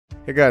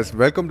Hey guys,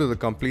 welcome to the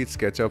Complete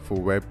Sketchup for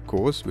Web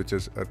course, which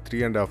is a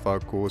 3.5 hour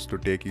course to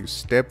take you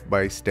step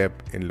by step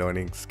in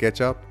learning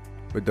SketchUp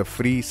with the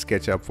free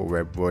SketchUp for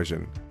Web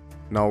version.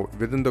 Now,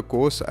 within the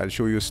course, I'll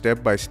show you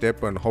step by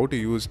step on how to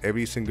use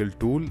every single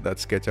tool that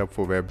SketchUp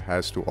for Web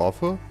has to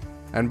offer.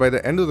 And by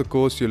the end of the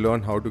course, you'll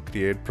learn how to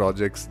create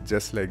projects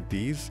just like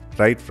these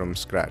right from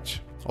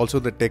scratch. Also,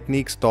 the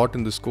techniques taught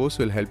in this course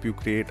will help you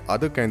create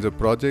other kinds of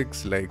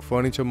projects like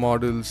furniture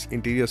models,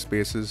 interior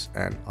spaces,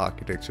 and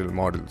architectural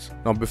models.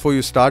 Now, before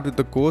you start with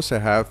the course, I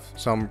have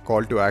some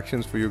call to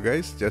actions for you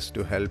guys just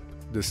to help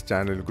this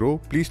channel grow.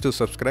 Please do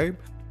subscribe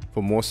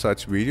for more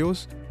such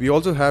videos. We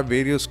also have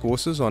various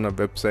courses on our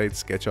website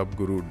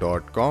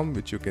sketchupguru.com,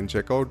 which you can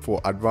check out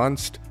for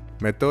advanced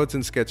methods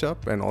in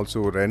SketchUp and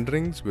also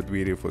renderings with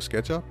video for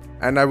SketchUp.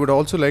 And I would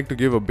also like to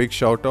give a big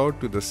shout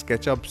out to the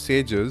SketchUp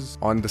sages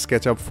on the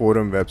SketchUp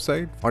forum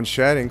website on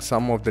sharing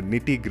some of the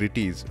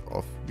nitty-gritties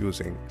of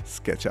using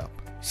SketchUp.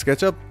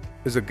 SketchUp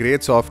is a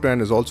great software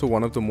and is also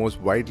one of the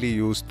most widely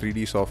used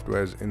 3D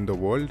softwares in the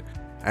world.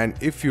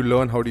 And if you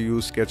learn how to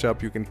use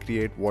SketchUp, you can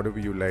create whatever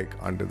you like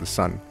under the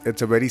sun.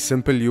 It's a very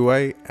simple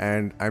UI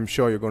and I'm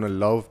sure you're going to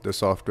love the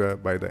software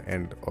by the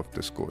end of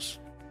this course.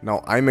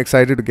 Now, I'm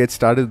excited to get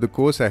started with the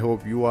course. I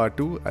hope you are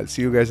too. I'll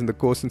see you guys in the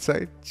course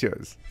inside.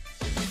 Cheers.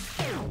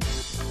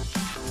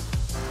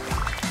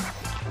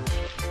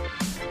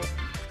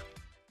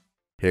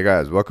 Hey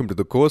guys, welcome to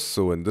the course.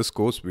 So in this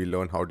course, we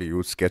learn how to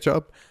use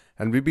SketchUp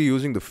and we'll be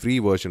using the free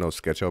version of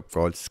SketchUp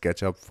called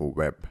SketchUp for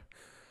Web.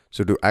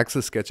 So to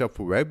access SketchUp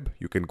for Web,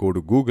 you can go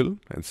to Google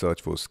and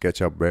search for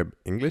SketchUp Web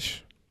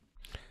English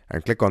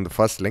and click on the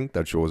first link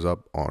that shows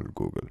up on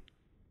Google.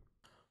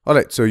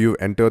 Alright, so you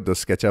entered the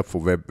SketchUp for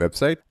Web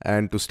website,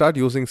 and to start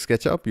using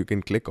SketchUp, you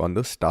can click on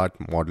the Start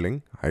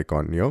Modeling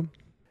icon here,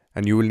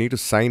 and you will need to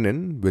sign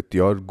in with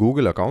your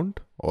Google account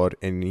or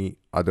any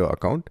other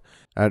account.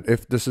 And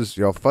if this is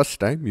your first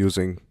time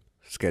using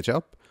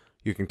SketchUp,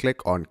 you can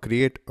click on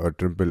Create a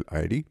Dribble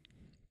ID,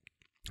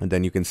 and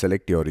then you can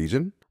select your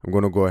region. I'm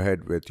going to go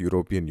ahead with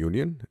European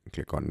Union and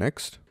click on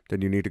Next.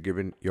 Then you need to give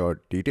in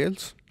your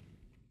details.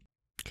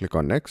 Click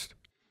on Next.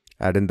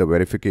 Add in the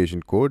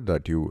verification code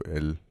that you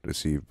will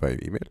receive by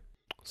email.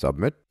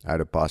 Submit. Add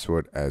a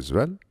password as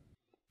well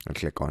and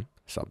click on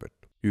Submit.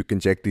 You can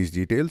check these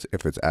details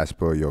if it's as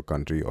per your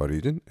country or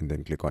region and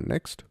then click on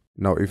Next.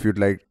 Now, if you'd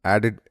like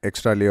added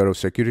extra layer of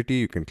security,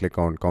 you can click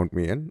on Count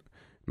Me In. In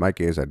my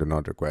case, I do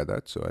not require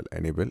that, so I'll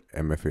enable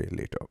MFA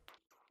later.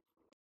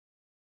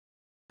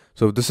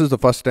 So if this is the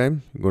first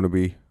time you're going to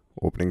be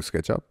opening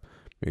SketchUp,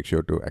 make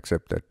sure to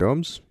accept their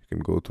terms. You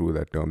can go through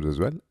their terms as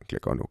well.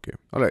 Click on OK.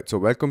 Alright, so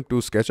welcome to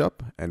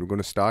SketchUp, and we're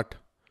going to start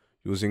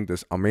using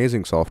this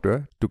amazing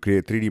software to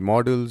create 3D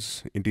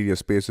models, interior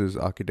spaces,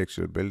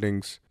 architectural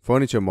buildings,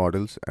 furniture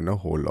models, and a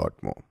whole lot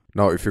more.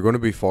 Now, if you're going to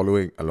be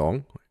following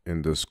along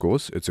in this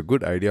course, it's a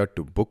good idea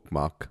to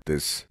bookmark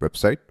this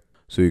website.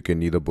 So you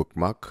can either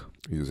bookmark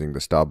using the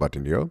star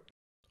button here,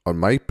 or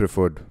my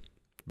preferred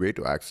way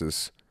to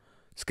access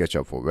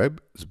SketchUp for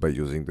Web is by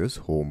using this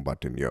home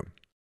button here.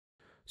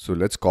 So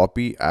let's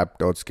copy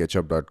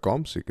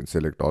app.sketchup.com. So you can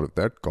select all of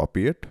that,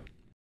 copy it.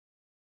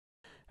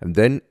 And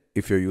then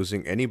if you're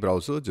using any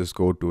browser, just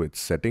go to its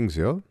settings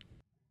here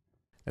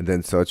and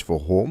then search for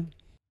home.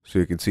 So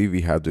you can see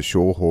we have the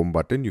show home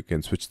button. You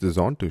can switch this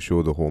on to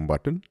show the home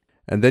button.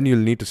 And then you'll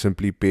need to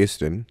simply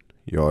paste in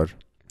your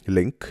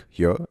link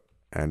here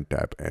and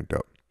tap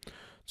enter.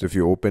 So if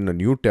you open a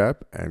new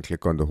tab and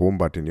click on the home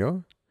button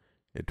here,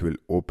 it will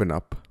open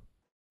up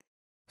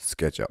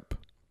SketchUp.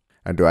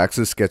 And to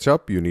access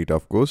SketchUp, you need,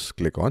 of course,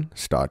 click on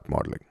Start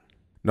Modeling.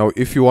 Now,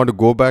 if you want to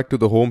go back to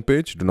the home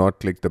page, do not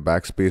click the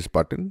backspace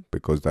button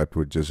because that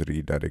would just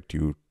redirect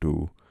you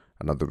to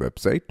another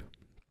website.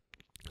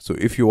 So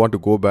if you want to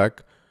go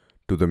back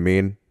to the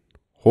main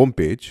home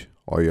page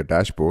or your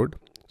dashboard,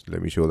 so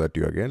let me show that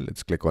to you again.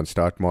 Let's click on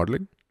Start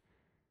Modeling.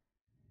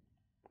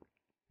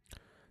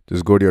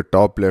 Just go to your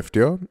top left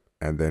here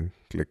and then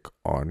click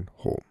on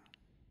Home.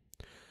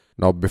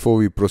 Now, before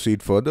we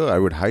proceed further, I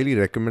would highly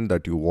recommend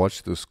that you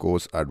watch this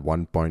course at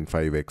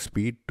 1.5x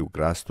speed to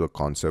grasp the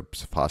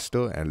concepts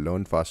faster and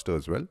learn faster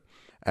as well.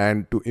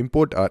 And to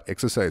import our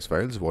exercise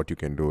files, what you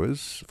can do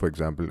is, for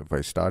example, if I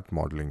start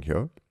modeling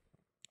here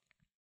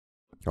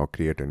or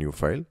create a new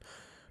file,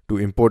 to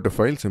import a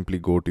file, simply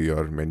go to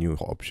your menu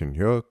option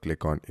here,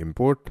 click on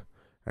Import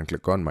and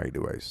click on My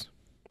Device.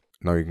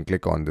 Now you can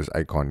click on this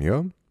icon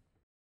here.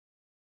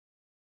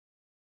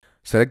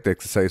 Select the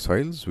exercise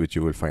files, which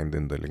you will find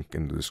in the link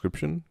in the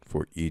description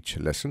for each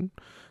lesson.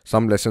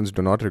 Some lessons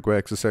do not require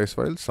exercise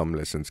files. Some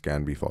lessons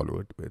can be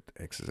followed with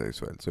exercise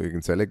files. So you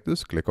can select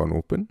this, click on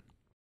Open,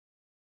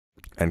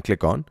 and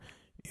click on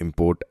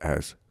Import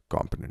as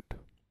Component.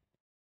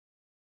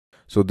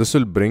 So this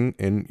will bring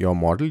in your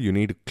model. You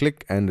need to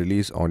click and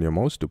release on your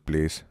mouse to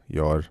place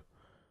your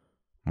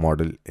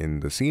model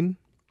in the scene.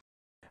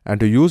 And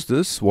to use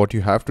this, what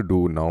you have to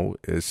do now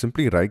is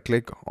simply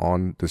right-click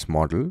on this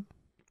model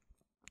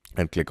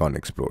and click on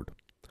Explode.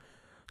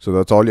 So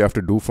that's all you have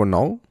to do for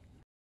now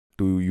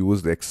to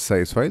use the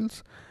exercise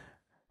files.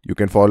 You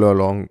can follow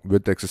along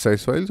with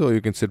exercise files, or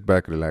you can sit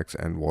back, relax,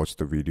 and watch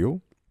the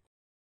video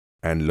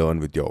and learn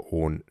with your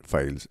own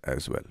files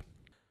as well.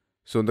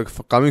 So in the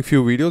coming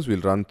few videos,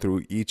 we'll run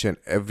through each and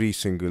every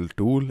single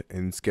tool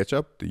in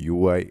SketchUp, the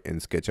UI in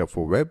SketchUp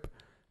for web,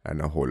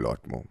 and a whole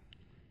lot more.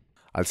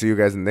 I'll see you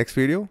guys in the next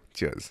video.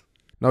 Cheers.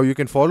 Now you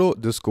can follow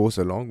this course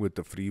along with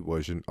the free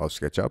version of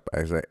SketchUp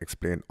as I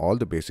explain all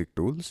the basic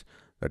tools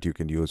that you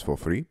can use for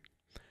free.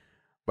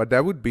 But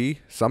there would be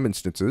some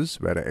instances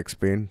where I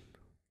explain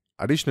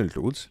additional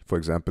tools, for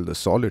example, the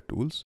solid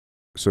tools.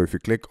 So if you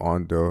click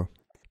on the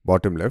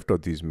bottom left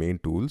of these main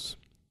tools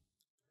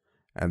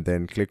and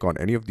then click on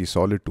any of these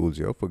solid tools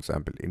here, for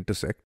example,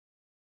 intersect,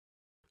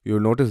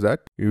 you'll notice that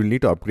you will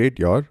need to upgrade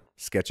your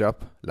SketchUp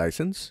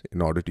license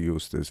in order to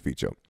use this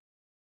feature.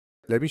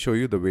 Let me show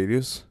you the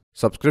various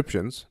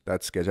subscriptions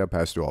that SketchUp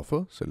has to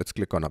offer. So let's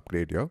click on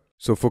upgrade here.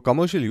 So for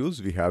commercial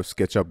use, we have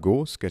SketchUp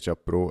Go, SketchUp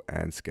Pro,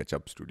 and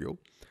SketchUp Studio.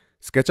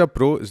 SketchUp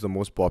Pro is the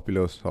most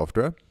popular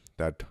software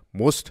that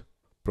most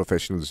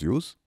professionals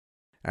use,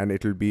 and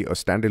it will be a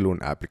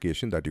standalone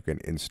application that you can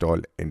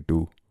install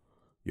into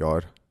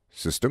your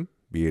system,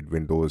 be it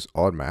Windows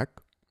or Mac.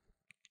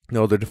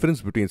 Now the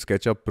difference between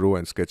SketchUp Pro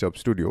and SketchUp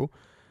Studio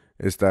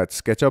is that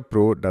SketchUp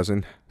Pro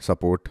doesn't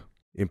support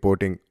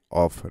importing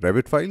of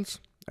Revit files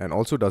and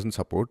also doesn't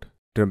support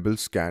Trimble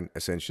Scan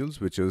Essentials,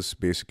 which is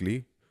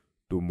basically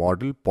to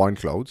model point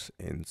clouds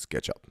in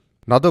SketchUp.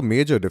 Another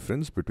major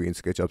difference between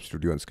SketchUp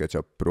Studio and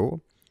SketchUp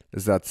Pro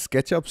is that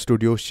SketchUp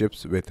Studio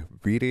ships with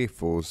V-Ray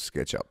for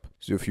SketchUp.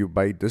 So if you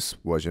buy this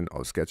version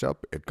of SketchUp,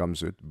 it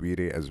comes with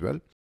V-Ray as well,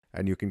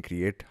 and you can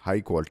create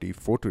high quality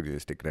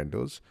photorealistic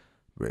renders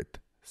with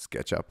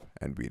SketchUp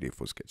and V-Ray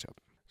for SketchUp.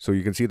 So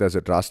you can see there's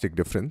a drastic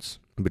difference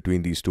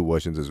between these two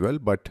versions as well,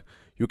 but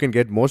you can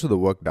get most of the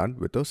work done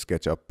with a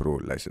SketchUp Pro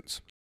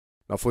license.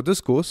 Now for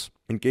this course,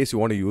 in case you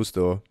want to use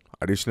the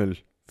additional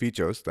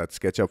features that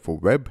SketchUp for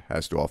web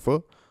has to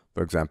offer,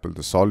 for example,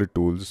 the solid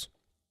tools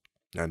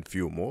and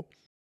few more,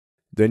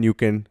 then you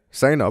can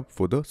sign up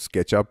for the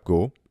SketchUp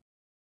Go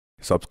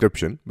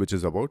subscription, which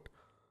is about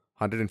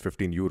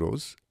 115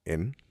 euros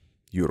in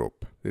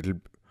Europe.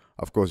 It'll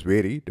of course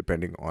vary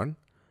depending on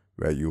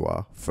where you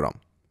are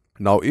from.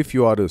 Now, if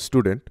you are a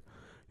student,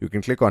 you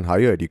can click on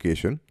higher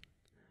education,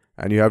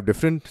 and you have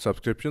different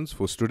subscriptions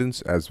for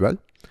students as well.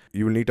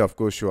 You will need to of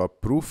course show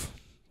up proof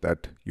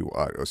that you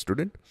are a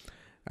student,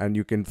 and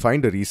you can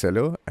find a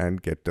reseller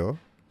and get the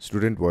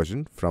student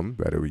version from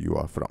wherever you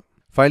are from.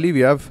 Finally, we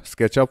have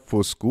SketchUp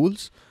for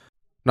schools.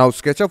 Now,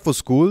 SketchUp for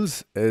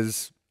schools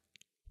is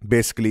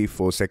basically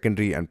for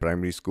secondary and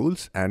primary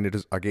schools, and it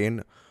is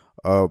again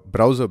a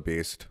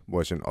browser-based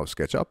version of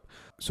SketchUp.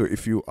 So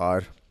if you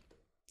are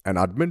an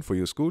admin for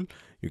your school,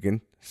 you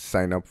can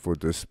sign up for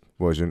this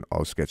version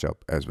of SketchUp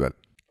as well.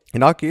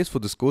 In our case, for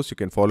this course, you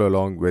can follow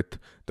along with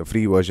the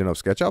free version of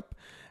SketchUp.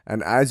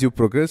 And as you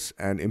progress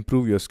and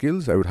improve your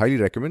skills, I would highly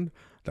recommend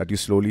that you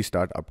slowly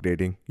start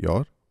updating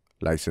your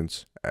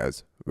license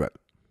as well.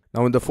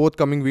 Now in the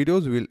forthcoming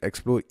videos, we'll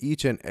explore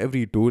each and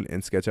every tool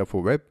in SketchUp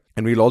for web,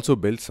 and we'll also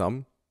build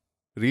some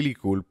really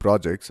cool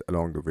projects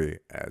along the way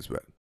as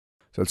well.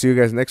 So I'll see you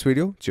guys next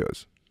video.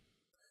 Cheers.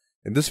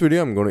 In this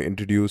video, I'm going to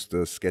introduce the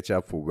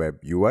SketchUp for web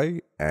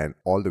UI and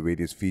all the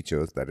various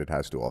features that it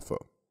has to offer.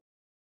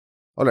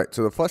 Alright,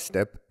 so the first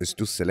step is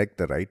to select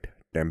the right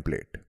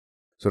template.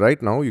 So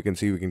right now you can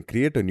see we can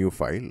create a new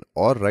file,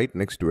 or right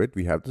next to it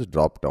we have this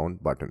drop down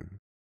button.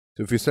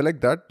 So if you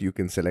select that, you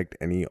can select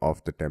any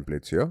of the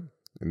templates here.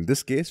 In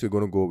this case, we're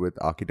going to go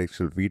with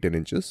architectural feet and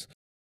inches,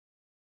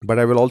 but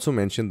I will also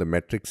mention the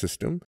metric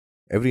system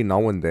every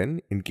now and then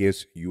in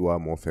case you are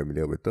more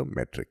familiar with the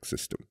metric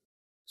system.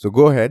 So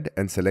go ahead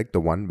and select the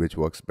one which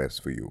works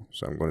best for you.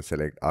 So I'm going to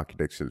select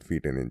architectural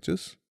feet and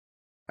inches,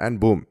 and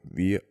boom,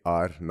 we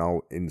are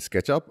now in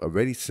SketchUp, a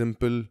very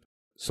simple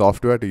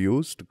software to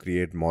use to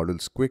create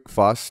models quick,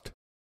 fast,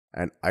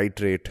 and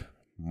iterate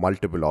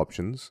multiple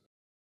options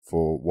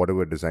for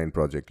whatever design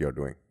project you're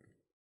doing.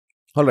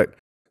 Alright,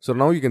 so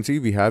now you can see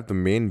we have the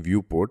main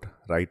viewport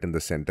right in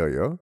the center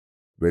here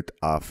with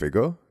our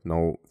figure.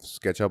 Now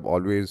SketchUp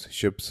always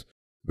ships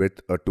with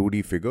a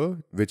 2D figure,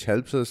 which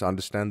helps us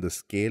understand the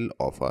scale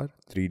of our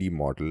 3D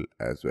model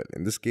as well.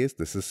 In this case,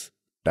 this is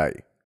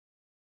die.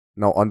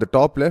 Now on the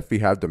top left, we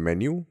have the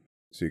menu.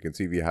 So you can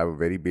see we have a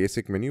very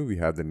basic menu. We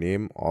have the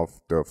name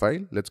of the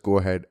file. Let's go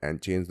ahead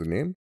and change the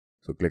name.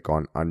 So click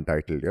on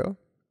Untitled here.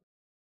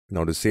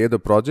 Now to save the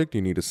project,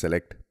 you need to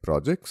select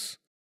Projects,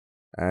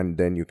 and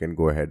then you can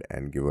go ahead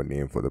and give a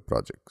name for the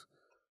project.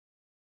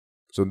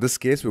 So in this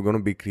case, we're going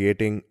to be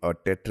creating a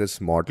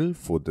Tetris model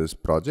for this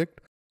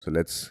project. So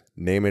let's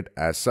name it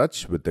as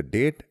such with the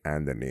date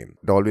and the name.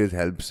 It always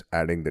helps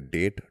adding the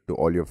date to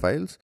all your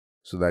files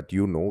so that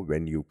you know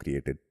when you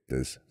created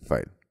this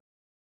file.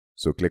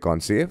 So click on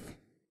Save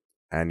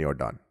and you're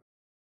done.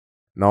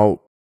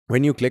 Now,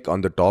 when you click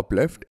on the top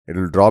left, it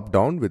will drop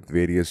down with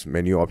various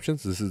menu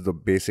options. This is the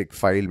basic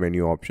file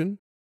menu option.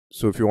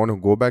 So if you want to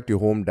go back to your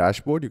home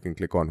dashboard, you can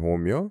click on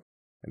Home here.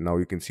 And now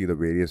you can see the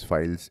various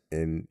files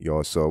in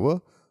your server.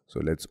 So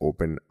let's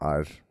open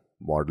our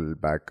model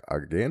back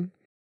again.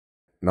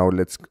 now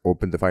let's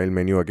open the file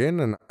menu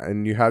again,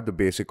 and you have the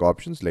basic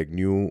options like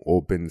new,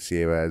 open,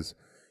 save as.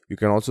 You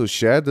can also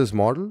share this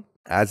model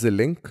as a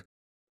link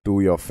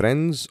to your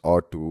friends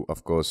or to,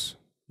 of course,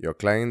 your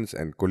clients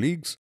and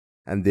colleagues,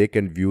 and they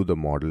can view the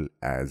model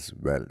as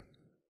well.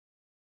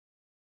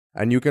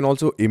 And you can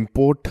also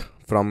import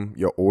from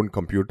your own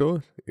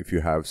computer. If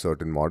you have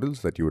certain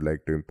models that you would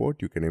like to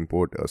import, you can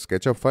import a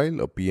SketchUp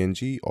file, a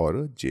PNG, or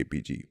a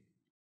JPG.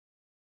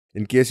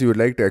 In case you would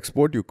like to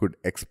export, you could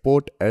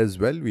export as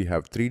well. We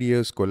have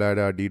 3ds,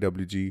 Collada,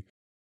 DWG.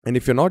 And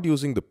if you're not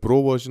using the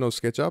Pro version of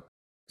SketchUp,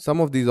 some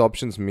of these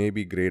options may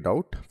be grayed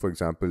out. For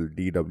example,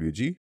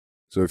 DWG.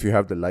 So if you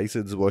have the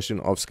licensed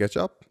version of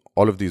SketchUp,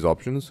 all of these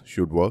options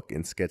should work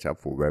in SketchUp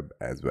for web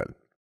as well.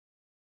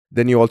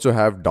 Then you also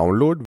have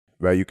download,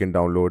 where you can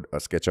download a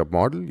SketchUp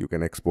model, you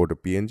can export a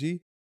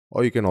PNG,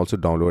 or you can also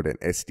download an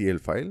STL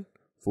file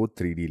for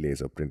 3D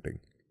laser printing.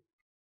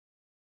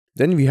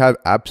 Then we have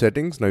app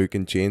settings. Now you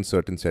can change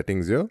certain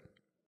settings here.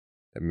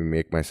 Let me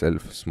make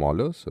myself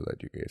smaller so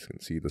that you guys can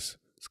see this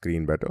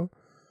screen better.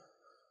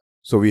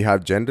 So we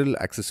have general,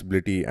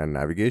 accessibility, and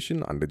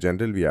navigation. Under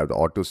general, we have the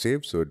auto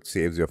save, so it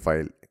saves your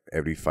file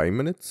every 5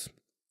 minutes.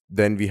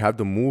 Then we have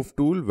the move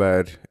tool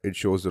where it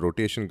shows the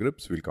rotation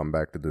grips. We'll come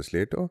back to this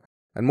later.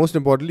 And most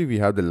importantly, we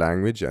have the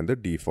language and the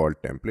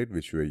default template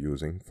which we are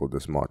using for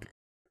this model.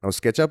 Now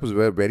SketchUp is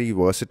a very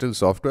versatile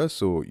software,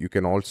 so you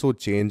can also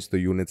change the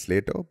units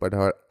later, but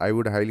I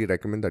would highly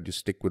recommend that you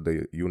stick with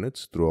the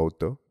units throughout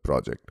the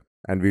project.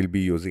 And we'll be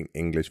using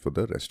English for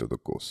the rest of the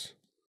course.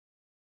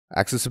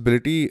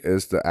 Accessibility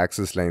is the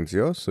axis lines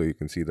here, so you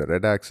can see the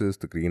red axis,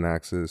 the green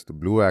axis, the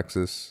blue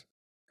axis,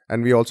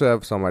 and we also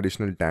have some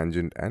additional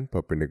tangent and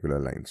perpendicular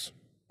lines.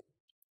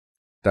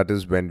 That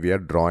is when we are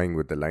drawing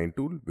with the line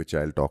tool, which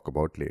I'll talk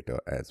about later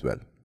as well.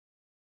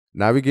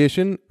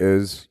 Navigation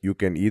is you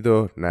can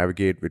either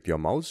navigate with your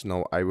mouse.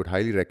 Now I would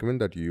highly recommend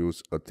that you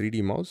use a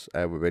 3D mouse. I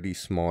have a very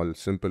small,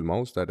 simple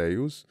mouse that I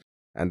use,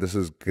 and this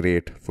is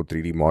great for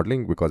 3D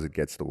modeling because it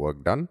gets the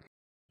work done.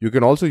 You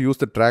can also use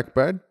the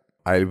trackpad.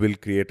 I will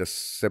create a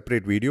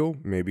separate video,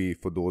 maybe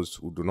for those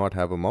who do not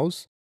have a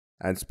mouse,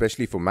 and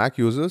especially for Mac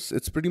users.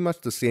 It's pretty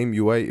much the same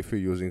UI if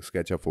you're using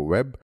SketchUp for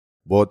web,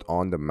 both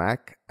on the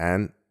Mac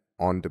and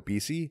on the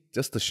PC.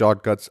 Just the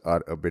shortcuts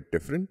are a bit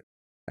different,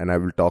 and I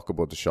will talk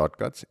about the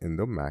shortcuts in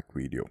the Mac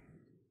video.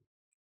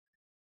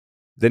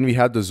 Then we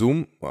have the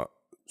zoom.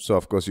 So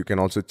of course you can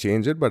also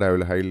change it, but I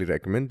will highly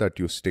recommend that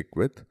you stick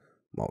with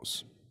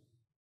mouse.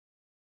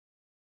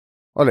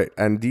 Alright,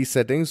 and these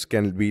settings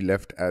can be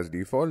left as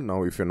default.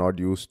 Now if you're not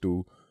used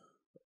to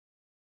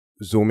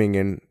zooming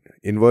in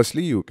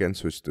inversely, you can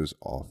switch this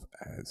off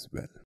as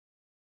well.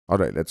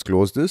 Alright, let's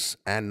close this,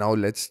 and now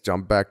let's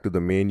jump back to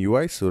the main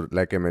UI. So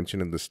like I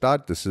mentioned in the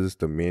start, this is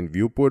the main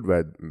viewport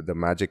where the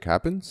magic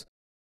happens.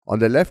 On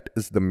the left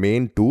is the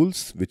main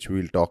tools, which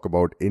we'll talk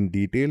about in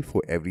detail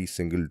for every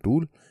single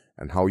tool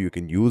and how you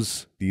can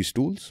use these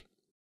tools.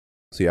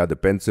 So you have the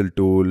pencil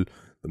tool,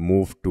 the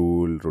move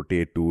tool,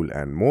 rotate tool,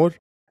 and more.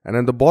 And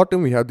at the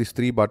bottom, we have these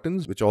 3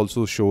 buttons, which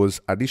also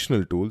shows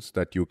additional tools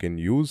that you can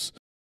use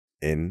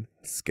in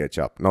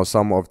SketchUp. Now,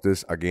 some of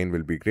this again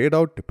will be grayed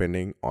out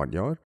depending on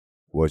your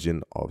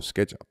version of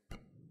SketchUp.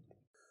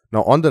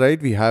 Now, on the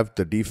right, we have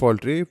the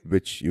default tray,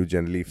 which you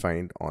generally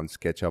find on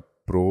SketchUp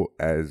Pro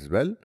as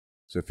well.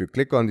 So if you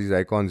click on these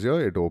icons here,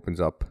 it opens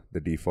up the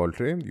default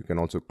tray. You can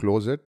also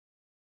close it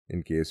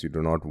in case you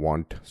do not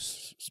want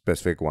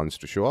specific ones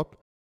to show up.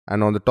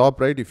 And on the top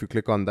right, if you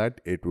click on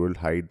that, it will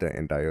hide the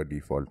entire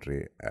default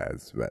tray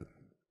as well.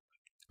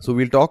 So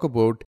we'll talk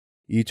about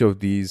each of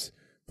these,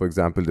 for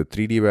example, the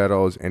 3D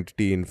warehouse,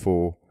 entity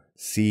info,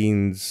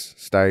 scenes,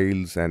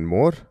 styles, and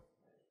more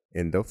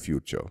in the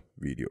future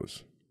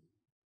videos.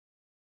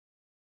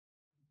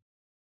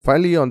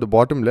 Finally, on the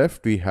bottom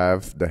left, we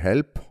have the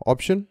help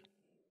option.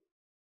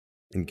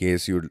 In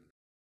case you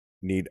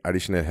need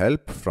additional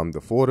help from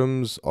the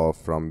forums or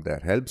from their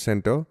help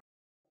center.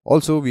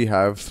 Also, we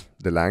have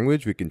the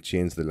language. We can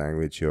change the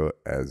language here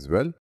as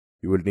well.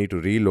 You will need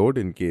to reload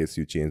in case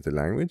you change the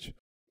language.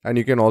 And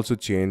you can also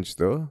change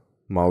the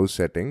mouse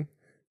setting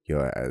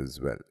here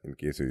as well in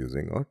case you're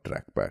using a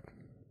trackpad.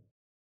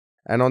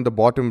 And on the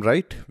bottom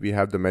right, we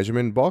have the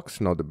measurement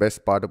box. Now, the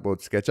best part about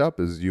SketchUp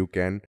is you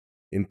can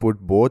input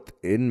both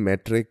in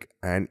metric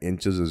and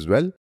inches as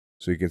well.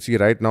 So you can see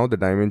right now the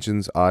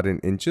dimensions are in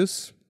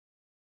inches.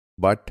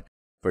 But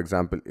for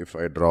example, if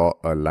I draw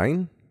a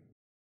line,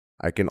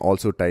 I can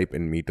also type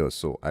in meters.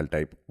 So I'll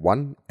type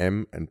 1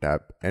 m and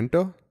tap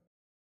enter.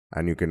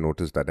 And you can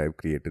notice that I've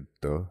created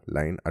the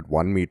line at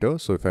 1 meter.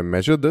 So if I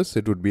measure this,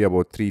 it would be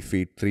about 3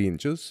 feet 3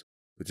 inches,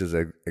 which is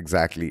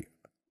exactly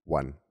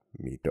 1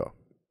 meter.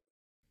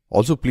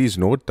 Also, please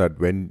note that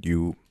when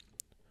you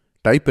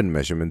type in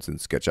measurements in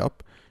SketchUp,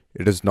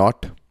 it is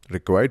not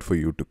required for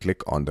you to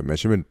click on the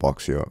measurement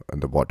box here on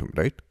the bottom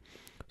right.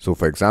 So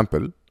for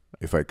example,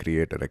 if I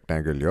create a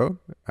rectangle here,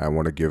 I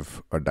want to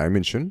give a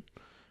dimension,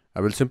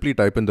 I will simply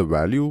type in the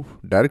value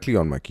directly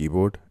on my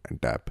keyboard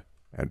and tap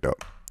enter.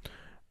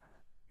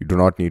 You do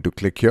not need to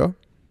click here.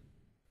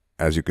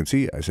 As you can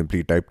see, I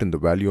simply typed in the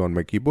value on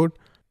my keyboard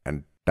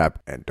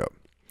tap enter.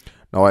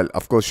 Now I'll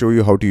of course show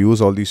you how to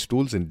use all these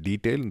tools in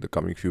detail in the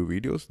coming few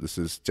videos. This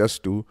is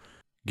just to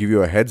give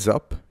you a heads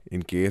up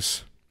in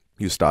case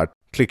you start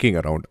clicking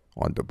around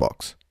on the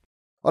box.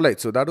 Alright,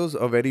 so that was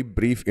a very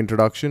brief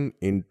introduction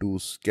into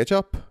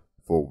SketchUp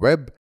for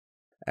web.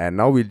 And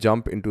now we'll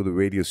jump into the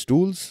various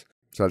tools.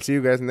 So I'll see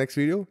you guys in the next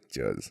video.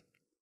 Cheers.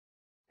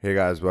 Hey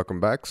guys, welcome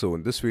back. So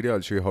in this video,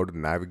 I'll show you how to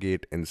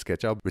navigate in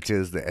SketchUp, which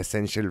is the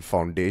essential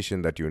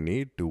foundation that you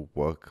need to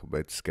work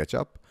with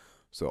SketchUp.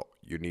 So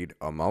you need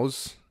a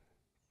mouse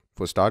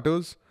for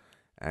starters,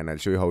 and I'll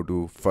show you how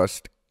to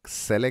first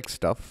select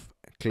stuff,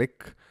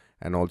 click,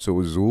 and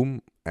also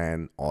zoom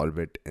and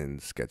orbit in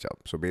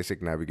SketchUp. So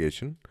basic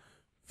navigation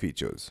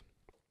features.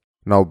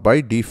 Now by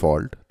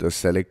default, the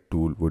select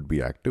tool would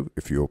be active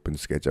if you open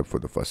SketchUp for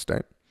the first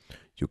time.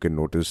 You can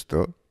notice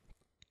the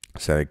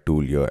select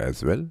tool here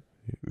as well,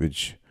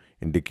 which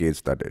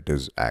indicates that it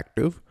is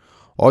active.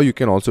 Or you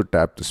can also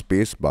tap the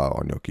space bar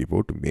on your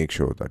keyboard to make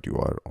sure that you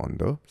are on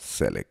the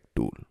select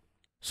tool.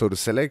 So to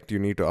select, you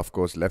need to of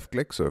course left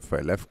click. So if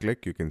I left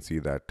click, you can see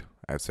that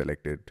I've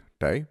selected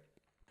tie.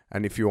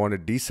 And if you want to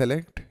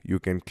deselect, you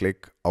can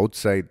click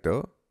outside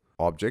the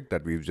object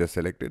that we've just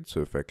selected.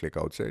 So if I click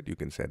outside, you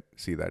can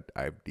see that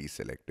I've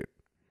deselected.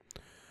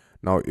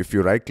 Now if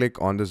you right click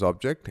on this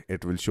object,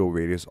 it will show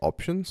various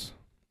options.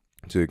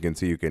 So you can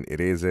see you can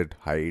erase it,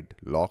 hide,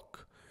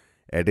 lock,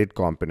 edit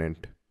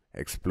component,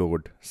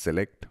 explode,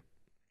 select,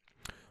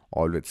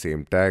 all with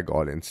same tag,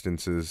 all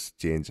instances,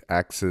 change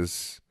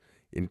axis,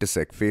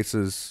 intersect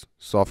faces,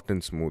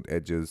 soften smooth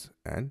edges,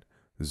 and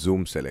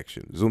zoom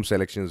selection. Zoom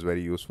selection is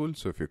very useful.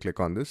 So if you click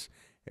on this,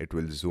 it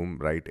will zoom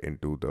right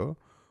into the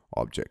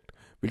object.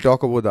 We'll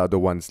talk about the other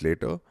ones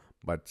later,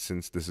 but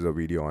since this is a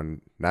video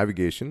on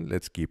navigation,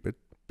 let's keep it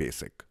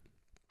basic.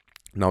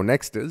 Now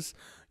next is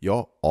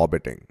your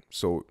orbiting.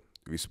 So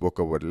we spoke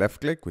about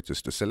left click, which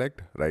is to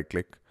select, right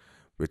click,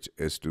 which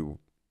is to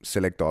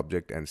select the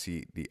object and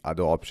see the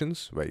other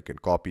options where you can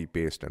copy,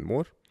 paste, and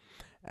more.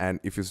 And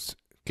if you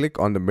click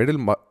on the middle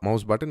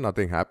mouse button,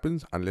 nothing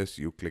happens unless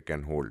you click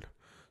and hold.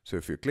 So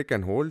if you click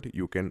and hold,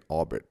 you can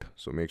orbit.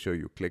 So make sure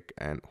you click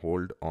and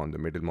hold on the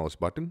middle mouse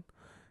button,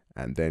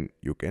 and then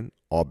you can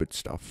orbit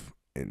stuff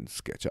in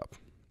SketchUp.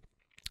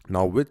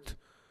 Now with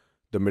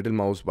the middle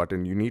mouse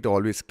button, you need to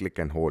always click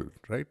and hold,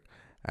 right?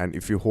 And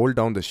if you hold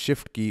down the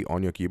shift key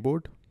on your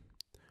keyboard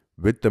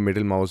with the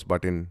middle mouse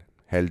button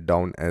held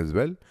down as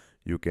well,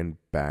 you can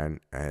pan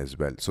as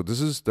well. So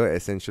this is the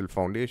essential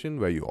foundation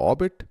where you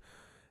orbit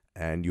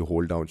and you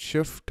hold down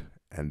shift,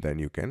 and then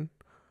you can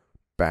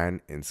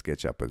pan in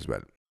SketchUp as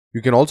well.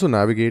 You can also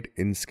navigate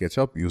in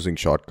SketchUp using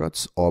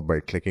shortcuts or by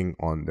clicking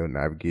on the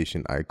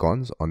navigation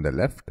icons on the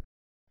left.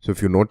 So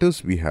if you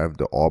notice, we have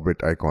the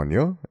orbit icon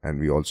here, and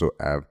we also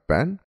have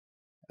pan.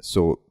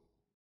 So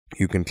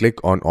you can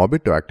click on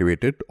orbit to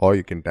activate it, or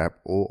you can tap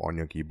O on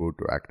your keyboard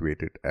to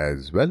activate it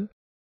as well.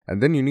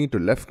 And then you need to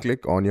left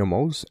click on your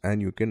mouse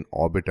and you can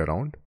orbit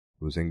around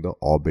using the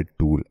orbit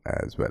tool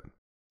as well.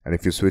 And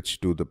if you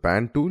switch to the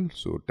pan tool,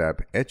 so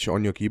tap H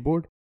on your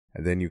keyboard,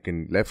 and then you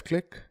can left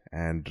click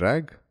and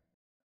drag.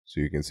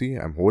 So you can see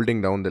I'm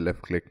holding down the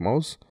left click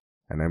mouse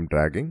and I'm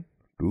dragging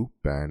to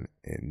pan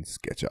in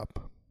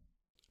SketchUp.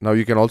 Now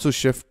you can also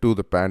shift to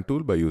the pan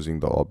tool by using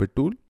the orbit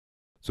tool.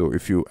 So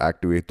if you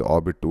activate the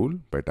orbit tool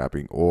by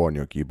tapping O on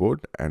your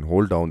keyboard and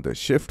hold down the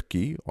shift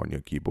key on your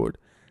keyboard,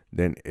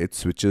 then it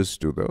switches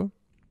to the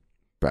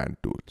pan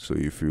tool. So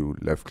if you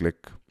left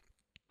click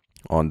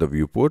on the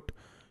viewport,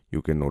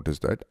 you can notice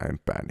that I'm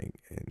panning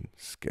in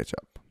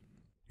SketchUp.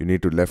 You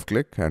need to left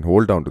click and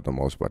hold down to the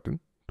mouse button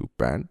to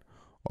pan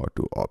or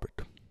to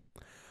orbit.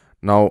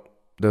 Now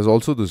there's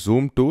also the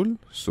zoom tool.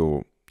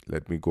 So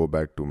let me go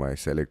back to my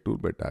select tool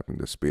by tapping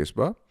the space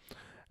bar,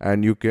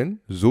 and you can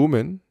zoom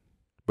in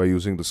by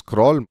using the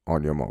scroll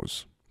on your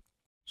mouse.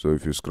 So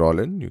if you scroll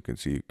in, you can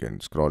see you can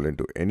scroll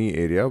into any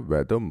area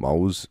where the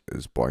mouse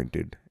is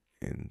pointed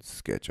in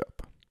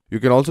SketchUp. You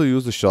can also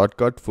use the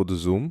shortcut for the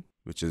zoom,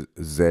 which is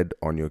Z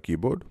on your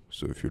keyboard.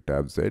 So if you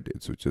tap Z,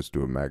 it switches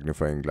to a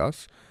magnifying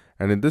glass.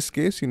 And in this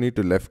case, you need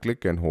to left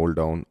click and hold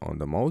down on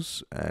the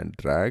mouse and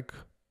drag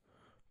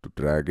to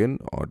drag in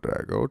or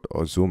drag out,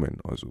 or zoom in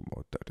or zoom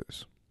out, that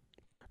is.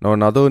 Now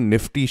another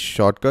nifty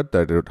shortcut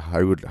that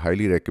I would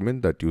highly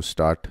recommend that you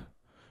start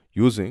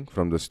using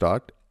from the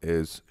start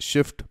is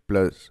Shift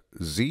plus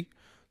Z.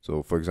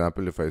 So for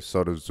example, if I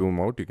sort of zoom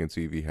out, you can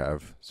see we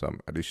have some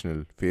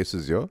additional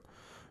faces here.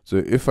 So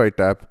if I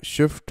tap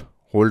Shift,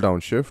 hold down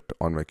Shift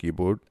on my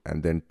keyboard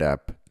and then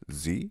tap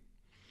Z,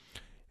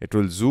 it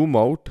will zoom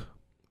out,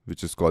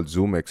 which is called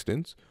zoom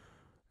extents,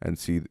 and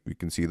we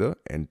can see the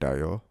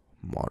entire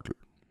model.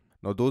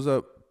 Now those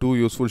are two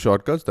useful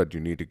shortcuts that you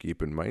need to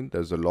keep in mind.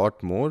 There's a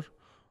lot more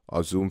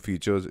zoom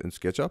features in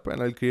SketchUp,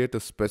 and I'll create a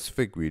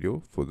specific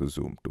video for the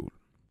zoom tool.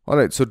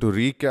 Alright, so to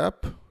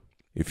recap,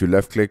 if you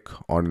left click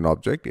on an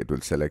object, it will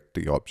select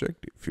the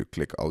object. If you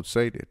click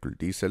outside, it will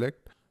deselect.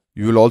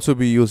 You will also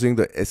be using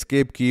the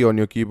escape key on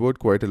your keyboard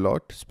quite a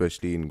lot,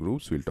 especially in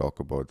groups. We'll talk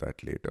about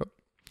that later.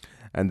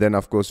 And then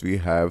of course we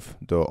have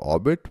the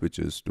orbit, which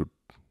is to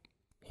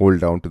hold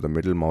down to the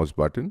middle mouse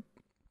button.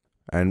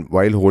 And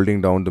while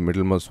holding down the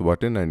middle mouse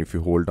button, and if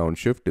you hold down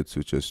shift, it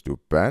switches to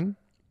pan.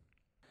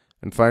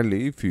 And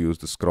finally, if you use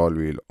the scroll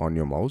wheel on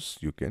your mouse,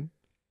 you can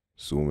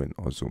zoom in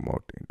or zoom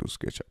out into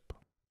SketchUp.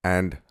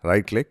 And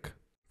right click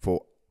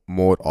for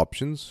more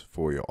options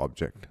for your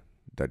object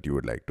that you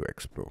would like to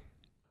explore.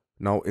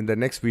 Now in the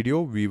next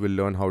video, we will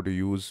learn how to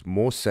use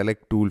more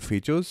select tool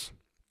features.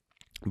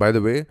 By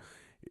the way,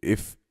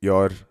 if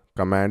your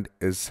command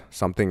is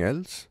something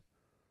else,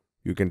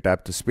 you can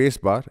tap the space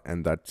bar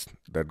and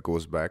that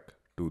goes back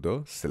to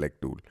the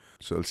select tool.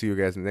 So I'll see you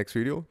guys in the next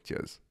video.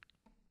 Cheers.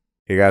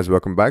 Hey guys,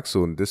 welcome back.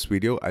 So in this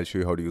video, I'll show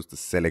you how to use the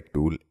select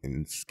tool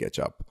in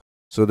SketchUp.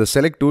 So the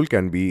select tool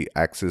can be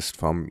accessed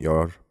from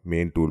your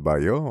main toolbar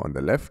here on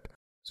the left.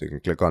 So you can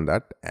click on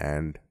that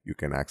and you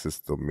can access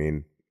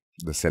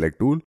the select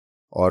tool,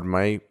 or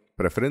my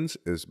preference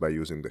is by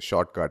using the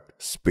shortcut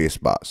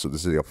spacebar. So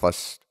this is your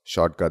first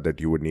shortcut that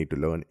you would need to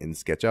learn in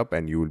SketchUp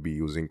and you will be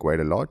using quite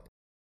a lot.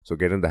 So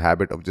get in the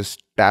habit of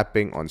just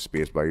tapping on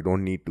spacebar. You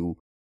don't need to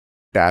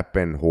tap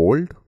and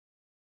hold.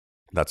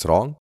 That's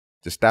wrong.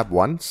 Just tap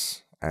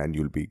once and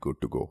you'll be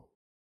good to go.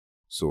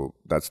 So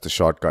that's the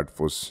shortcut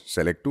for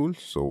select tool.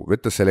 So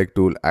with the select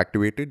tool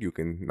activated, you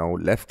can now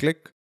left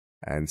click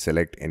and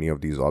select any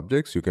of these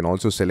objects. You can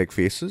also select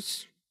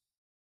faces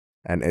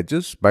and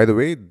edges. By the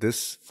way,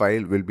 this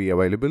file will be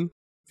available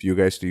for you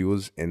guys to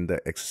use in the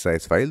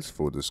exercise files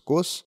for this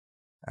course,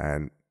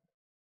 and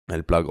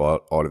I'll plug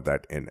all of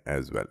that in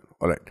as well.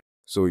 All right.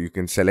 So you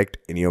can select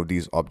any of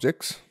these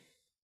objects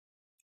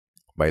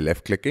by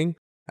left clicking,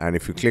 and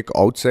if you click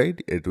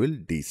outside, it will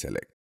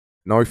deselect.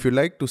 Now, if you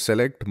like to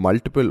select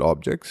multiple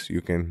objects, you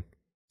can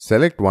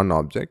select one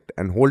object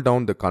and hold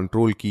down the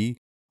Control key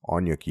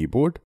on your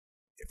keyboard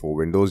for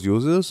Windows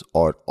users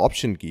or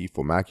Option key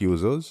for Mac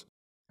users,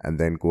 and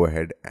then go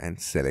ahead and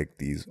select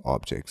these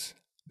objects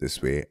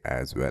this way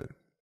as well.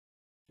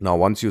 Now,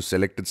 once you've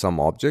selected some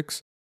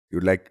objects,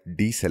 you'd like to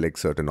deselect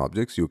certain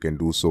objects, you can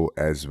do so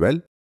as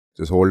well.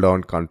 Just hold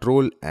down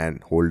Control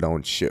and hold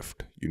down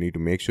Shift. You need to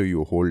make sure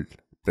you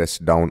press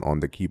down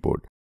on the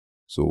keyboard.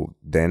 So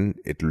then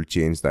it will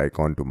change the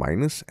icon to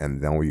minus,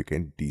 and now you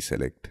can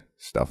deselect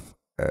stuff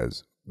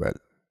as well.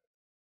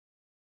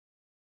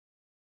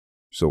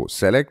 So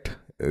select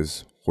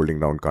is holding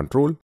down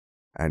Control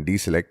and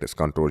deselect is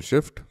Control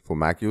Shift. For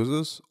Mac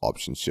users,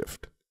 Option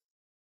Shift.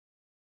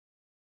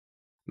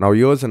 Now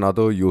here's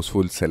another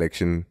useful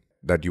selection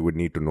that you would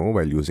need to know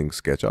while using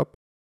SketchUp,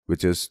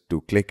 which is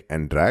to click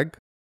and drag.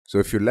 So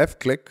if you left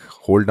click,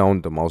 hold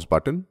down the mouse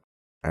button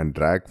and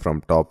drag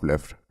from top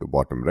left to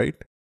bottom right,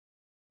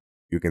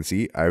 you can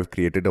see I've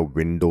created a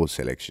window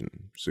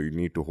selection. So you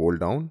need to hold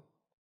down,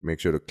 make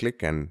sure to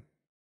click and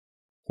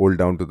hold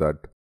down to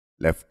that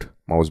left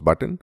mouse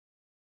button.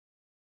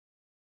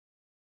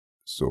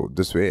 So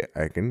this way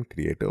I can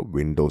create a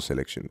window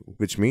selection,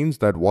 which means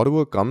that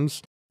whatever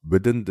comes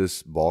within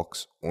this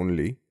box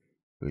only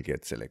will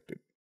get selected.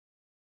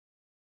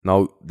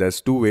 Now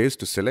there's two ways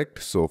to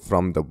select. So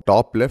from the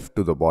top left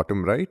to the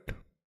bottom right.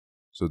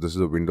 So this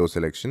is a window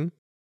selection.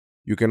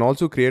 You can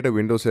also create a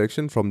window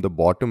selection from the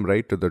bottom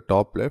right to the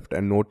top left,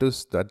 and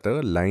notice that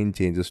the line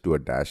changes to a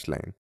dashed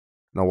line.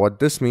 Now what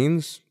this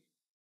means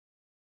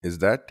is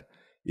that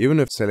even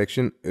if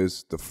selection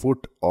is the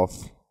foot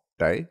of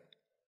tie,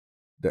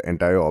 the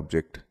entire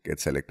object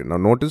gets selected. Now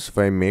notice if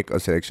I make a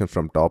selection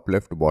from top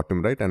left to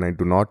bottom right and I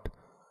do not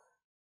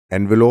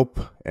envelope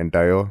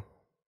entire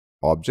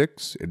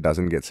objects, it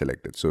doesn't get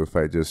selected. So if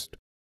I just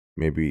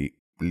maybe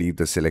leave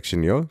the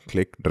selection here,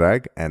 click,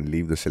 drag and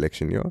leave the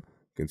selection here,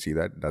 you can see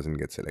that doesn't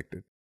get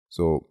selected.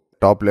 So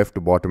top left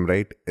to bottom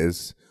right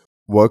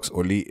works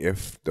only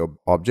if the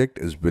object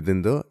is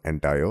within the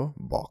entire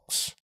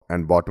box,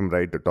 and bottom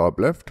right to top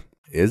left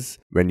is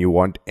when you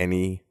want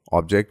any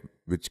object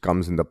which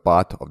comes in the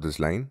path of this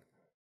line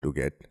to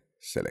get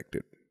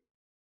selected.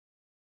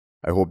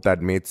 I hope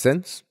that made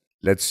sense.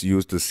 Let's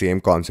use the same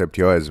concept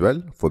here as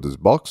well for this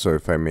box. So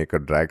if I make a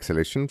drag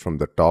selection from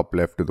the top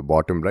left to the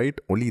bottom right,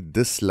 only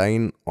this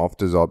line of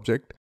this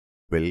object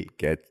will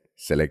get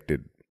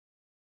selected.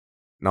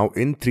 Now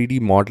in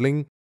 3D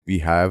modeling, we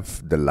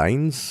have the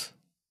lines,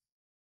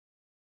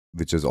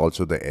 which is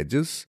also the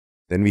edges.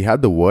 Then we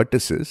have the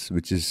vertices,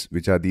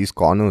 which are these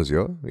corners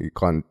here. You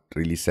can't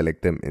really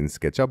select them in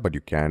SketchUp, but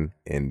you can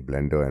in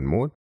Blender and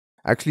more.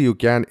 Actually, you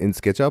can in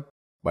SketchUp,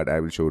 but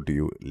I will show it to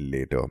you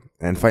later.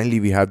 And finally,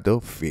 we have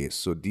the face.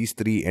 So these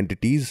three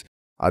entities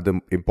are the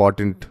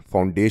important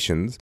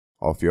foundations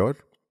of your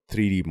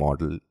 3D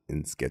model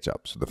in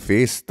SketchUp. So the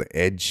face, the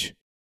edge,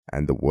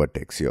 and the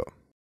vertex here.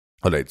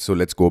 Alright, so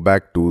let's go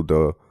back to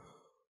the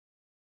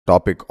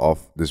topic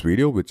of this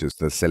video, which is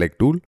the select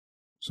tool.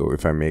 So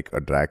if I make a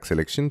drag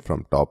selection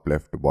from top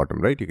left to bottom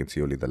right, you can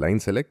see only the line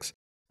selects.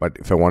 But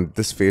if I want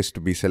this face to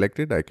be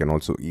selected, I can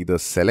also either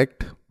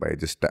select by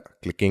just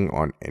clicking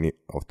on any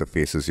of the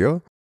faces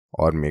here,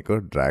 or make a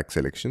drag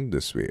selection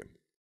this way.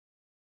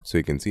 So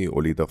you can see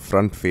only the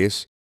front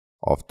face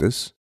of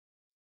this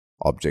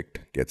object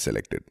gets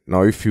selected.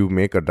 Now if you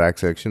make a drag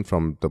selection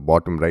from the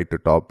bottom right to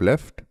top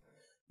left,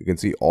 you can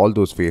see all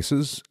those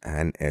faces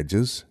and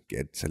edges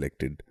get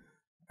selected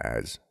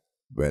as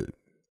well.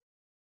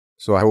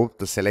 So I hope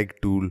the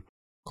select tool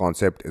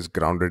concept is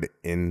grounded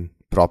in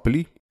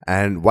properly.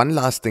 And one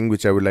last thing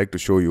which I would like to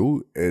show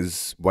you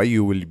is why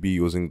you will be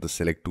using the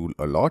select tool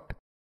a lot.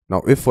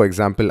 Now, if for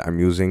example, I'm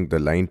using the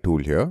line tool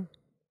here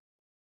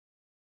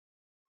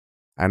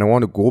and I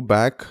want to go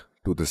back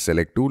to the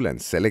select tool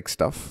and select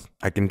stuff,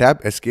 I can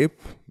tap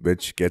escape,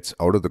 which gets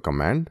out of the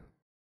command,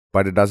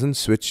 but it doesn't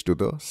switch to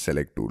the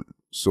select tool.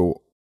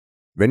 So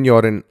when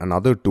you're in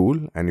another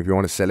tool and if you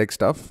want to select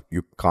stuff,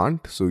 you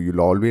can't. So you'll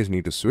always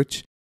need to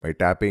switch by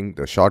tapping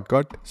the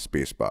shortcut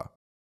spacebar.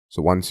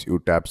 So once you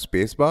tap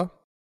spacebar,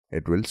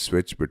 it will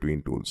switch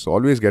between tools. So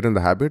always get in the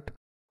habit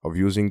of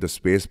using the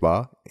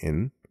spacebar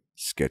in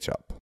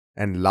SketchUp.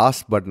 And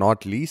last but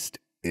not least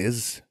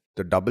is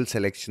the double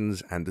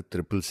selections and the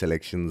triple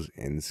selections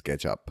in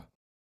SketchUp.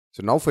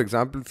 So now, for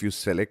example, if you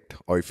select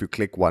or if you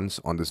click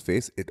once on this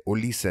face, it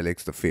only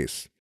selects the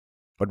face.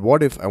 But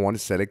what if I want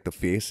to select the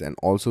face and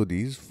also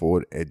these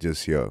 4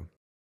 edges here?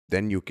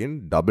 Then you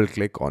can double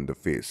click on the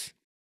face.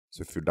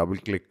 So if you double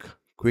click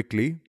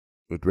quickly,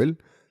 it will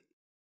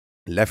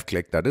left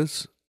click, that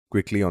is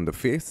quickly on the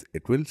face,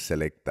 it will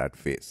select that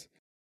face.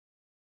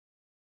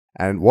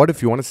 And what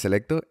if you want to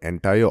select the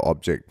entire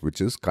object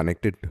which is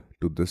connected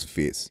to this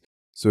face?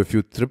 So if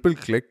you triple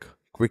click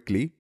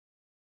quickly, you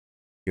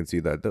can see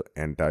that the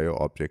entire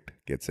object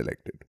gets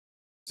selected.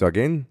 So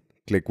again,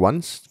 click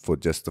once for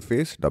just the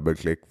face, double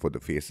click for the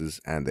faces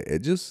and the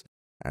edges,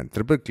 and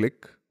triple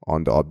click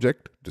on the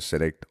object to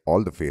select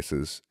all the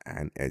faces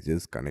and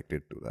edges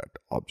connected to that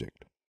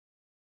object.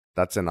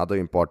 That's another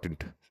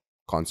important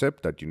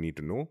concept that you need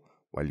to know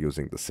while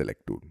using the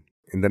select tool.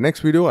 In the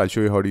next video, I'll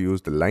show you how to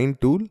use the line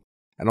tool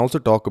and also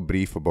talk a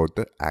brief about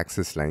the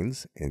axis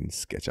lines in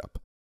SketchUp.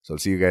 So I'll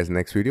see you guys in the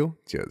next video.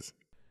 Cheers.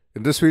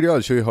 In this video,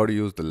 I'll show you how to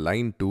use the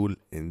line tool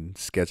in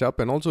SketchUp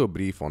and also a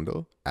brief on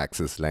the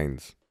axis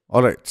lines.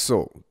 Alright,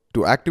 so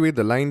to activate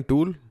the line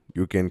tool,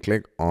 you can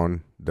click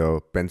on the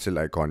pencil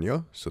icon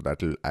here. So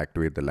that will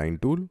activate the line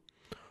tool.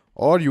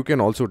 Or you can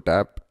also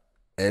tap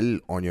L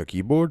on your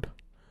keyboard,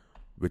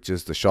 which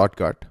is the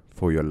shortcut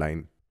for your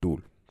line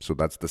tool. So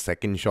that's the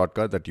second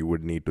shortcut that you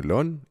would need to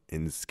learn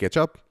in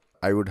SketchUp.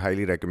 I would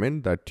highly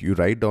recommend that you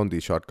write down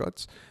these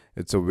shortcuts.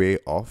 It's a way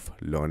of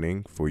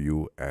learning for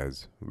you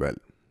as well.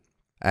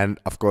 And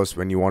of course,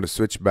 when you want to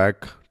switch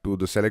back to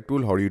the select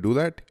tool, how do you do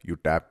that? You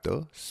tap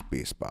the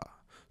space bar.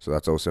 So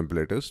that's how simple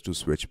it is to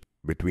switch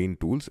between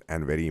tools,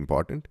 and very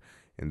important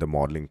in the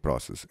modeling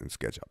process in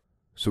SketchUp.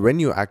 So when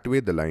you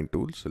activate the line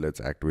tool, so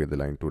let's activate the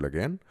line tool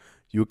again,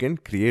 you can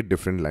create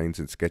different lines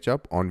in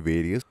SketchUp on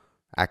various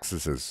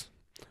axes.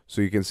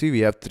 So you can see we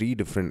have 3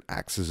 different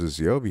axes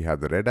here. We have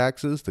the red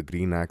axis, the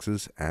green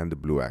axis, and the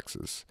blue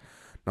axis.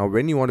 Now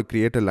when you want to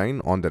create a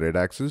line on the red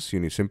axis,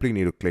 you simply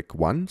need to click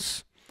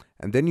once,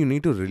 and then you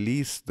need to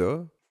release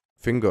the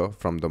finger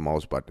from the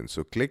mouse button.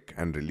 So click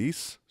and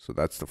release. So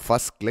that's the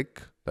first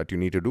click that you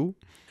need to do.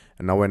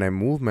 And now when I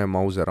move my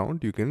mouse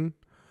around, you can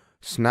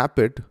snap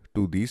it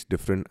to these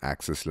different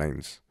axis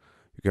lines.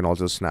 You can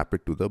also snap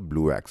it to the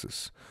blue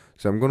axis.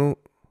 So I'm going to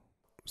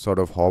sort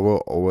of hover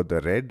over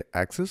the red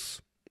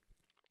axis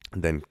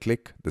and then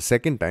click the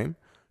second time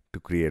to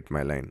create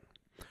my line.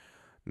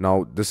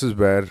 Now this is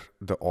where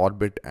the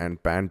orbit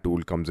and pan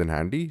tool comes in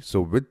handy.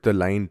 So with the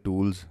line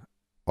tools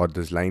or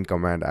this line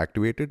command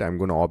activated, I'm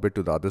going to orbit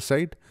to the other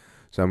side.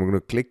 So I'm going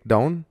to click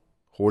down,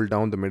 hold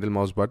down the middle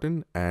mouse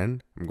button,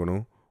 and I'm going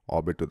to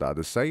orbit to the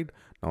other side.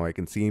 Now I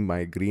can see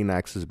my green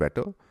axis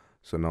better.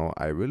 So now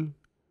I will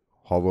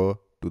hover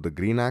to the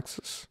green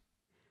axis.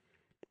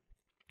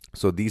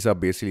 So these are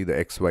basically the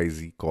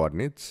XYZ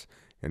coordinates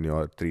in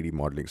your 3D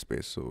modeling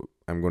space. So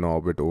I'm going to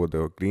orbit over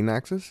the green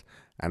axis,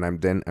 and I'm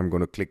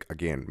going to click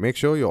again. Make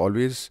sure you're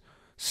always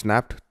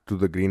snapped to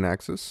the green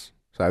axis.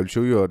 So I'll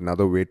show you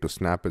another way to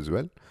snap as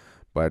well,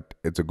 but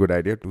it's a good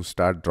idea to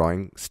start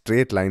drawing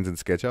straight lines in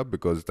SketchUp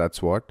because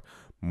that's what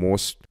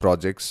most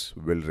projects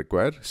will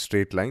require,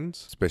 straight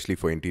lines, especially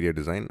for interior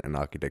design and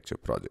architecture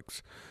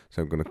projects.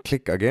 So I'm going to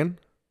click again.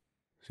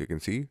 So you can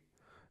see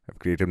I've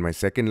created my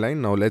second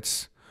line. Now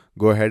let's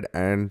go ahead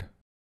and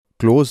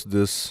close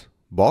this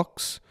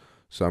box.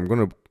 So I'm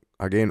going to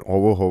again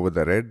hover over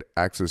the red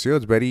axis here.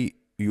 It's very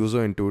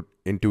user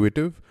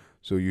intuitive.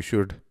 So you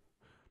should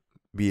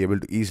be able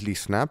to easily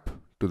snap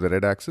to the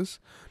red axis.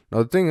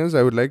 Now the thing is,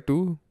 I would like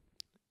to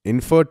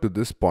infer to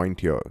this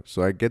point here.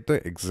 So I get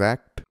the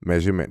exact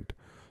measurement.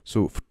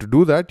 So to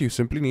do that, you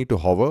simply need to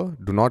hover.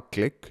 Do not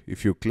click.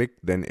 If you click,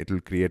 then it will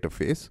create a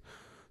face.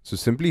 So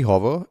simply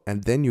hover,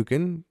 and then you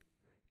can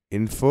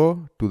infer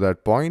to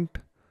that point.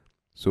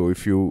 So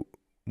if you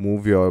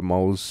move your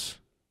mouse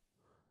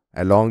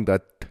along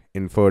that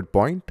inferred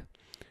point,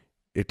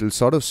 it will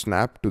sort of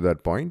snap to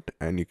that point,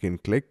 and you can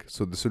click.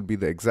 So this will be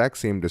the exact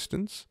same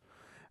distance.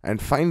 And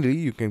finally,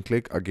 you can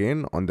click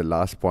again on the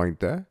last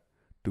point there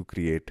to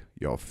create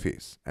your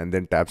face, and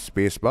then tap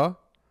spacebar,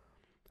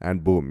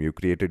 and boom, you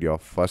created your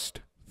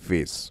first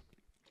face.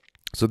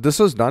 So this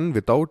was done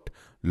without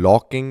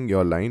locking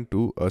your line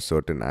to a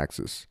certain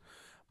axis.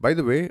 By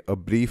the way, a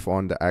brief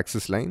on the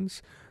axis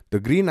lines. The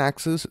green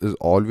axis is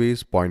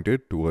always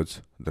pointed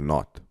towards the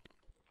north.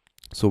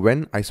 So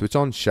when I switch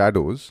on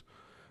shadows,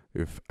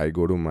 if I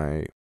go to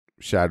my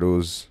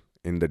shadows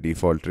in the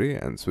default tray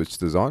and switch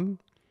this on,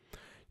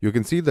 you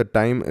can see the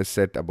time is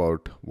set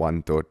about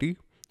 1:30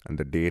 and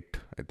the date,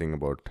 I think,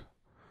 about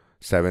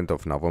 7th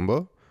of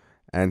November.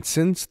 And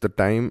since the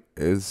time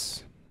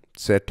is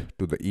set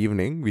to the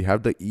evening, we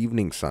have the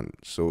evening sun.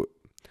 So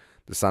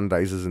the sun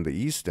rises in the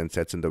east and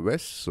sets in the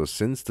west. So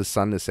since the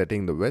sun is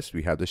setting in the west,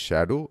 we have the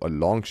shadow, a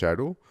long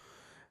shadow,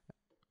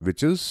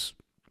 which is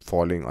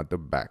falling at the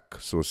back.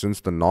 So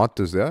since the north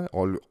is there,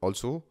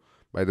 also,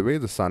 by the way,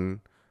 the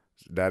sun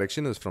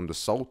direction is from the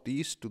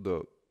southeast to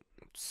the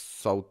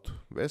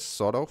southwest,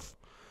 sort of.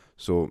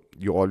 So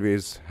you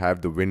always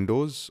have the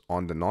windows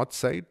on the north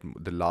side,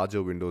 the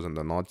larger windows on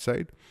the north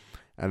side.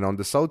 And on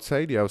the south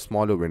side, you have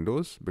smaller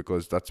windows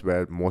because that's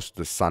where most of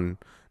the sun,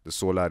 the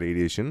solar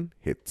radiation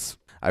hits.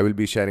 I will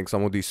be sharing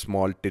some of these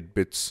small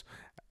tidbits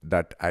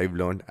that I've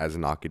learned as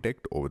an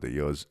architect over the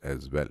years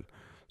as well.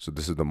 So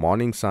this is the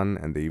morning sun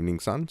and the evening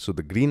sun. So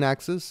the green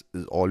axis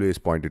is always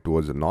pointed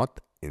towards the north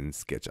in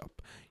SketchUp.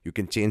 You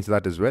can change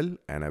that as well,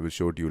 and I will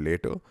show it to you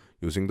later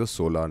using the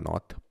Solar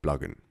North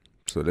plugin.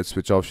 So let's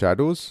switch off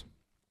shadows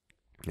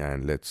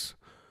and let's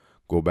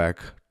go back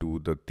to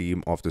the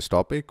theme of this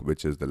topic,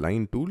 which is the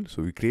line tool.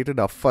 So we created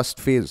our first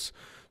phase.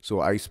 So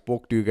I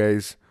spoke to you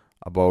guys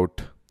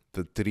about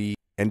the three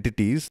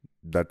entities.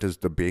 That is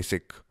the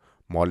basic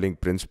modeling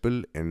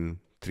principle in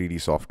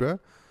 3D software.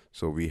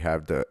 So we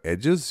have the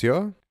edges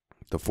here,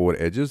 the 4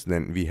 edges.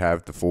 Then we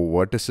have the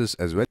 4 vertices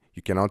as well.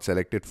 You cannot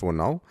select it for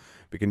now.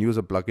 We can use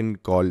a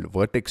plugin called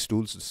Vertex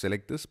Tools to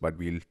select this, but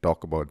we'll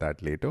talk about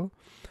that later.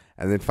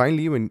 And then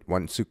finally,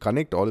 once you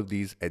connect all of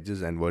these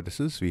edges and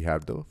vertices, we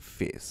have the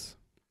face.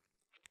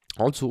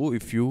 Also,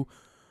 if you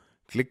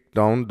click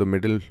down the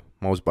middle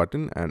mouse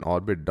button and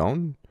orbit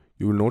down,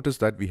 you will notice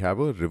that we have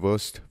a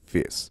reversed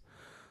face.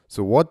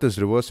 So what this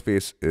reverse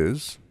face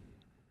is,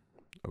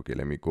 okay,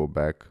 let me go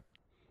back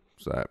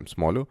so I'm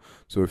smaller.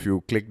 So if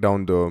you click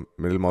down the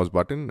middle mouse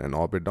button and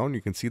orbit down,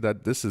 you can see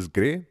that this is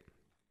gray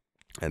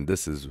and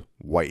this is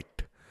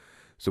white.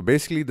 So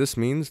basically this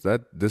means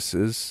that this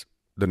is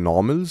the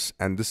normals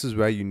and this is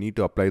where you need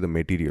to apply the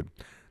material.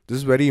 This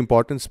is very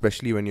important,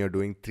 especially when you're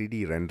doing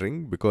 3D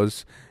rendering,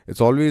 because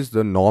it's always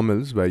the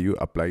normals where you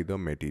apply the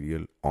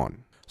material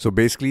on. So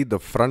basically the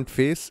front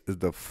face is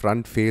the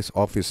front face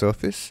of your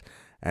surface,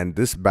 and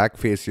this back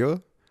face here,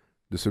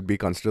 this would be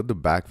considered the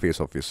back face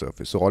of your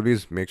surface. So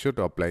always make sure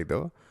to apply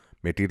the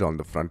material on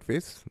the front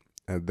face.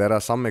 There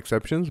are some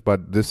exceptions,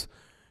 but this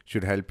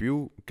should help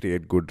you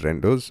create good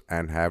renders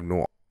and have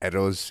no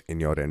errors in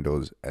your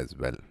renders as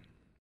well.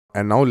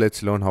 And now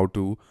let's learn how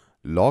to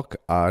lock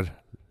our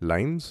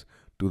lines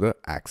to the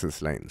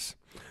axis lines.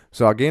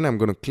 So again, I'm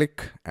going to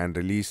click and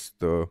release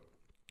the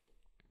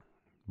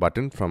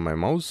button from my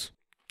mouse.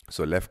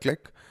 So left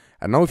click.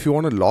 And now if you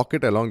want to lock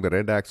it along the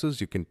red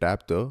axis, you can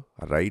tap the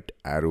right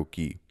arrow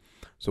key.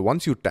 So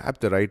once you tap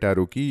the right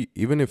arrow key,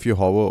 even if you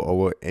hover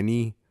over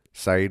any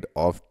side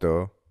of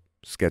the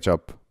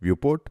SketchUp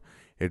viewport,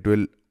 it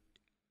will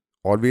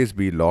always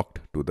be locked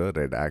to the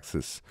red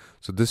axis.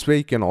 So this way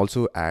you can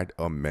also add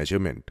a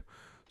measurement.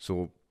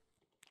 So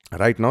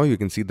right now you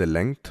can see the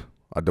length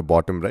at the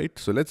bottom right.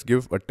 So let's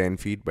give a 10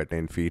 feet by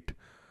 10 feet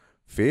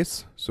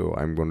face. So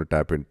I'm going to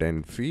tap in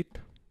 10 feet,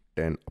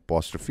 10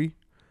 apostrophe,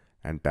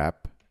 and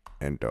tap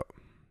enter.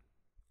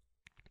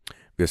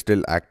 We're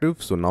still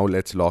active. So now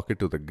let's lock it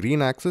to the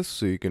green axis.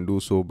 So you can do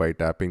so by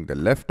tapping the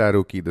left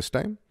arrow key this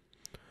time.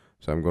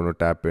 So I'm going to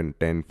tap in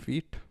 10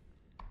 feet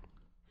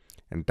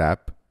and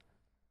tap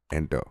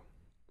enter.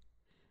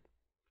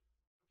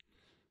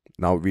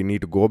 Now we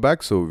need to go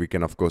back, so we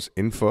can of course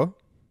infer.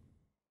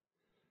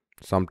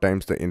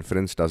 Sometimes the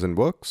inference doesn't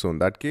work. So in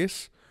that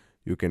case,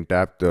 you can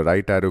tap the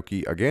right arrow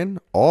key again,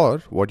 or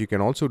what you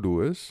can also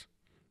do is,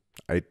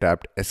 I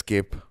tapped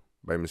escape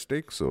by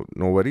mistake. So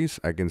no worries,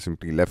 I can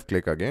simply left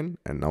click again,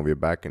 and now we're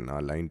back in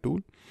our line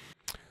tool.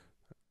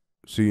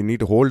 So you need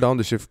to hold down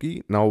the shift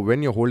key. Now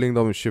when you're holding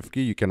down the shift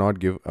key, you cannot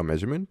give a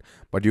measurement,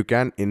 but you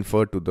can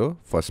infer to the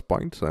first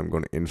point. So I'm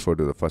going to infer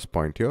to the first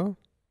point here.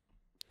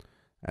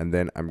 And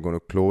then I'm going to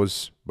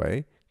close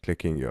by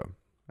clicking here,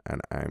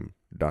 and I'm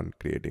done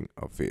creating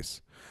a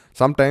face.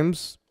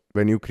 Sometimes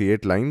when you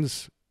create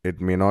lines,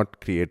 it may not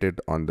create it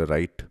on the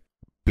right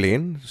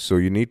plane. So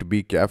you need to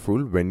be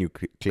careful when you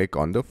click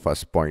on the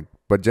first point.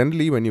 But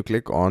generally when you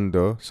click on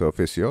the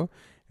surface here,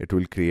 it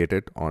will create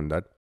it on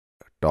that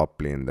top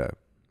plane there.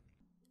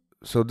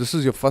 So this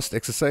is your first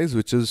exercise,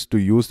 which is to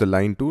use the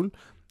line tool.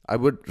 I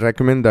would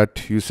recommend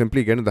that you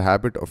simply get in the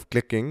habit of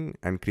clicking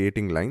and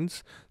creating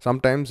lines.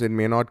 Sometimes it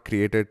may not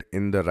create it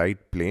in the right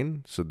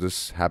plane. So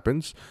this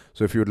happens.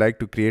 So if you'd like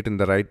to create in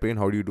the right plane,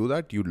 how do you do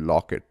that? You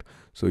lock it.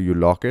 So you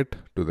lock it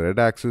to the red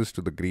axis,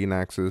 to the green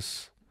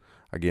axis,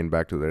 again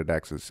back to the red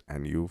axis,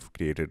 and you've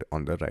created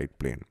on the right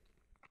plane.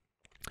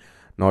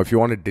 Now if you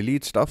want to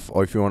delete stuff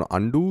or if you want to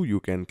undo,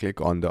 you can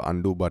click on the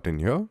undo button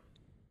here.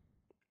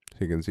 So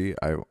you can see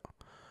I've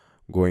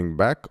going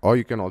back, or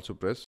you can also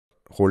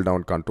hold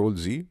down Ctrl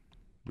Z,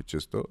 which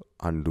is the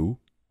undo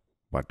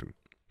button.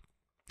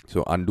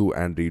 So undo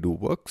and redo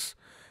works.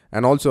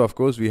 And also, of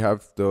course, we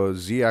have the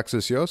Z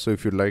axis here. So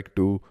if you'd like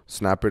to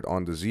snap it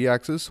on the Z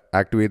axis,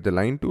 activate the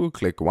line tool,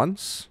 click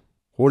once,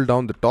 hold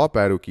down the top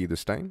arrow key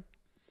this time.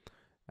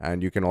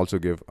 And you can also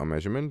give a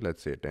measurement,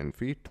 let's say 10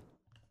 feet.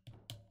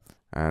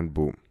 And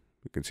boom,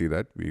 you can see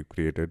that we've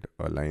created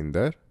a line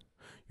there.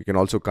 You can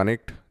also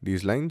connect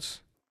these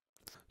lines.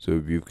 So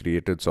we've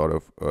created sort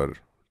of a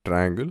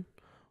triangle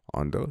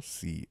on the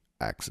Z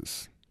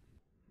axis.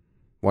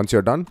 Once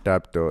you're done,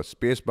 tap the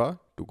space bar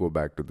to go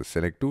back to the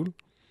select tool.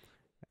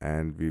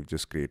 And we've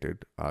just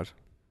created our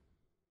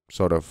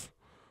sort of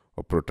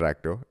a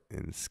protractor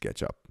in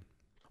SketchUp.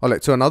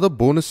 Alright, so another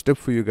bonus tip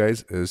for you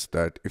guys is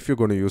that if you're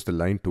going to use the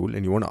line tool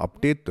and you want to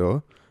update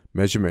the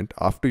measurement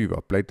after you've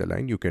applied the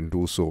line, you can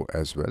do so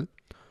as well.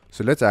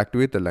 So let's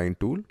activate the line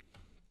tool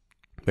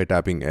by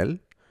tapping L,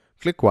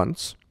 click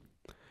once,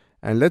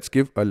 and let's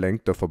give a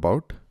length of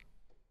about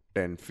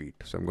 10 feet.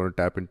 So I'm going to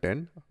tap in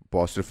 10,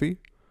 apostrophe,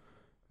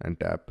 and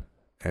tap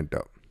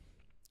enter.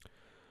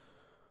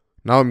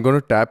 Now I'm going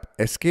to tap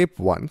escape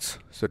once.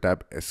 So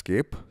tap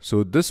escape.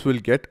 So this will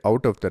get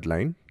out of that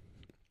line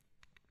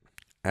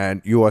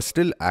and you are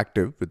still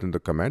active within the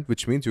command,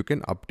 which means you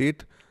can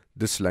update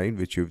this line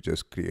which you've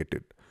just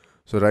created.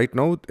 So right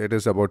now it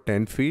is about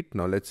 10 feet.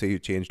 Now let's say you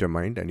changed your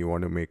mind and you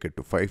want to make it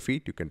to 5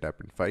 feet. You can tap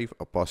in 5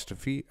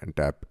 apostrophe and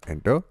tap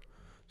enter.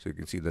 So you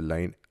can see the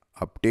line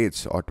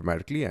updates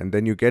automatically, and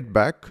then you get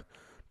back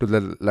to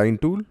the line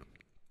tool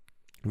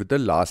with the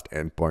last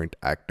endpoint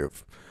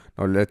active.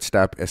 Now let's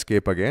tap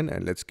escape again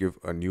and let's give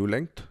a new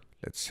length.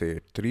 Let's say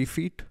 3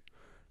 feet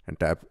and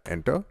tap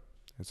enter.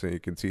 And so you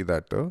can see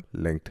that the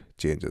length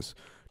changes.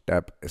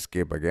 Tap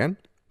escape again.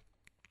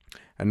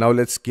 And now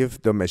let's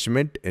give the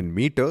measurement in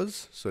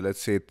meters. So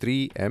let's say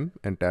 3m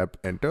and tap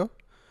enter.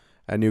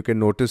 And you can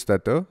notice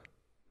that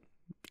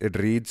it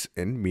reads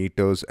in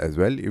meters as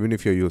well, even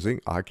if you're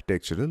using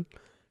architectural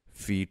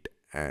feet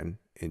and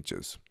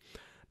inches.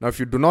 Now, if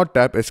you do not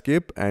tap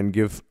escape and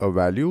give a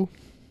value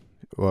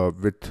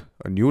with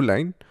a new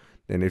line,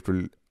 then it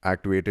will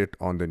activate it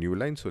on the new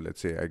line. So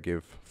let's say I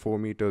give 4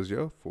 meters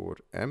here,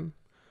 4m,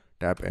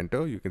 tap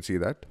enter. You can see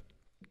that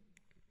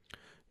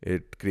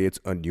it creates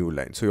a new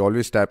line. So you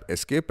always tap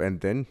escape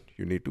and then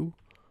you need to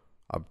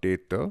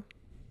update the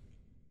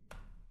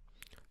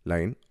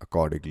line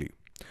accordingly.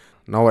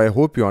 Now I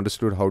hope you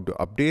understood how to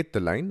update the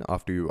line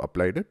after you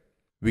applied it.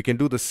 We can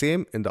do the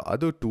same in the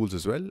other tools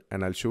as well,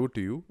 and I'll show it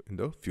to you in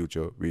the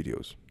future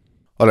videos.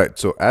 Alright,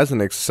 so as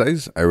an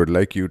exercise, I would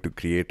like you to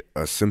create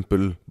a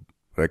simple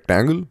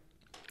rectangle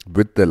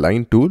with the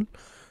line tool.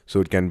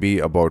 So it can be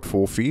about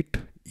 4 feet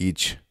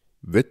each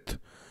width,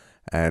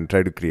 and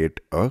try to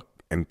create a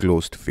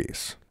enclosed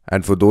face.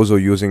 And for those who are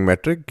using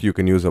metric, you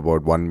can use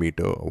about 1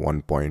 meter or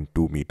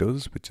 1.2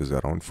 meters, which is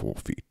around 4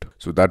 feet.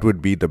 So that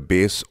would be the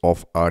base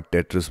of our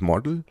Tetris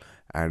model.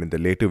 And in the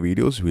later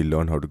videos, we'll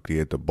learn how to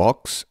create the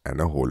box and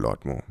a whole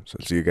lot more. So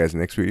I'll see you guys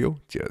next video.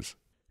 Cheers.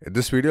 In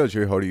this video, I'll show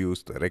you how to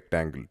use the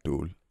rectangle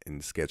tool in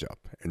SketchUp.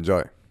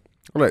 Enjoy.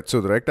 Alright,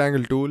 so the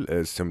rectangle tool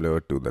is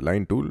similar to the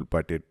line tool,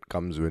 but it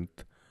comes with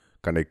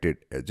connected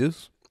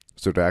edges.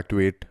 So to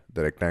activate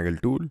the rectangle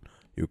tool,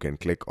 you can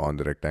click on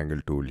the rectangle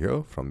tool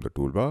here from the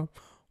toolbar,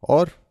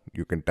 or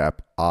you can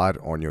tap R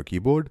on your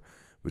keyboard,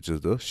 which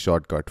is the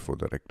shortcut for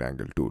the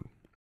rectangle tool.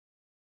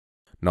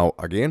 Now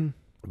again,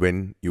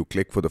 when you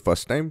click for the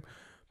first time,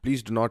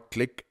 please do not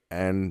click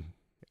and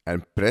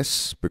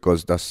press,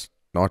 because that's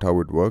not how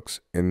it works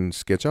in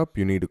SketchUp.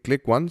 You need to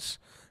click once,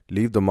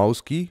 leave the mouse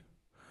key.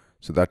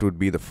 So that would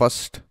be the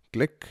first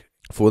click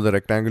for the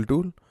rectangle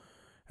tool.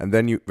 And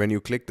then when you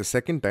click the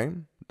second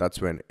time,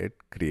 that's when it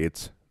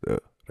creates the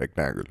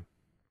rectangle.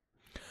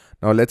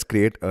 Now let's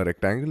create a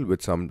rectangle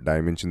with some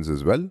dimensions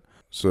as well.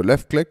 So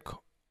left click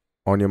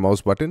on your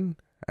mouse button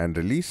and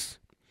release.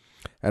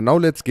 And now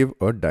let's give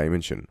a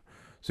dimension.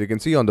 So you can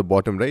see on the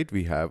bottom right,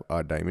 we have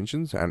our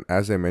dimensions. And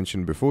as I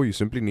mentioned before, you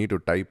simply need to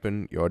type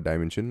in your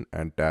dimension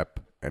and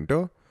tap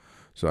enter.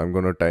 So I'm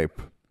going to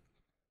type,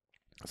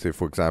 say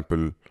for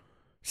example,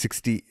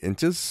 60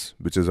 inches,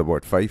 which is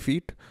about 5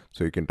 feet.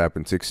 So you can tap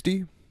in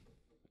 60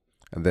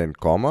 and then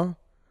comma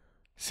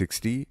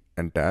 60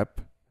 and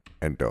tap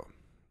enter.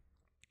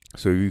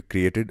 So we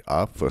created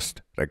our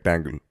first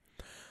rectangle.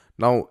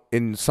 Now,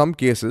 in some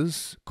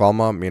cases,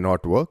 comma may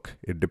not work.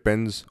 It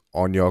depends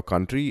on your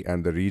country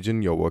and the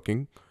region you're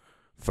working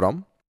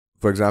from.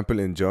 For example,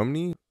 in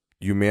Germany,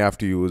 you may have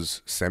to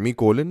use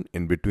semicolon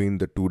in between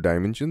the two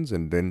dimensions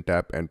and then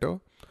tap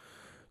enter.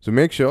 So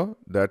make sure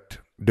that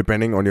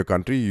depending on your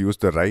country, you use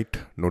the right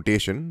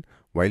notation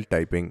while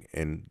typing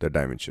in the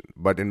dimension.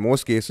 But in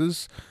most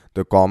cases,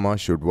 the comma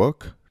should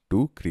work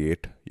to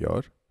create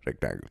your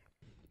rectangle.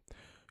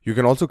 You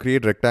can also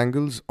create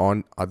rectangles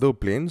on other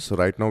planes. So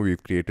right now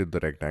we've created the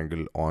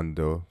rectangle on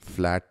the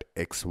flat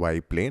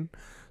XY plane.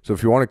 So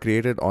if you want to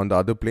create it on the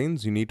other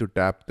planes, you need to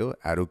tap the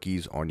arrow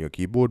keys on your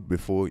keyboard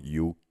before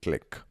you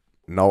click.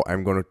 now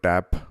I'm going to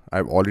tap,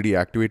 I've already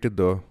activated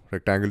the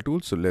rectangle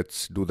tool. So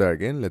let's do that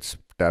again. Let's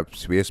tap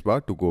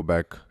spacebar to go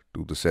back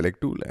to the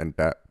select tool and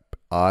tap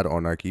R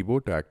on our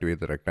keyboard to activate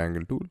the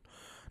rectangle tool.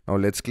 Now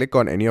let's click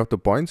on any of the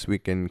points. We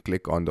can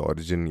click on the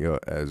origin here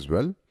as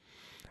well.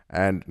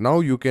 And now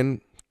you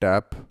can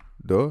tap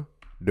the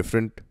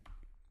different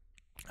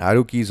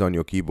arrow keys on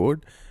your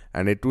keyboard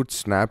and it would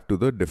snap to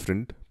the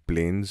different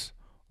planes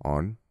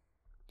on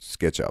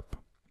SketchUp.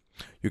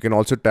 You can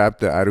also tap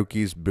the arrow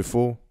keys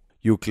before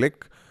you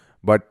click,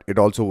 but it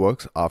also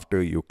works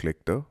after you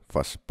click the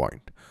first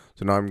point.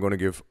 So now I'm going to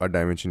give a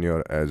dimension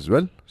here as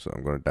well. So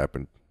I'm going to tap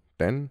in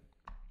 10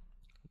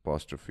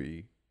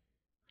 apostrophe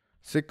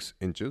 6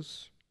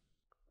 inches,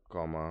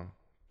 comma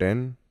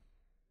 10,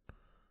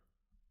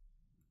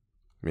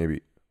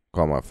 maybe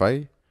comma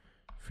 5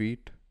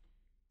 feet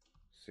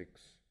 6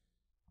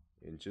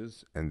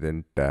 inches, and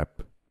then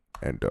tap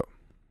enter.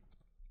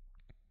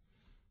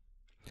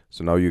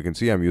 So now you can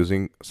see I'm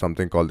using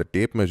something called the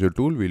tape measure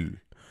tool. We'll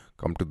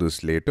come to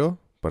this later,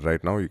 but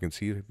right now you can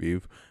see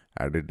we've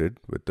added it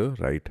with the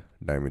right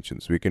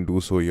dimensions. We can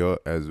do so here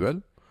as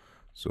well.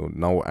 So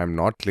now I'm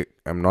not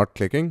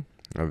clicking.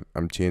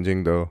 I'm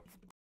changing the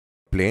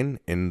plane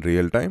in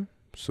real time.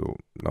 So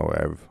now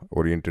I've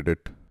oriented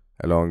it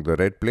along the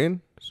red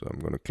plane. So I'm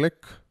going to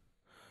click,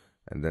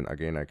 and then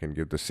again I can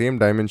give the same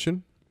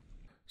dimension.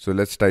 So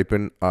let's type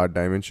in our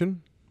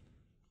dimension.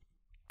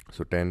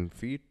 So 10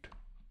 feet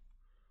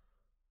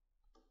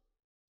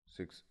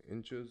 6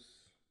 inches,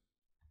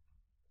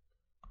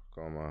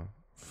 comma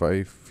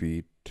 5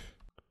 feet,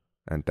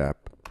 and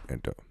tap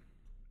enter.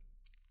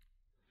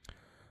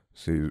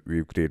 So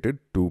we've created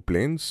two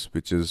planes,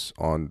 which is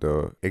on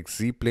the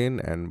XZ plane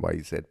and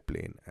YZ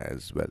plane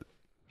as well.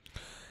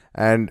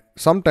 And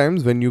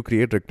sometimes when you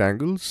create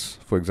rectangles,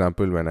 for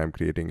example, when I'm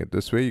creating it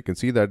this way, you can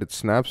see that it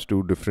snaps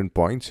to different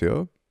points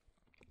here.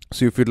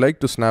 So if you'd like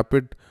to snap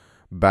it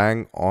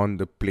bang on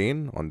the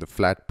plane, on the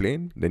flat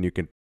plane, then you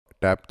can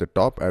tap the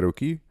top arrow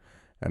key,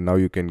 and now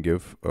you can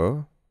give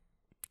a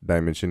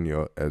dimension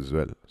here as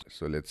well.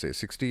 So let's say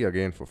 60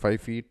 again for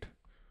 5 feet,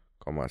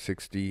 comma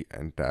 60,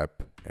 and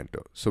tap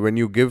enter. So when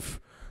you give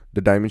the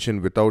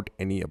dimension without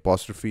any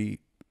apostrophe,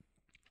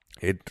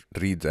 it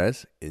reads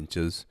as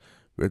inches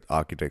with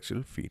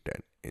architectural feet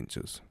and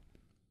inches.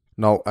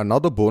 Now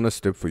another bonus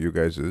tip for you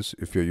guys is,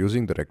 if you're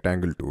using the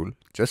rectangle tool,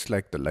 just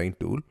like the line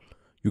tool,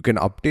 you can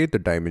update the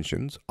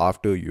dimensions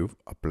after you've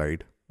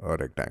applied a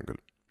rectangle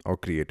or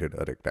created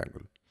a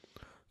rectangle.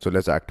 So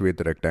let's activate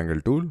the rectangle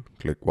tool,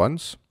 click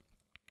once,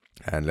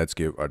 and let's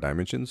give our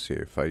dimensions,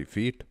 say 5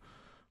 feet,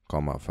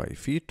 comma 5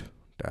 feet,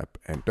 tap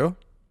enter.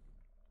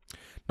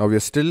 Now we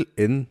are still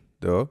in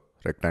the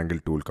rectangle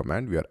tool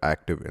command. We are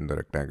active in the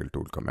rectangle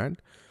tool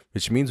command,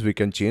 which means we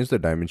can change the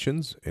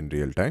dimensions in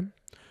real time.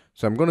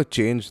 So I'm going to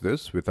change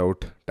this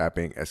without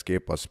tapping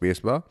escape or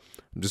spacebar.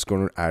 I'm just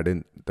going to add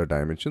in the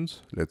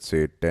dimensions. Let's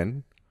say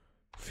 10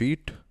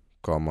 feet,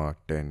 comma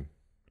 10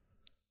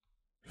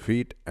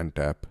 feet, and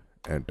tap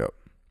enter.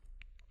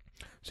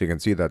 So you can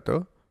see that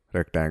the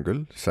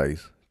rectangle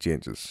size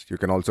changes. You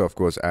can also, of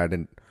course, add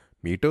in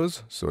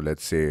meters. So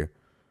let's say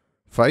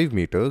 5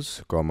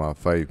 meters, comma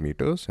 5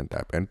 meters, and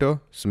tap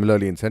enter.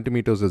 Similarly in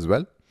centimeters as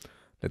well.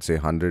 Let's say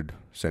 100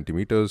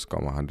 centimeters,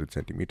 comma 100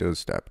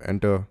 centimeters, tap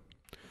enter.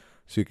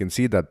 So you can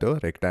see that the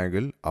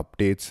rectangle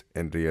updates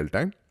in real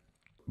time.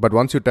 But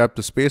once you tap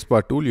the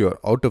spacebar tool, you're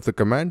out of the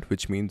command,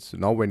 which means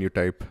now when you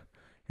type,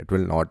 it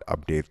will not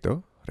update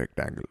the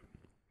rectangle.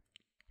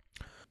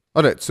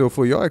 Alright, so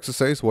for your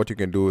exercise, what you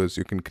can do is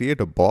you can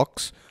create a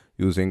box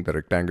using the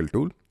rectangle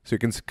tool. So you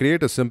can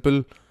create a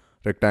simple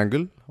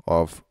rectangle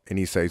of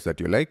any size that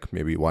you like,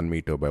 maybe 1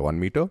 meter by 1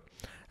 meter.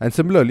 And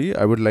similarly,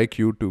 I would like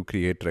you to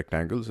create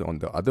rectangles on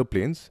the other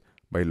planes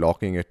by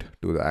locking it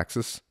to the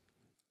axis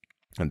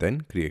and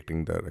then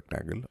creating the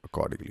rectangle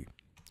accordingly.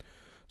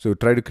 So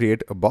try to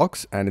create a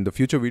box, and in the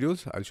future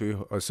videos, I'll show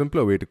you a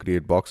simpler way to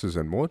create boxes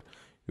and more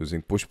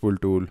using push-pull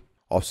tool,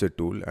 offset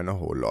tool, and a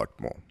whole lot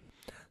more.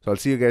 So I'll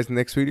see you guys in the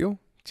next video.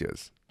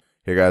 Cheers.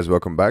 Hey guys,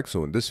 welcome back.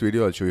 So in this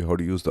video, I'll show you how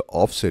to use the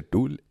offset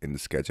tool in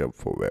SketchUp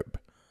for web.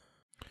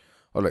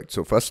 Alright,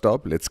 so first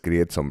up, let's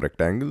create some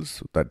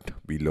rectangles that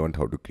we learned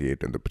how to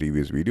create in the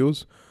previous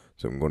videos.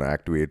 So I'm going to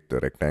activate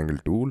the rectangle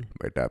tool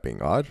by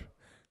tapping R,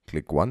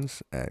 click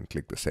once, and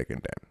click the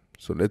second time.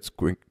 So let's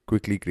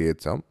quickly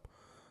create some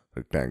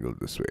rectangles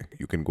this way.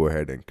 You can go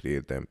ahead and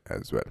create them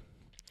as well.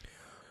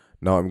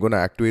 Now I'm going to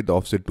activate the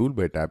offset tool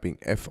by tapping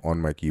F on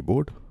my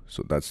keyboard.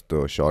 So that's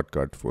the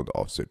shortcut for the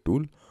offset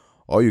tool,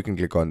 or you can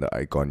click on the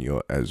icon here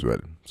as well.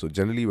 So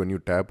generally when you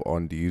tap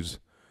on these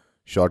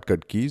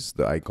shortcut keys,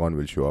 the icon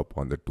will show up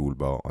on the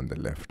toolbar on the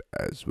left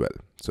as well.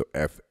 So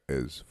F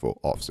is for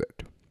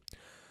offset.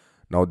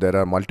 Now there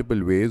are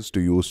multiple ways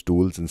to use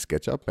tools in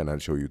SketchUp, and I'll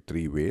show you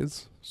 3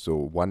 ways. So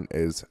one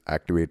is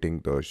activating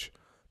the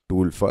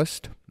tool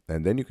first,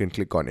 and then you can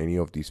click on any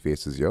of these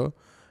faces here.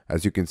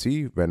 As you can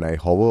see, when I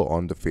hover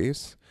on the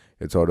face,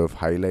 it sort of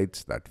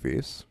highlights that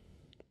face.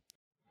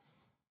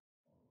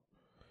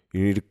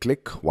 You need to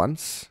click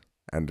once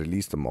and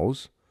release the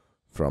mouse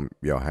from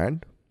your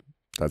hand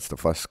That's the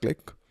first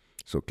click.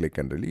 So click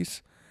and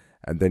release.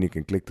 And then you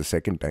can click the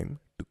second time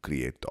to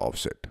create the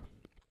offset.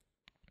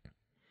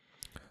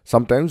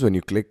 Sometimes when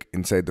you click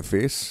inside the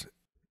face,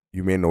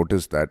 you may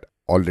notice that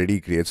already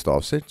creates the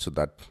offset. So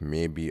that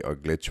may be a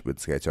glitch with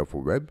SketchUp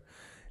for web.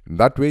 In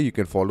that way, you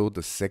can follow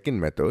the second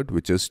method,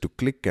 which is to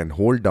click and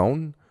hold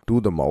down to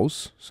the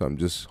mouse. So I'm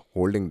just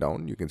holding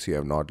down. You can see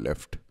I've not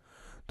left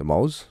the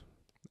mouse.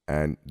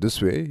 And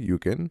this way you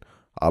can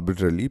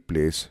arbitrarily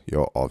place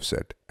your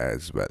offset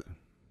as well.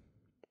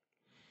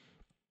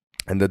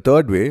 And the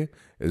third way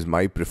is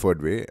my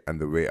preferred way, and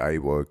the way I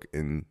work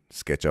in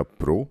SketchUp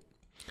Pro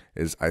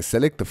is I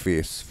select the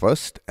face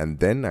first and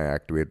then I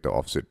activate the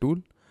offset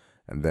tool,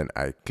 and then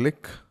I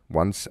click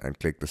once and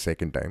click the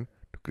second time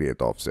to create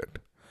the offset.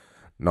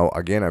 Now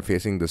again, I'm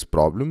facing this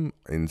problem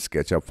in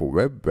SketchUp for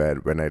web where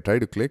when I try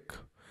to click,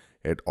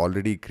 it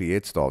already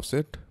creates the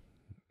offset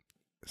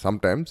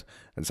sometimes,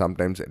 and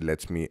sometimes it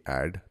lets me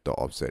add the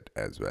offset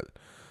as well.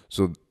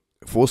 So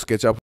for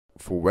SketchUp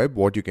for web,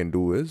 what you can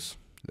do is,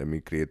 let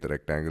me create the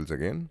rectangles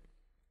again.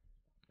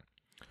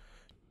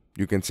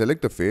 You can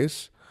select the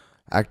face,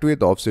 activate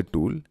the offset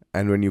tool,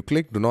 and when you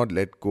click, do not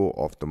let go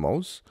of the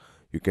mouse.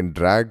 You can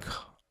drag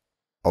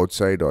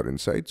outside or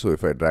inside. So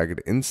if I drag it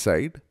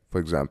inside, for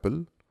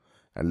example,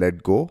 and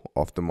let go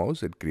of the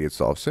mouse, it creates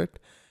the offset.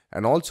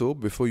 And also,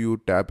 before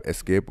you tap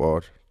escape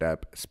or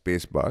tap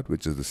spacebar,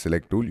 which is the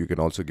select tool, you can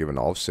also give an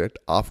offset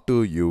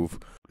after you've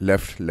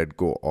let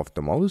go of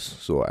the mouse.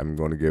 So I'm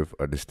going to give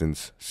a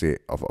distance, say,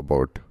 of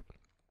about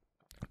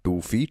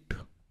 2 feet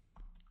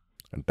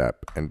and tap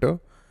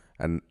enter,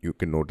 and you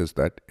can notice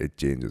that it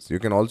changes. You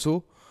can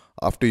also,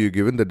 after you've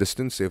given the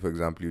distance, say for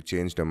example you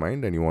changed your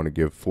mind and you want to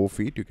give 4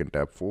 feet, you can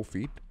tap 4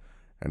 feet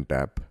and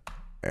tap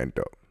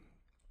enter.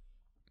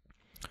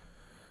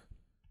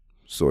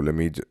 So let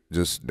me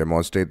just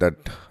demonstrate that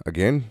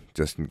again,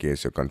 just in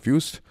case you're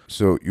confused.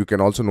 So you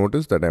can also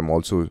notice that I'm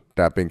also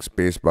tapping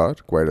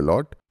spacebar quite a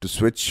lot to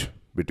switch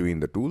between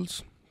the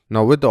tools.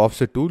 Now with the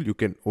offset tool, you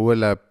can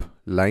overlap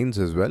lines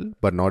as well,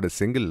 but not a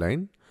single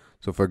line.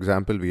 So for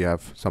example, we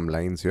have some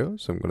lines here.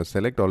 So I'm going to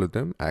select all of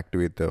them,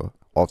 activate the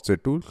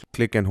offset tool,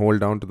 click and hold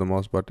down to the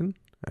mouse button,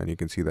 and you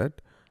can see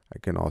that I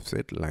can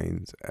offset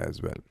lines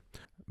as well.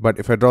 But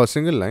if I draw a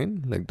single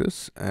line like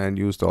this and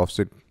use the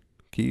offset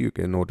key, you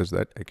can notice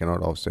that I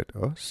cannot offset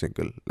a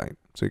single line.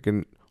 So you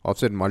can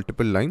offset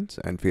multiple lines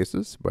and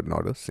faces, but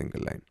not a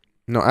single line.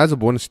 Now, as a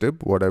bonus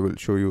tip, what I will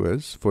show you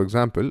is, for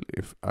example,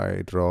 if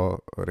I draw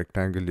a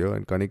rectangle here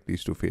and connect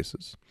these two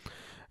faces,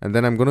 and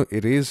then I'm going to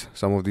erase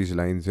some of these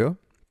lines here.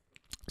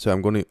 So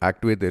I'm going to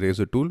activate the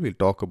eraser tool. We'll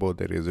talk about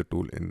the eraser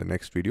tool in the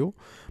next video,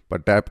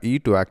 but tap E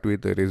to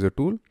activate the eraser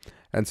tool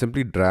and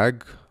simply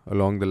drag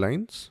along the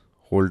lines,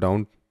 hold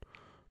down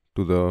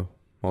to the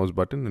mouse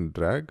button and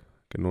drag.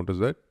 You can notice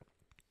that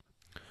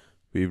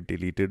we've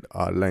deleted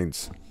our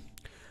lines.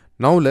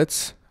 Now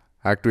let's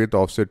activate the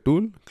offset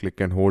tool, click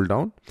and hold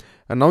down.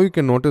 And now you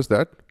can notice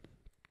that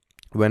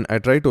when I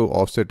try to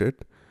offset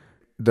it,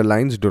 the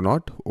lines do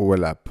not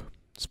overlap,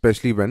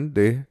 especially when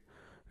they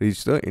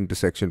reach the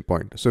intersection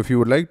point. So if you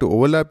would like to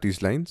overlap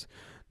these lines,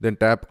 then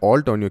tap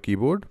Alt on your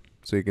keyboard.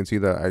 So you can see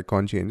the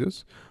icon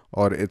changes,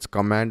 or it's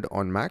Command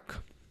on Mac.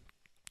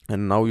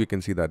 And now you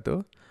can see that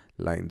the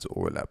lines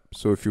overlap.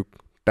 So if you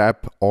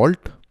tap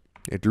Alt,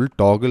 it will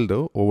toggle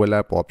the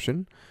overlap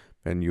option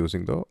when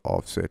using the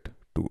offset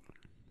tool.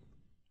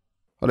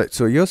 Alright,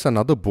 so here's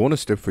another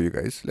bonus tip for you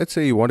guys. Let's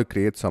say you want to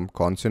create some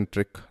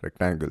concentric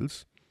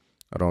rectangles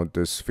around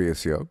this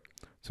face here.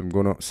 So I'm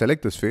going to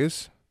select this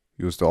face,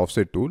 use the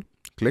offset tool,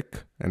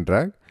 click and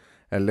drag,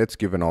 and let's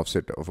give an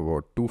offset of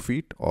about 2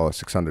 feet or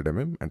 600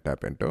 mm and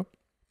tap enter.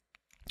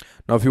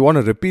 Now if you want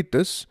to repeat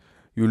this,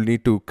 you'll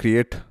need to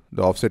create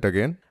the offset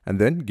again and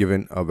then give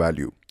in a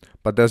value.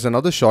 But there's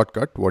another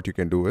shortcut. What you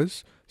can do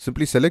is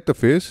simply select the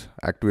face,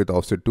 activate the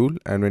offset tool,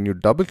 and when you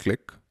double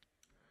click,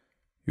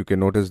 you can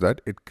notice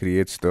that it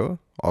creates the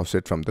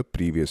offset from the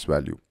previous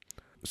value.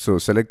 So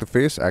select the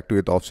face,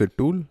 activate the offset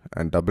tool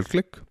and double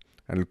click,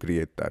 and it'll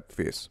create that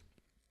face.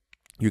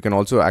 You can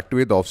also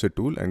activate the offset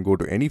tool and go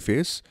to any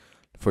face,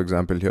 for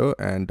example here,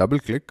 and double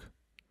click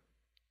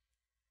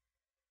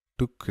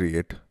to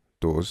create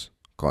those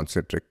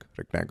concentric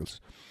rectangles.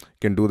 You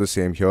can do the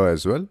same here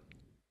as well.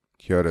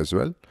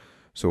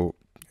 So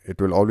it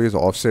will always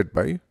offset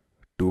by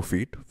 2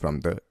 feet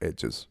from the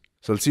edges.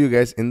 So I'll see you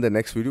guys in the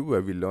next video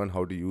where we learn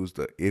how to use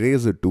the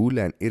eraser tool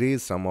and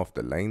erase some of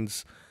the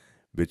lines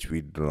which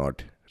we do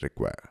not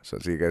require. So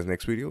I'll see you guys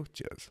next video.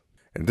 Cheers.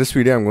 In this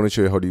video, I'm going to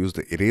show you how to use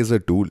the eraser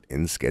tool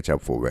in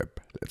SketchUp for web.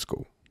 Let's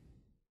go.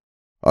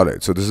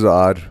 Alright, so this is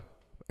our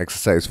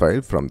exercise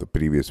file from the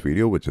previous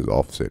video, which is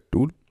offset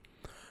tool.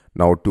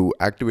 Now to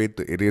activate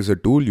the eraser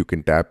tool, you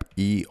can tap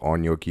E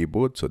on your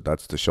keyboard. So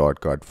that's the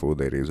shortcut for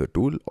the eraser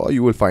tool, or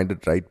you will find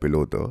it right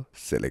below the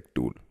select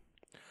tool.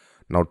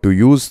 Now to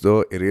use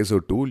the eraser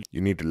tool,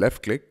 you need to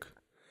left click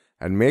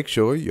and make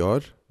sure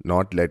you're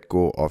not let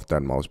go of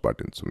that mouse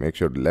button. So make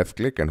sure to left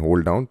click and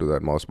hold down to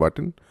that mouse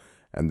button,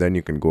 and then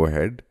you can go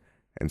ahead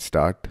and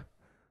start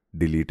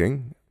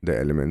deleting the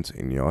elements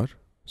in your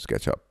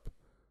SketchUp.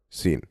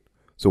 scene.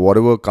 So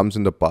whatever comes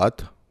in the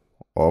path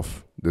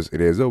of this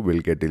eraser will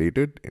get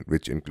deleted,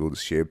 which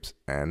includes shapes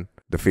and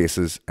the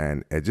faces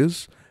and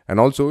edges. And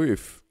also,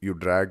 if you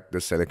drag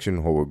the selection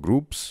over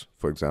groups,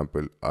 for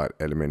example, our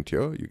element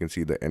here, you can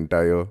see the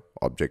entire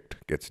object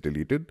gets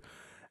deleted,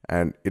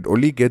 and it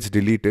only gets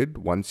deleted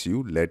once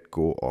you let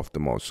go of the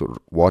mouse. So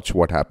watch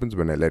what happens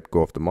when I let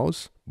go of the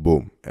mouse.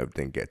 Boom,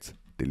 everything gets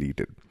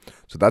deleted.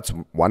 So that's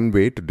one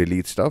way to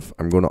delete stuff.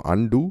 I'm going to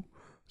undo.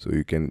 So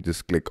you can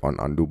just click on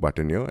undo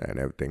button here and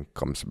everything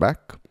comes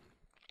back.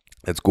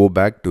 Let's go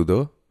back to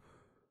the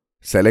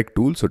select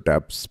tool. So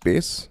tap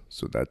space.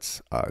 So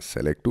that's our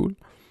select tool.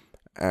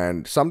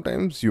 And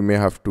sometimes you may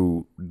have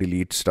to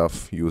delete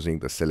stuff using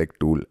the select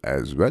tool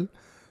as well.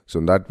 So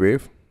in that way,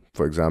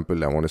 for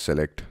example, I want to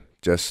select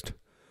just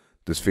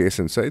this face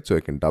inside. So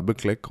I can double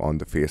click on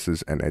the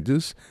faces and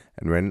edges.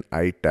 And when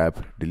I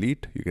tap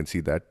delete, you can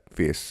see that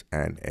face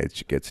and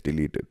edge gets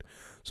deleted.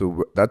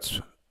 So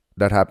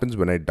that happens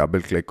when I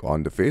double click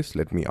on the face.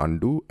 Let me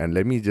undo and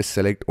let me just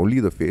select only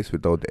the face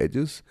without the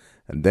edges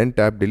and then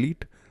tap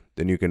delete.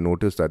 Then you can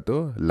notice that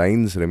the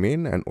lines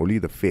remain and only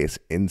the face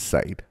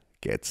inside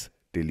gets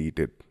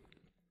deleted.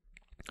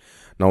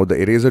 Now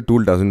the eraser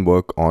tool doesn't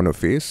work on a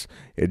face.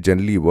 It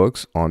generally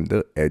works on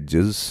the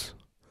edges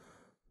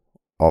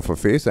of a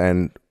face,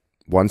 and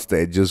once the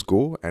edges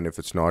go and if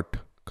it's not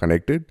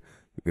connected,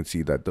 you can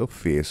see that the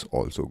face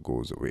also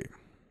goes away.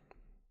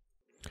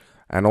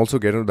 And also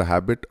get into the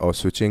habit of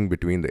switching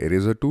between the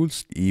eraser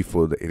tools, E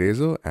for the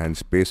eraser and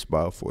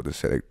spacebar for the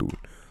select tool.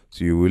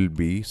 So you will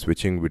be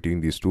switching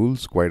between these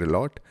tools quite a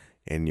lot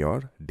in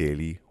your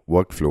daily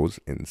workflows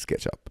in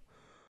SketchUp.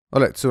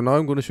 Alright, so now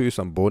I'm going to show you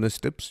some bonus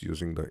tips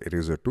using the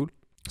eraser tool.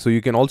 So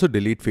you can also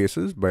delete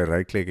faces by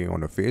right clicking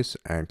on a face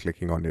and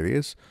clicking on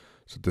erase.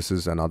 So this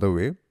is another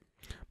way,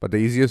 but the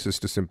easiest is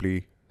to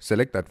simply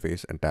select that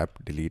face and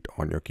tap delete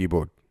on your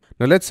keyboard.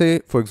 Now let's say,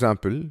 for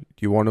example,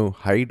 you want to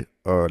hide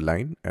a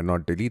line and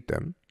not delete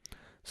them.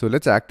 So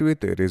let's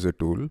activate the eraser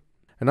tool.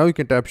 And now you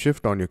can tap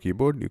shift on your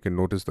keyboard. You can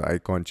notice the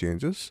icon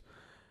changes.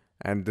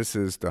 And this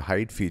is the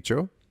hide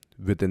feature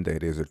within the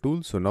eraser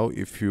tool. So now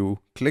if you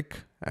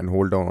click and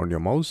hold down on your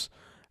mouse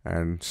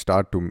and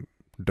start to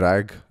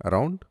drag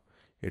around,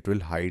 it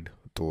will hide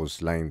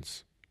those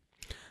lines.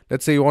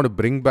 Let's say you want to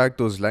bring back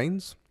those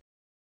lines.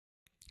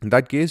 In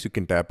that case, you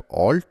can tap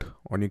Alt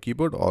on your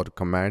keyboard or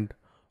Command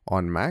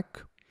on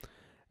Mac,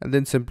 and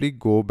then simply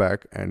go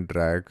back and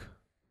drag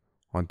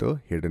on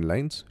the hidden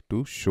lines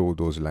to show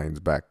those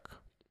lines back.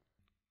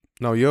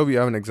 Now here we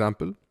have an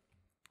example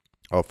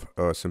of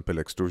a simple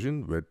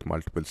extrusion with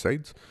multiple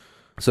sides.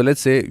 So let's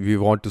say we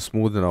want to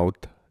smoothen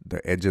out the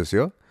edges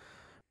here.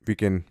 We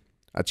can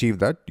achieve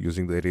that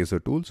using the eraser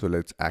tool. So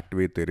let's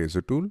activate the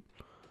eraser tool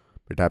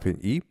by tapping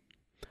E.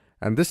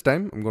 And this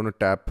time I'm going to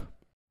tap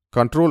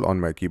Control on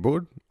my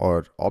keyboard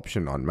or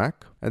Option on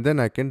Mac. And then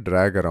I can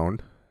drag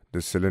around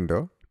this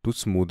cylinder to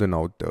smoothen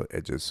out the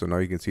edges. So now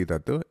you can see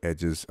that the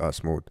edges are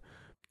smooth.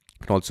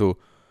 You can also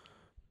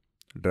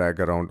drag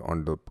around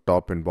on the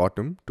top and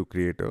bottom to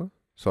create a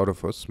sort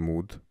of a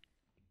smooth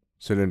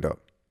cylinder.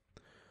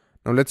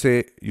 Now let's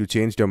say you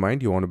changed your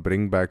mind, you want to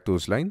bring back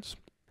those lines.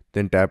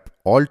 Then tap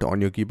Alt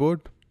on your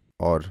keyboard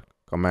or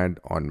Command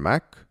on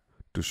Mac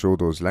to show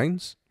those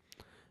lines.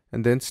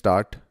 And then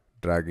start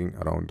dragging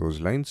around those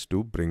lines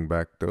to bring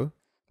back the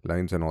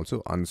lines and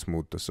also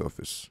unsmooth the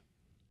surface.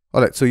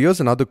 Alright, so here's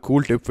another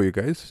cool tip for you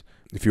guys.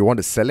 If you want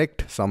to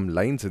select some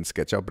lines in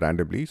SketchUp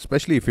randomly,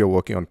 especially if you're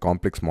working on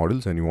complex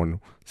models and you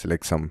want to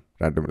select some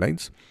random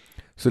lines.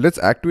 So let's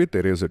activate the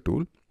eraser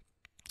tool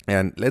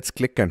and let's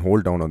click and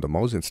hold down on the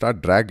mouse and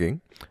start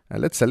dragging.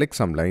 And let's select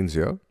some lines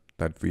here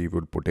that we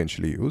would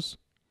potentially use.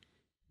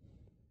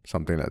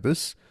 Something like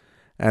this.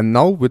 And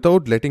now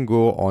without letting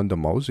go on the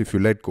mouse, if you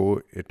let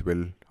go, it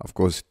will of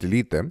course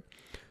delete them.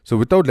 So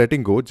without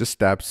letting go, just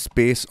tap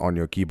space on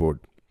your keyboard.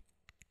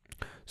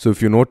 So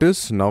if you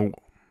notice, now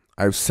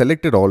I've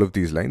selected all of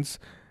these lines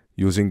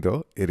using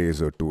the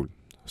eraser tool.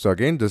 So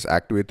again, just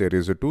activate the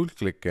eraser tool,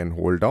 click and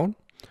hold down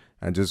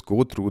and just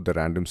go through the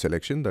random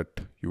selection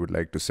that you would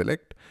like to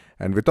select.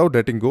 And without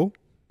letting go,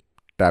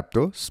 tap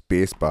the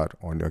space bar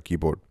on your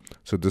keyboard.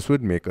 So this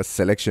would make a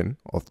selection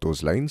of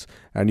those lines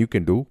and you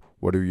can do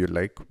whatever you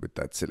like with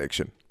that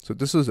selection. So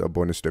this is a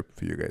bonus tip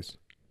for you guys.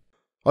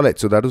 Alright,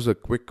 so that was a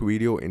quick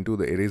video into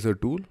the eraser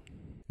tool.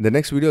 In the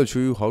next video, I'll show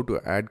you how to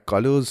add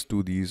colors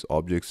to these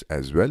objects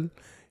as well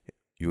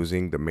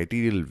using the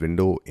material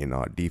window in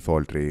our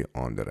default tray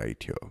on the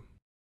right here.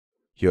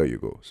 Here you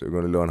go. So you're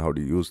going to learn how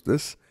to use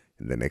this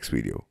in the next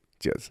video.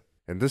 Cheers.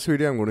 In this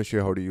video, I'm going to show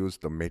you how to use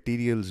the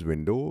materials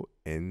window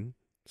in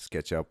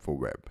SketchUp for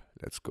web.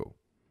 Let's go.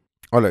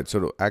 Alright, so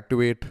to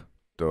activate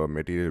the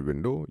material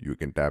window, you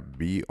can tap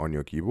B on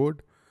your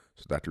keyboard.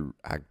 So that will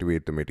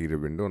activate the material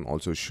window and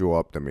also show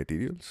up the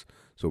materials.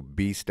 So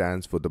B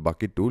stands for the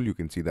bucket tool. You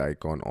can see the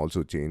icon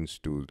also changes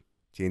to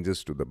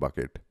the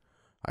bucket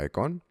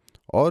icon.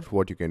 Or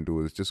what you can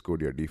do is just go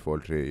to your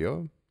default tray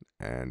here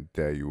and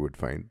there you would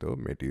find the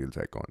materials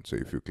icon. So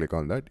if you click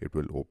on that, it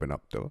will open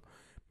up the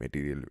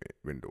material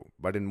window.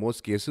 But in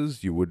most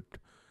cases, you would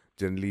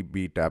generally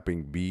be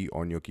tapping B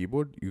on your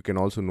keyboard. You can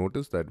also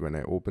notice that when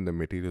I open the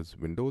materials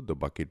window, the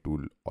bucket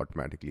tool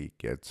automatically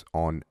gets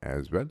on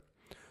as well.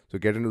 So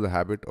get into the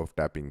habit of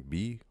tapping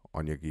B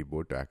on your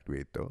keyboard to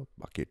activate the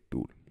bucket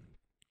tool.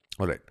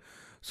 All right.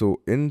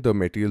 So in the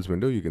materials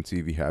window, you can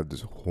see we have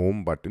this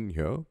home button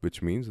here,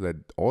 which means that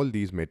all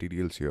these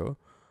materials here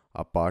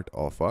are part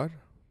of our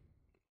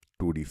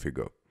 2D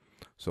figure.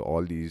 So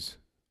all these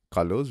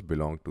colors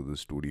belong to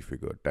this 2D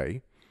figure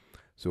tie.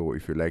 So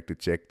if you like to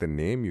check the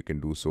name, you can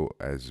do so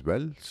as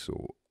well.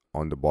 So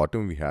on the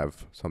bottom, we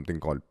have something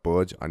called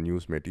purge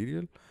unused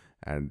material,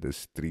 and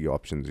there's 3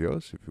 options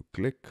here. So if you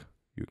click,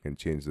 you can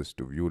change this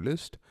to view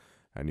list,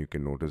 and you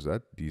can notice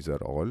that these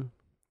are all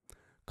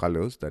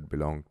colors that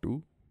belong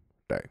to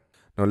tie.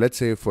 Now let's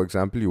say, for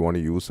example, you want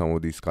to use some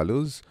of these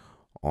colors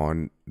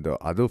on the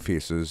other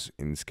faces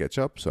in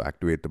SketchUp. So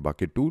activate the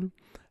bucket tool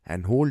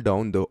and hold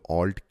down the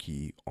Alt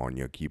key on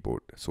your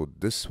keyboard. So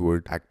this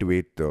would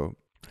activate the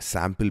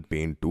sample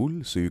paint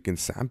tool. So you can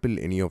sample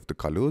any of the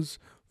colors.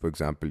 For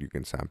example, you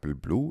can sample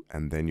blue,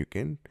 and then you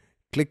can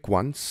click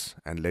once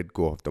and let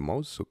go of the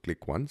mouse. So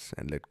click once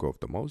and let go of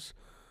the mouse.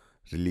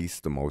 Release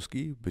the mouse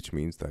key, which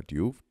means that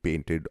you've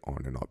painted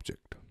on an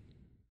object.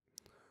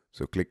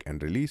 So click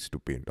and release to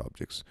paint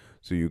objects.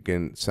 So you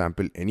can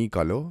sample any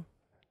color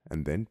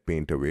and then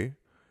paint away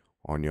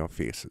on your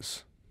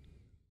faces.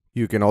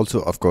 You can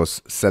also, of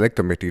course, select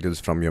the materials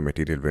from your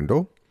material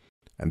window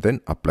and then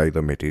apply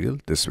the material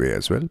this way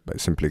as well by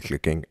simply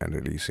clicking and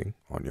releasing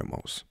on your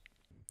mouse.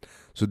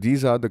 So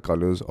these are the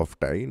colors of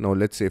tie. Now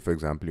let's say, for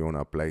example, you want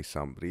to apply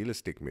some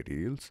realistic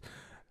materials.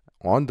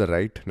 On the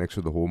right, next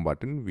to the home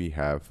button, we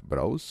have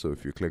browse. So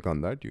if you click on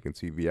that, you can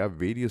see we have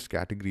various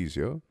categories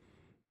here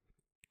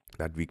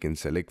that we can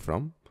select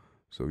from.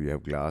 So we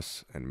have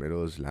glass and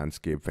mirrors,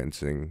 landscape,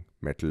 fencing,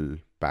 metal,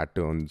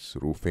 patterns,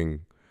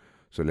 roofing.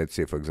 So let's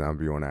say, for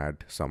example, you want to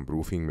add some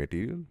roofing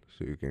material.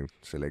 So you can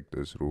select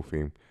this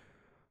roofing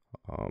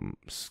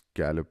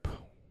scallop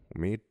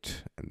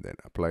mate and then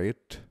apply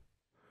it.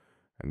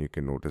 And you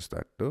can notice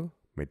that the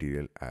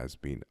material has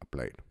been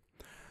applied.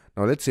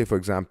 Now let's say, for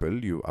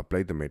example, you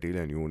apply the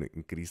material and you want to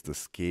increase the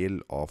scale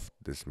of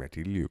this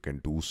material. You can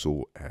do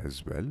so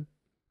as well.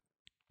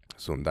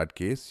 So in that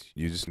case,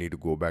 you just need to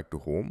go back to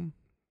home.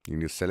 You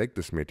need to select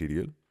this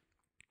material,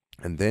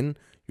 and then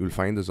you'll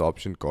find this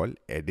option called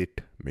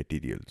edit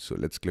material. So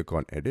let's click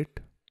on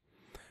edit.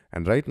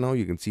 And right now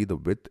you can see the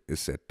width is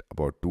set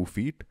about 2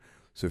 feet.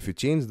 So if you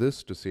change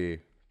this to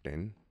say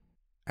 10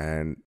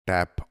 and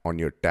tap on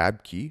your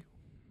tab key,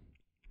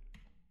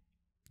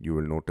 you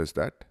will notice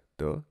that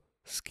the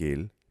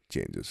scale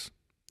changes.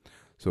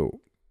 So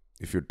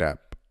if you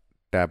tap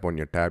on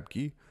your tab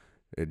key,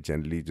 it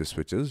generally just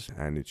switches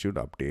and it should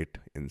update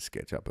in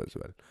SketchUp as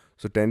well.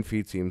 So 10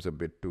 feet seems a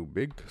bit too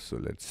big. So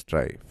let's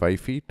try 5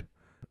 feet.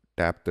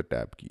 Tap the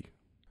tab key.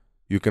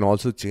 You can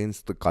also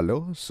change the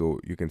color. So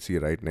you can see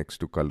right next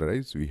to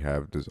colorize, we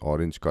have this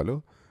orange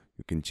color.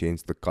 You can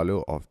change the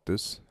color of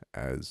this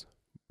as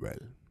well.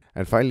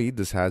 And finally,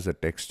 this has a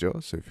texture.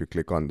 So if you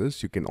click on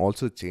this, you can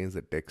also change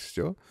the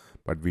texture,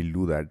 but we'll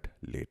do that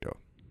later.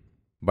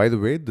 By the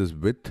way, this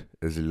width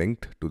is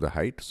linked to the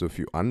height. So if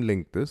you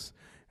unlink this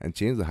and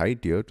change the height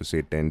here to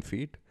say 10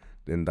 feet,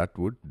 then that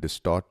would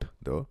distort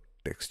the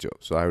texture.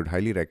 So I would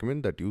highly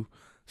recommend that you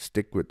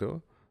stick with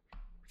the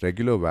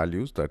regular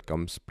values that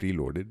comes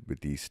preloaded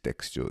with these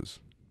textures.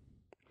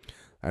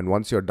 And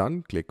once you're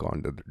done, click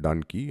on the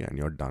done key and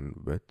you're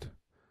done with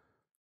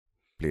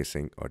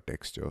placing a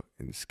texture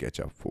in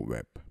SketchUp for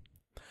web.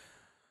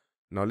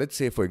 Now let's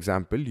say, for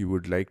example, you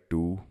would like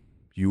to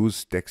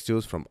use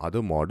textures from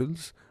other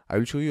models. I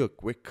will show you a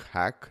quick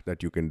hack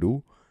that you can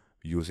do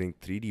using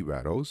 3D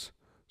Warehouse.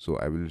 So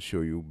I will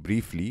show you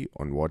briefly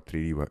on what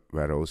 3D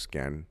Warehouse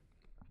can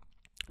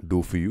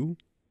do for you.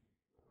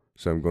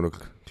 So I'm going to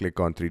click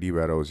on 3D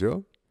Warehouse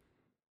here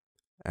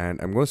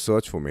and I'm going to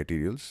search for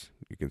materials.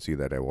 You can see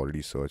that I've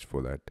already searched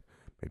for that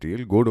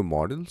material. Go to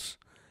models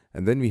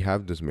and then we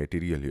have this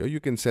material here.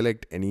 You can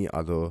select any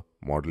other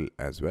model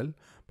as well,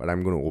 but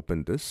I'm going to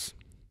open this.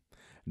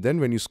 Then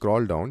when you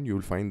scroll down, you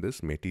will find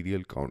this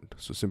material count.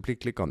 So simply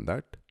click on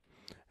that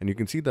and you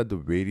can see that the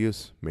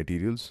various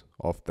materials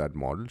of that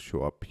model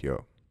show up here.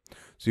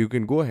 So you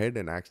can go ahead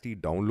and actually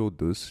download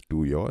this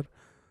to your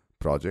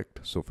project.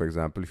 So for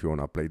example, if you want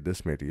to apply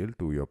this material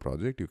to your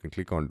project, you can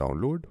click on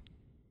download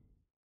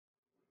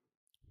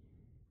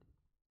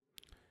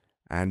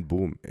and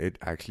boom, it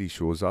actually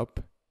shows up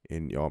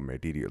in your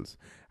materials.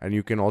 And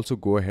you can also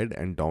go ahead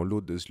and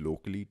download this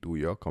locally to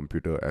your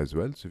computer as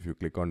well. So if you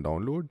click on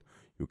download,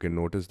 you can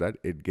notice that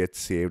it gets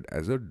saved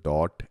as a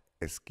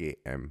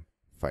 .skm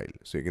file.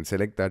 So you can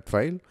select that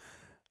file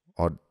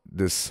or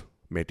this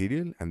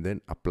material and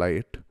then apply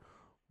it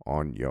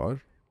on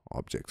your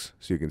objects.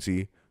 So you can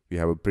see we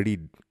have a pretty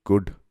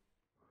good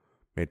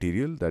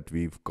material that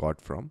we've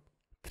got from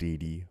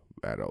 3D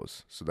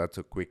Warehouse. So that's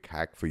a quick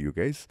hack for you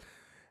guys.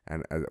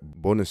 And as a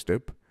bonus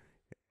tip,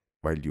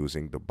 while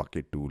using the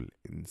bucket tool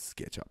in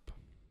SketchUp.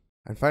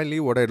 And finally,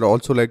 what I'd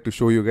also like to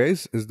show you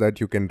guys is that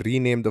you can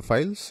rename the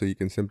files. So you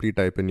can simply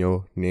type in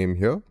your name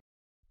here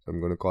So I'm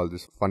going to call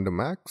this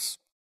Fundamax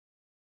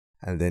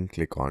and then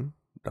click on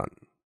done.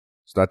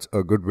 So that's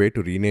a good way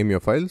to rename your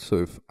file. So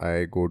if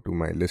I go to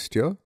my list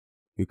here,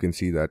 you can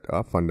see that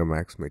our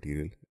Fundamax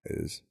material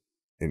is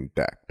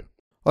intact.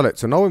 Alright,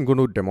 so now I'm going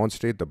to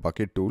demonstrate the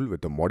bucket tool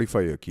with the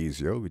modifier keys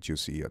here, which you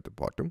see at the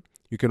bottom.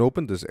 You can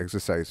open this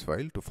exercise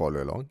file to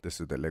follow along. This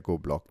is the Lego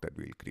block that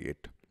we'll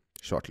create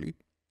shortly.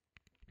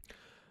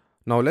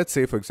 Now let's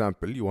say, for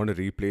example, you want to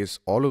replace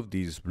all of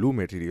these blue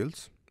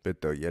materials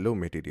with the yellow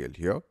material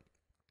here.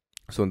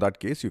 So in that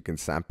case, you can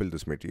sample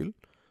this material.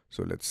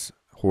 So let's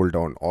hold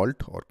down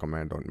Alt or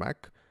Command on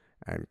Mac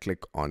and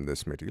click on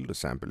this material to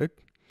sample it.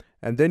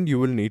 And then you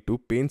will need to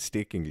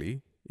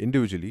painstakingly,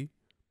 individually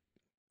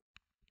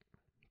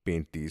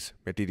paint these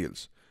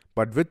materials.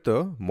 But with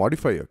the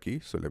modifier key,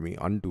 so let me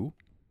undo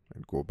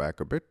and go back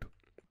a bit.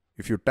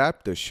 If you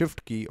tap the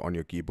Shift key on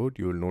your keyboard,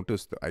 you will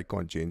notice the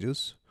icon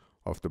changes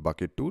of the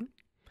bucket tool.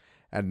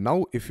 And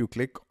now if you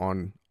click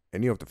on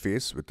any of the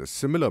face with a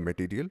similar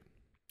material,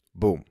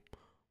 boom,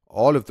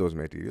 all of those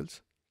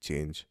materials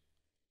change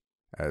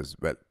as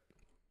well.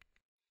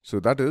 So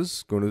that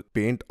is going to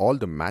paint all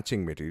the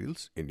matching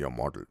materials in your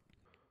model.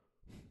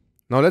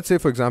 Now let's say,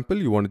 for example,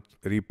 you want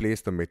to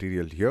replace the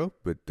material here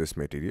with this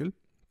material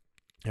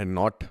and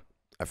not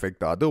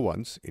affect the other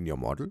ones in your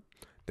model.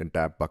 Then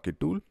tap Bucket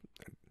Tool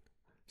and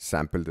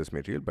sample this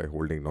material by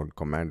holding down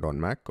Command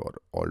on Mac or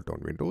Alt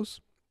on Windows.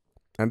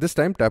 And this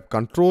time tap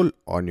Control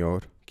on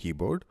your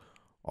keyboard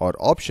or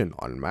Option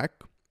on Mac.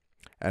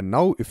 And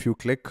now if you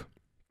click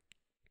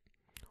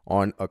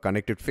on a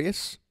connected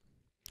face,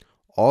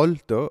 all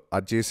the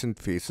adjacent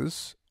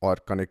faces or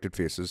connected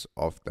faces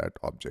of that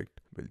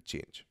object will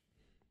change.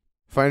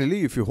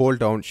 Finally, if you hold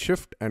down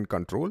Shift and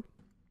Control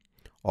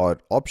or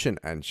Option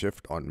and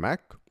Shift on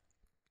Mac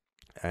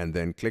and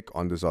then click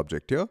on this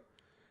object here,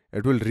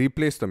 it will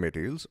replace the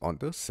materials on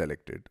the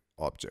selected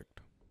object.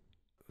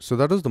 So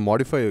that is the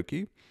modifier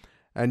key.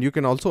 And you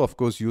can also, of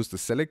course, use the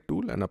Select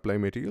tool and apply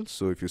materials.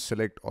 So if you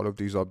select all of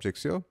these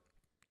objects here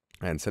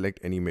and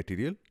select any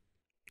material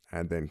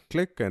and then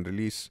click and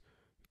release,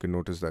 you can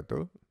notice that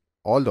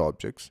all the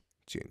objects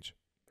change.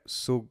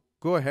 So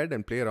go ahead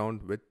and play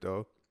around with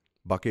the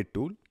bucket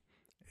tool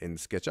in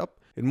SketchUp.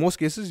 In most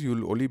cases,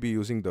 you'll only be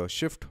using the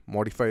Shift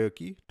modifier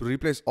key to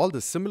replace all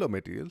the similar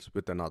materials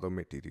with another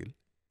material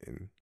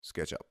in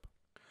SketchUp.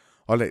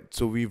 Alright,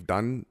 so we've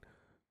done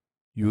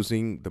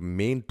using the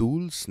main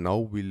tools. Now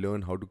we'll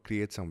learn how to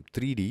create some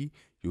 3D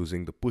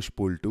using the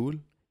push-pull tool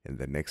in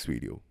the next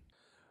video.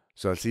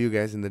 So I'll see you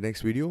guys in the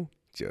next video.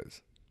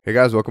 Cheers. Hey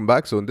guys, welcome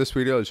back. So in this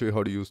video, I'll show you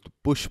how to use the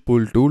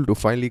push-pull tool to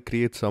finally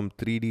create some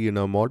 3D in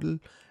our model.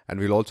 And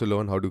we'll also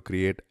learn how to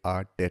create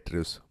our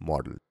Tetris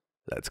model.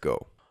 Let's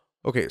go.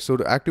 Okay, so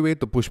to activate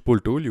the push-pull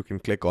tool, you can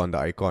click on the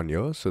icon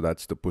here. So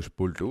that's the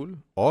push-pull tool.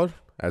 Or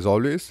as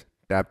always,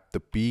 tap the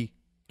P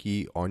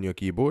key on your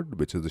keyboard,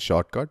 which is the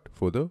shortcut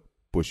for the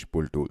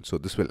push-pull tool. So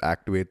this will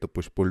activate the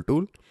push-pull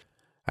tool.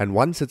 And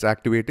once it's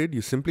activated,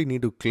 you simply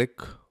need to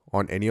click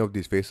on any of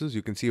these faces.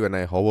 You can see when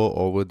I hover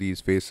over these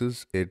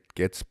faces, it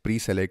gets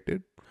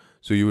pre-selected.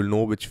 So you will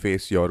know which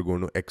face you're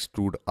going to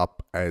extrude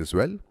up as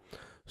well.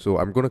 So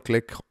I'm going to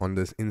click on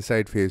this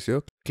inside face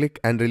here. Click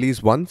and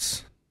release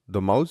once the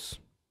mouse.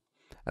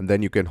 And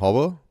then you can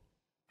hover.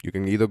 You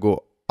can either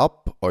go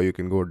up or you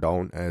can go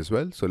down as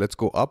well. So let's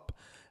go up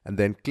and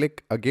then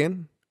click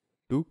again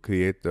to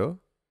create the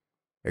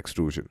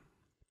extrusion.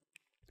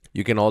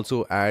 You can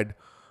also add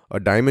a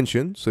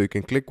dimension. So you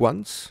can click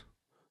once,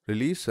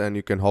 release, and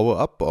you can hover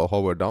up or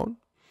hover down.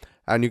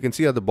 And you can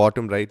see at the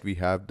bottom right, we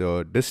have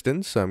the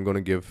distance. So I'm going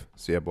to give,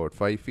 say, about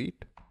 5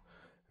 feet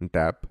and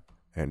tap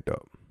enter.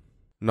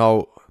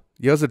 Now,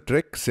 here's a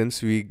trick.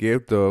 Since we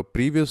gave the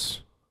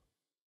previous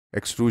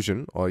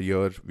extrusion, or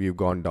here we've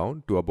gone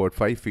down to about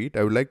 5 feet,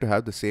 I would like to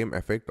have the same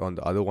effect on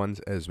the other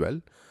ones as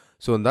well.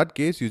 So in that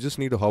case, you just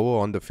need to hover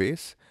on the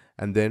face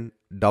and then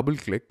double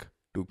click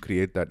to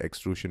create that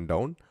extrusion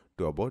down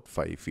to about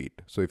 5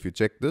 feet. So if you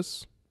check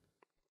this,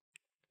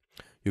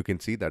 you can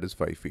see that is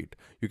 5 feet.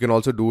 You can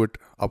also do it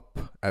up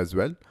as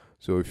well.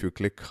 So if you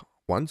click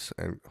once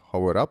and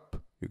hover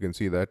up, you can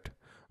see that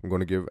I'm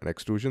going to give an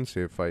extrusion,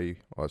 say 5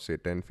 or say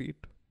 10 feet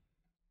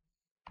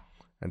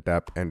and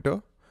tap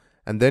enter.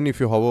 And then if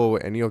you hover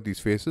over any of these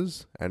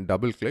faces and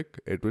double click,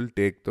 it will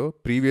take the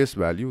previous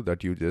value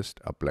that you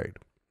just applied.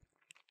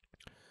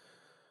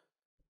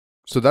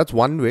 So that's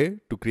one way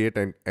to create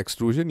an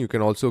extrusion. You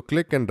can also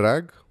click and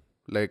drag,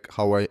 like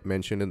how I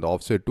mentioned in the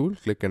offset tool,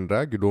 click and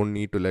drag. You don't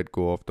need to let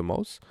go of the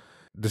mouse.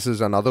 This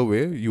is another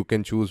way. You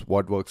can choose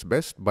what works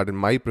best, but in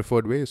my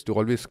preferred way is to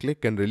always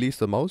click and release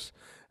the mouse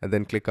and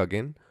then click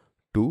again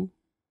to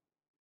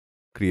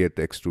create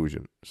the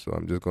extrusion. So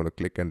I'm just going to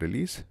click and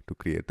release to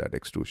create that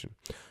extrusion.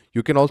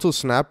 You can also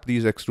snap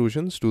these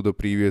extrusions to the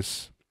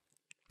previous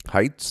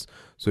heights.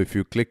 So if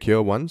you click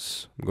here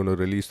once, I'm going to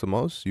release the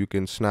mouse. You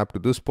can snap to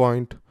this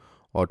point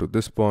or to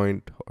this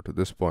point or to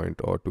this point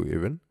or to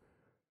even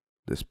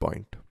this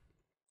point.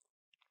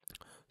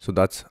 So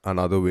that's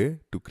another way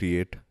to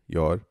create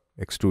your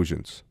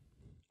extrusions.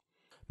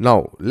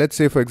 Now, let's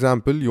say, for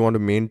example, you want to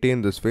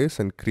maintain this face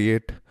and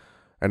create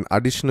an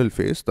additional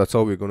face. That's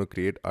how we're going to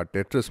create our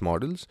Tetris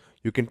models.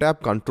 You can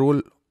tap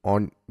Control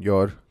on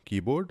your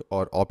keyboard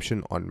or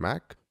Option on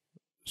Mac.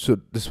 So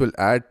this will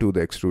add to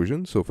the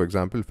extrusion. So for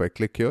example, if I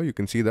click here, you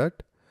can see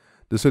that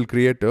this will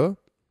create a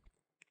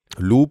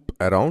loop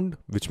around,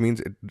 which means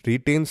it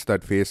retains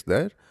that face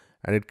there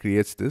and it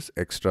creates this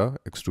extra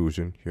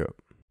extrusion here.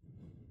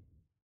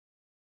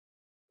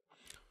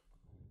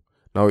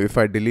 Now if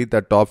I delete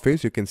that top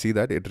face, you can see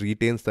that it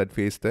retains that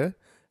face there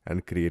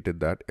and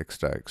created that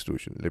extra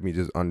extrusion. Let me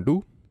just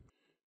undo.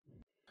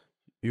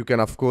 You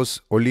can of course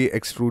only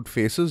extrude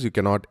faces, you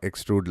cannot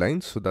extrude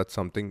lines, so that's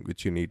something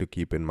which you need to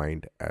keep in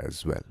mind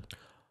as well.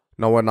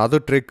 Now another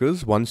trick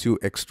is, once you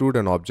extrude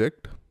an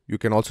object, you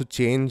can also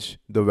change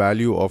the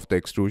value of the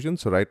extrusion.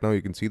 So right now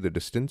you can see the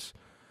distance.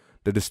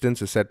 The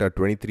distance is set at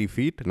 23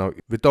 feet. Now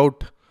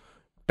without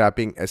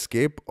tapping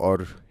escape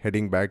or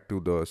heading back to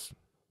the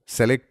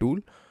select tool,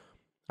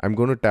 I'm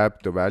going to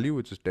tap the value,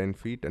 which is 10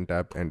 feet, and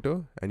tap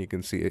enter, and you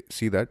can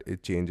see that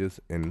it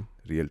changes in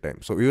real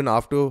time. So even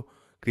after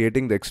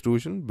creating the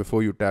extrusion,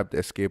 before you tap the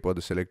escape or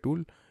the select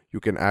tool, you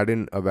can add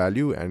in a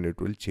value and it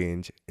will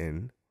change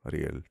in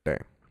real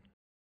time.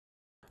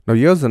 Now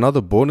here's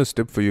another bonus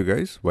tip for you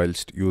guys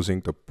whilst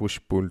using the push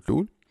pull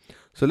tool.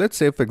 So let's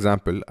say, for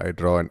example, I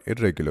draw an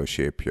irregular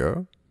shape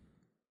here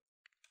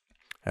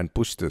and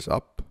push this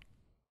up.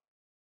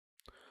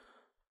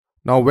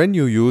 Now when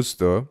you use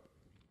the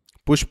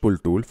push pull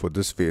tool for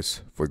this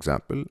face, for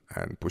example,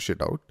 and push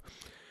it out,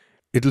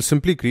 it will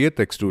simply create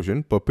the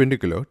extrusion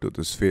perpendicular to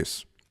this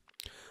face.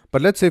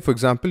 But let's say, for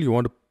example, you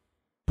want to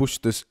push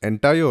this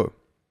entire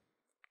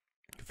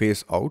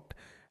face out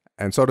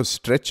and sort of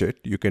stretch it.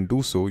 You can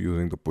do so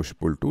using the push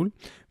pull tool.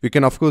 We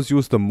can of course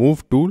use the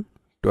move tool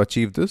to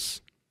achieve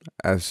this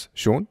as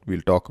shown.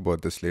 We'll talk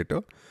about this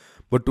later.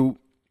 But to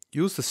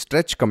use the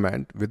stretch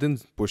command within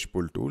push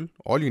pull tool,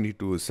 all you need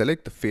to do is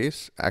select the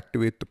face,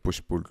 activate the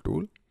push pull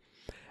tool.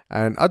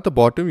 And at the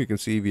bottom, you can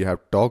see we have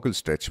toggle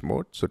stretch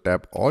mode. So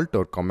tap Alt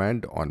or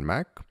Command on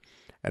Mac.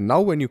 And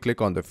now when you click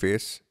on the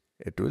face,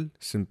 it will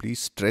simply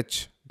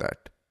stretch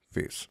that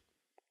face.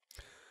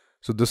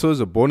 So this was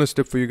a bonus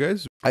tip for you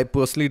guys. I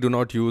personally do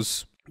not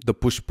use the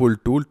push pull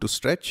tool to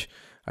stretch.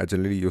 I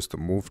generally use the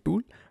move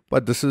tool,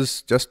 but this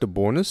is just a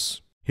bonus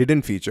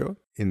hidden feature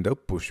in the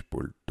push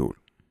pull tool.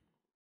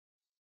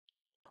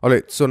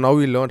 Alright, so now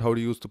we learned how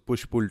to use the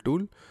push pull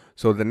tool.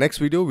 So the next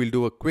video, we'll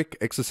do a quick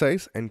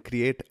exercise and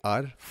create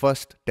our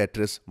first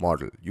Tetris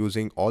model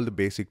using all the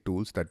basic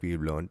tools that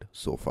we've learned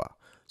so far.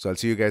 So I'll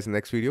see you guys in the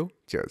next video.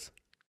 Cheers.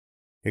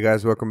 Hey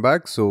guys, welcome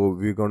back. So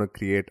we're going to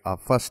create our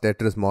first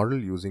Tetris model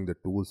using the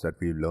tools that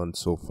we've learned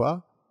so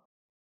far.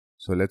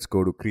 So let's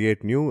go to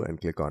create new and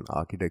click on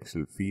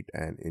architectural feet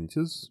and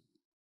inches.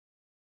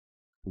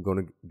 I'm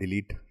going to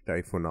delete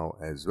type for now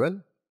as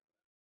well.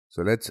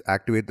 So let's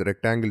activate the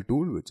rectangle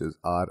tool, which is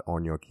R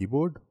on your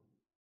keyboard,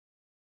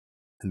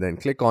 and then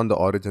click on the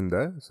origin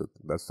there. So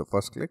that's the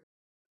first click.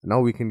 Now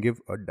we can give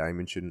a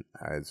dimension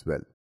as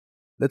well.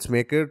 Let's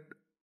make it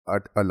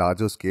at a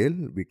larger scale.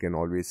 We can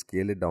always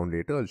scale it down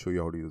later. I'll show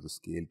you how to use the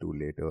scale tool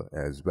later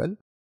as well.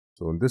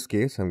 So in this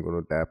case, I'm going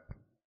to tap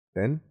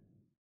 10,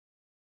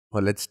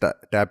 or let's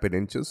tap in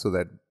inches so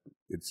that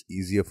it's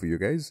easier for you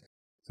guys.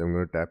 So I'm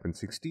going to tap in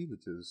 60,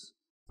 which is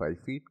 5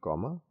 feet,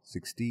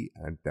 60,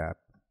 and tap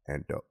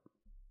enter.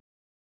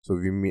 So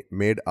we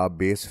made our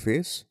base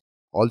face.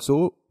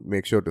 Also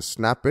make sure to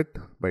snap it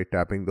by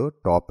tapping the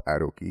top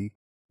arrow key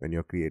when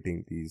you're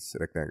creating these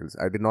rectangles.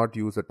 I did not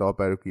use the top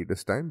arrow key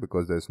this time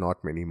because there's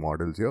not many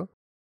models here.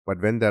 But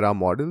when there are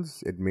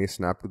models, it may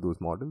snap to those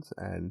models,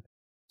 and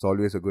it's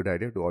always a good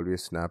idea to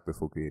always snap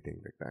before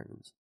creating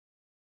rectangles.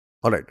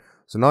 Alright,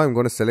 so now I'm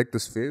going to select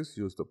this face,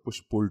 use the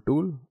push pull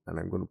tool, and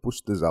I'm going to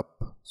push this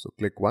up. So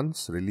click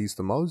once, release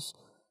the mouse,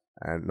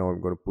 and now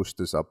I'm going to push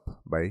this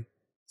up by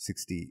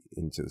 60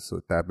 inches.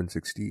 So tap in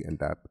 60 and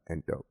tap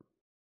enter.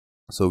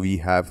 So we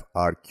have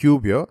our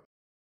cube here.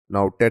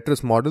 Now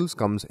Tetris models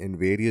comes in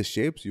various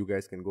shapes. You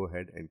guys can go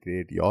ahead and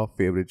create your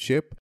favorite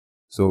shape.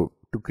 So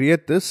to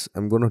create this,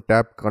 I'm going to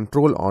tap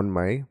Control on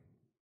my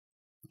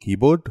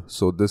keyboard.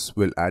 So this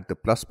will add the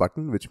plus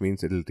button, which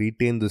means it will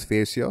retain this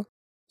face here.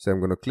 So I'm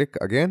going to click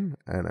again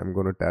and I'm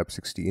going to tap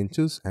 60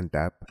 inches and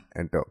tap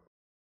enter.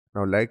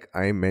 Now like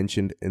I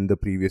mentioned in the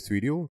previous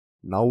video,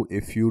 now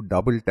if you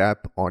double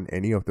tap on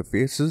any of the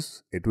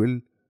faces, it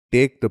will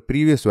take the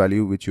previous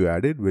value which you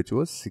added, which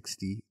was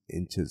 60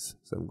 inches.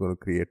 So I'm going to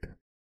create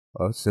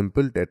a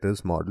simple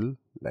Tetris model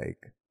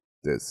like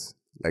this,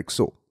 like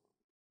so.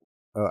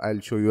 I'll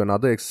show you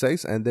another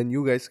exercise and then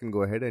you guys can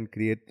go ahead and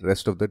create the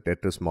rest of the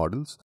Tetris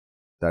models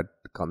that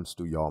comes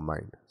to your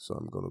mind. So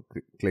I'm going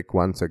to click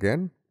once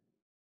again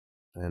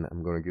and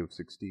I'm going to give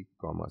 60,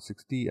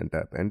 60 and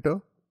tap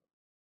enter.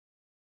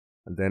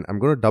 And then I'm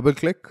going to double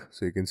click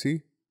so you can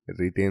see it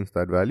retains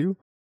that value.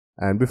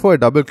 And before I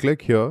double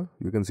click here,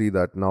 you can see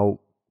that now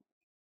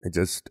it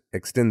just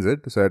extends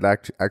it. So I'd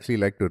actually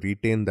like to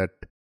retain that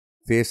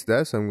face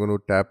there. So I'm going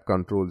to tap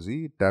Control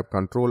Z, tap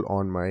Control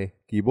on my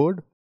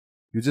keyboard.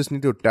 You just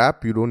need to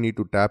tap. You don't need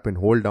to tap and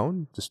hold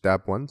down. Just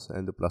tap once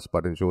and the plus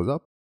button shows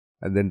up.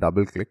 and then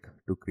double click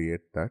to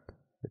create that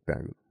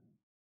rectangle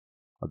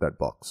or that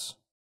box.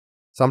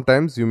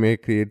 Sometimes you may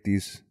create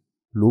these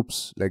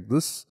loops like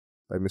this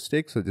by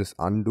mistake, so just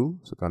undo.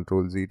 So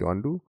Control Z to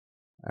undo,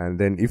 and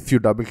then if you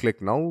double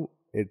click now,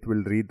 it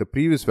will read the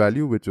previous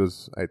value, which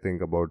was I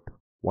think about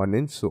 1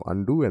 inch. So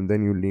undo, and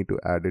then you'll need to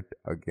add it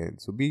again.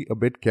 So be a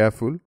bit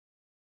careful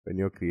when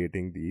you're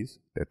creating these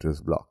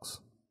Tetris blocks.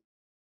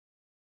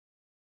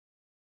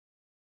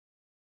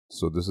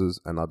 So this is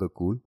another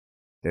cool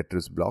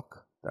Tetris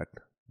block that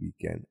we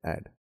can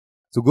add.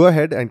 So go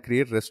ahead and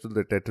create rest of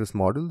the Tetris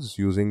models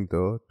using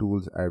the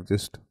tools I've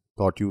just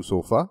taught you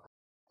so far.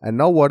 And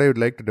now what I would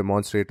like to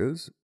demonstrate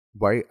is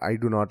why I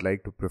do not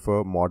like to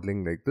prefer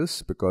modeling like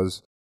this,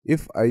 because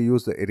if I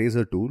use the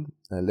eraser tool,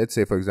 and let's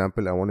say for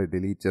example I want to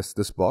delete just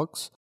this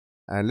box,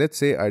 and let's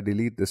say I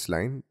delete this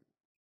line,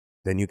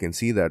 then you can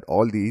see that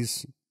all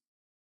these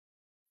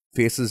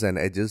faces and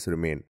edges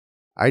remain.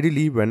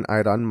 Ideally, when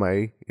I run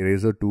my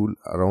eraser tool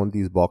around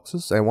these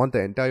boxes, I want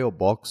the entire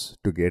box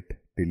to get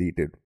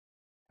deleted.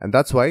 And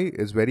that's why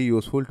it's very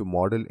useful to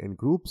model in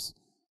groups,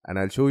 and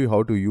I'll show you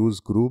how to use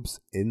groups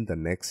in the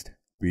next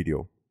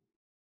video.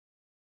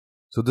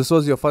 So this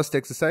was your first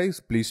exercise.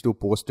 Please do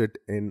post it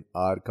in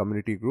our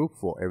community group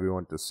for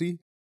everyone to see.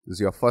 This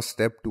is your first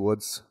step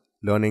towards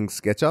learning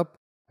SketchUp,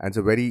 and it's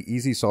a very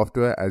easy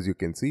software, as you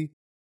can see.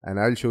 And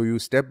I'll show you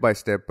step by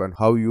step on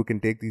how you can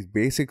take these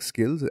basic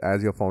skills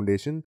as your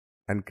foundation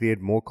and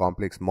create more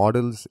complex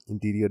models,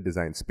 interior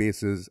design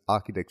spaces,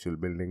 architectural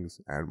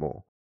buildings, and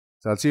more.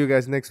 So I'll see you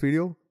guys next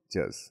video.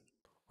 Cheers.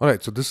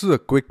 Alright, so this is a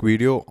quick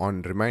video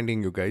on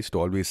reminding you guys to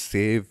always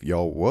save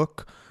your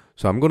work.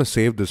 So I'm going to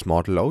save this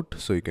model out.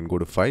 So you can go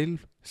to File,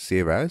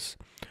 Save As.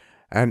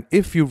 And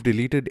if you've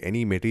deleted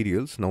any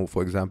materials, now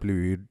for example, if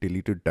you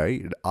deleted dye,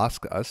 it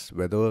asks us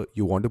whether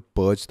you want to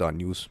purge the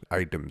unused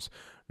items.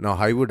 Now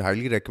I would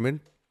highly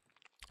recommend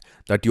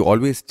that you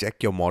always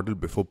check your model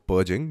before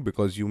purging,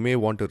 because you may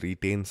want to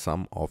retain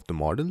some of the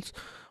models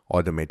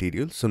or the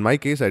materials. So in my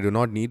case, I do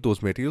not need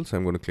those materials.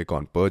 I'm going to click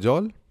on Purge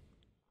All,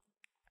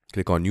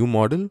 click on New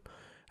Model,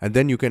 and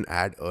then you can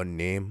add a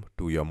name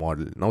to your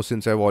model. Now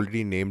since I've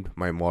already named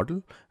my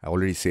model, I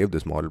already saved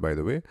this model by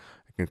the way,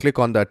 I can click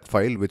on that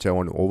file which I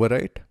want to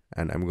overwrite,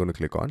 and I'm going to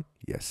click on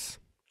Yes.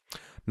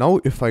 Now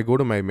if I go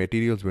to my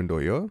materials window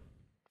here,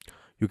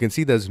 you can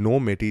see there's no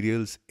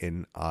materials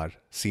in our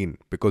scene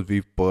because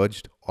we've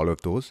purged all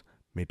of those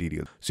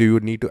materials. So you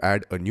would need to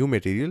add a new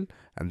material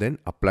and then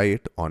apply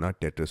it on our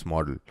Tetris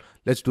model.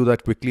 Let's do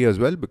that quickly as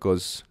well,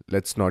 because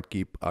let's not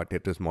keep our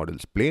Tetris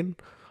models plain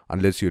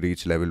unless you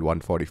reach level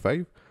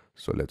 145.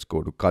 So let's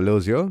go to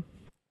colors here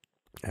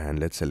and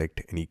let's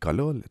select any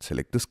color. Let's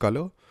select this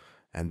color,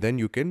 and then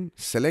you can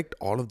select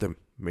all of the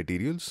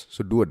materials.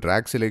 So do a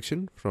drag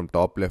selection from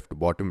top left to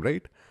bottom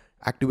right.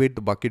 Activate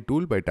the bucket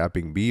tool by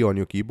tapping B on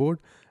your keyboard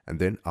and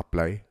then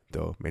apply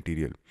the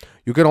material.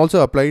 You can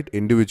also apply it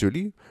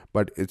individually,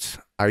 but it's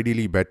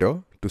ideally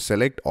better to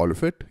select all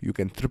of it. You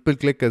can triple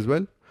click as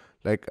well,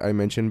 like I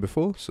mentioned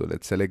before. So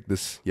let's select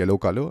this yellow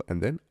color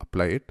and then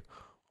apply it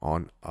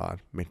on our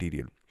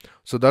material.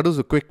 So that was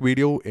a quick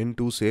video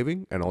into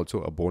saving and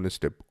also a bonus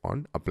tip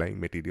on applying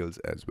materials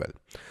as well.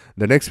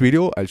 The next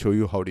video, I'll show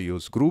you how to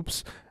use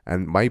groups,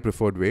 and my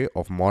preferred way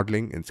of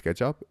modeling in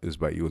SketchUp is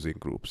by using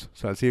groups.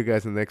 So I'll see you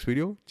guys in the next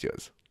video.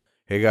 Cheers.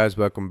 Hey guys,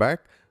 welcome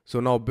back. So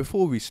now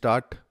before we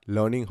start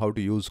learning how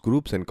to use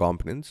groups and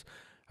components,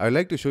 I'd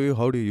like to show you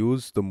how to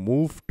use the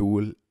Move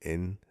tool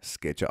in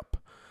SketchUp.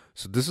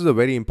 So this is a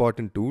very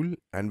important tool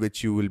and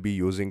which you will be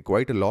using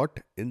quite a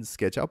lot in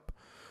SketchUp.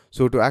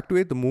 So to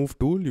activate the Move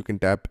tool, you can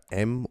tap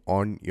M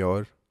on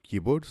your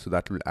keyboard. So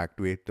that will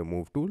activate the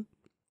Move tool.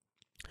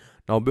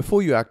 Now,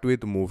 before you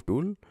activate the Move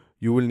tool,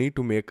 you will need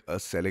to make a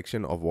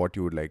selection of what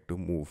you would like to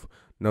move.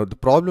 Now, the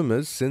problem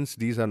is, since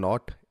these are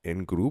not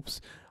in groups,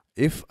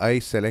 if I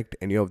select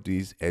any of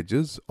these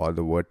edges or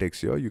the vertex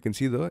here, you can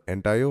see the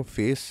entire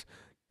face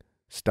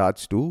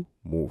starts to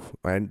move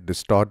and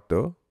distort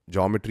the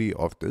geometry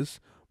of this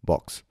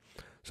box.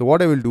 So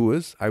what I will do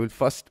is I will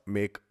first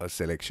make a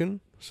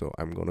selection. So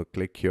I'm going to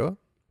click here,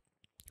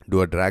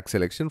 do a drag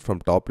selection from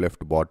top left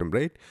to bottom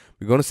right.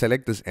 We're going to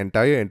select this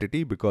entire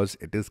entity because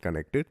it is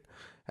connected,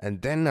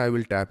 and then I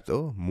will tap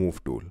the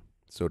Move tool.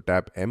 So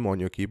tap M on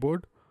your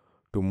keyboard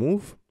to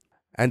move.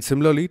 And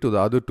similarly to the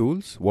other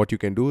tools, what you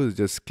can do is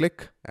just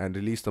click and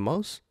release the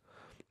mouse.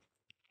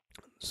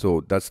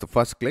 So that's the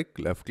first click,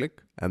 left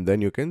click, and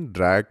then you can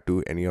drag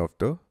to any of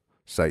the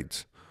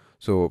sides.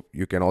 So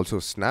you can also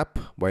snap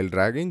while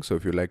dragging. So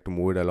if you like to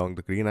move it along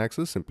the green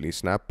axis, simply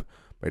snap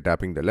by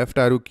tapping the left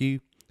arrow key.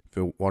 If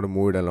you want to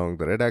move it along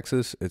the red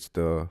axis, it's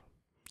the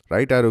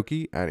right arrow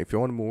key. And if you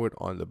want to move it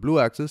on the blue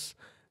axis,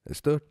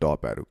 it's the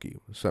top arrow key.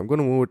 So I'm going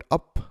to move it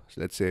up.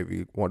 So let's say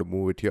we want to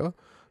move it here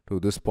to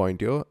this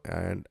point here,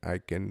 and I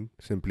can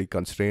simply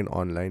constrain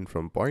on line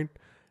from point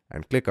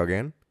and click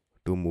again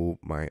to move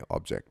my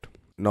object.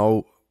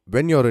 Now,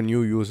 when you're a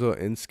new user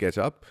in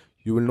SketchUp,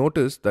 you will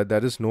notice that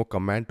there is no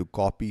command to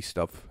copy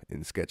stuff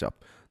in SketchUp.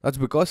 That's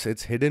because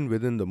it's hidden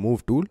within the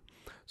Move tool.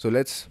 So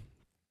let's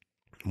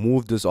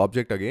move this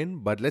object again,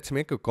 but let's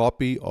make a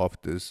copy of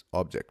this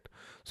object.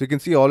 So you can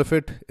see all of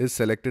it is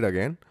selected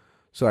again.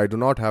 So I do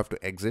not have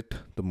to exit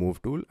the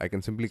move tool. I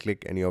can simply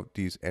click any of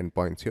these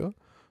endpoints here.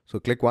 So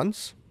click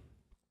once,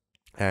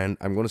 and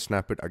I'm going to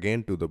snap it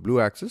again to the blue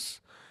axis,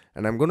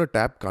 and I'm going to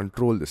tap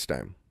Control this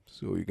time.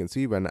 So you can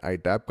see when I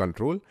tap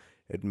Control,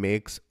 it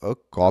makes a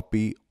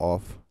copy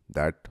of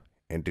that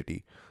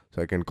entity.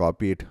 So I can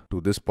copy it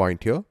to this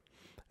point here,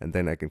 and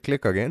then I can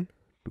click again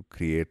to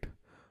create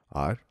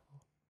our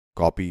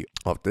copy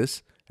of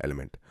this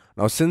element.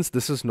 Now, since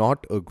this is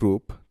not a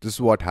group, this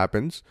is what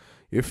happens.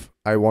 If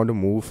I want to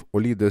move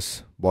only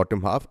this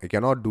bottom half, I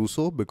cannot do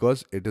so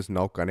because it is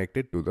now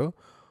connected to the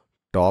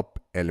top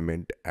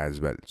element as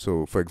well.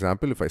 So for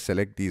example, if I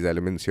select these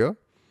elements here,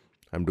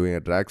 I'm doing a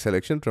drag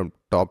selection from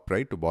top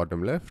right to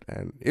bottom left.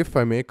 And if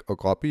I make a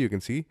copy, you can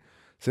see,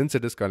 since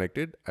it is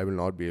connected, I will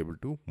not be able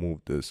to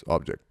move this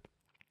object.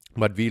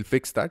 But we'll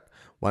fix that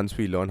once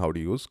we learn how to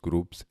use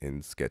groups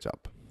in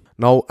SketchUp.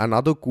 Now,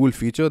 another cool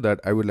feature that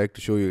I would like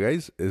to show you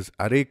guys is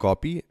array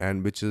copy,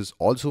 and which is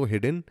also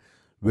hidden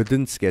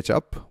within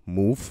SketchUp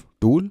move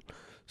tool.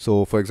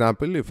 So for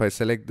example, if I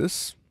select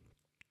this,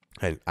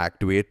 I'll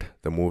activate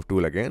the move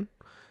tool again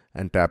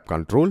and tap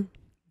Control.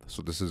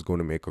 So this is going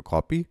to make a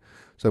copy.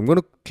 So I'm going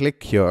to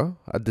click here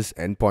at this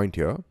endpoint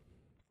here.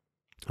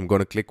 I'm going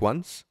to click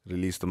once,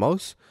 release the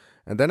mouse,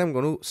 and then I'm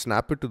going to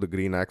snap it to the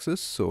green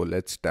axis. So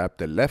let's tap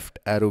the left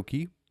arrow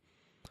key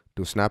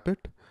to snap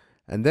it.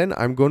 And then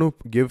I'm going to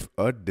give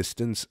a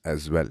distance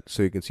as well.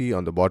 So you can see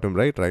on the bottom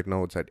right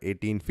now it's at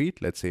 18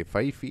 feet. Let's say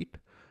 5 feet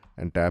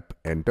and tap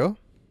Enter.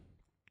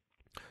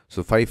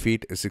 So 5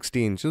 feet is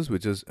 60 inches,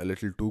 which is a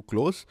little too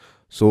close.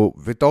 So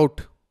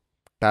without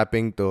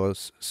tapping the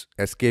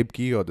escape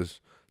key or this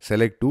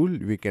select tool,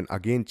 we can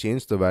again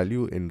change the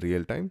value in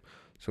real time.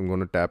 So I'm going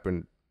to tap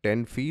in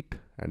 10 feet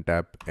and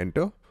tap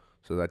Enter.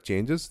 So that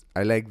changes.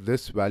 I like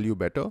this value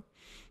better.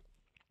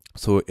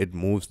 So it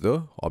moves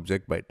the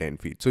object by 10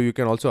 feet. So you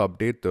can also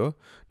update the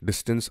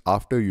distance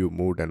after you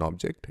moved an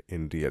object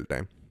in real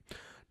time.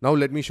 Now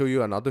let me show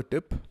you another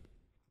tip.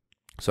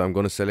 So I'm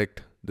going to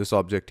select this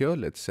object here.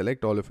 Let's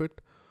select all of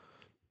it.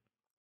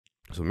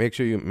 So make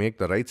sure you make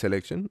the right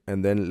selection,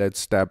 and then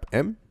let's tap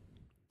M,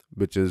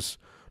 which is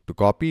to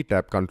copy,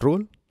 tap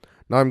Control.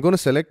 Now I'm going to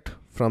select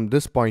from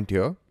this point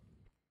here,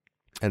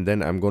 and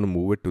then I'm going to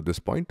move it to this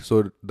point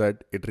so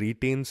that it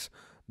retains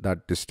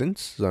that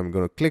distance. So I'm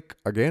going to click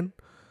again.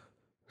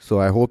 So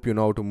I hope you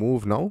know how to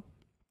move now,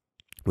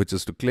 which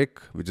is to click,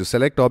 which is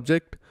select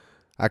object,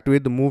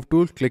 activate the move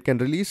tool, click and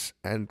release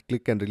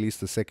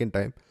the second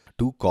time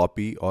to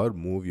copy or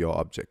move your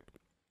object.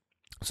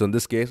 So in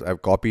this case,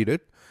 I've copied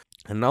it.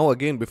 And now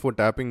again, before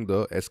tapping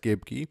the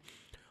escape key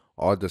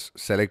or the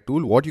select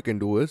tool, what you can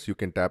do is you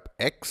can tap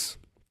X,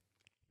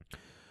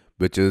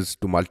 which is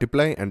to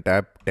multiply, and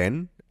tap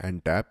 10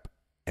 and tap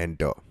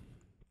Enter.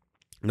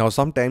 Now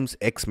sometimes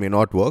X may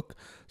not work.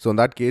 So in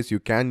that case, you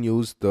can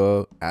use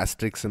the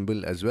asterisk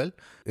symbol as well.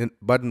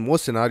 But in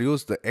most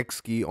scenarios, the X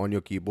key on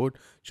your keyboard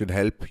should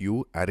help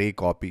you array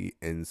copy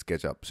in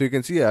SketchUp. So you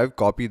can see I've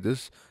copied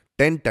this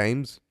 10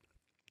 times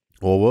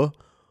over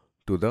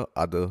to the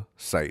other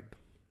side.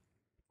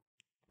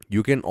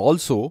 You can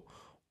also,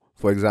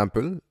 for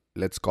example,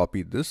 let's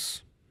copy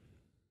this.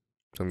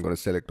 So I'm going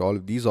to select all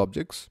of these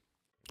objects,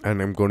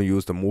 and I'm going to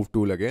use the move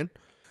tool again.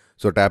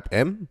 So tap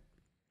M,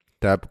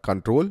 tap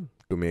Control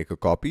to make a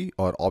copy,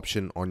 or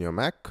Option on your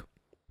Mac.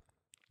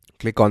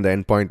 Click on the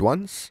endpoint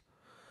once,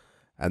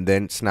 and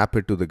then snap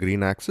it to the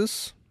green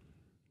axis.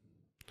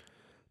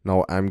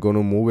 Now I'm going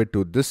to move it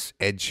to this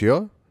edge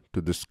here,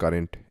 to this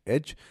current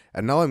edge.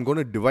 And now I'm going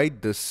to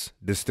divide this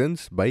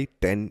distance by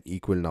 10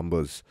 equal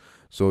numbers.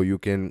 So you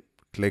can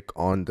click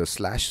on the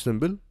slash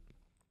symbol.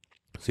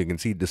 So you can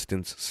see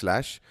distance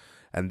slash,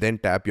 and then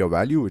tap your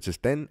value, which is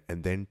 10,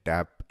 and then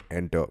tap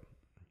Enter.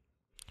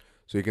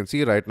 So you can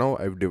see right now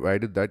I've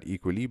divided that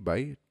equally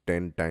by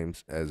 10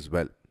 times as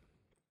well.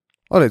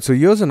 Alright, so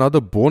here's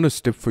another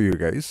bonus tip for you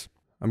guys.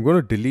 I'm going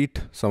to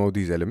delete some of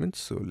these elements.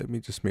 So let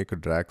me just make a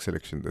drag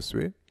selection this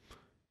way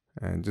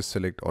and just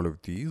select all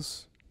of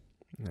these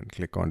and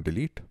click on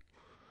delete.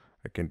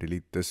 I can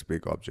delete this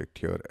big object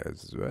here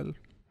as well.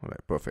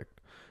 Alright,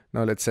 perfect.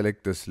 Now let's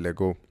select this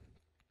Lego,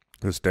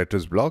 this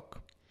Tetris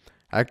block.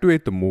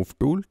 Activate the move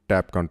tool,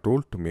 tap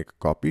Control to make a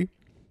copy.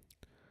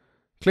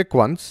 Click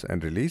once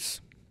and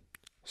release.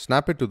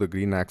 Snap it to the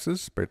green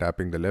axis by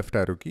tapping the left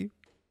arrow key.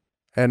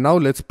 And now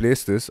let's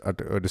place this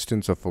at a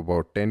distance of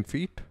about 10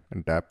 feet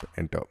and tap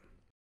Enter.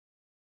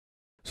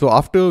 So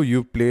after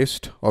you've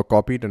placed or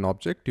copied an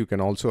object, you can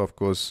also, of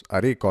course,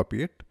 array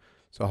copy it.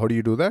 So how do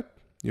you do that?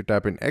 You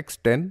tap in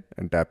X10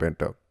 and tap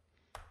Enter.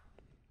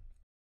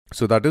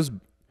 So that is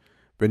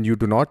when you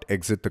do not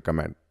exit the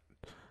command.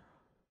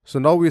 So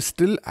now we're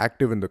still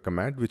active in the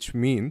command, which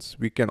means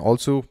we can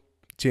also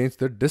change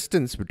the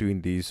distance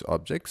between these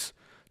objects.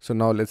 So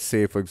now let's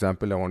say, for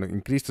example, I want to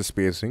increase the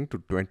spacing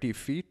to 20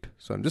 feet.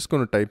 So I'm just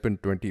going to type in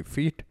 20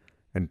 feet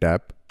and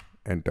tap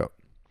Enter.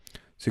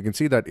 So you can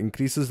see that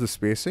increases the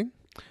spacing.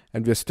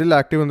 And we're still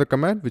active on the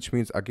command, which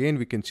means again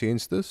we can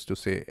change this to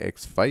say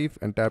x5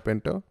 and tap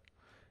enter,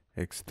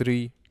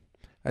 x3,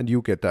 and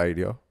you get the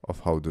idea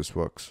of how this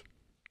works.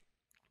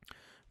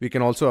 We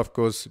can also, of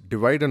course,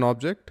 divide an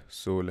object.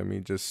 So let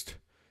me just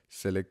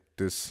select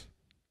this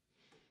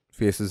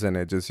faces and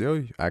edges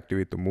here,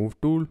 activate the move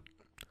tool,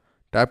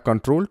 tap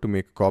Control to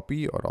make a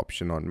copy or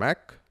option on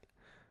Mac.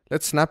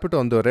 Let's snap it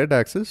on the red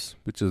axis,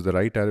 which is the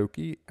right arrow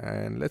key,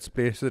 and let's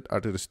place it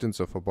at a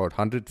distance of about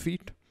 100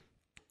 feet.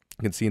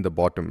 You can see in the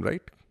bottom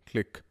right,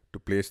 click to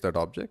place that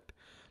object.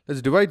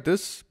 Let's divide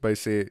this by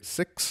say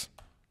 6.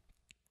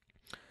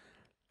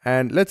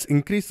 And let's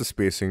increase the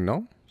spacing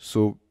now.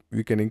 So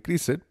we can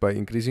increase it by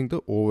increasing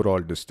the overall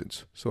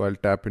distance. So I'll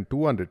tap in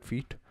 200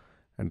 feet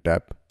and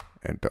tap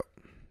enter.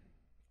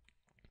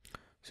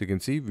 So you can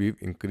see we've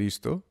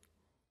increased the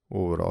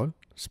overall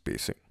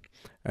spacing.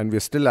 And we're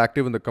still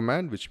active in the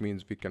command, which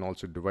means we can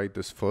also divide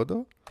this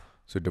further.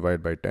 So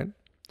divide by 10,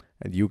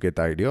 and you get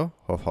the idea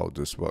of how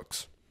this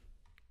works.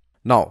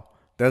 Now,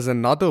 there's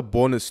another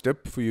bonus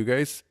tip for you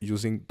guys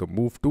using the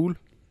move tool.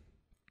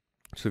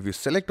 So if you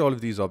select all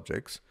of these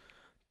objects,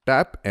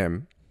 tap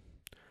M,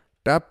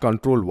 tap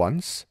Control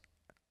once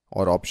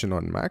or option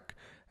on Mac,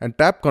 and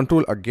tap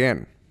Control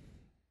again.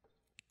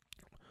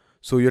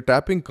 So you're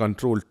tapping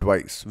Control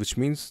twice, which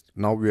means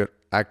now we are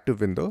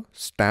active in the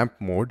stamp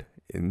mode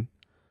in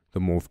the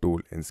move tool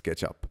in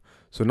SketchUp.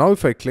 So now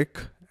if I click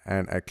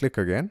and I click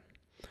again,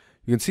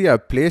 you can see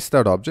I've placed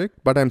that object,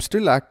 but I'm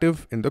still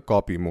active in the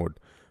copy mode,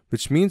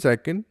 which means I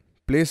can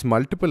place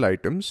multiple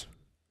items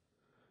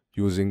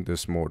using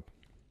this mode.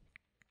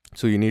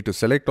 So you need to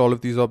select all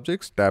of these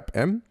objects, tap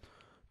M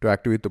to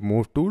activate the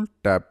move tool,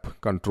 tap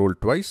Control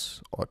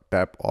twice or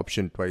tap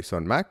option twice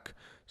on Mac.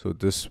 So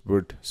this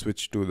would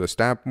switch to the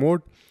stamp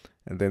mode,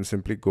 and then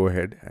simply go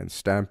ahead and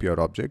stamp your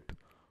object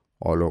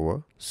all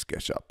over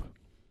SketchUp.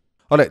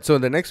 Alright, so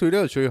in the next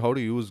video, I'll show you how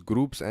to use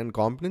groups and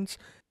components,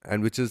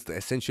 and which is the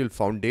essential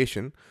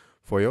foundation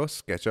for your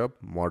SketchUp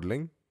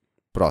modeling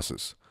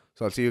process.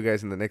 So I'll see you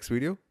guys in the next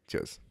video.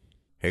 Cheers.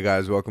 Hey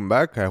guys, welcome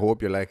back. I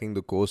hope you're liking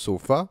the course so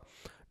far.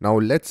 Now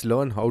let's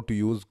learn how to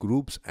use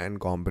groups and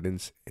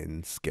components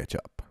in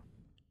SketchUp.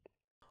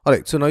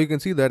 Alright, so now you can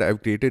see that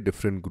I've created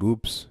different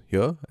groups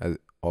here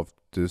of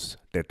this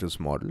Tetris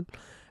model.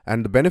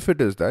 And the benefit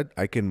is that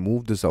I can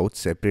move this out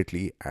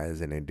separately as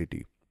an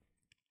entity.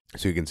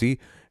 So you can see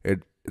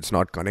it's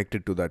not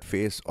connected to that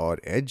face or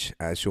edge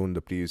as shown in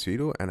the previous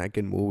video, and I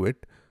can move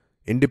it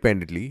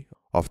independently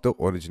of the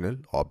original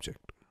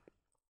object.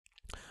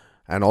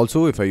 And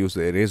also if I use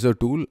the eraser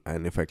tool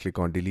and if I click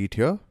on delete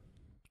here,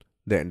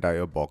 the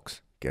entire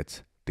box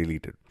gets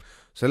deleted.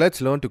 So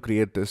let's learn to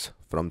create this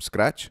from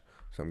scratch.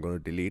 So I'm going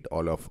to delete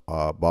all of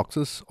our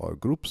boxes or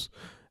groups,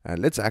 and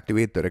let's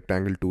activate the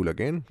rectangle tool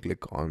again.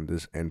 Click on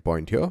this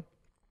endpoint here.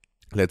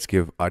 Let's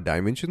give our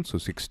dimension, so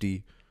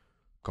 60,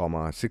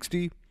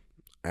 60.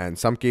 And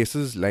some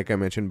cases, like I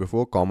mentioned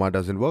before, comma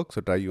doesn't work,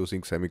 so try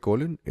using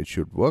semicolon. It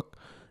should work,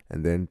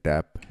 and then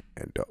tap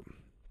enter.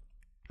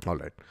 All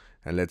right,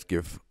 and let's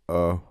give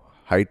a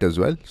height as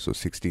well, so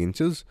 60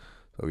 inches.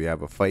 So we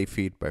have a 5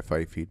 feet by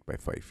 5 feet by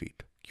 5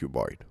 feet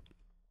cuboid.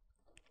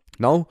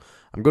 Now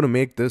I'm going to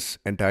make this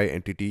entire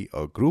entity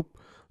a group.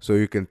 So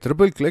you can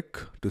triple click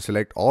to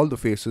select all the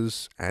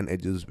faces and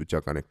edges which are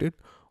connected,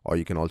 or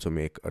you can also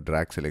make a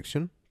drag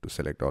selection to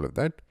select all of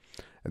that.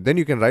 And then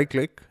you can right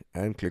click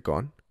and click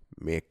on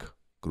make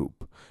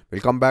group.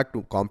 We'll come back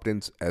to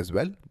components as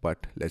well,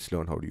 but let's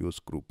learn how to use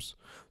groups.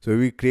 So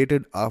we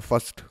created our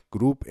first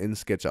group in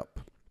SketchUp.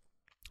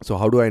 So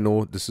how do I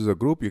know this is a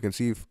group? You can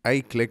see if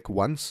I click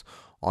once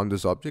on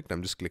this object,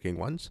 I'm just clicking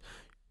once,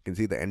 you can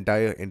see the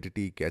entire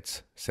entity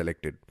gets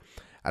selected.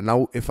 And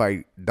now if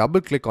I double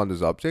click on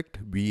this object,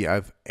 we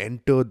have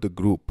entered the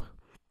group.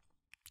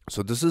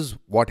 So this is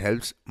what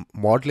helps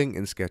modeling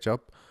in SketchUp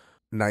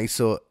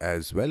nicer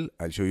as well.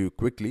 I'll show you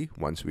quickly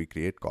once we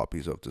create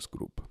copies of this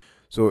group.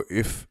 So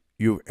if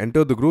you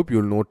enter the group,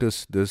 you'll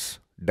notice this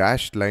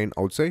dashed line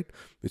outside,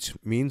 which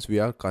means we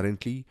are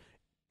currently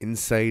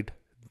inside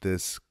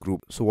this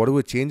group. So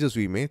whatever changes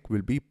we make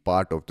will be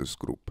part of this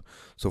group.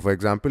 So for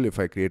example, if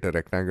I create a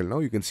rectangle now,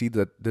 you can see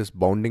that this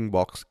bounding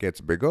box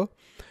gets bigger.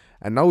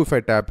 And now if I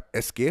tap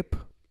escape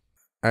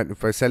and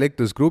if I select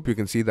this group, you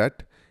can see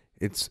that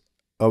it's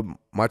a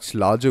much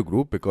larger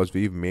group because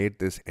we've made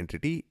this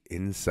entity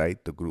inside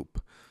the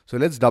group. So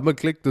let's double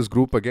click this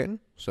group again.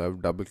 So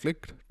I've double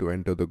clicked to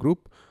enter the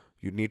group.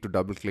 You need to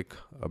double click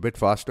a bit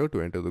faster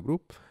to enter the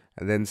group,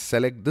 and then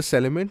select this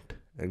element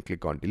and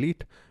click on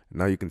delete.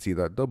 Now you can see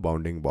that the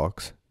bounding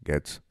box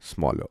gets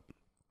smaller.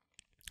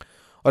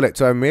 Alright,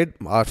 so I made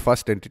our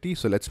first entity.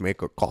 So let's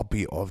make a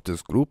copy of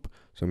this group.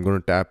 So I'm going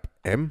to tap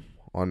M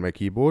on my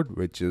keyboard,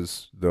 which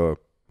is the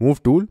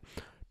move tool,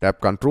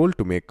 tap Control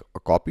to make a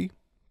copy.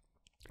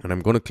 And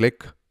I'm going to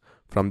click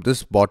from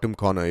this bottom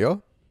corner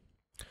here,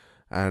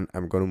 and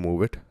I'm going to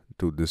move it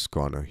to this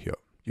corner here.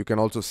 You can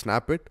also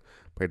snap it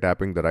by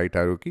tapping the right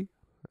arrow key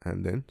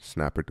and then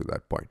snap it to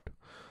that point.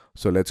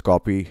 So let's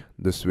copy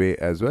this way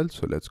as well.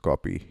 So let's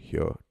copy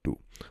here too.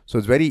 So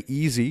it's very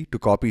easy to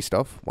copy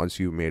stuff once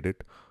you made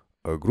it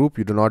a group,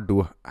 you do not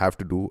have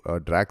to do a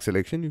drag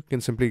selection. You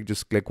can simply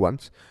just click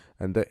once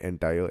and the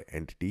entire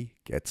entity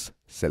gets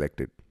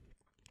selected.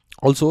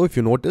 Also, if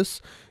you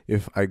notice,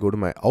 if I go to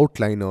my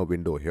outliner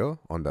window here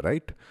on the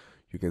right,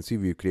 you can see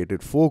we've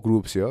created 4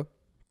 groups here,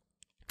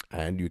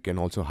 and you can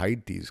also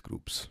hide these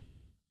groups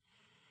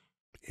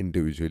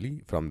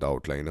individually from the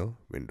outliner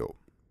window.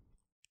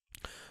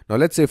 Now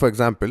let's say, for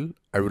example,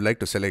 I would like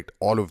to select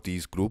all of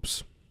these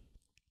groups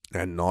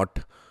and not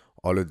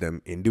all of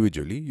them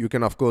individually. You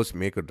can of course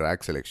make a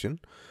drag selection,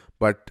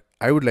 but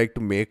I would like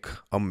to make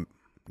a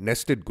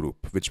nested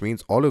group, which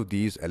means all of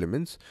these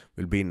elements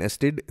will be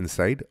nested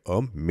inside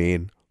a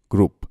main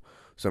group.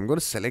 So I'm going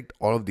to select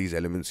all of these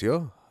elements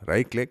here,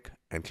 right click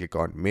and click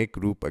on make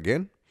group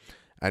again.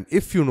 And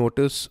if you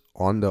notice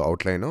on the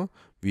outliner,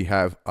 we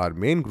have our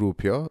main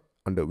group here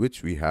under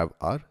which we have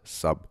our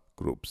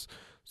subgroups.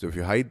 So if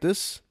you hide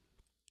this,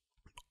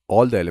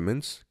 all the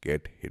elements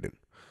get hidden.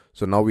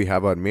 So now we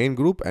have our main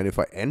group, and if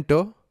I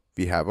enter,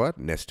 we have our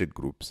nested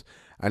groups.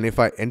 And if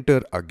I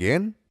enter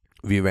again,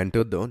 we've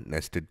entered the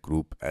nested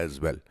group as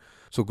well.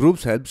 So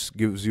groups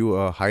gives you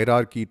a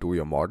hierarchy to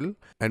your model,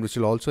 and which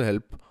will also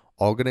help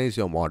organize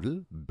your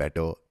model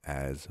better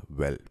as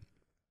well.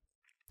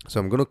 So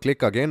I'm going to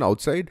click again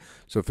outside.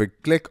 So if I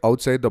click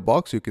outside the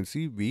box, you can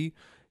see we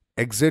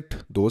exit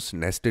those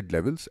nested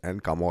levels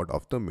and come out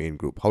of the main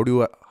group. How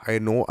do I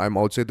know I'm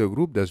outside the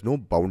group? There's no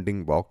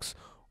bounding box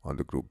on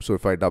the group. So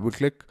if I double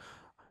click,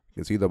 you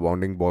can see the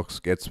bounding box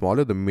gets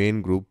smaller. The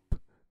main group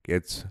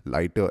gets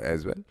lighter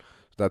as well.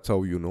 So that's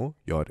how you know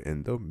you're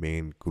in the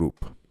main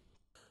group.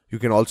 You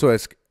can also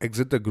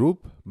exit the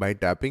group by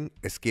tapping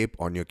escape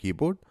on your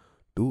keyboard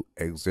to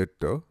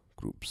exit the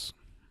groups.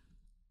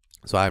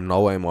 So I'm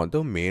on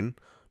the main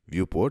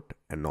viewport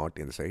and not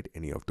inside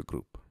any of the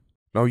group.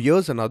 Now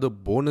here's another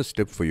bonus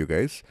tip for you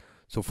guys.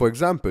 So for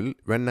example,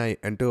 when I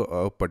enter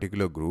a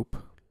particular group,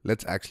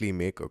 let's actually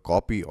make a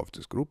copy of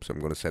this group. So I'm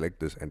going to select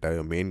this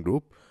entire main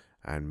group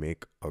and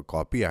make a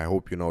copy. I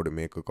hope you know how to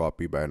make a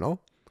copy by now.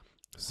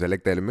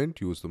 Select the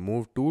element, use the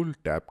move tool,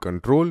 tap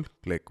control,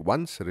 click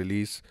once,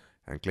 release,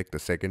 and click the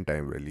second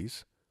time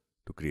release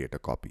to create a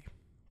copy.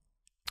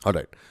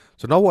 Alright,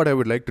 so now what I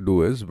would like to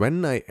do is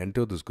when I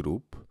enter this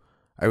group,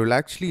 I will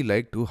actually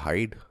like to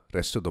hide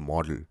rest of the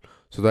model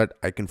so that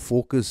I can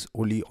focus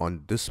only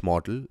on this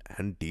model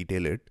and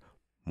detail it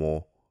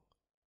more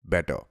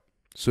better.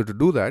 So to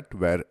do that,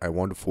 where I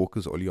want to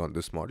focus only on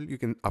this model, you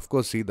can of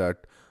course see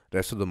that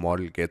rest of the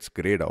model gets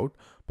grayed out.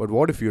 But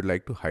what if you'd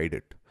like to hide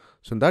it?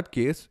 So in that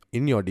case,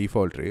 in your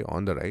default tray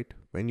on the right,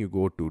 when you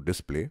go to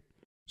display,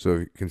 so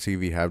you can see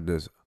we have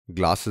this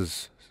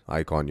glasses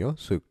icon here.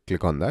 So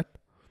click on that.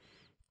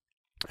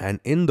 And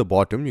in the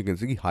bottom, you can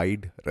see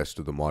hide rest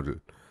of the model.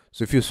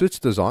 So if you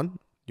switch this on,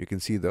 you can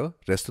see the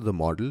rest of the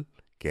model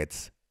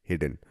gets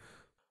hidden.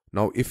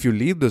 Now, if you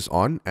leave this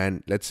on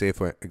and let's say,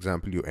 for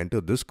example, you enter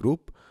this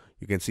group,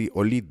 you can see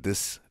only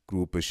this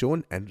group is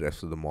shown and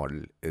rest of the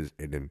model is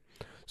hidden.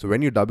 So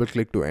when you double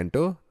click to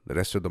enter, the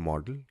rest of the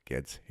model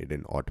gets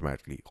hidden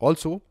automatically.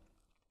 Also,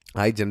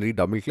 I generally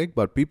double click,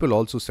 but people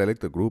also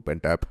select the group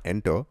and tap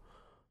enter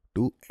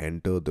to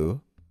enter the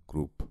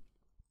group.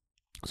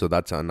 So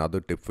that's another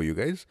tip for you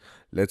guys.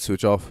 Let's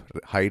switch off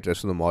hide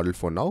rest of the model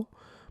for now,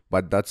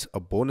 but that's a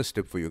bonus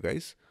tip for you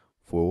guys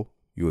for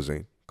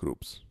using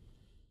groups.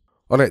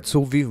 Alright, so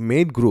we've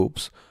made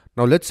groups.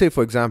 Now let's say,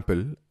 for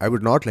example, I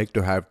would not like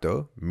to have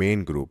the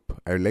main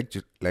group. I would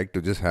like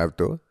to just have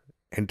the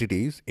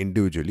entities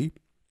individually.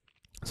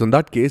 So in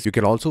that case, you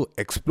can also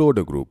explode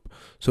a group.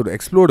 So to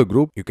explode a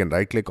group, you can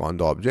right click on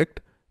the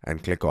object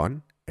and click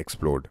on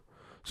explode.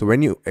 So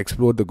when you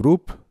explode the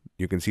group,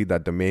 you can see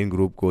that the main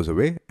group goes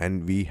away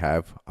and we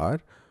have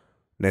our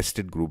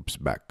nested groups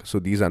back. So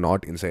these are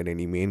not inside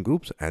any main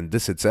groups, and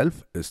this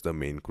itself is the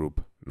main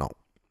group now.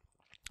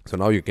 So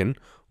now you can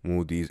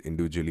move these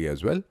individually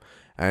as well.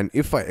 And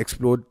if I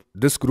explode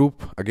this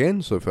group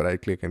again, so if I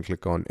right click and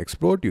click on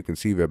explode, you can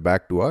see we're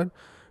back to our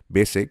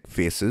basic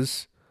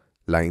faces,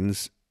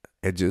 lines,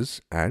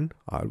 edges, and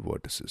our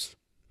vertices.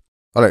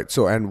 Alright,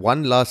 so and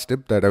one last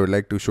tip that I would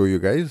like to show you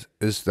guys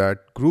is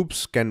that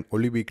groups can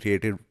only be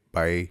created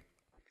by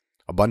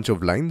a bunch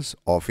of lines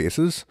or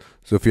faces.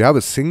 So if you have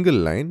a single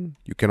line,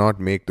 you cannot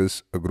make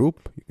this a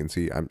group. You can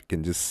see I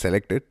can just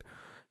select it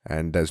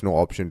and there's no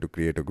option to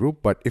create a group.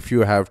 But if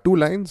you have two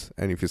lines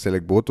and if you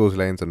select both those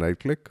lines and right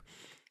click,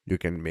 you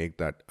can make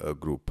that a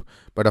group.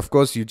 But of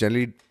course, you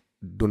generally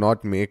do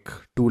not make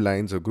two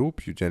lines a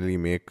group. You generally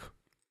make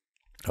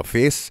a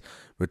face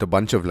with a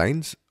bunch of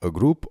lines a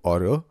group,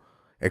 or a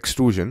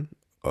extrusion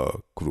a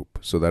group.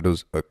 So that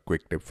is a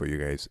quick tip for you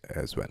guys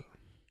as well.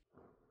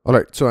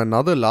 Alright, so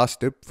another last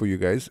tip for you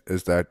guys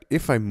is that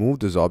if I move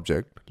this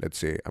object, let's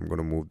say I'm going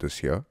to move this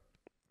here,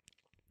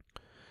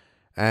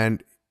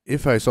 and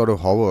if I sort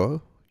of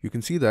hover, you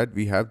can see that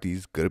we have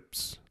these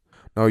grips.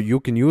 Now you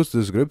can use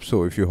this grip.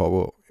 So if you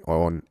hover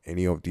on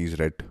any of these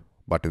red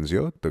buttons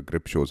here, the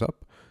grip shows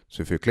up.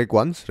 So if you click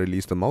once,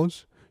 release the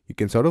mouse, you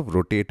can sort of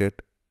rotate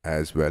it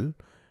as well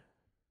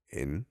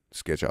in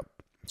SketchUp.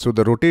 So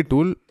the rotate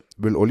tool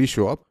will only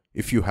show up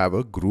if you have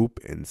a group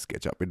in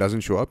SketchUp. It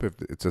doesn't show up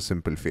if it's a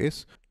simple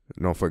face.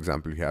 Now, for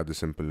example, you have the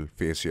simple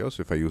face here.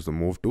 So if I use the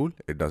move tool,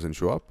 it doesn't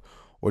show up.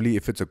 Only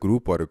if it's a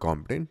group or a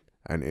component.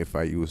 And if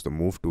I use the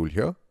move tool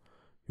here,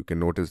 you can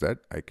notice that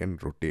I can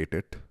rotate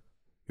it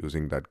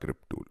using that grip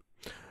tool.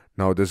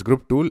 Now this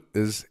grip tool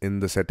is in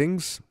the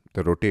settings,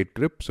 the rotate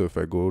grip. So if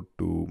I go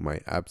to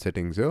my app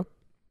settings here,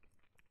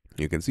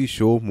 you can see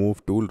show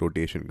move tool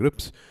rotation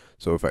grips.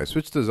 So if I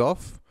switch this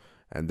off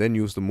and then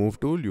use the move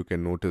tool, you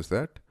can notice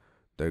that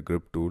the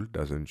grip tool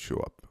doesn't show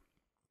up.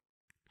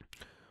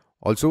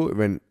 Also,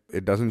 when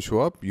it doesn't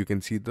show up, you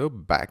can see the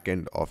back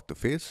end of the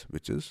face,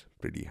 which is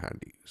pretty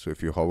handy. So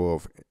if you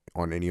hover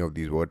on any of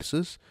these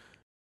vertices,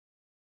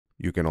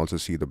 you can also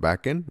see the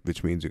back end,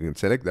 which means you can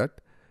select that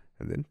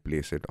and then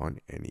place it on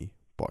any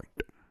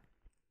point.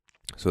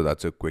 So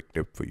that's a quick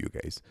tip for you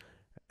guys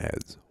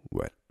as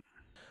well.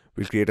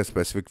 We'll create a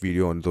specific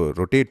video on the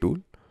rotate tool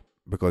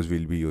because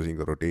we'll be using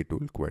the rotate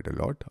tool quite a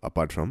lot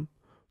apart from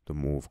the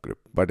move grip.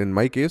 But in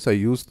my case, I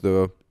use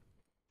the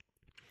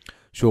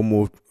show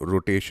move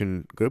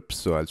rotation grips.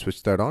 So I'll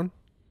switch that on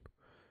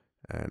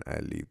and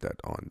I'll leave that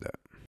on there.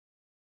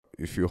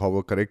 If you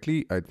hover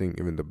correctly, I think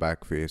even the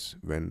back face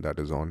when that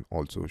is on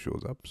also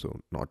shows up. So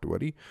not to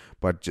worry.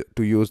 But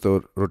to use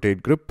the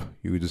rotate grip,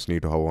 you just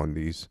need to hover on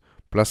these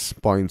plus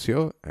points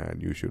here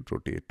and you should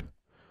rotate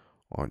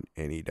on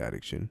any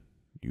direction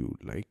you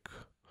like.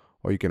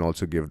 Or you can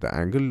also give the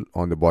angle.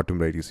 On the bottom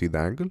right, you see the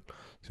angle.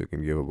 So you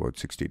can give about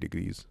 60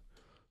 degrees.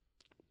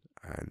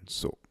 And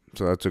so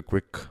that's a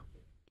quick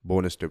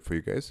bonus tip for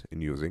you guys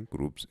in using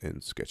groups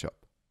in SketchUp.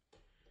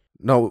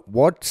 Now,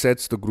 what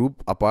sets the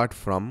group apart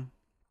from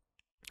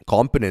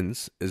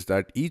components is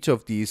that each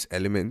of these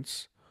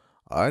elements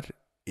are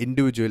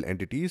individual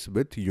entities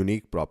with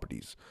unique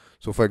properties.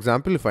 So for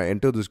example, if I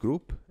enter this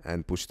group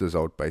and push this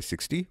out by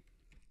 60,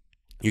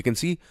 you can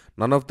see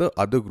none of the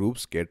other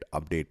groups get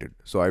updated.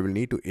 So I will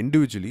need to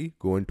individually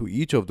go into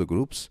each of the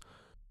groups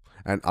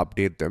and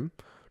update them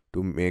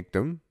to make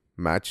them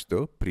match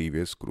the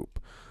previous group.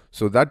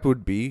 So that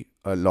would be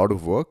a lot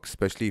of work,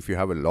 especially if you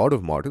have a lot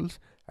of models,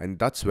 and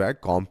that's where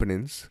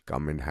components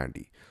come in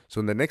handy. So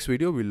in the next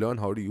video, we'll learn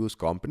how to use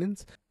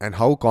components and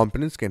how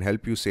components can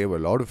help you save a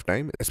lot of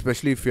time,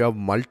 especially if you have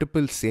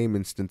multiple same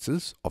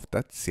instances of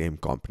that same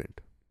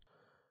component.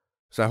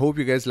 So I hope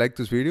you guys like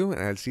this video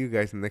and I'll see you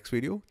guys in the next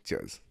video.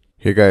 Cheers.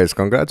 Hey guys,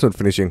 congrats on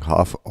finishing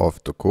half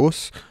of the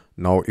course.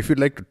 Now, if you'd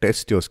like to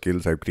test your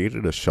skills, I've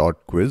created a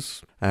short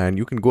quiz and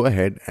you can go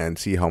ahead and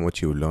see how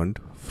much you learned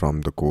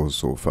from the course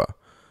so far.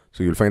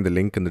 So you'll find the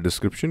link in the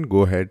description.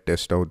 Go ahead,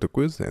 test out the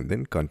quiz and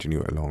then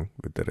continue along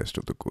with the rest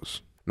of the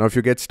course. Now, if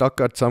you get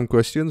stuck at some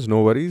questions,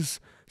 no worries.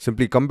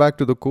 Simply come back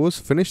to the course,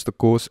 finish the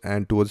course,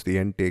 and towards the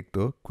end, take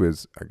the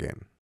quiz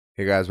again.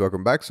 Hey guys,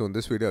 welcome back. So in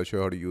this video, I'll show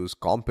you how to use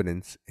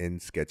components in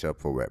SketchUp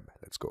for web.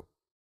 Let's go.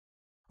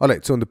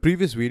 Alright, so in the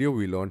previous video,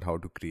 we learned how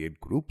to create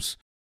groups.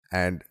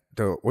 And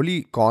the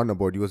only con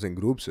about using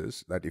groups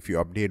is that if you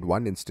update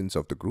one instance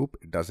of the group,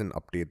 it doesn't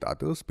update the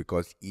others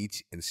because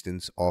each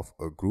instance of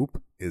a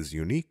group is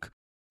unique.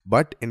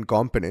 But in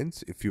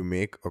components, if you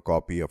make a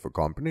copy of a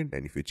component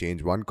and if you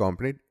change one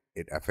component,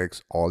 it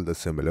affects all the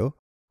similar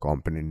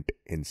component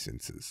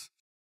instances.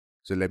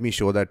 So let me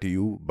show that to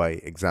you by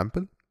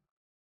example.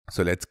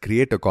 So let's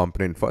create a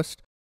component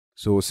first.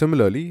 So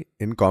similarly,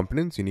 in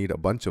components, you need a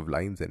bunch of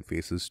lines and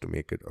faces to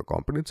make it a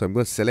component. So I'm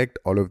going to select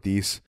all of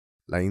these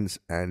lines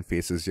and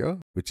faces here,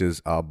 which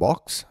is our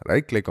box.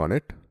 Right click on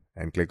it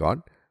and click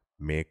on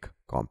make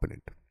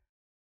component.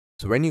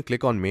 So when you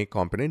click on make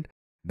component,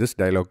 this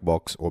dialog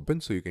box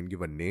opens. So you can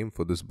give a name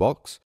for this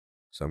box.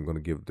 So I'm going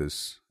to give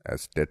this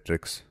as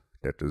Tetris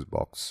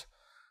box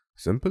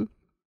simple.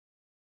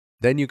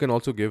 Then you can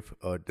also give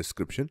a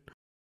description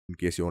in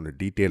case you want to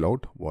detail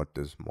out what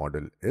this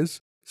model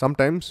is.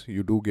 Sometimes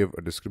you do give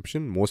a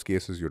description. Most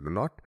cases you do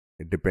not.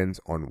 It depends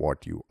on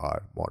what you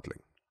are modeling.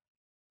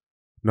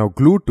 Now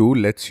glue tool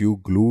lets you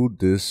glue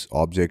this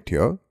object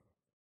here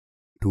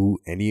to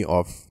any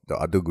of the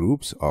other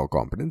groups or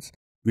components.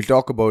 We'll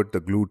talk about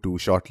the glue tool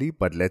shortly,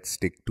 but let's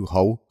stick to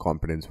how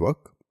components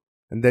work.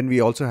 And then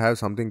we also have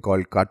something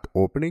called cut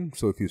opening.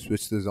 So if you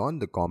switch this on,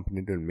 the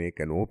component will make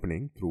an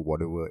opening through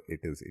whatever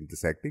it is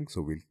intersecting.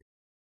 So we'll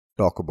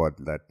talk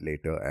about that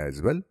later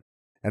as well.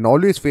 And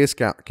always face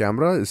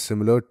camera is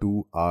similar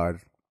to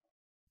our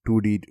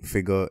 2D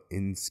figure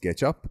in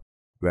SketchUp,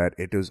 where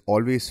it is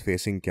always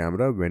facing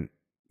camera when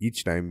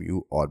each time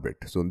you orbit.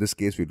 So in this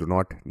case, we do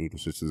not need to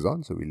switch this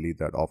on. So we'll leave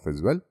that off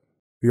as well.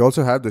 We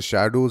also have the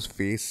shadows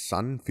face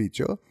sun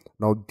feature.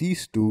 Now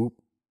these two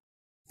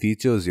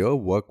features here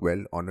work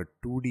well on a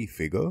 2D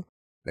figure,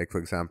 like for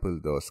example,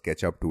 the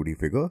SketchUp 2D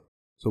figure.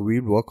 So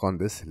we'll work on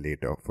this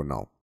later for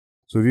now.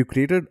 So we've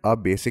created our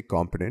basic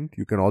component.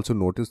 You can also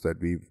notice that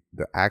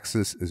the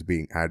axis is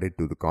being added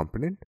to the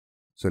component.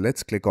 So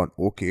let's click on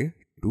OK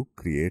to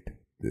create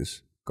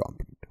this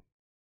component.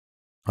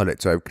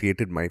 Alright, so I've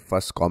created my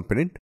first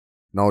component.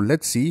 Now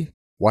let's see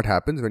what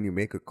happens when you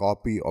make a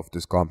copy of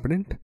this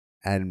component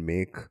and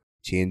make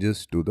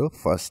changes to the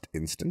first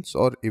instance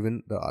or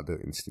even the other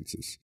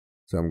instances.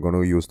 So I'm going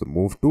to use the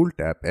move tool,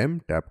 tap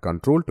M, tap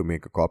Control to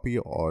make a copy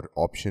or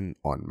Option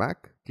on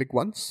Mac. Click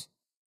once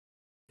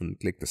and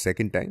click the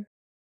second time.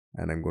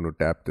 And I'm going to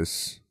tap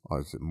this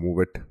or move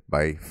it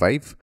by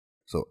 5.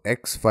 So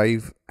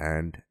X5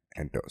 and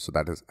enter. So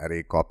that is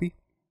array copy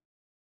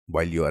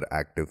while you are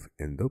active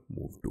in the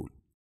move tool.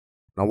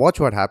 Now watch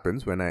what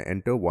happens when I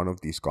enter one of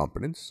these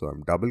components. So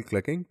I'm double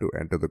clicking to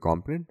enter the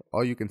component,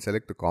 or you can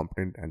select the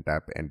component and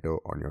tap enter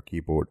on your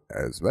keyboard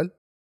as well.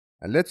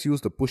 And let's use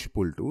the push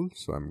pull tool.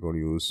 So I'm going to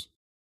use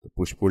the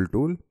push pull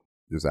tool.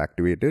 Just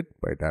activate it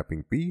by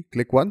tapping P.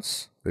 Click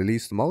once,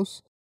 release the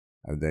mouse,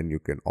 and then you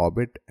can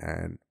orbit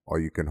or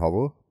you can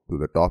hover to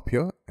the top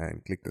here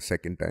and click the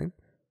second time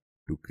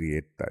to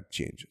create that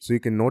change. So you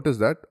can notice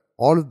that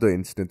all of the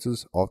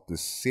instances of the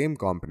same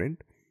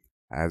component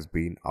has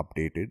been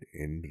updated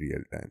in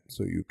real time.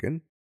 So you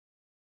can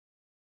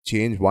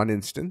change one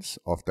instance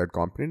of that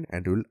component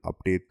and it will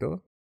update the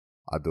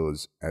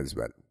others as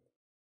well.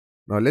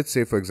 Now let's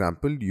say, for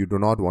example, you do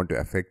not want to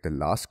affect the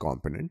last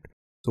component.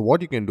 So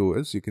what you can do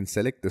is you can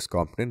select this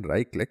component,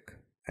 right click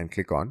and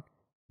click on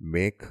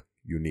Make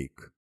Unique.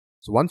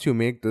 So once you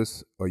make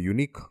this a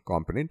unique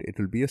component, it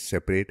will be a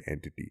separate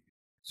entity.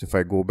 So if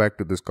I go back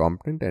to this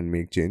component and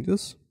make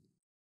changes,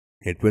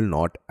 it will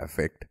not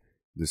affect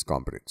this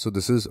component. So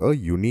this is a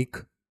unique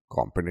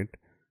component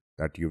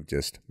that you've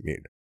just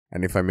made.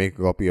 And if I make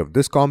a copy of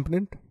this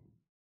component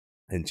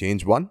and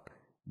change one,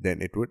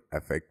 then it would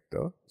affect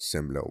the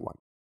similar one.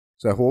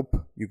 So I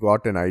hope you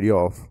got an idea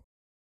of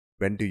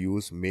when to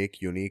use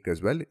make unique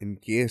as well, in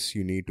case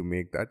you need to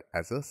make that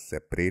as a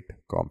separate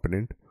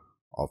component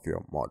of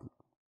your model.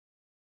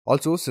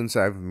 Also, since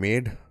I've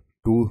made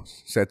two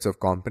sets of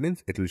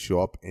components, it will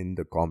show up in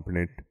the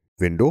component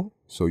window.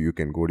 So you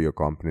can go to your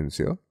components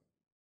here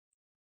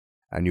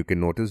and you can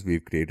notice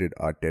we've created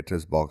our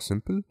Tetris box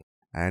simple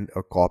and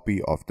a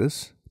copy of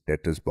this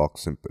Tetris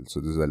box simple. So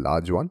this is a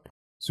large one.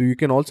 So you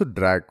can also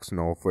drag. So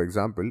now, for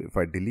example, if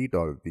I delete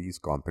all of these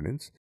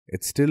components,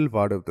 it's still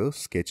part of the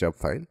SketchUp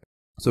file.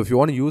 So if you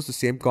want to use the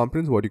same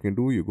components, what you can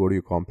do, you go to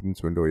your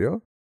components window here,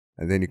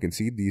 and then you can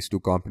see these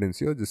two components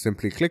here. Just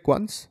simply click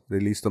once,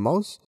 release the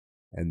mouse,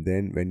 and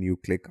then when you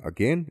click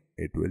again,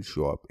 it will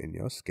show up in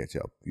your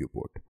SketchUp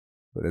viewport.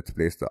 So let's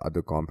place the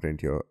other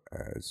component here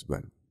as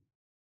well.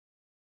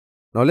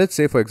 Now let's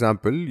say, for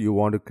example, you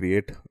want to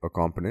create a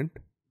component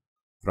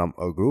from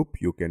a group.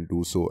 You can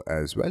do so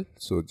as well.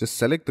 So just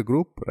select the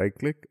group, right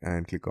click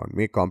and click on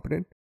Make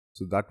Component.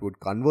 So that would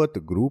convert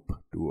the group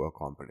to a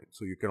component.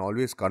 So you can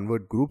always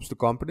convert groups to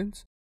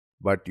components,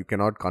 but you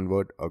cannot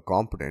convert a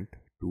component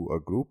to a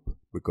group,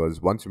 because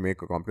once you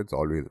make a component, it's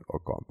always a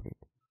component.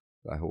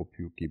 So I hope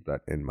you keep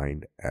that in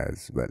mind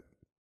as well.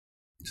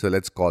 So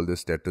let's call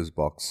this Tetris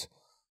box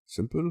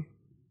simple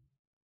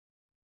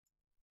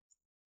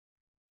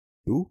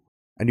 2.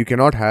 And you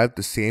cannot have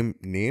the same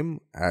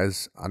name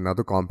as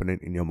another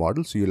component in your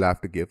model, so you'll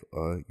have to give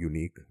a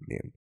unique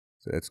name.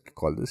 So let's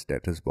call this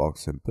Tetris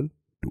box simple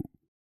 2.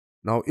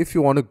 Now, if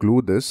you want to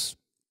glue this,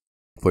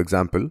 for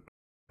example,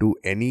 to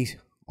any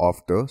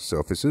of the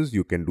surfaces,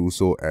 you can do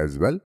so as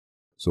well.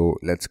 So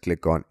let's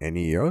click on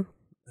any here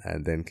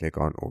and then click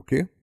on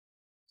OK.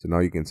 So now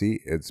you can see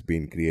it's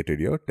been created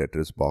here,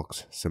 Tetris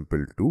box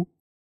simple 2.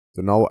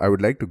 So now I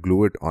would like to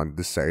glue it on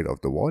this side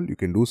of the wall. You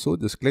can do so,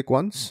 just click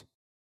once.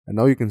 And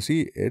now you can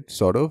see it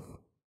sort of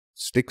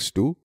sticks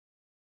to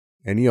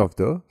any of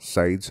the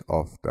sides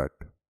of that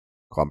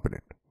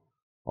component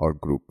or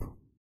group.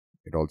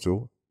 It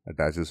also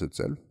attaches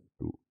itself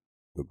to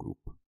the group.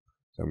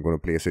 So I'm going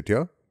to place it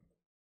here.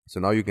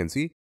 So now you can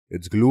see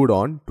it's glued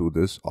on to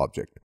this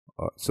object.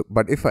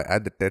 But if I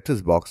add the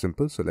Tetris box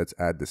simple, so let's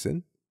add this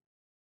in.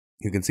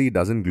 You can see it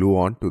doesn't glue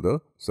on to the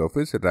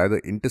surface. It rather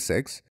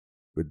intersects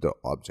with the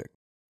object.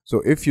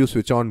 So if you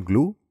switch on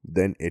glue,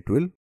 then it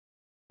will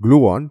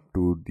glue on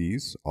to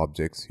these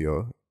objects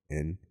here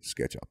in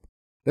SketchUp.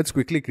 Let's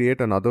quickly create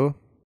another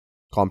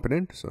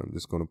component. So I'm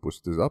just going to push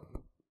this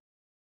up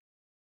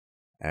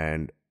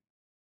and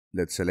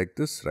let's select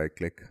this, right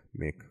click,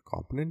 make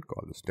component,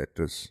 call this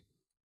Tetris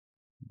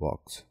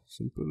box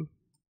simple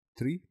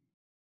 3.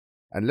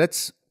 And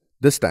let's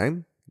this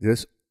time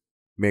just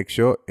make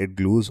sure it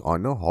glues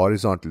on a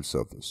horizontal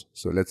surface.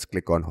 So let's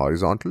click on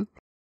horizontal.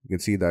 You can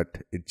see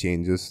that it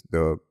changes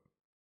the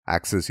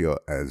axis here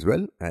as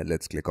well, and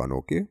let's click on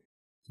OK.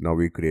 Now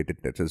we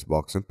created Tetris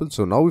box simple.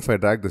 So now if I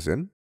drag this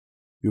in,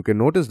 you can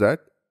notice that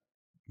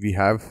we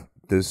have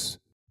this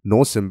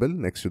no symbol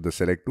next to the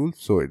select tool.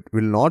 So it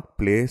will not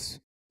place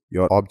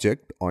your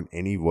object on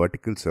any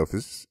vertical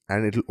surface,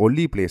 and it will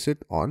only place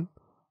it on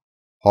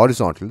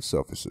horizontal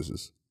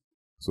surfaces.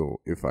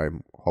 So if I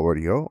hover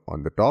here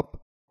on the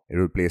top, it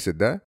will place it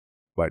there.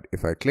 But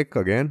if I click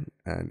again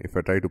and if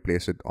I try to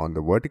place it on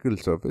the vertical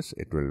surface,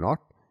 it will not.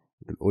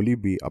 It will only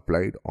be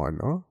applied on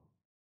a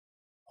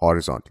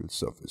horizontal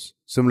surface.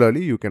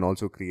 Similarly, you can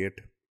also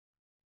create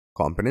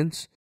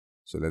components.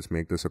 So let's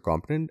make this a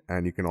component,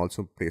 and you can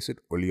also place it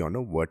only on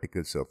a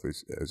vertical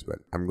surface as well.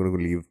 I'm going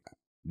to leave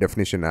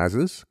definition as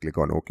is, click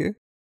on OK.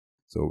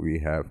 So we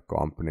have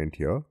component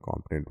here,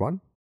 component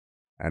 1,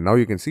 And now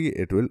you can see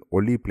it will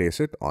only place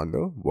it on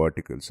the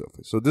vertical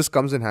surface. So this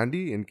comes in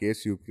handy in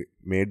case you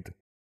made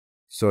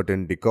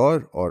certain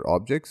decor or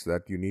objects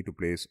that you need to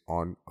place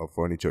on a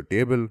furniture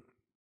table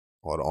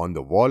or on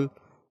the wall.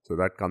 So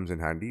that comes in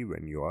handy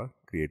when you are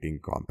creating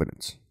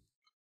components.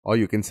 Or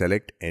you can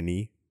select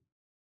any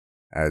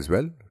as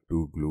well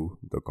to glue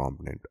the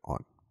component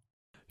on.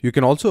 You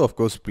can also, of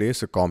course,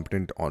 place a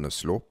component on a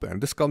slope,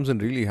 and this comes in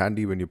really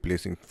handy when you're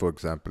placing, for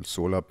example,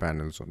 solar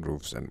panels on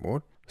roofs and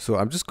more. So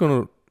I'm just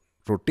going to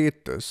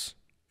rotate this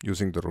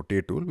using the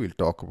rotate tool. We'll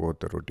talk about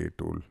the rotate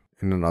tool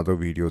in another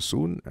video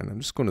soon, and I'm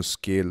just going to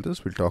scale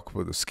this. We'll talk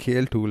about the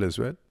scale tool as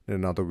well in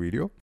another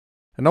video.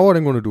 And now what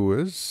I'm going to do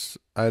is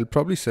I'll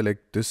probably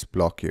select this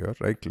block here,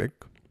 right click,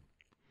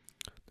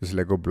 this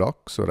Lego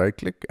block. So right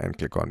click and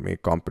click on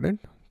make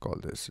component, call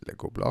this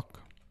Lego block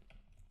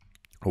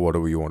or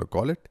whatever you want to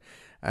call it.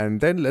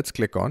 And then let's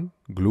click on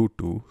glue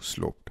to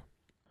sloped.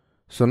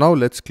 So now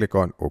let's click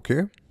on OK.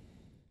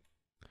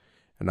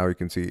 And now you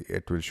can see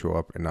it will show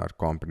up in our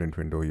component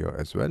window here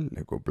as well,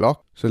 Lego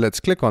block. So let's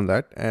click on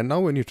that. And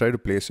now when you try to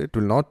place it, it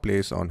will not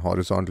place on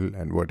horizontal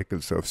and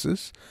vertical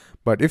surfaces.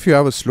 But if you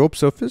have a slope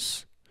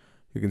surface,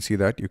 you can see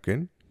that you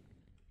can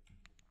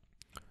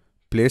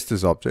place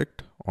this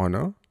object on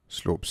a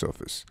slope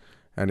surface.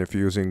 And if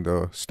you're using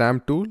the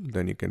stamp tool,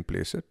 then you can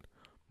place it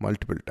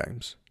multiple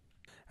times.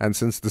 And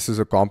since this is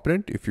a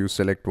component, if you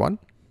select one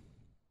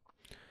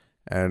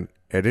and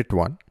edit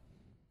one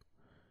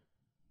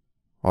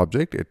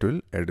object, it will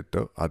edit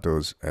the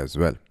others as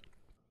well.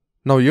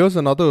 Now here's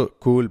another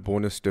cool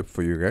bonus tip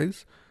for you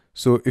guys.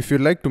 So if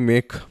you'd like to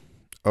make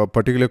a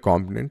particular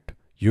component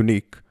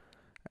unique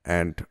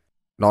and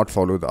not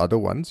follow the other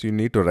ones, you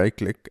need to right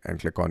click and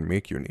click on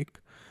make unique.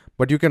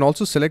 But you can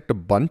also select a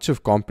bunch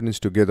of components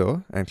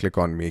together and click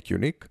on make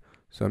unique.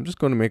 So I'm just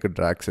going to make a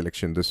drag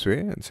selection this way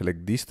and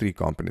select these three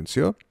components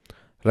here.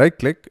 Right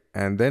click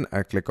and then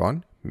I click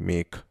on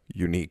make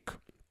unique.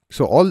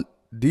 So all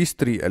these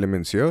three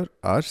elements here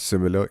are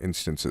similar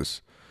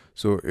instances.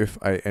 So if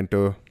I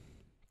enter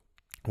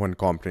one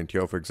component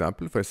here, for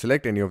example, if I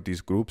select any of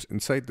these groups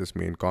inside this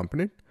main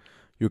component,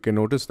 you can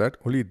notice that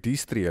only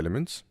these three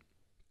elements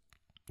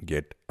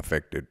get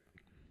affected.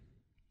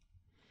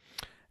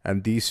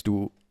 And these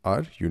two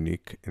are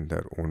unique in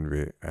their own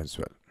way as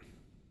well.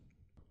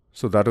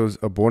 So that was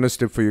a bonus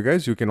tip for you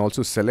guys. You can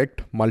also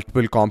select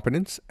multiple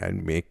components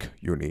and make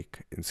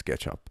unique in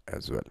SketchUp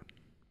as well.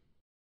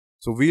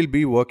 So we'll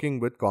be working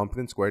with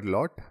components quite a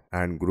lot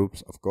and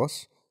groups, of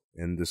course,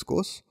 in this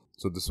course.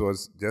 So this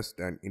was just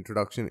an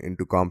introduction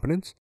into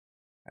components,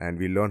 and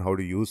we'll learn how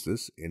to use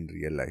this in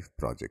real life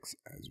projects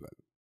as well.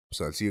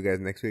 So I'll see you guys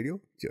next video.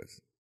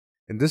 Cheers.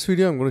 In this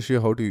video, I'm going to show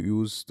you how to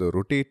use the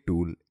rotate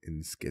tool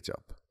in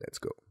SketchUp. Let's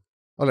go.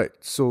 Alright,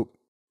 so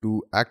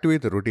to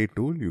activate the rotate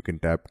tool, you can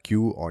tap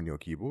Q on your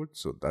keyboard.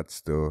 So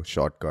that's the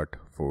shortcut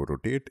for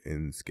rotate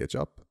in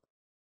SketchUp.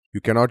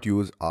 You cannot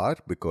use R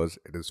because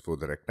it is for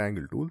the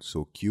rectangle tool.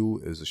 So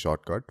Q is a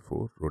shortcut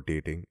for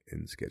rotating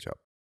in SketchUp.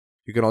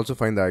 You can also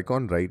find the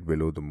icon right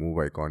below the move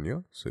icon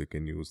here. So you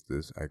can use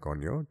this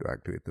icon here to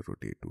activate the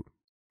rotate tool.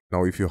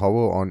 Now, if you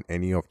hover on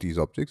any of these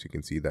objects, you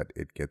can see that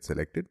it gets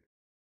selected.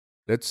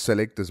 Let's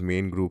select this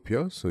main group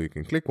here. So you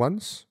can click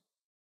once.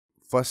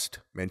 First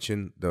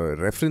mention the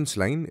reference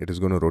line it is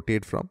going to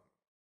rotate from.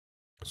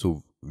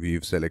 So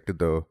we've selected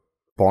the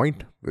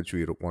point which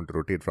we want to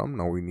rotate from.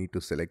 Now we need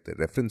to select the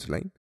reference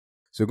line.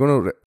 So we're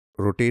going to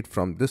rotate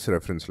from this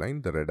reference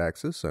line, the red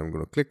axis. So I'm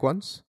going to click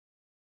once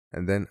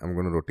and then I'm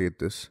going to rotate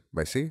this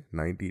by say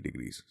 90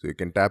 degrees. So you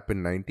can tap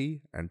in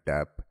 90 and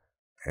tap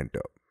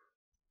enter.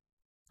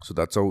 So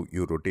that's how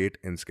you rotate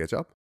in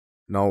SketchUp.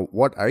 Now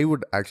what I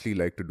would actually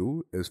like to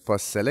do is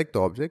first select the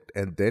object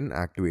and then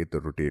activate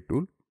the rotate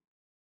tool.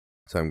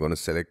 So I'm going to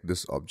select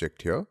this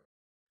object here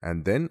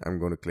and then I'm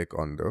going to click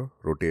on the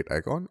rotate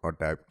icon or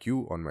tap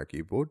Q on my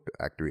keyboard to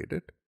activate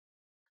it.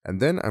 And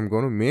then I'm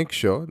going to make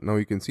sure, now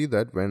you can see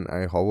that when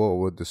I hover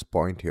over this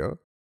point here,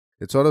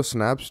 it sort of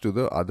snaps to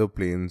the other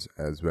planes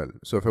as well.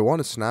 So if I want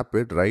to snap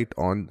it right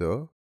on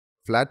the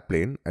flat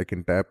plane, I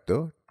can tap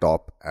the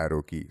top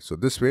arrow key. So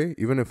this way,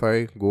 even if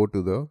I go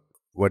to the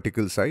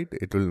vertical side,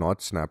 it will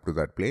not snap to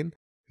that plane.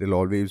 It will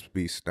always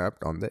be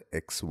snapped on the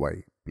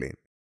XY plane.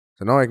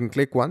 So now I can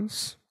click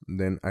once.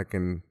 Then I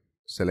can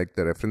select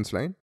the reference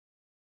line.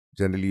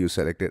 Generally you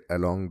select it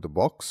along the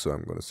box. So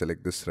I'm going to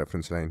select this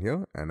reference line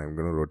here and I'm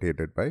going to rotate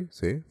it by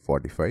say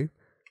 45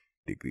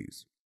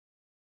 degrees.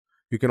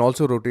 You can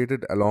also rotate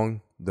it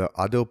along the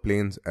other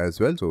planes as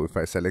well. So if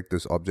I select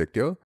this object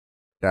here,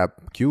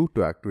 tap Q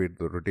to activate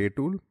the rotate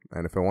tool.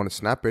 And if I want to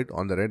snap it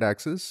on the red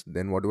axis,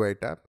 then what do I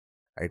tap?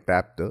 I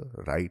tap the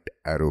right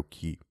arrow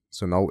key.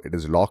 So now it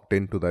is locked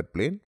into that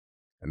plane.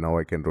 And now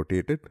I can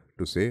rotate it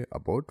to say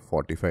about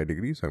 45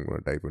 degrees. I'm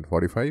going to type in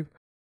 45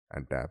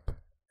 and tap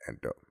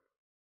enter.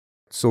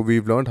 So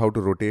we've learned how to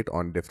rotate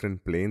on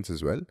different planes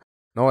as well.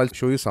 Now I'll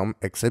show you some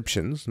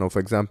exceptions. Now for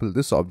example,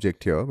 this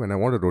object here, when I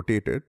want to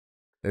rotate it,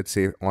 let's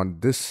say on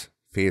this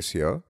face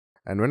here,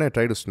 and when I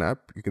try to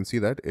snap, you can see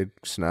that it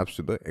snaps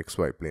to the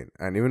XY plane.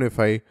 And even if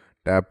I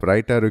tap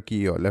right arrow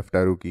key or left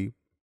arrow key,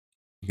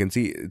 You can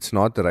see it's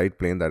not the right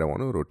plane that I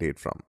want to rotate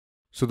from.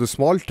 So the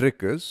small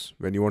trick is,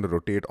 when you want to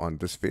rotate on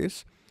this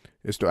face,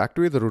 is to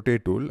activate the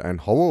rotate tool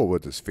and hover over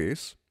this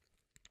face,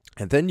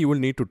 and then you will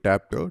need to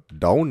tap the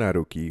down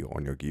arrow key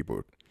on your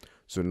keyboard.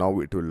 So now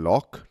it will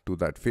lock to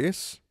that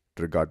face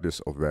regardless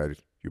of where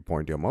you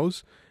point your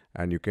mouse,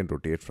 and you can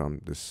rotate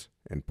from this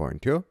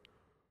endpoint here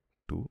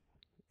to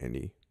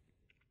any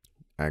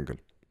angle.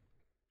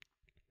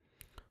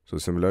 So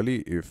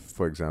similarly, if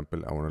for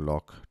example I want to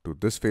lock to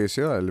this face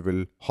here, I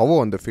will hover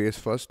on the face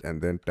first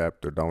and then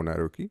tap the down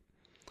arrow key,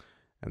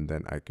 and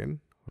then I can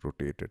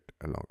rotate it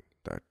along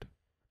that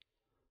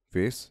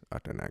face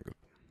at an angle.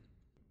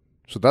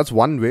 So that's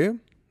one way.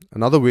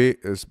 Another way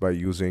is by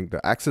using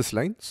the axis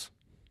lines.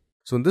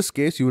 So in this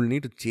case, you will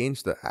need to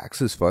change the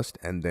axis first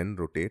and then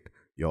rotate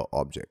your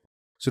object.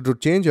 So to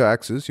change your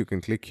axis, you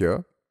can click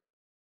here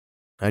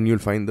and you'll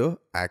find the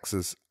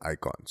axis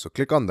icon. So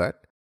click on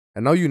that,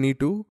 and now you need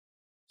to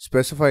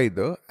specify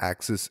the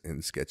axis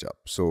in SketchUp.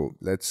 So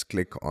let's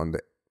click on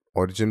the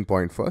origin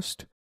point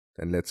first,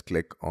 then let's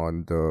click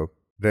on the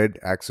red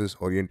axis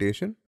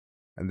orientation,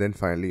 and then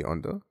finally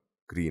on the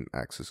green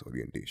axis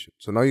orientation.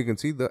 So now you can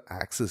see the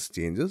axis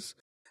changes.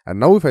 And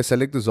now if I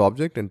select this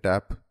object and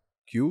tap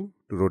Q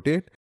to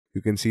rotate,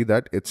 you can see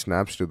that it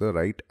snaps to the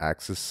right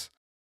axis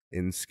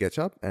in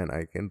SketchUp, and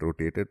I can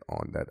rotate it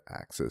on that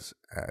axis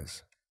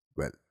as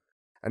well.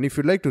 And if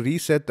you'd like to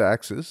reset the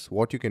axis,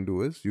 what you can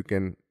do is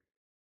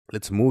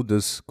let's move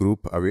this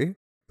group away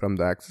from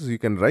the axis. You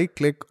can right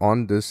click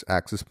on this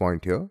axis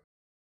point here.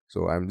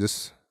 So I'm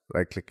just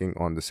right clicking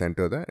on the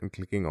center there and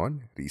clicking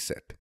on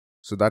reset.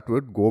 So that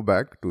would go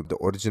back to the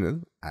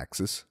original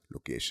axis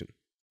location.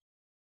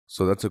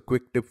 So that's a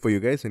quick tip for you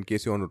guys in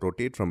case you want to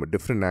rotate from a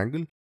different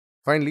angle.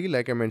 Finally,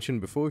 like I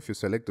mentioned before, if you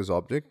select this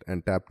object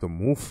and tap the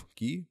move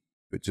key,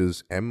 which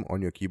is M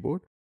on your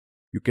keyboard,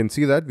 you can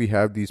see that we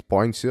have these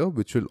points here,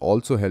 which will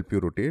also help you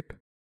rotate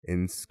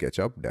in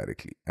SketchUp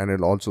directly. And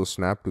it'll also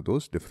snap to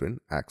those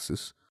different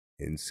axes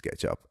in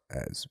SketchUp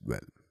as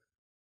well.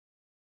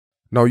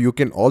 Now you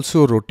can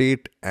also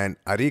rotate an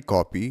array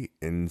copy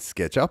in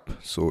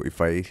SketchUp. So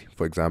if I,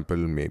 for example,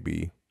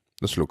 maybe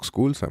this looks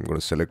cool, so I'm going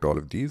to select all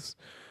of these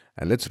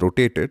and let's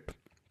rotate it.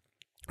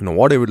 Now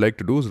what I would like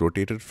to do is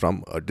rotate it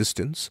from a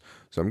distance.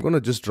 So I'm going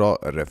to just draw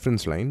a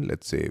reference line.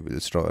 Let's say we'll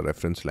just draw a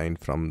reference line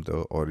from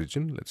the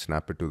origin. Let's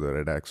snap it to the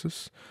red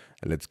axis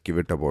and let's give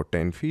it about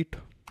 10 feet.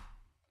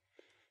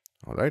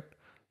 All right.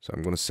 So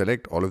I'm going to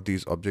select all of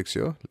these objects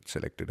here. Let's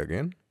select it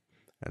again.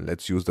 And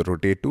let's use the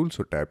rotate tool.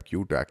 So tap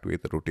Q to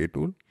activate the rotate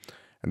tool.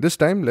 And this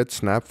time let's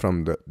snap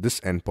from this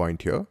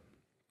endpoint here.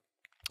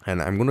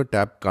 And I'm going to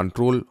tap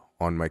Control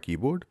on my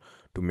keyboard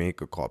to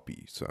make a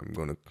copy. So I'm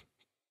going to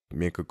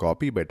make a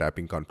copy by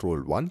tapping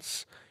Control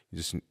once. You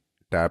just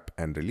tap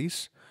and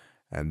release.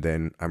 And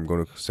then I'm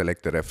going to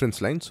select the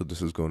reference line. So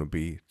this is going to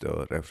be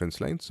the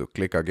reference line. So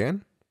click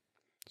again.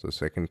 So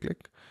second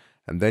click.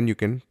 And then you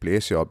can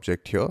place your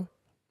object here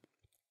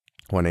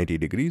 180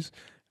 degrees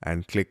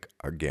and click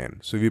again.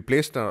 So we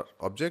placed the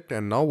object,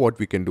 and now what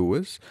we can do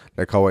is,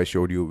 like how I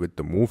showed you with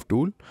the move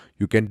tool,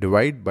 you can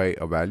divide by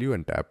a value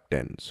and tap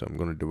 10. So I'm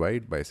going to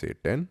divide by say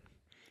 10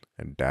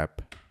 and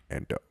tap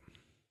enter.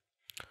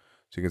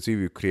 So you can see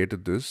we've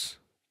created this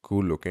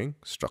cool looking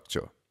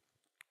structure.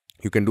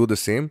 You can do the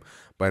same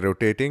by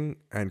rotating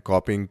and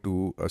copying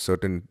to a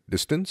certain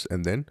distance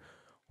and then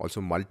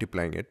also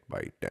multiplying it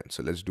by 10.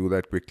 So let's do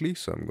that quickly.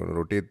 So I'm going to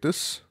rotate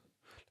this.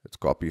 Let's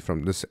copy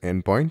from this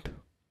endpoint.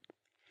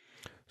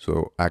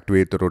 So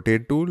activate the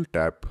rotate tool,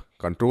 tap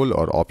Control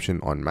or Option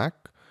on Mac,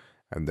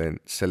 and then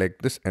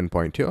select this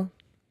endpoint here.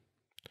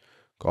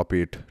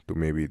 Copy it to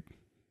maybe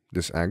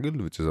this angle,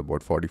 which is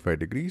about 45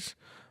 degrees.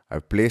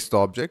 I've placed the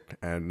object,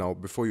 and now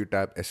before you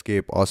tap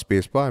Escape or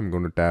Spacebar, I'm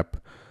going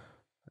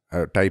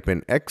to type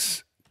in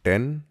X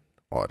 10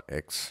 or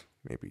X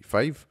maybe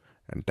 5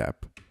 and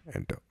tap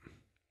enter.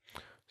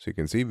 So you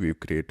can see we've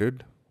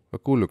created a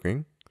cool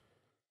looking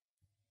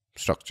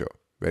structure,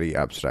 very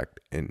abstract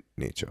in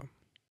nature.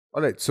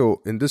 Alright,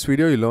 so in this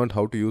video you learned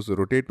how to use the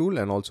rotate tool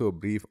and also a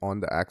brief on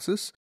the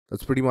axis.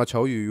 That's pretty much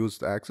how you use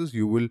the axis.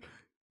 You will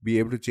be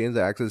able to change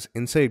the axis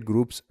inside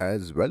groups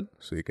as well.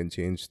 So you can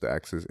change the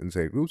axis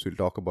inside groups. We'll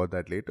talk about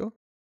that later.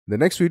 In the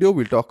next video,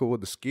 we'll talk about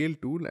the scale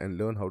tool and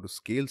learn how to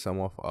scale some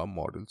of our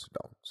models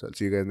down. So I'll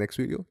see you guys next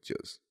video.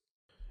 Cheers.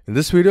 In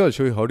this video, I'll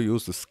show you how to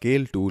use the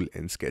scale tool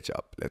in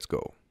SketchUp. Let's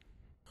go.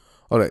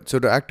 Alright, so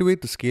to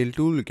activate the scale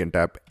tool, you can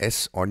tap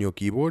S on your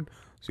keyboard.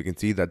 So you can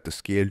see that the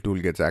scale tool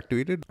gets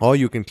activated, or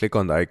you can click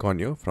on the icon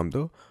here from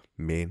the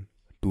main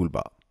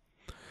toolbar.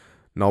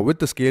 Now with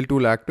the scale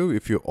tool active,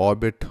 if you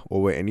orbit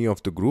over any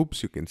of the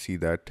groups, you can see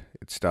that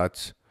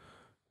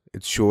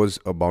it shows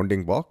a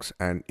bounding box,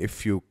 and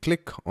if you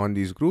click on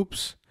these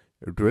groups,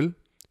 it will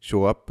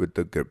show up with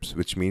the grips,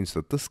 which means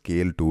that the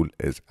scale tool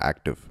is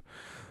active.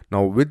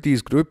 Now with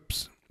these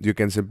grips, you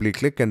can simply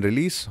click and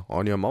release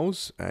on your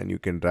mouse, and you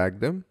can drag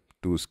them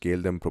to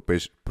scale them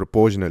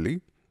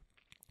proportionally.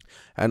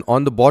 And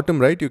on the bottom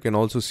right, you can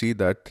also see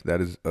that there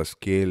is a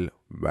scale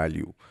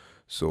value.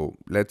 So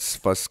let's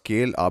first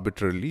scale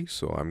arbitrarily.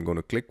 So I'm going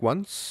to click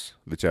once,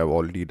 which I've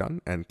already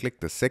done, and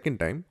click the second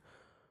time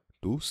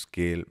to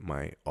scale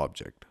my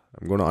object.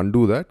 I'm going to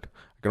undo that.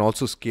 I can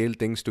also scale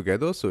things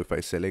together. So if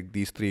I select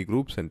these three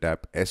groups and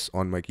tap S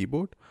on my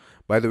keyboard,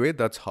 by the way,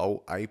 that's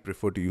how I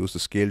prefer to use the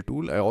scale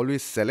tool. I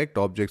always select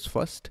objects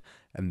first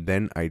and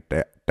then I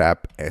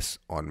tap S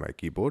on my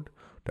keyboard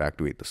to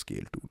activate the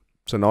scale tool.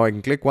 So now I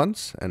can click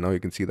once and now you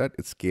can see that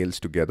it scales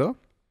together.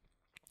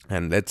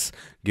 And let's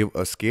give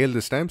a scale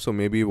this time. So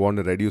maybe you want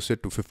to reduce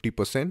it to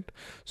 50%.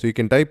 So you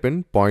can type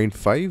in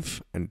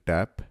 0.5 and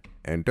tap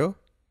enter.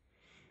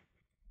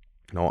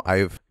 Now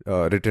I've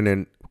written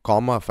in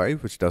comma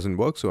 5, which doesn't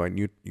work. So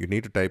you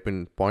need to type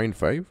in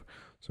 0.5.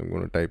 So I'm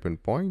going to type in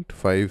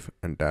 0.5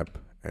 and tap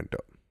enter.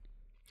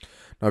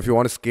 Now if you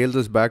want to scale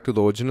this back to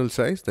the original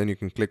size, then you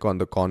can click on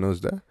the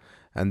corners there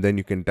and then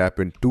you can tap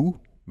in 2,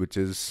 which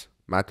is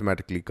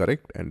mathematically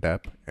correct, and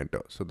tap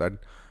enter. So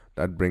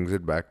that brings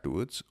it back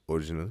to its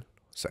original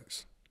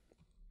size.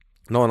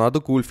 Now another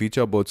cool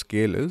feature about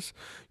scale is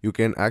you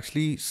can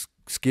actually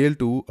scale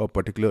to a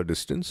particular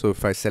distance. So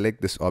if I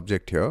select this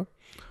object here,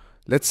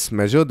 let's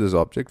measure this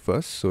object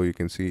first. So you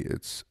can see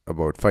it's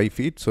about 5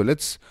 feet. So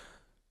let's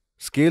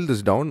scale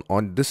this down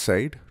on this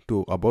side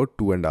to about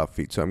 2.5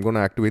 feet. So I'm going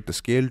to activate the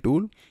scale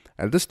tool.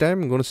 And this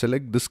time I'm going to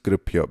select this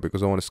grip here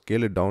because I want to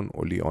scale it down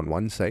only on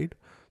one side.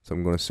 So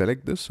I'm going to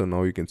select this. So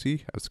now you can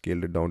see I've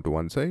scaled it down to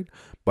one side.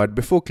 But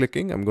before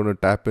clicking, I'm going to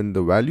tap in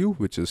the value,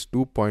 which is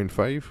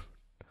 2.5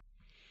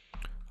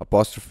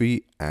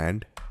 apostrophe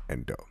and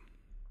enter.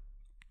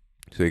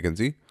 So you can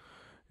see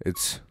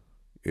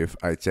if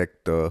I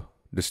check the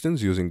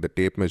distance using the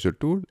tape measure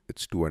tool,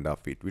 it's 2.5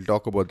 feet. We'll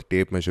talk about the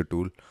tape measure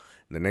tool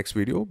in the next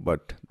video,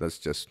 but that's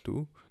just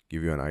to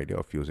give you an idea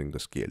of using the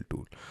scale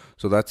tool.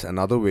 So that's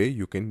another way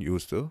you can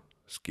use the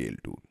scale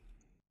tool.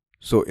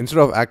 So instead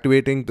of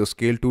activating the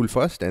scale tool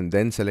first and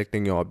then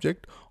selecting your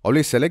object,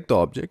 always select the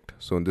object.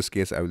 So in this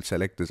case, I will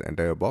select this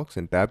entire box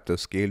and tap the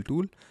scale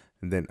tool,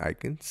 and then I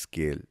can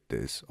scale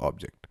this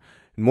object.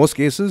 In most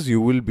cases,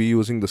 you will be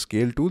using the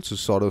scale tool to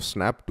sort of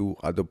snap to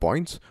other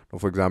points. Now,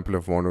 for example,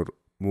 if I want to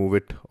move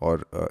it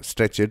or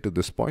stretch it to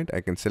this point,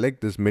 I can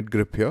select this mid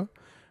grip here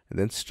and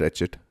then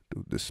stretch it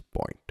to this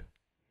point.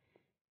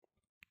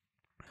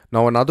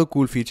 Now another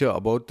cool feature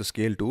about the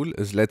scale tool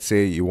is, let's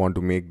say you want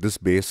to make this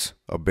base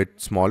a bit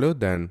smaller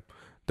than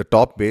the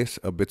top base,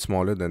 a bit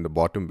smaller than the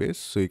bottom base.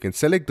 So you can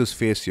select this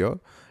face here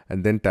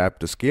and then tap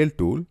the scale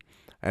tool.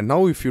 And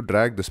now if you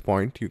drag this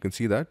point, you can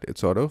see that it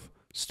sort of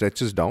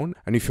stretches down.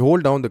 And if you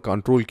hold down the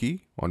control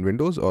key on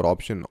Windows or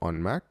option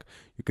on Mac,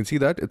 you can see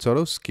that it sort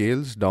of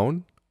scales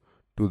down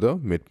to the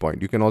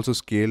midpoint. You can also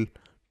scale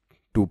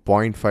to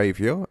 0.5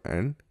 here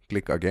and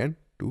click again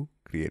to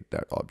create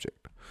that object.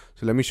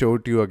 So let me show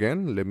it to you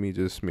again. Let me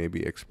just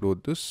maybe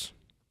explode this.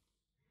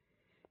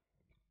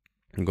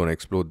 I'm going to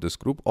explode this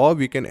group, or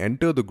we can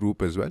enter the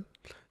group as well.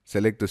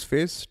 Select this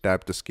face,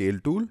 tap the scale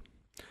tool,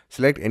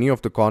 select any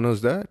of the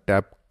corners there,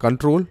 tap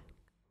control.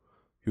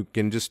 You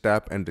can just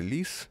tap and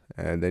release,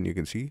 and then you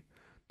can see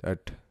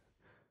that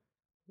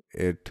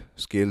it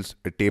scales,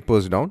 it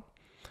tapers down.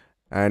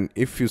 And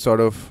if you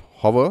sort of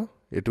hover,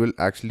 it will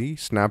actually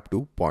snap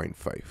to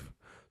 0.5.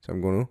 So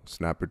I'm going to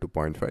snap it to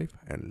 0.5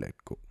 and let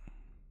go.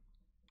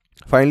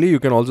 Finally, you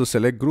can also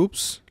select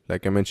groups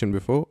like I mentioned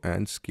before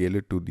and scale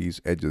it to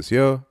these edges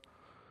here.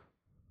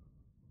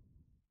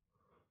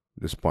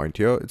 This point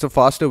here. It's a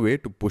faster way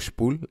to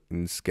push-pull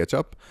in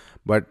SketchUp,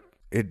 but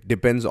it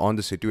depends on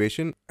the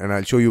situation, and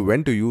I'll show you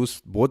when to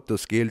use both the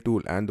scale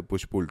tool and the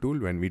push-pull tool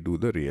when we do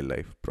the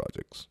real-life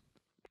projects.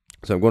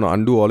 So I'm going to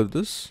undo all of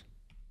this.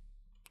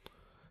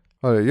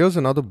 Alright, here's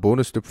another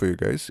bonus tip for you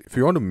guys. If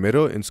you want to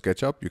mirror in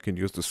SketchUp, you can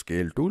use the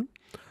scale tool.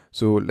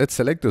 So let's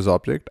select this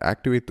object,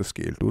 activate the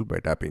scale tool by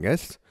tapping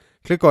S.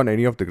 Click on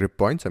any of the grip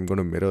points. I'm going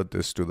to mirror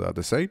this to the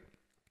other side.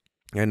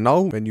 And now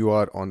when you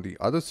are on the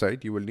other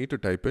side, you will need to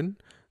type in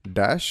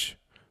dash,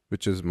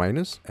 which is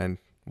minus, and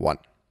 1.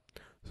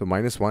 So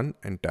 -1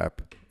 and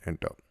tap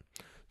enter.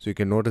 So you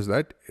can notice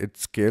that it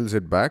scales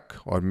it back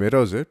or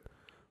mirrors it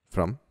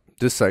from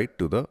this side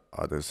to the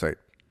other side.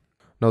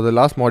 Now the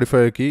last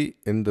modifier key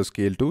in the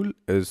scale tool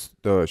is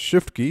the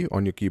shift key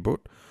on your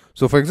keyboard.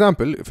 So for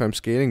example, if I'm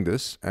scaling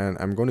this and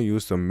I'm going to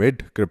use the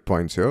mid grip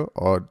points here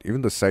or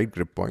even the side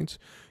grip points,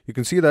 you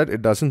can see that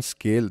it doesn't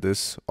scale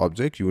this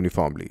object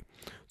uniformly.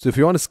 So if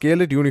you want to scale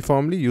it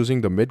uniformly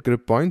using the mid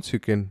grip points, you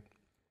can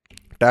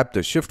tap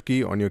the shift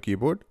key on your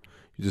keyboard.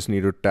 You just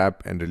need to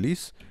tap and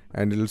release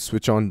and it'll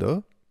switch on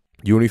the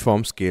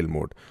uniform scale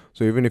mode.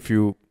 So even if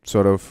you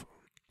sort of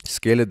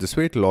scale it this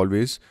way, it'll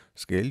always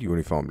scale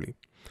uniformly.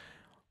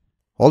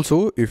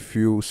 Also, if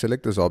you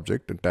select this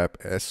object and tap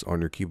S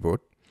on your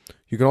keyboard,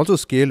 you can also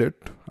scale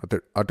it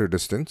at a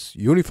distance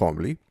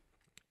uniformly.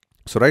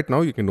 So right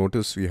now you can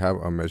notice we have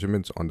our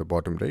measurements on the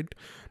bottom right.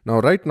 Now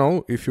right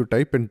now, if you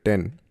type in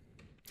 10,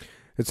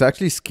 it's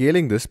actually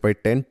scaling this by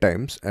 10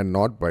 times and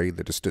not by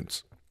the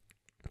distance.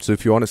 So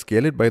if you want to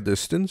scale it by the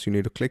distance, you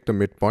need to click the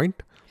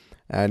midpoint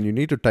and you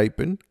need to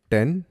type in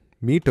 10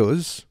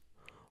 meters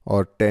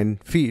or 10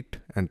 feet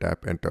and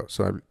tap enter.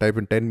 So I'll type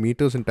in 10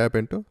 meters and tap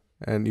enter,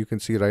 and you can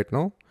see right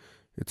now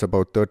it's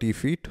about 30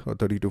 feet or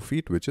 32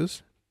 feet, which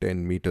is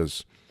 10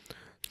 meters.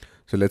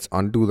 So let's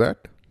undo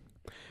that.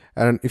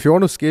 And if you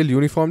want to scale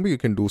uniformly, you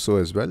can do so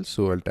as well.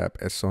 So I'll tap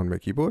S on my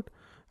keyboard.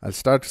 I'll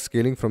start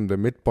scaling from the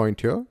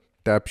midpoint here,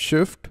 tap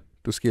shift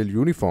to scale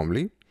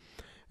uniformly.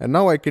 And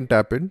now I can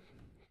tap in,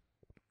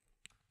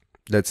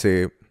 let's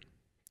say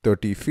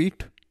 30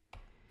 feet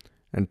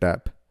and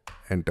tap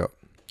enter.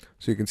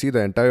 So you can see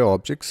the entire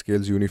object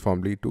scales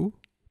uniformly to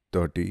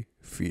 30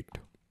 feet.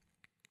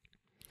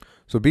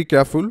 So be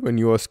careful when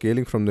you are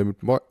scaling from the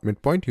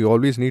midpoint. You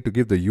always need to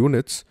give the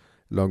units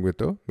along with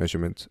the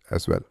measurements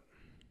as well.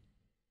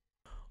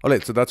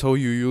 Alright, so that's how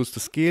you use the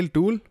scale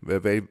tool, a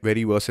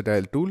very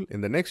versatile tool.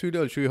 In the next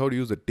video, I'll show you how to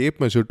use the tape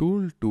measure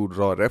tool to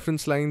draw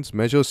reference lines,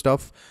 measure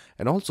stuff,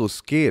 and also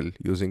scale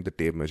using the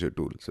tape measure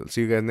tool. So I'll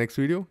see you guys next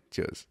video.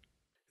 Cheers.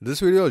 In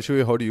this video, I'll show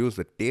you how to use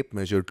the tape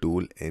measure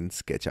tool in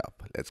SketchUp.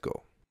 Let's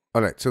go.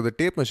 Alright, so the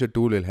tape measure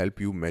tool will help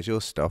you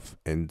measure stuff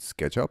in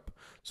SketchUp.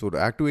 So to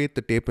activate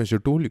the tape measure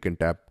tool, you can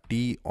tap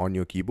T on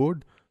your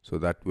keyboard. So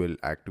that will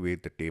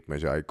activate the tape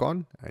measure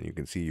icon, and you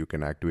can see you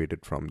can activate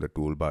it from the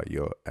toolbar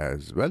here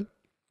as well.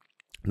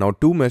 Now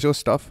to measure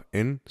stuff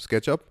in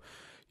SketchUp,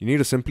 you need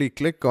to simply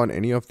click on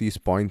any of these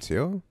points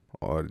here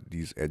or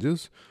these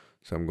edges.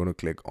 So I'm going to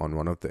click on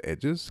one of the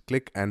edges,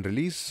 click and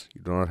release.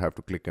 You do not have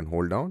to click and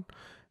hold down.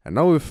 And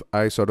now if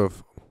I sort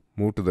of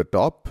move to the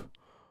top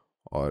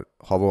or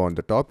hover on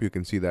the top, you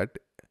can see that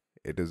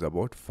it is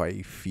about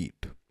 5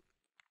 feet.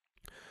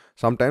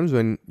 Sometimes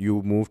when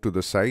you move to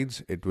the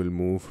sides, it will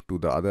move to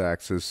the other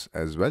axis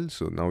as well.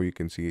 So now you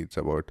can see it's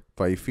about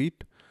 5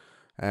 feet.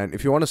 And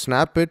if you want to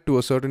snap it to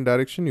a certain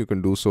direction, you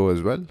can do so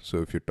as well. So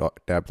if you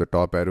tap the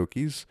top arrow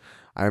keys,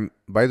 I'm,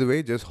 by the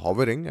way, just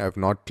hovering. I have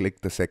not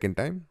clicked the second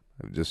time.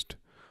 I've just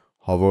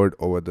hovered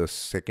over the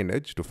second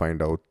edge to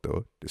find out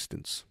the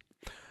distance.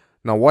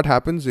 Now what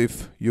happens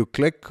if you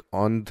click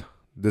on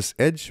this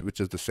edge, which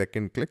is the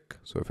second click?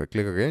 So if I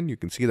click again, you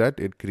can see that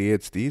it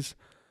creates these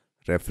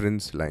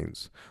reference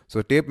lines. So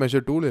the tape measure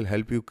tool will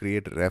help you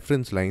create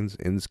reference lines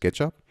in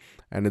SketchUp,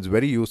 and it's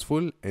very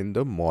useful in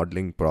the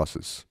modeling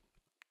process.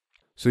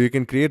 So you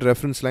can create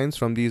reference lines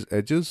from these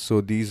edges.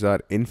 So these are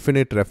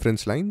infinite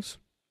reference lines.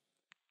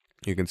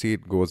 You can see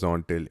it goes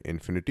on till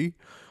infinity.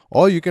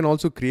 Or you can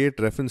also create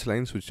reference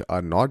lines which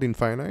are not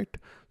infinite.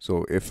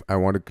 So if I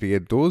want to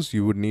create those,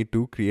 you would need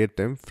to create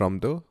them from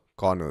the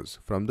corners,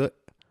 from the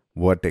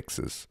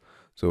vertexes.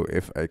 So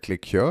if I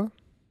click here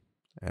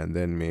and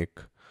then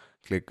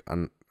click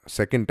on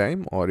second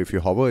time, or if you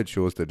hover, it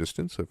shows the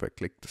distance. So if I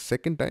click the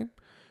second time,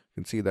 you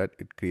can see that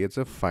it creates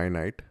a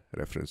finite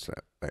reference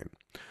line.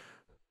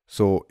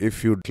 So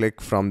if you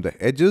click from the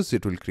edges,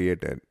 it will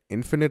create an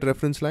infinite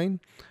reference line.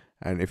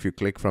 And if you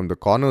click from the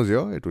corners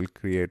here, it will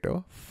create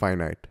a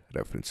finite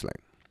reference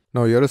line.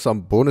 Now here are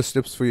some bonus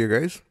tips for you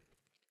guys.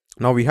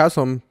 Now we have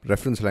some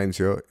reference lines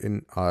here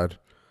in our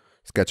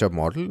SketchUp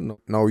model.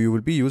 Now you will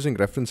be using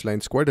reference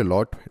lines quite a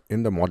lot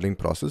in the modeling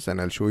process,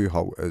 and I'll show you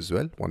how as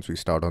well once we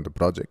start on the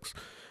projects.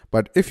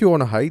 But if you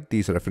want to hide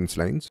these reference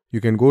lines, you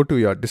can go to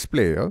your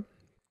display here,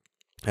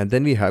 and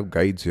then we have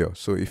guides here.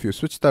 So if you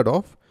switch that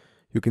off,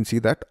 you can see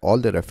that all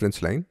the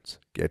reference lines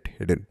get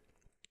hidden.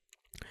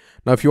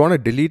 Now, if you want to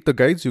delete the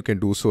guides, you can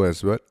do so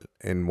as well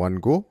in one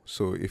go.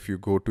 So if you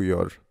go to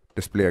your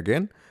display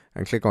again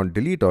and click on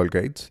delete all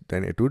guides,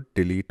 then it would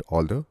delete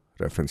all the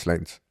reference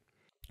lines.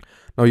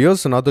 Now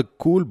here's another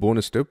cool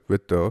bonus tip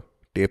with the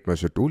tape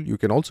measure tool. You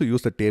can also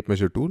use the tape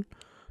measure tool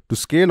to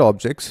scale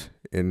objects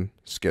in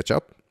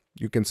SketchUp.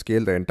 You can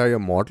scale the entire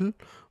model,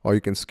 or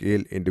you can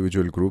scale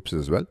individual groups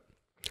as well.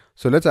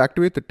 So let's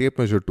activate the tape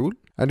measure tool.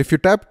 And if you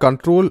tap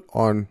Control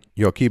on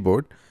your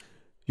keyboard,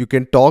 you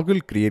can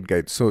toggle create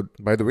guides. So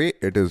by the way,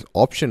 it is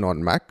option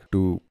on Mac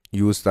to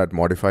use that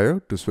modifier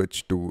to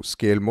switch to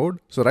scale mode.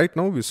 So right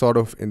now we're sort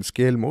of in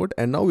scale mode,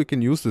 and now we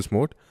can use this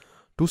mode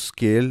to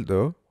scale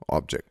the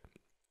object.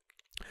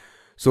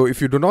 So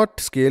if you do not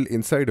scale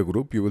inside a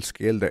group, you will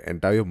scale the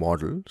entire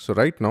model. So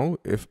right now,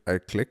 if I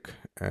click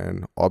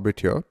and orbit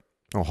here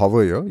or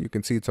hover here, you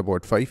can see it's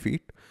about 5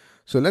 feet.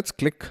 So let's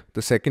click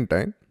the second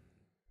time.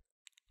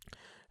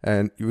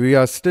 And we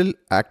are still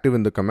active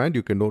in the command.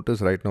 You can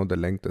notice right now the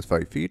length is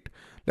 5 feet.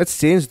 Let's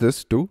change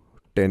this to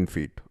 10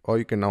 feet, or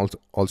you can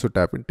also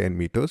tap in 10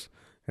 meters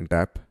and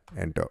tap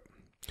enter.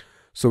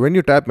 So when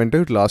you tap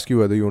enter, it will ask you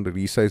whether you want to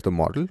resize the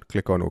model.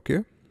 Click on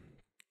OK.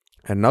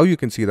 And now you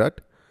can see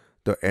that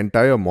the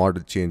entire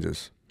model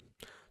changes.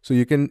 So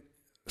you can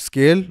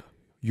scale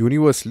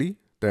universally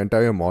the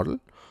entire model,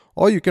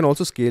 or you can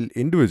also scale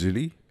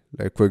individually,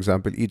 like for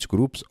example, each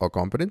groups or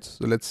components.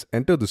 So let's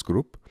enter this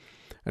group.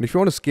 And if you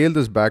want to scale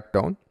this back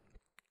down,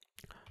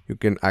 you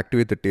can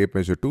activate the tape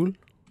measure tool,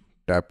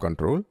 tap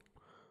Control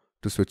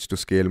to switch to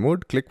scale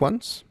mode. Click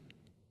once,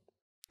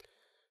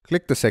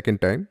 click the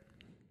second time,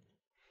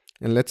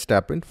 and let's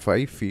tap in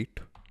 5 feet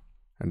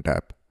and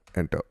tap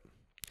enter.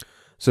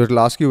 So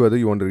it'll ask you whether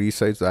you want to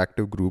resize the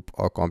active group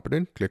or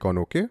component. Click on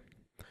OK.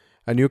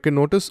 And you can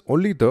notice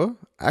only the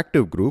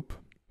active group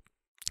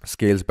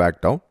scales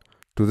back down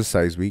to the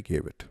size we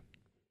gave it.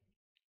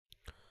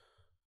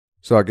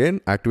 So again,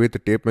 activate the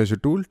tape measure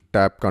tool,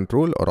 tap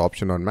Control or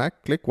Option on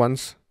Mac, click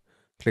once,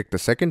 click the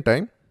second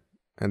time,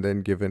 and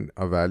then give in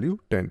a value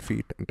 10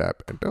 feet and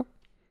tap Enter.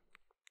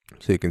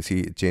 So you can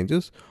see it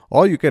changes.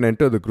 Or you can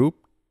enter the group,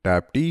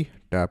 tap T,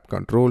 tap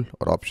Control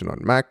or Option on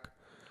Mac,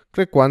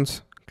 click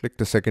once, click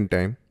the second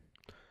time,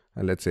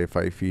 and let's say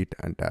 5 feet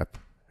and tap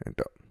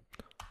Enter.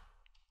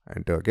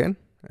 Enter again,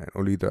 and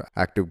only the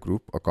active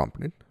group or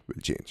component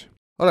will change.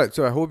 Alright,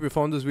 so I hope you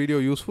found this video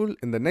useful.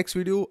 In the next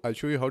video, I'll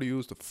show you how to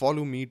use the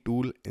Follow Me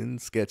tool in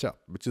SketchUp,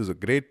 which is a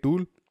great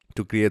tool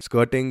to create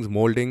skirtings,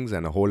 moldings,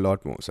 and a whole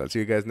lot more. So I'll see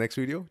you guys next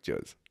video.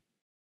 Cheers.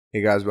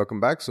 Hey guys, welcome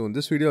back. So in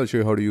this video, I'll show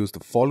you how to use the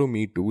Follow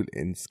Me tool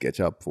in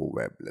SketchUp for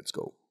web. Let's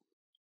go.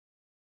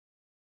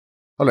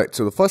 Alright,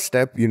 so the first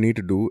step you need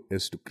to do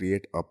is to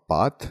create a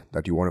path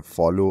that you want to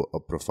follow a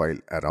profile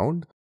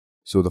around.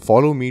 So the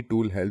Follow Me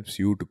tool helps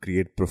you to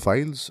create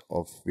profiles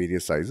of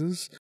various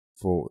sizes.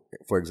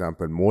 For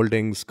example,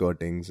 moldings,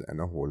 skirtings, and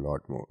a whole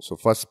lot more. So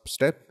first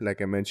step,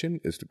 like I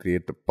mentioned, is to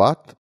create the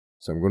path.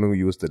 So I'm going to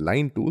use the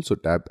line tool. So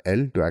tap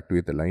L to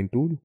activate the line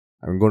tool.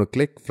 I'm going to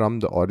click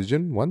from the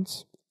origin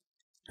once,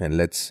 and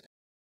let's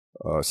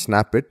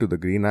snap it to the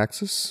green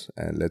axis,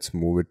 and let's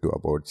move it to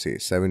about, say,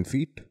 7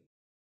 feet.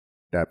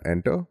 Tap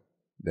Enter.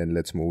 Then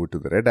let's move it to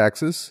the red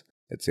axis.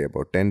 Let's say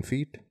about 10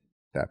 feet.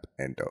 Tap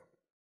Enter.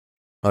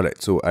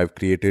 Alright, so I've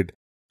created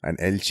an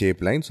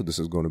L-shaped line. So this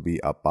is going to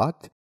be our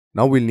path.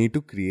 Now we'll need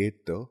to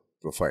create the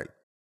profile.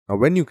 Now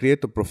when you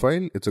create the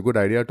profile, it's a good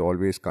idea to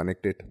always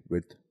connect it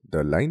with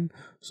the line.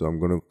 So I'm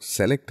going to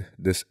select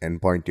this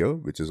endpoint here,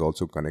 which is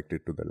also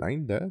connected to the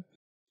line there.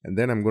 And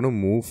then I'm going to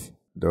move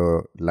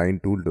the line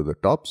tool to the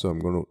top. So I'm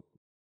going to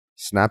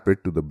snap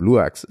it to the blue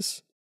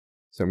axis.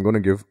 So I'm going to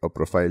give a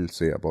profile,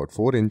 say about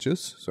 4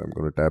 inches. So I'm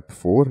going to tap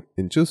 4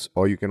 inches,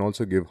 or you can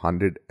also give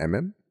 100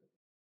 mm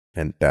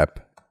and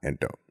tap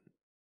Enter.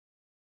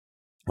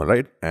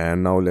 Alright,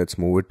 and now let's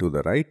move it to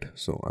the right.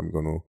 So I'm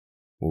going to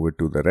move it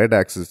to the red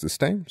axis this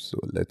time. So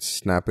let's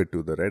snap it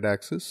to the red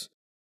axis.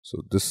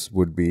 So this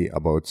would be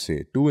about,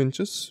 say, 2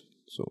 inches.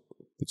 So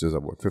which is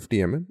about 50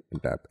 mm,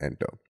 and tap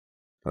Enter.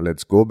 Now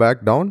let's go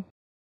back down.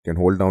 You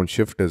can hold down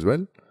Shift as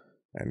well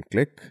and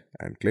click,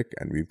 and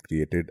we've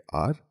created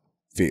our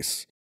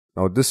face.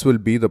 Now this will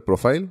be the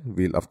profile.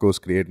 We'll of course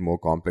create more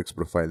complex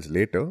profiles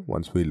later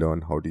once we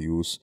learn how to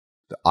use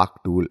the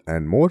arc tool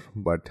and more,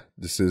 but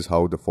this is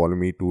how the Follow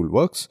Me tool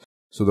works.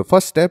 So the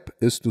first step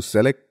is to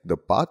select the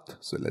path.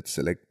 So let's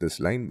select this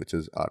line, which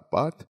is our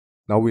path.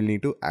 Now we'll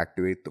need to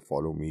activate the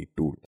Follow Me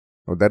tool.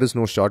 Now there is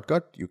no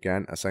shortcut. You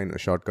can assign a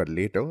shortcut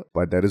later,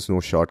 but there is no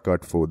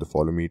shortcut for the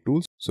Follow Me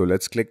tools. So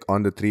let's click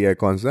on the 3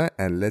 icons there,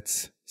 and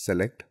let's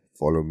select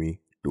Follow Me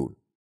tool.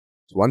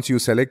 So once you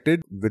select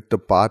it with the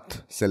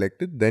path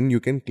selected, then you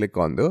can click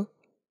on the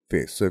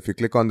face. So if you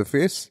click on the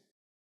face,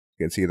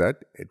 you can see that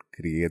it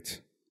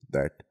creates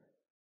that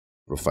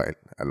profile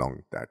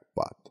along that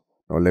path.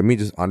 Now let me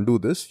just undo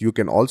this. You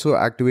can also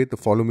activate the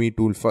Follow Me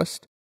tool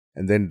first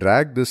and then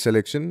drag this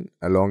selection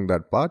along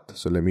that path.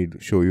 So let me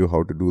show you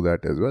how to do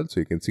that as well. So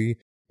you can see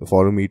the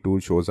Follow Me tool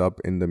shows up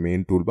in the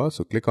main toolbar.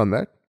 So click on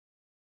that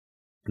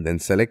and then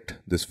select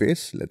this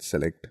face. Let's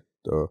select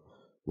the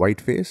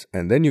white face,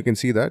 and then you can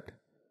see that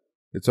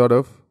it sort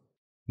of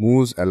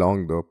moves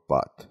along the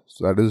path.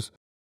 So that is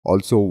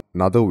also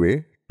another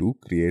way to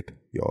create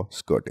your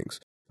skirtings.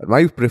 But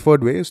my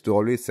preferred way is to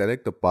always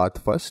select the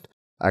path first,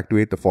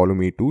 activate the Follow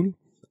Me tool,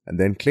 and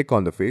then click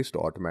on the face to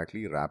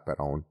automatically wrap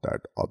around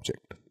that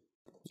object.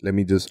 Let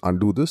me just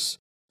undo this.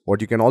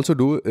 What you can also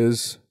do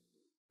is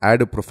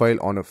add a profile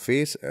on a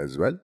face as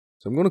well.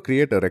 So I'm going to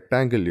create a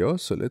rectangle here.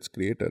 So let's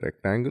create a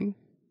rectangle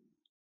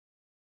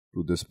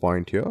to this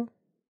point here.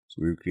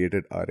 So we've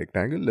created our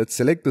rectangle. Let's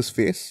select this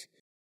face,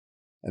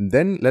 and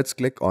then let's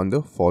click on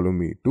the Follow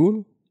Me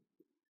tool,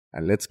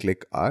 and let's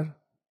click our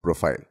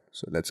profile.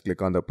 So let's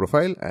click on the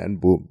profile, and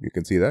boom, you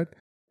can see that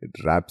it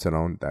wraps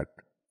around that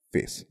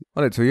face.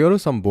 Alright, so here are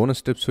some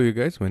bonus tips for you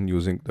guys when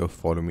using the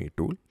Follow Me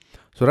tool.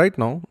 So right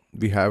now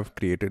we have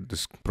created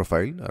this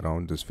profile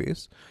around this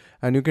face,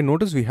 and you can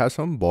notice we have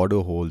some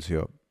border holes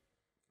here.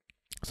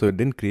 So it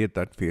didn't create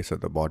that face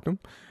at the bottom,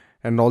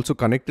 and also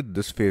connected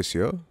this face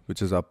here,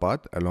 which is our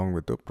path, along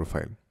with the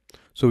profile.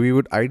 So we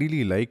would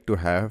ideally like to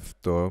have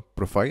the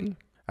profile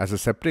as a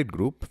separate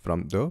group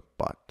from the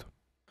path.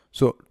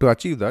 So to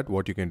achieve that,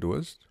 what you can do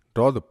is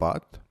draw the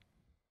path,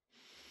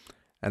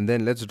 and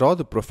then let's draw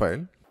the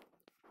profile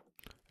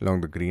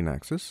along the green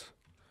axis.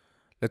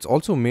 Let's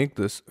also make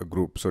this a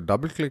group. So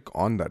double click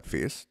on that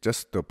face,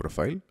 just the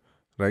profile,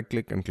 right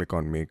click and click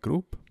on Make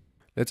Group.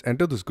 Let's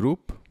enter this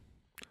group,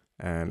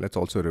 and let's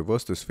also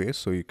reverse this face.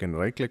 So you can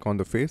right click on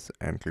the face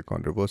and click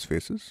on Reverse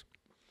Faces.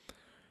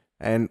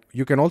 And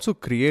you can also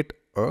create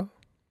a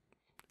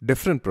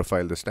different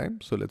profile this time.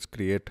 So let's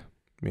create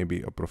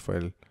maybe a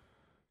profile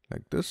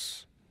like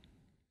this,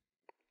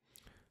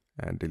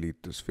 and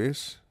delete this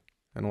face,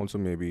 and also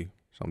maybe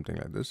something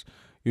like this.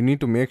 You need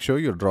to make sure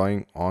you're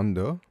drawing on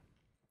the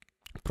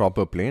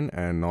proper plane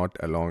and not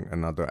along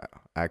another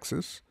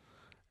axis.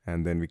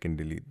 and then we can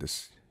delete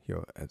this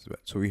here as well.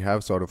 So we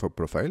have sort of a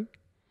profile.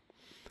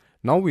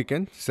 Now we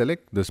can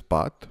select this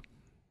path,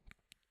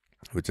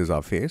 which is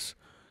our face,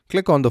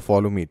 click on the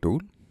follow me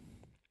tool.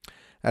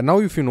 And now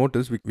if you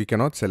notice, we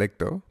cannot select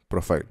the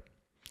profile.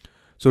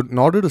 So in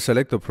order to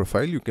select the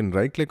profile, you can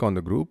right click on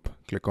the group,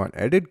 click on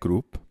edit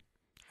group,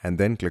 and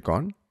then click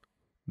on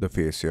the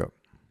face here.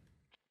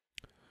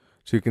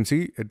 So you can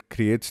see it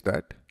creates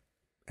that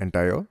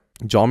entire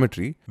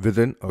geometry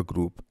within a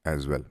group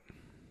as well.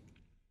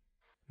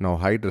 Now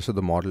hide rest of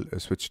the model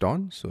is switched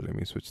on. So let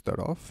me switch that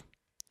off.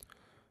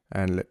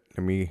 And let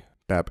me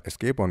tap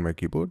escape on my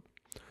keyboard.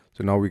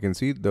 So now we can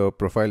see the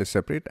profile is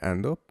separate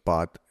and the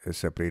path is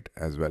separate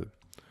as well.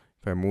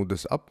 If I move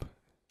this up,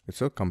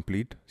 it's a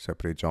complete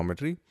separate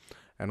geometry.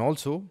 And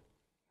also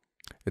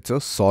it's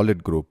a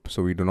solid group.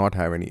 So we do not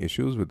have any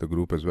issues with the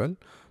group as well.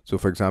 So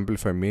for example,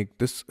 if I make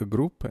this a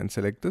group and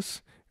select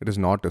this, it is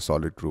not a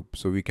solid group.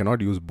 So we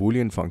cannot use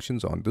Boolean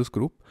functions on this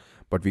group,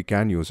 but we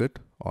can use it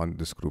on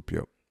this group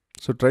here.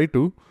 So try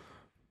to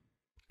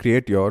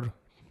create your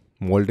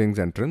moldings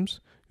and trims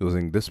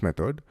using this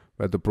method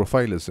where the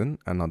profile is in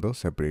another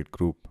separate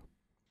group.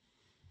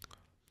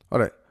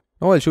 Alright,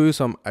 now I'll show you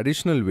some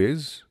additional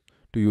ways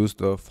to use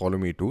the follow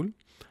me tool.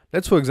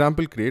 Let's for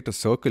example create a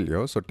circle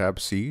here. So tab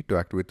C to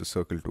activate the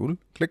circle tool.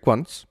 Click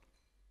once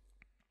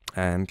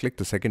and click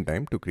the second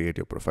time to create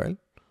your profile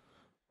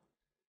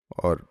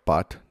or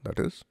path, that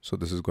is. So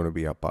this is going to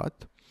be our path.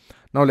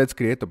 Now let's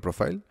create the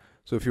profile.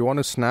 So if you want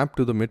to snap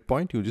to the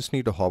midpoint, you just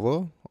need to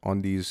hover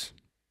on these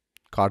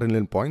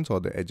cardinal points or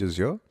the edges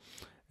here,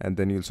 and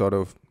then you'll sort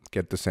of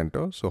get the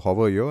center. So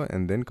hover here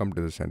and then come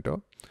to the center.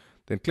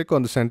 Then click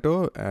on the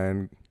center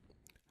and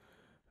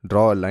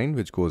draw a line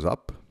which goes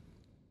up.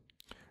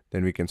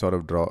 Then we can sort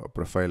of draw a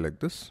profile like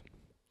this.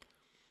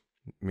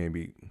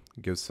 Maybe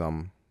give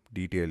some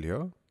detail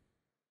here,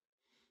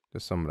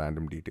 just some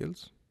random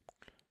details.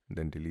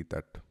 Then delete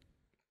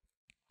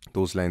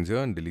those lines here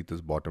and delete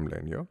this bottom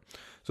line here.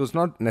 So it's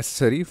not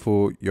necessary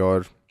for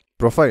your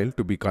profile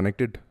to be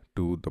connected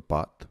to the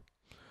path.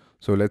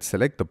 So let's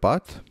select the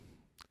path,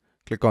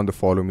 click on the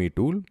follow me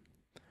tool,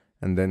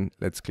 and then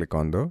let's click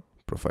on the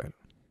profile.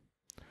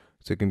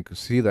 So you can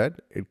see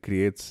that it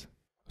creates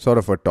sort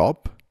of a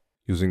top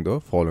using the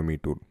follow me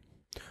tool.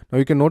 Now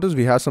you can notice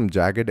we have some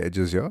jagged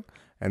edges here,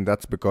 and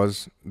that's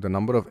because the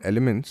number of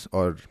elements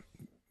or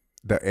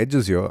the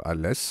edges here are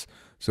less.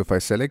 So if I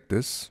select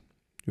this,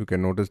 you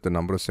can notice the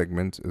number of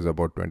segments is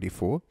about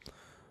 24.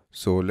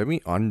 So let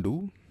me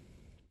undo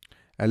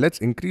and let's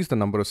increase the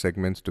number of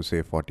segments to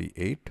say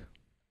 48.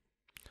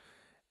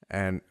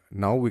 And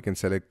now we can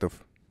select the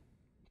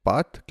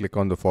path, click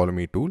on the follow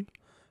me tool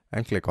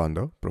and click on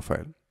the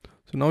profile.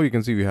 So now you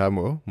can see we have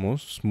a more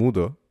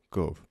smoother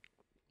curve.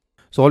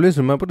 So always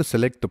remember to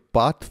select the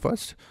path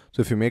first.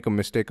 So if you make a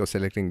mistake of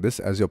selecting this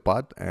as your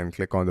path and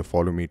click on the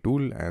follow me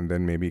tool and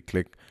then maybe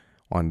click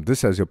on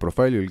this as your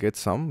profile, you'll get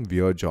some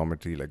weird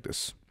geometry like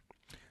this.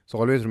 So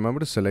always remember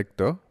to select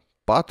the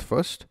path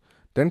first,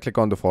 then click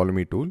on the follow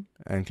me tool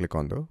and click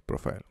on the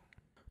profile.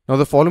 Now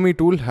the follow me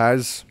tool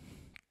has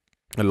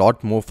a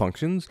lot more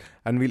functions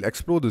and we'll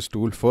explore this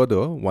tool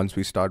further once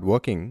we start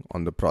working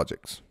on the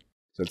projects.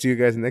 So I'll see you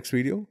guys in the next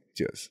video.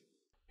 Cheers.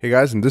 Hey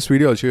guys, in this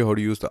video I'll show you how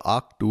to use the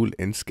arc tool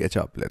in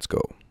SketchUp. Let's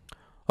go.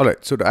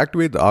 Alright, so to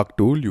activate the arc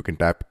tool, you can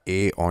tap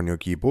A on your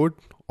keyboard,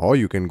 or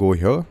you can go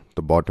here,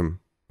 the bottom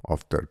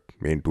of the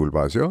main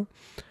toolbars here,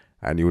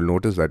 and you will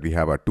notice that we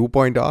have our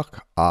 2-point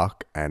arc,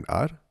 and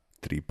our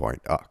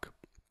 3-point arc.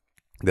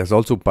 There's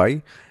also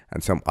pi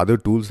and some other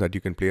tools that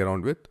you can play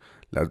around with,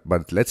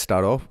 but let's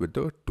start off with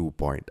the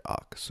 2-point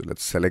arc. So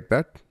let's select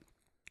that.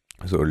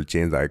 So it'll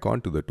change the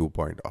icon to the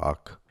 2-point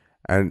arc.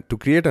 And to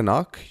create an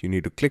arc, you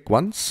need to click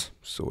once.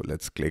 So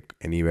let's click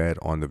anywhere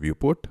on the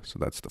viewport. So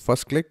that's the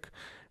first click.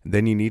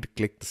 Then you need to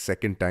click the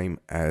second time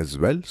as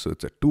well. So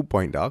it's a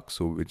 2-point arc,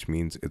 so which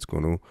means it's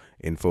going to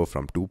infer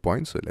from 2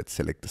 points. So let's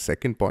select the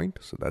second point.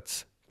 So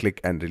that's click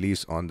and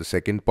release on the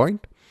second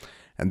point.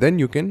 And then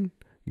you can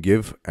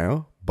give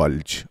a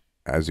bulge,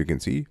 as you can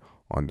see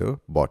on the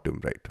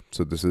bottom right.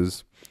 So this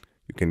is,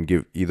 you can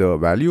give either a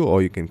value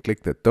or you can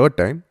click the third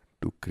time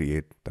to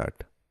create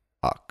that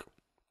arc.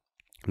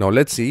 Now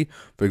let's see,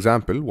 for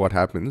example, what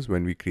happens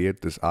when we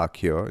create this arc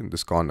here in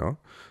this corner.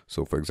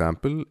 So for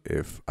example,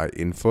 if I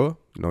infer,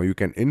 now you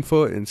can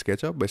infer in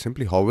SketchUp by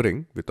simply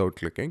hovering without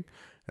clicking.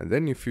 And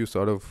then if you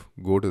sort of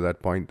go to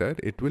that point there,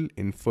 it will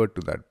infer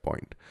to that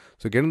point.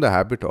 So get in the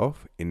habit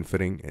of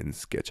inferring in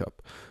SketchUp.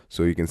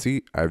 So you can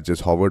see I've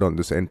just hovered on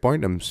this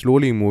endpoint. I'm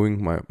slowly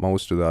moving my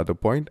mouse to the other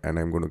point and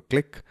I'm going to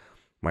click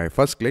my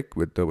first click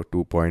with the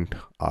 2-point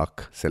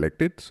arc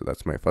selected. So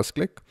that's my first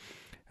click.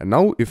 And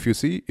now if you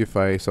see, if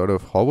I sort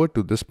of hover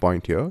to this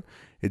point here,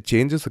 it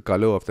changes the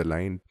color of the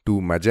line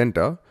to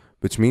magenta,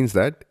 which means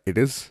that it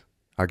is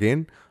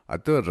again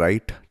at the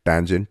right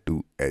tangent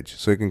to edge.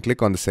 So you can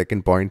click on the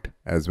second point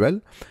as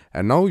well.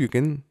 And now you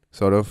can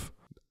sort of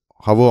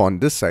hover on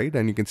this side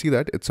and you can see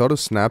that it sort of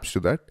snaps to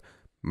that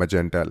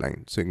magenta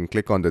line. So you can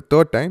click on the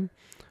third time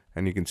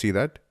and you can see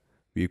that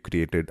we've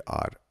created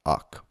our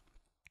arc.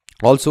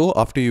 Also,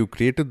 after you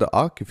created the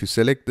arc, if you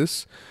select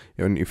this,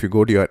 and if you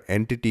go to your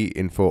entity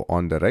info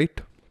on the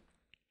right,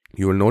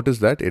 you will notice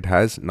that it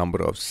has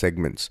number of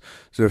segments.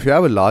 So if you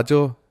have a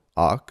larger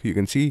arc, you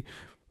can see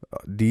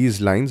these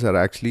lines are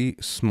actually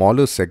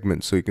smaller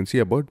segments. So you can see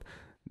about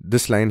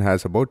this line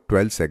has about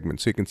 12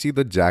 segments. So you can see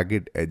the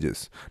jagged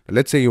edges. Now,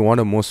 let's say you want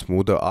a more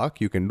smoother arc.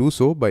 You can do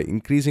so by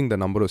increasing the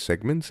number of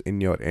segments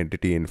in your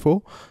entity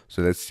info.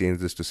 So let's change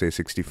this to say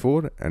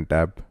 64 and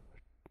tap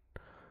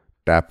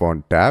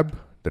on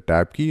the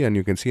tab key, and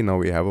you can see now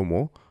we have a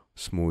more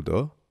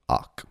smoother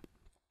arc.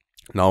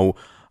 Now,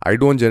 I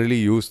don't generally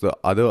use the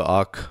other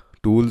arc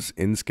tools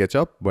in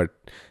SketchUp, but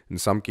in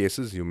some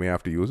cases you may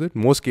have to use it.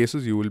 Most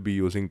cases you will be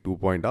using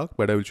 2-point arc,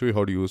 but I will show you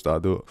how to use the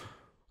other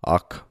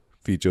arc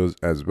features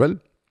as well.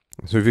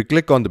 So if you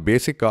click on the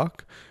basic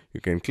arc,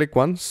 you can click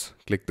once,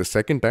 click the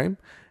second time,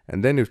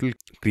 and then it will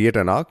create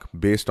an arc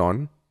based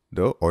on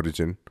the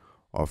origin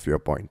of your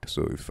point.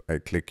 So if I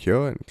click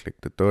here and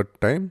click the third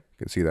time,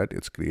 you can see that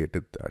it's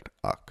created that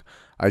arc.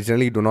 I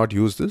generally do not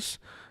use this.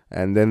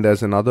 And then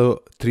there's another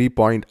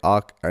 3-point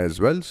arc as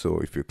well. So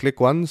if you click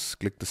once,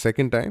 click the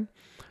second time,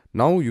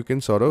 now you can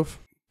sort of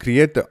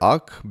create the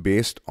arc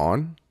based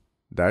on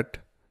that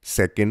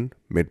second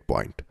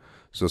midpoint.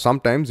 So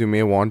sometimes you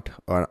may want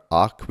an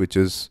arc which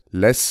is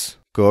less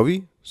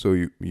curvy. So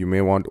you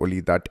may want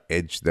only that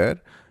edge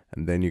there.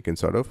 And then you can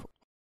sort of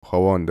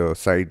hover on the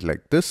side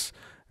like this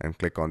and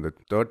click on the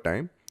third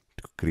time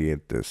to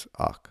create this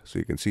arc. So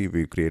you can see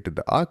we created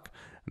the arc,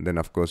 and then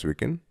of course we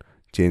can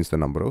change the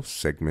number of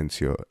segments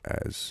here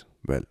as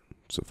well.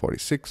 So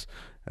 46,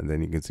 and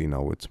then you can see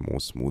now it's more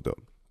smoother.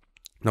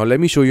 Now let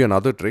me show you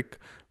another trick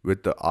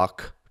with the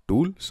arc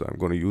tool. So I'm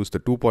going to use the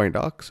 2-point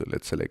arc. So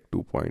let's select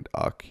 2-point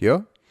arc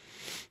here,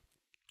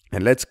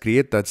 and let's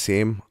create that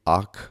same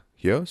arc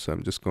here. So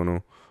I'm just going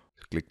to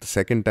click the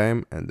second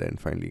time and then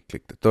finally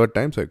click the third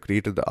time. So I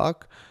created the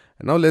arc.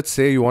 And now let's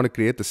say you want to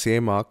create the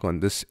same arc on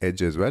this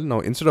edge as well.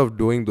 Now instead of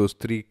doing those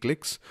 3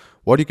 clicks,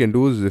 what you can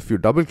do is if you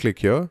double click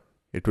here,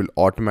 it will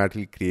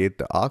automatically create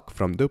the arc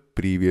from the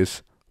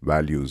previous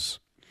values.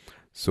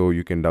 So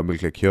you can double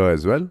click here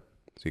as well.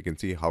 So you can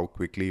see how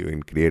quickly you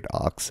can create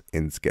arcs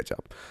in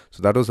SketchUp.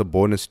 So that was a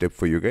bonus tip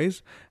for you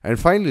guys. And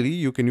finally,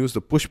 you can use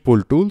the push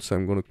pull tool. So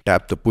I'm going to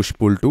tap the push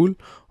pull tool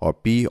or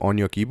P on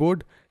your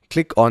keyboard.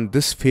 Click on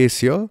this face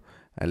here,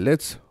 and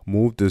let's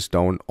move this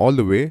down all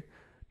the way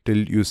till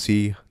you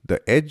see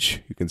the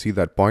edge. You can see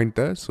that point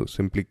there. So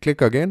simply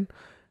click again,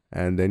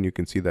 and then you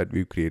can see that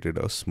we've created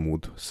a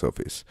smooth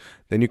surface.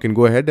 Then you can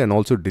go ahead and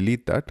also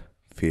delete that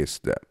face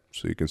there.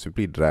 So you can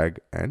simply drag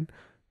and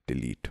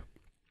delete.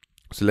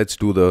 So let's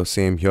do the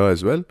same here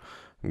as well.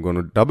 I'm going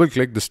to double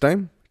click this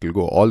time. It will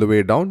go all the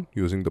way down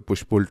using the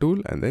push pull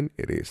tool and then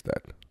erase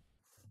that.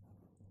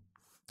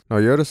 Now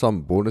here are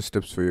some bonus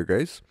tips for you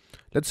guys.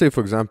 Let's say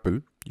for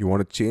example, you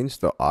want to change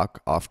the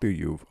arc after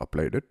you've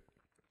applied it.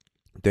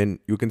 Then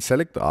you can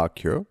select the arc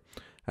here,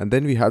 and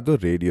then we have the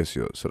radius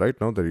here. So right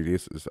now the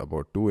radius is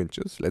about 2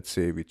 inches. Let's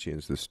say we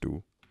change this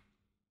to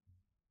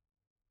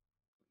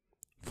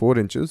 4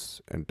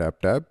 inches and tap.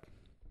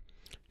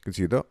 You can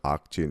see the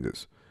arc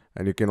changes,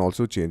 and you can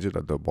also change it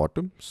at the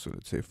bottom. So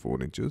let's say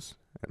 4 inches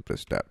and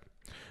press tab.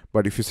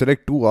 But if you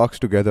select 2 arcs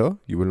together,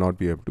 you will not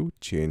be able to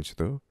change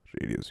the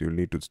radius. You'll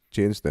need to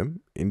change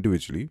them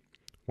individually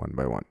one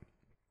by one.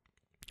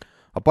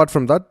 Apart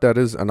from that, there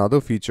is another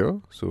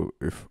feature. So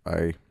if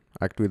I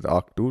activate the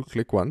arc tool,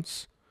 click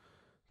once,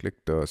 click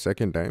the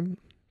second time,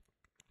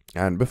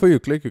 and before you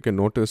click, you can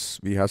notice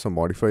we have some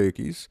modifier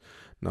keys.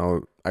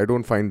 Now I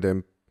don't find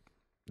them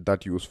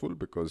that useful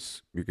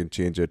because you can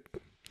change it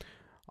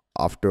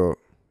after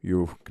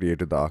you've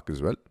created the arc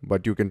as well,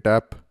 but you can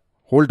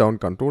hold down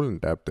Control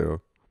and tap the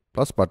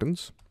plus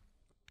buttons,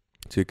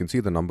 so you can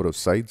see the number of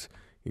sides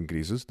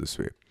increases this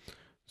way.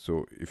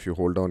 So if you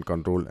hold down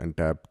Control and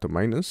tap the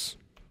minus,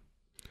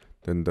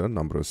 then the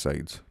number of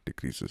sides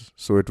decreases.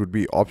 So it would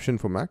be Option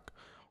for Mac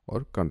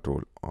or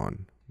Control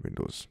on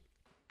Windows.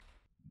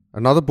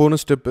 Another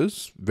bonus tip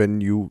is when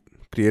you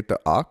create the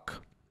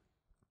arc,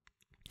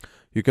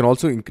 you can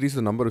also increase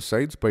the number of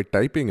sides by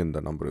typing in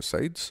the number of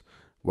sides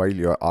while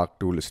your arc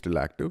tool is still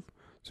active.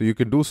 So you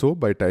can do so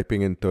by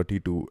typing in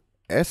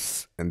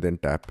 32S and then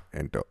tap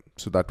enter.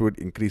 So that would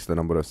increase the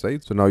number of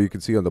sides. So now you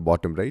can see on the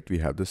bottom right, we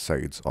have the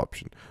sides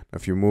option. Now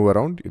if you move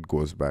around, it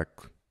goes back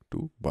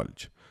to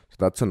bulge. So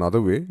that's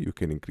another way you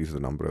can increase the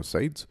number of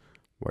sides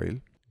while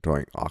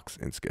drawing arcs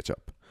in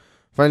SketchUp.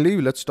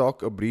 Finally, let's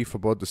talk a brief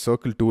about the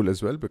circle tool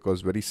as well, because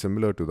very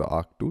similar to the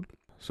arc tool.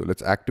 So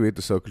let's activate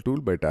the circle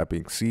tool by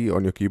tapping C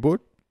on your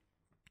keyboard.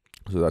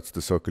 So that's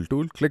the circle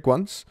tool. Click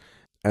once,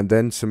 and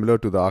then similar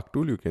to the arc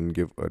tool, you can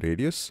give a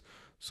radius.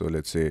 So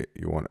let's say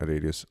you want a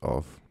radius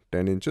of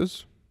 10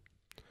 inches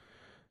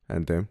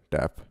and then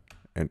tap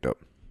enter.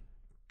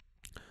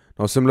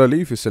 Now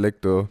similarly, if you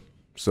select the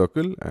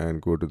circle and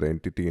go to the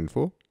entity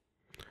info,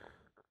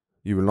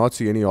 you will not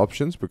see any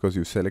options because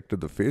you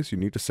selected the face. You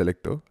need to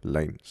select the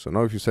line. So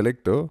now if you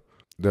select the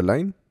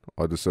line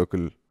or the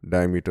circle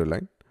diameter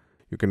line,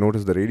 you can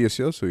notice the radius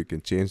here. So you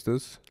can change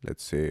this,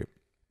 let's say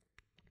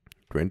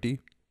 20.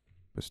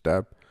 press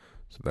tab.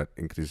 So that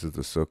increases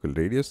the circle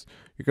radius.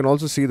 You can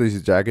also see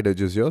these jagged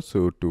edges here.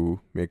 So to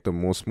make them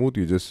more smooth,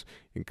 you just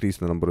increase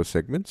the number of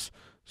segments.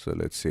 So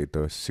let's say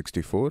the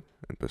 64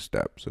 and press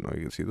tab. So now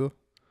you can see the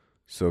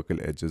circle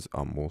edges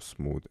are more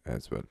smooth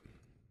as well.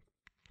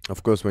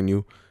 Of course, when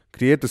you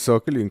create the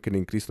circle, you can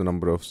increase the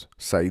number of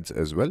sides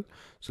as well.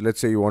 So let's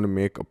say you want to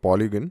make a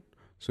polygon.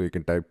 So you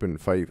can type in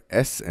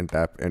 5S and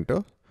tap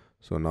enter.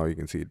 So now you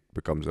can see it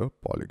becomes a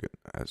polygon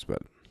as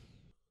well.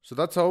 So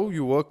that's how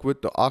you work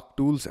with the arc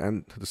tools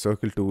and the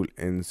circle tool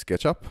in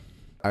SketchUp.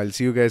 I'll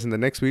see you guys in the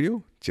next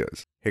video.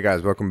 Cheers. Hey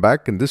guys, welcome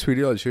back. In this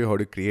video, I'll show you how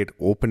to create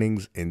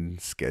openings in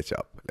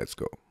SketchUp. Let's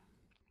go.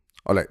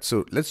 Alright,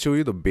 so let's show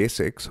you the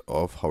basics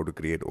of how to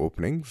create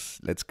openings.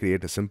 Let's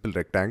create a simple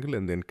rectangle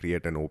and then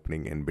create an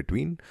opening in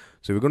between.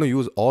 So we're going to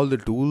use all the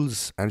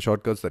tools and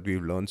shortcuts that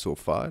we've learned so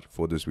far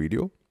for this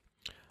video.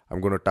 I'm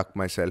going to tuck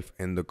myself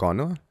in the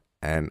corner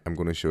and I'm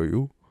going to show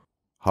you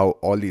how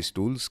all these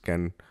tools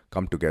can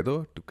come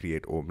together to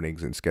create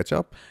openings in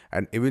SketchUp.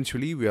 And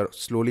eventually we are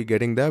slowly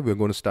getting there. We're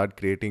going to start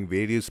creating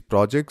various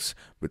projects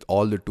with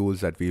all the tools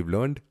that we've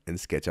learned in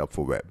SketchUp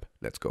for web.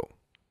 Let's go.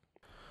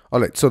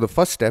 Alright, so the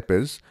first step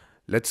is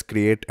let's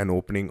create an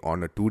opening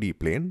on a 2D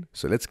plane.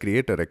 So let's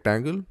create a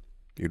rectangle.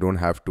 You don't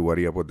have to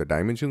worry about the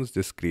dimensions.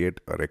 Just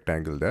create a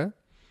rectangle there.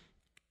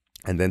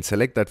 And then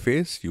select that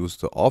face. Use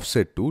the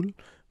offset tool,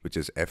 which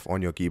is F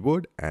on your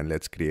keyboard. And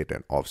let's create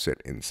an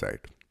offset inside.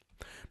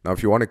 Now,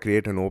 if you want to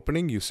create an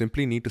opening, you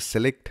simply need to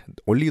select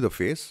only the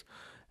face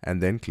and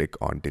then click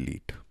on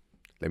delete.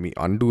 Let me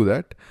undo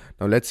that.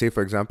 Now, let's say,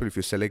 for example, if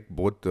you select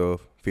both the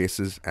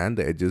faces and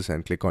the edges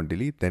and click on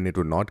delete, then it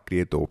will not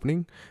create the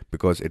opening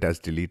because it has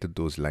deleted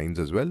those lines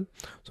as well.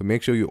 So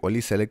make sure you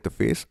only select the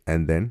face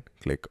and then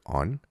click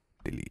on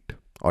delete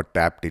or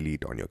tap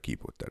delete on your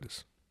keyboard, that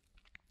is.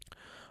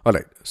 All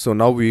right, so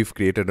now we've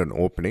created an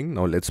opening.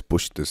 Now let's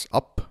push this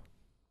up.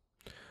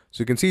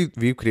 So you can see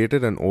we've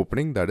created an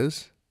opening that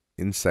is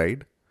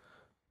inside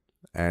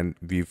and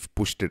we've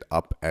pushed it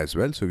up as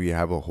well. So we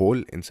have a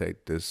hole inside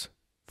this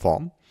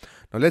form.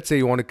 Now let's say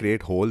you want to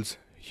create holes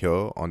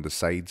here on the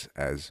sides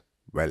as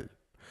well.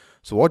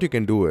 So what you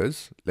can do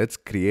is let's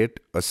create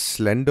a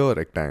slender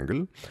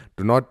rectangle.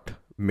 Do not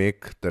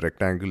make the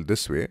rectangle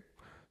this way.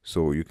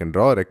 So you can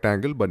draw a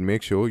rectangle, but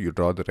make sure you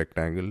draw the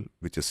rectangle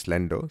which is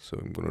slender. So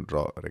I'm going to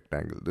draw a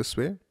rectangle this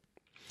way.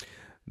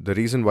 The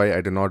reason why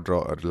I did not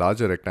draw a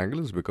larger rectangle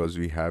is because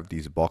we have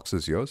these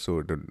boxes here. So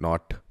it did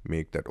not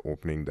make that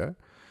opening there.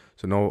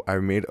 So now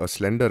I've made a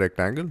slender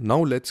rectangle. Now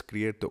let's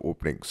create the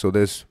opening. So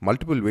there's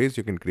multiple ways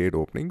you can create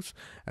openings.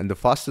 And the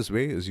fastest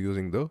way is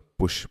using the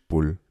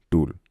push-pull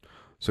tool.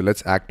 So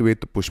let's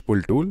activate the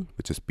push-pull tool,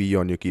 which is P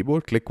on your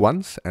keyboard. Click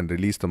once and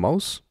release the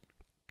mouse.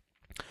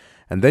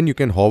 And then you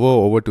can hover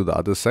over to the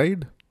other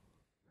side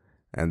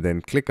and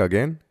then click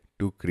again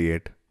to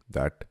create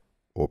that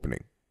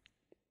opening.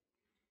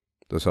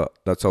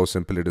 That's how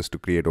simple it is to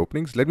create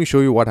openings. Let me show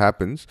you what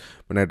happens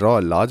when I draw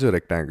a larger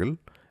rectangle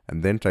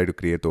and then try to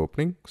create the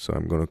opening. So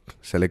I'm going to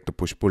select the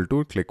push-pull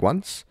tool, click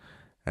once,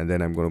 and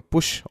then I'm going to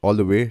push all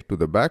the way to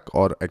the back,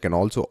 or I can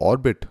also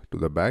orbit to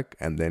the back.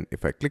 And then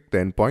if I click the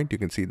endpoint, you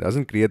can see it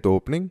doesn't create the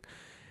opening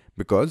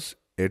because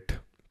it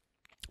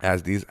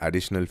has these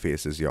additional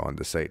faces here on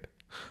the side.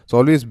 So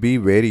always be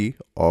wary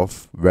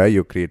of where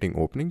you're creating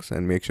openings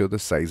and make sure the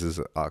sizes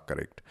are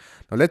correct.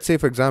 Now let's say,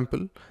 for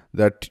example,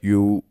 that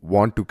you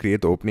want to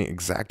create the opening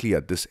exactly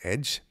at this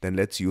edge. Then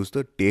let's use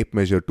the tape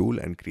measure tool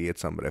and create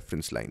some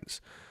reference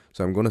lines.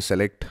 So I'm going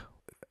to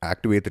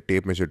activate the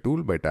tape measure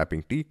tool by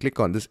tapping T, click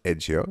on this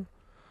edge here,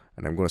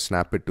 and I'm going to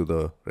snap it to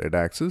the red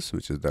axis,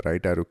 which is the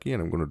right arrow key,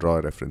 and I'm going to draw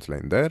a reference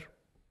line there.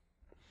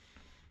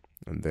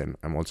 And then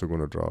I'm also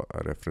going to draw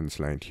a reference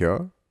line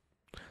here.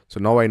 So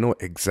now I know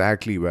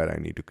exactly where I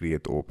need to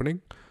create the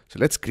opening. So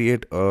let's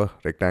create a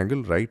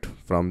rectangle right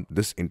from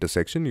this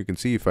intersection. You can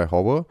see if I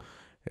hover,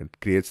 it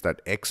creates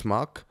that X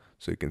mark.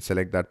 So you can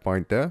select that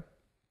point there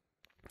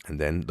and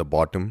then the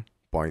bottom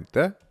point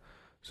there.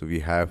 So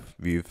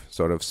we've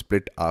sort of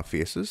split our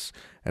faces.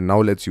 And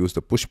now let's use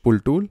the push-pull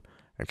tool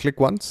and click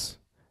once.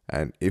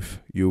 And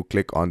if you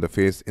click on the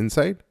face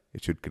inside,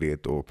 it should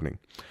create the opening.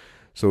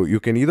 So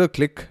you can either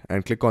click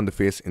on the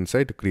face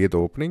inside to create the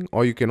opening,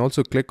 or you can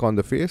also click on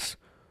the face,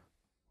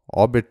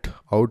 orbit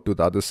out to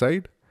the other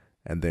side,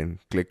 and then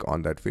click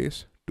on that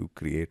face to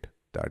create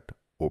that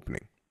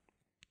opening.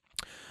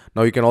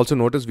 Now you can also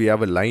notice we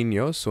have a line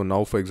here. So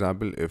now, for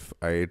example, if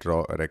I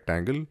draw a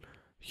rectangle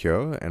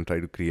here and try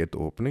to create the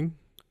opening,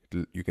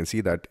 you can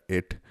see that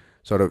it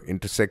sort of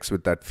intersects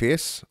with that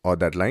face or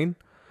that line.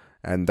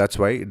 And that's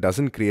why it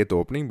doesn't create the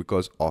opening,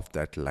 because of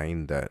that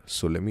line there.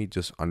 So let me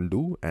just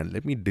undo and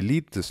let me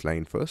delete this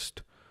line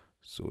first.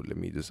 So let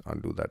me just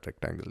undo that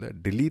rectangle there.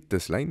 Delete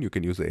this line. You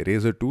can use the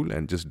eraser tool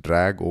and just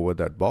drag over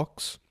that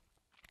box,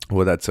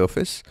 over that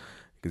surface.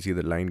 You can see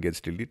the line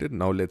gets deleted.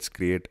 Now let's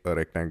create a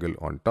rectangle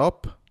on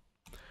top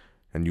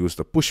and use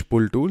the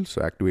push-pull tool.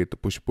 So activate the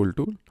push-pull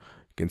tool.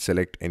 can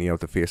select any of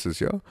the faces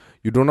here.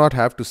 You do not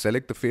have to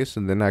select the face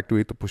and then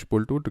activate the push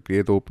pull tool to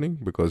create the opening,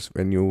 because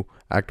when you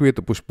activate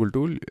the push pull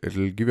tool, it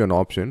will give you an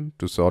option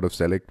to sort of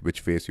select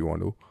which face you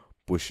want to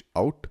push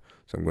out.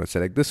 So I'm going to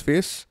select this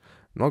face.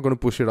 I'm not going to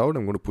push it out,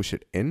 I'm going to push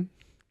it in,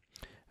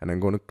 and I'm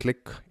going to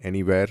click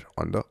anywhere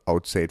on the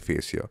outside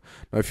face here.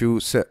 Now if you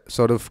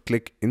sort of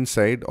click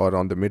inside or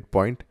on the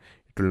midpoint,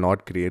 it will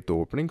not create the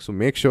opening. So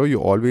make sure you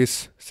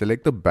always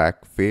select the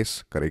back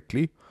face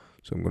correctly.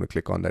 So I'm going to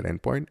click on that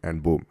endpoint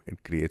and boom,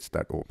 it creates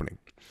that opening.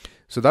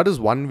 So that is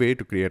one way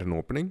to create an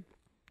opening.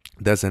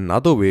 There's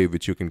another way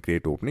which you can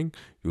create opening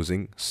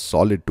using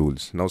solid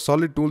tools. Now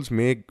solid tools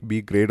may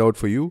be grayed out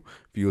for you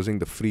if you're using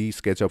the free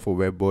SketchUp for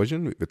Web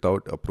version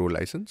without a pro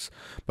license.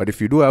 But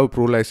if you do have a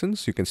pro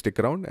license, you can stick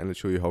around and I'll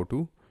show you how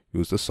to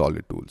use the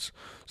solid tools.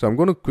 So I'm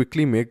going to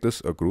quickly make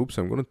this a group.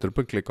 So I'm going to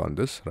triple click on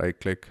this, right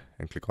click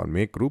and click on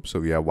make group. So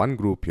we have one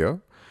group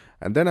here,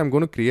 and then I'm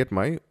going to create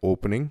my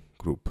opening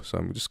group. So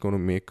I'm just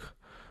going to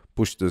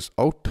push this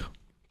out,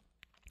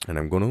 and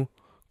I'm going to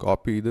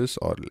copy this,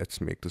 or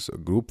let's make this a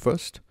group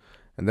first.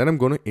 And then I'm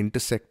going to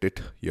intersect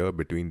it here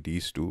between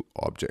these two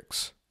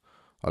objects.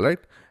 All right.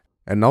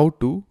 And now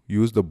to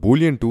use the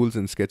Boolean tools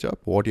in SketchUp,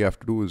 what you have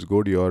to do is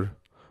go to your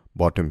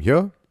bottom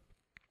here.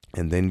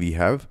 And then we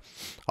have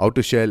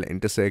outer shell,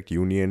 intersect,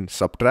 union,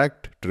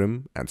 subtract,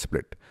 trim, and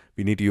split.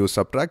 We need to use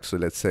subtract. So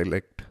let's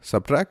select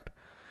subtract.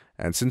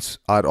 And since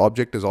our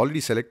object is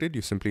already selected,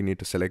 you simply need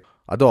to select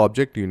other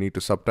object you need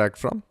to subtract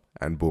from,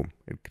 and boom,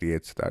 it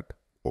creates that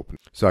opening.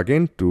 So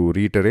again, to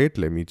reiterate,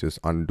 let me just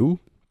undo.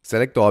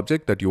 Select the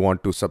object that you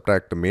want to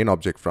subtract the main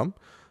object from.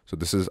 So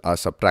this is our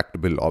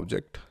subtractable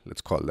object.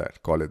 Let's call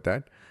it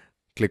that.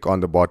 Click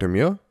on the bottom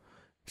here,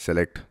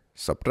 select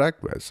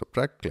subtract, where's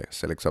subtract,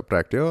 select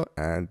subtract here,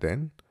 and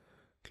then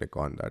click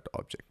on that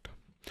object.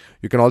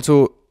 You can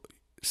also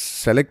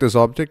select this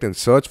object and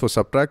search for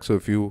subtract. So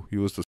if you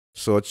use the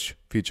search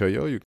feature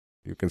here,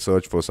 you can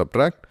search for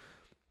subtract,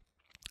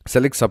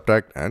 select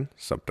subtract, and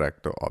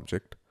subtract the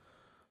object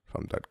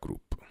from that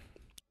group.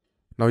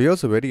 Now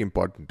here's a very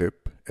important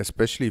tip,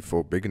 especially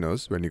for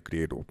beginners when you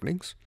create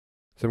openings.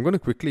 So I'm going to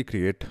quickly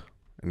create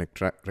an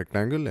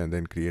rectangle and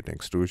then create an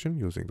extrusion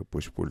using the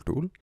push pull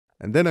tool.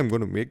 And then I'm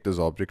going to make this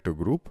object a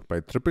group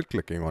by triple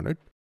clicking on it,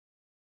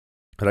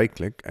 right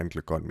click and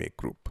click on make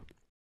group.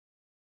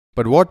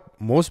 But what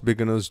most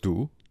beginners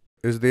do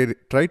is they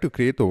try to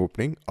create the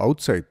opening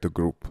outside the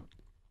group.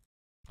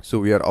 So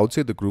we are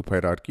outside the group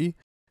hierarchy,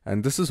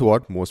 and this is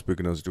what most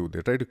beginners do.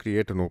 They try to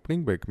create an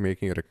opening by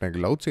making a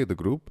rectangle outside the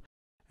group.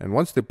 And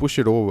once they push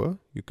it over,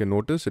 you can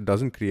notice it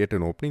doesn't create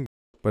an opening,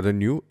 but a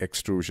new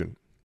extrusion.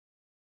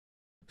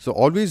 So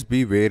always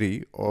be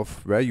wary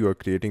of where you are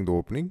creating the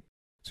opening.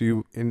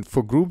 So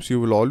for groups,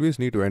 you will always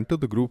need to enter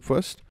the group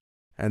first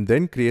and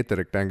then create the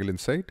rectangle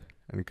inside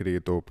and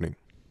create the opening.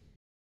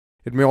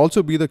 It may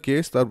also be the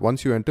case that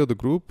once you enter the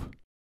group,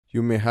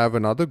 you may have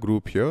another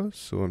group here.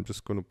 So I'm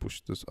just going to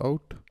push this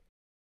out,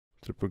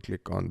 triple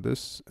click on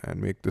this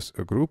and make this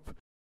a group.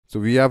 So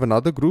we have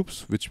another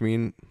groups, which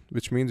means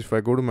if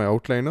I go to my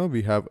outliner,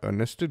 we have a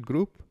nested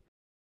group.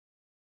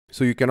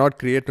 So you cannot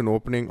create an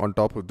opening on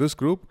top of this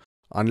group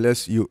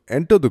unless you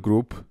enter the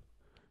group,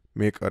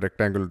 make a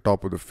rectangle on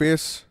top of the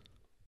face,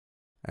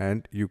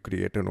 and you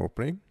create an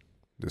opening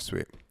this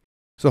way.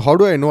 So how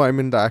do I know I'm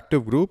in the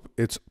active group?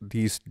 It's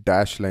these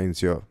dash lines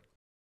here.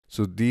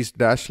 So these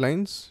dash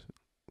lines,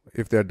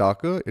 if they're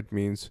darker, it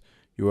means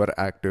you are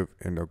active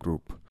in a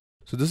group.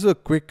 So this is a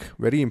quick,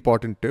 very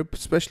important tip,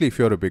 especially if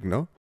you're a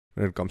beginner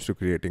when it comes to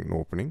creating an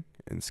opening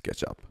in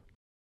SketchUp.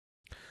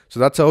 So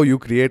that's how you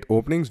create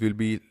openings. We'll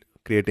be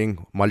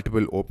creating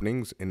multiple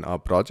openings in our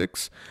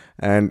projects.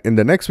 And in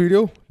the next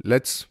video,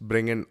 let's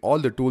bring in all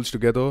the tools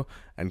together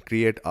and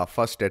create our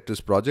first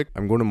Tetris project.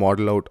 I'm going to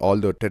model out all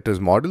the Tetris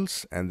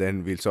models, and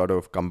then we'll sort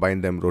of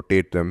combine them,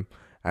 rotate them,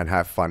 and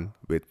have fun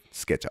with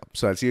SketchUp.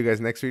 So I'll see you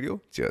guys next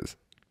video. Cheers.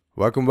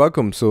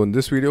 Welcome. So in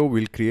this video,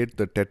 we'll create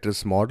the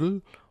Tetris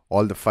model,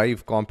 all the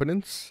 5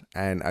 components,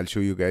 and I'll show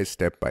you guys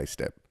step by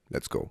step.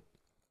 Let's go.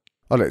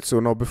 Alright, so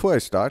now before I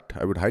start,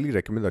 I would highly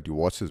recommend that you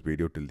watch this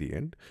video till the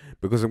end,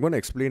 because I'm going to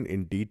explain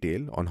in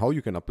detail on how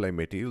you can apply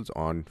materials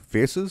on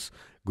faces,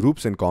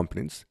 groups and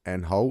components,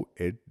 and how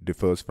it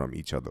differs from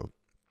each other.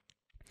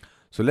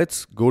 So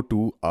let's go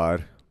to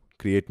our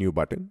create new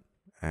button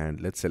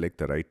and let's select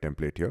the right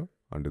template here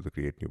under the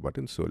create new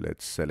button. So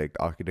let's select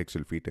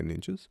architectural feet and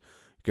inches.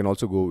 You can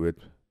also go with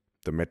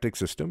the metric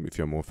system if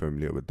you're more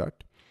familiar with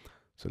that.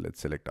 So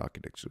let's select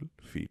architectural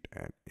feet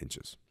and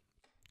inches.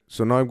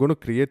 So now I'm going to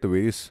create the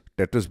various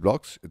Tetris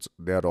blocks.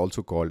 They are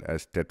also called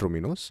as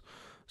tetrominos.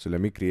 So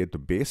let me create the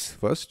base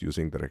first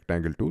using the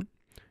rectangle tool.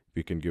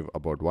 We can give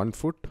about 1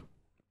 foot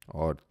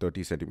or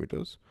 30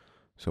 centimeters.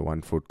 So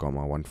 1 foot,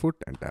 1 foot,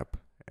 and tap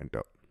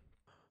enter.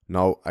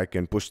 Now I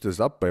can push this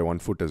up by 1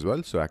 foot as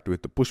well. So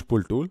activate the push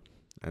pull tool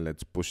and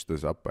let's push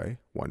this up by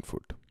 1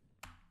 foot.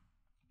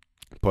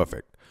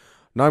 Perfect.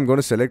 Now I'm going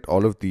to select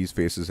all of these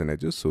faces and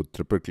edges. So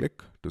triple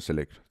click to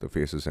select the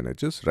faces and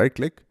edges, right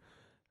click,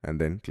 and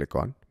then click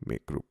on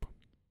make group.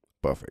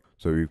 Perfect.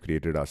 So we've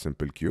created our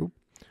simple cube.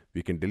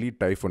 We can delete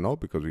tie for now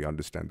because we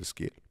understand the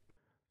scale.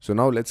 So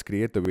now let's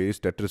create the various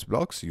Tetris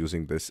blocks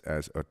using this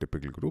as a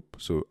typical group.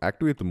 So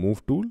activate the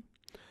move tool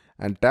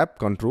and tap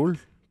Control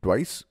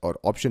twice or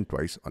Option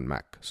twice on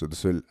Mac. So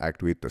this will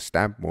activate the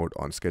stamp mode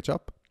on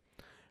SketchUp.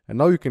 And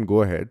now you can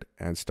go ahead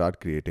and start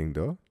creating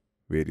the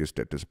various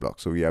Tetris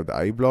blocks. So we have the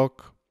I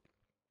block,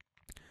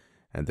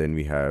 and then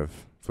we have,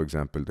 for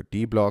example, the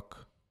T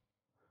block.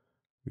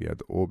 We have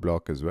the O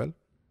block as well.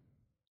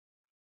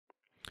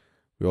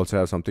 We also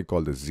have something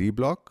called the Z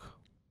block.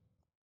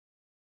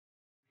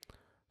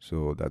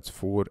 So that's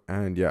 4,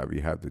 and yeah,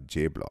 we have the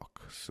J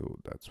block. So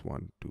that's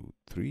 1, 2,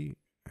 3,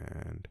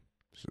 and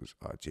this is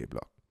our J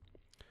block.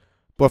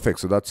 Perfect.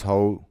 So that's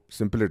how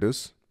simple it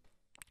is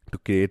to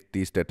create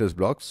these Tetris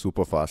blocks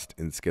super fast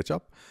in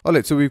SketchUp.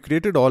 Alright, so we've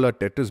created all our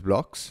Tetris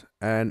blocks,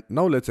 and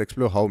now let's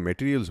explore how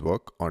materials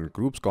work on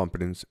groups,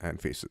 components,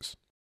 and faces.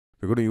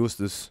 We're going to use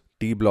this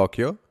T block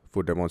here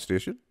for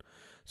demonstration.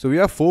 So we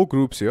have 4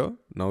 groups here.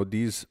 Now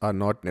these are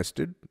not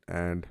nested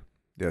and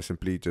they are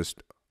simply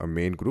just a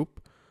main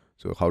group.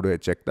 So how do I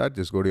check that?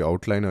 Just go to your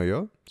outliner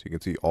here. So you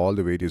can see all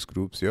the various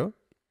groups here.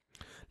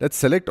 Let's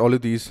select all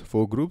of these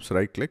 4 groups,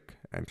 right click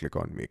and click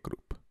on make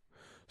group.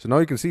 So now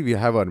you can see we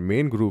have our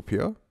main group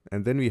here,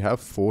 and then we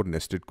have 4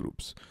 nested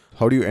groups.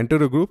 How do you enter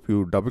a group?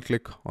 You double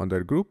click on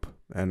that group,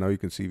 and now you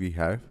can see we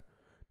have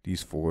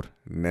these 4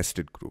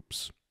 nested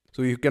groups.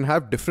 So you can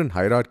have different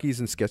hierarchies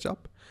in SketchUp,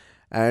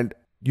 and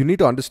you need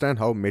to understand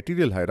how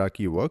material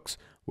hierarchy works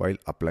while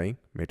applying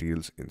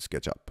materials in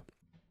SketchUp.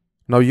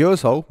 Now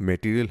here's how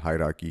material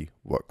hierarchy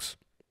works.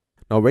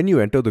 Now when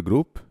you enter the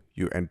group,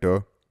 you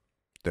enter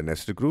the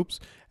nested groups,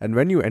 and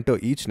when you enter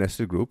each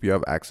nested group, you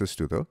have access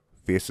to the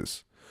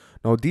faces.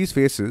 Now these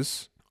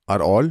faces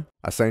are all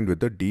assigned with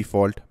the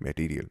default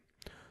material.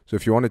 So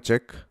if you want to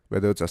check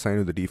whether it's assigned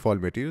with the default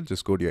material,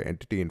 just go to your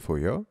entity info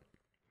here,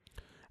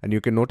 and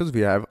you can notice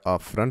we have our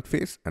front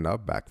face and our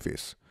back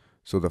face.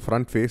 So the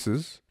front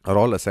faces are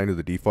all assigned to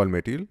the default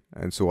material,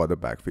 and so are the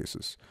back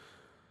faces.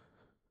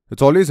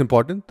 It's always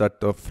important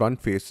that the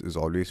front face is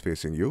always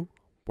facing you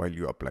while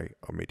you apply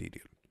a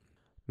material.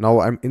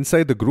 Now I'm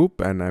inside the group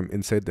and I'm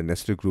inside the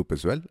nested group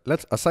as well.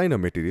 Let's assign a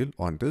material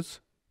on this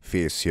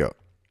face here.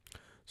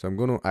 So I'm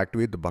going to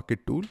activate the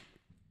bucket tool,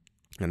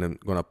 and I'm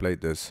going to apply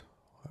this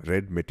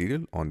red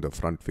material on the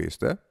front face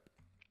there.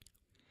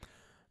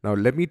 Now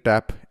let me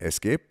tap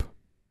escape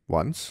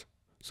once.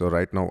 So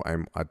right now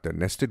I'm at the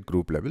nested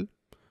group level.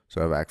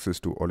 So I have access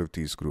to all of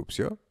these groups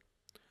here.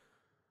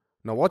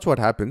 Now watch what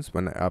happens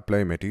when I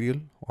apply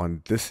material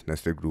on this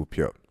nested group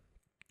here.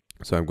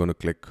 So I'm going to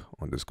click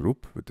on this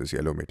group with this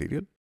yellow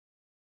material.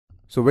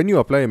 So when you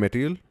apply a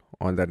material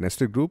on that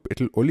nested group,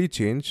 it will only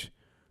change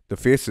the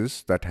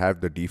faces that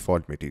have the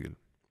default material.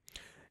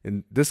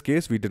 In this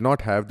case, we did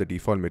not have the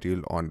default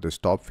material on this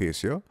top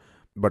face here,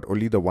 but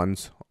only the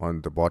ones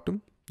on the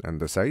bottom and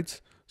the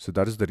sides. So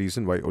that is the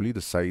reason why only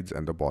the sides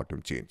and the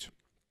bottom change.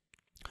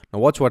 Now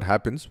watch what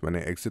happens when I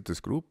exit this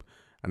group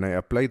and I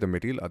apply the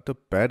material at the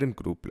parent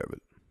group level.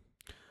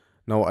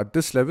 Now at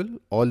this level,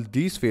 all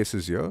these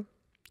faces here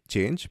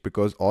change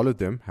because all of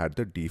them had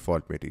the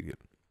default material.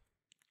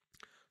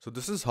 So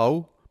this is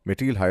how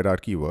material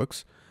hierarchy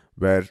works,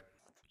 where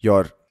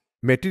your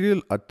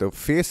material at the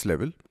face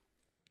level,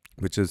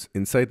 which is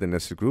inside the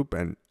nested group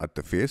and at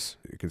the face,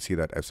 you can see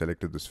that I've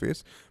selected this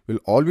face, will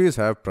always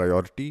have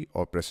priority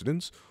or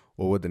precedence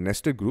over the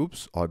nested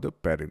groups or the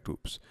parent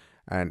groups.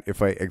 And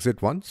if I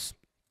exit once,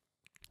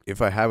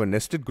 if I have a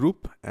nested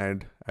group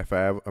and if I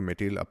have a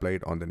material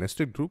applied on the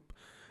nested group,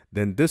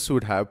 then this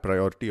would have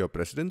priority or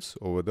precedence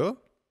over the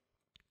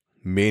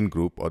main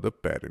group or the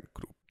parent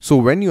group. So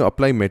when you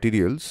apply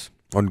materials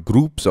on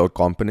groups or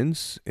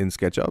components in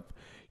SketchUp,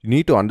 you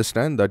need to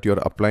understand that you're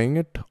applying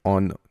it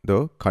on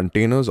the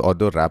containers or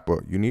the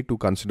wrapper. You need to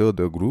consider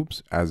the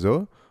groups as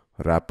a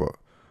wrapper.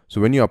 So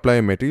when you apply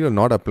a material,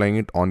 not applying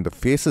it on the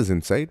faces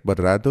inside, but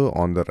rather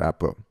on the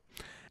wrapper.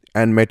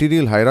 And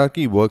material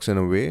hierarchy works in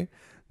a way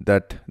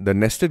that the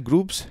nested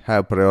groups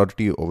have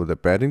priority over the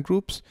parent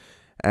groups.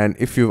 And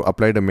if you've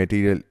applied a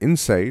material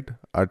inside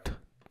at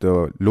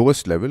the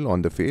lowest level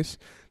on the face,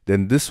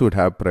 then this would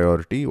have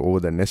priority over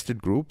the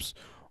nested groups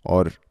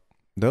or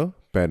the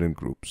parent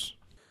groups.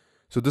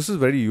 So this is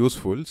very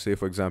useful. Say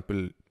for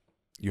example,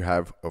 you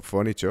have a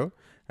furniture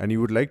and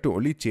you would like to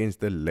only change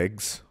the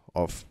legs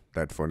of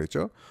that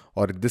furniture,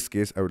 or in this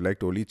case, I would like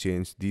to only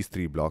change these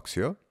 3 blocks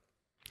here.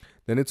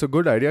 Then it's a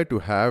good idea to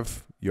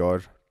have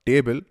your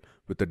table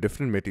with a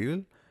different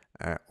material,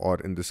 or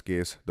in this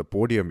case, the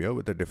podium here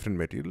with a different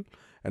material,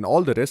 and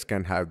all the rest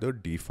can have the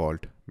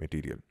default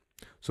material.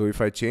 So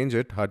if I change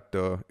it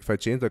if I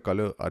change the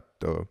color at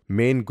the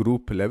main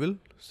group level,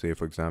 say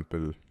for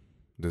example,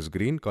 this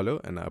green color,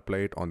 and I apply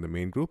it on the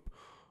main group,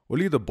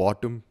 only the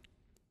bottom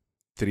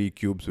 3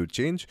 cubes will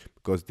change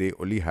because they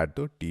only had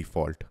the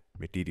default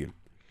material.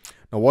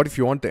 Now what if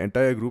you want the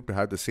entire group to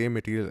have the same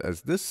material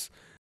as this?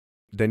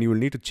 Then you will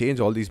need to change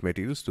all these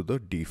materials to the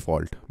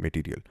default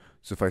material.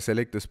 So if I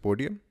select this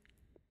podium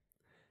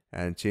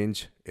and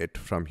change it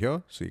from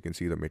here, so you can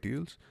see the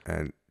materials,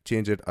 and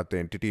change it at the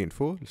entity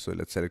info. So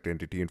let's select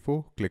entity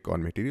info, click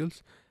on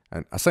materials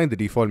and assign the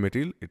default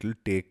material. It will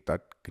take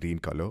that green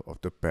color of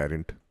the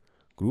parent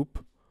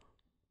group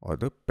or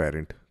the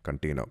parent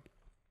container.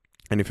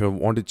 And if you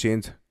want to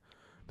change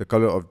the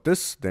color of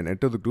this, then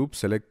enter the group,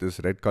 select this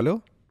red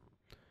color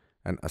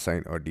and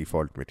assign a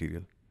default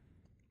material.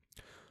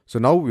 So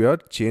now we are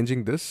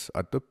changing this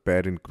at the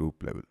parent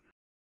group level.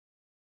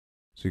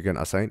 So you can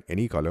assign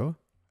any color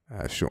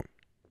as shown.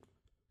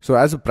 So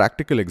as a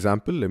practical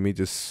example, let me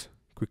just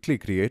quickly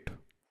create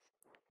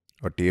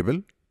a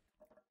table.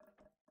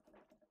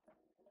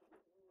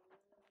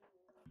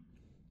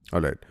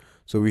 All right.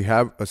 So we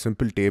have a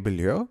simple table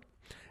here.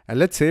 And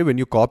let's say when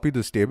you copy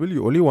this table,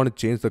 you only want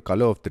to change the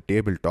color of the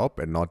tabletop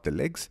and not the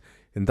legs.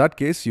 In that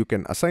case, you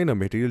can assign a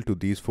material to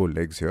these 4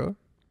 legs here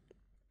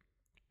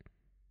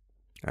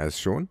as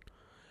shown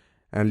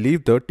and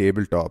leave the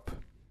tabletop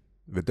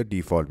with the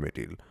default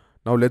material.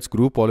 Now let's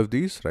group all of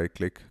these, right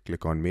click,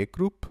 click on make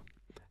group.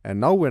 And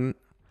now when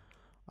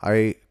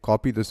I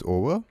copy this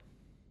over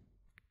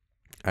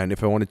and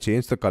if I want to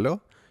change the color,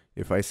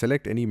 if I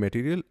select any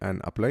material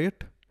and apply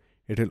it,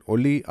 it will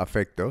only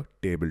affect the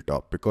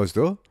tabletop because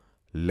the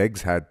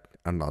legs had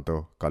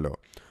another color.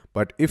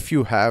 But if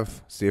you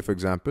have, say for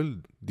example,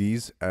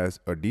 these as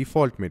a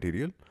default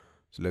material,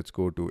 so let's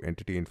go to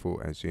entity info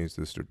and change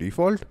this to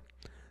default,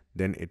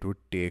 then it would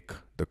take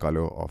the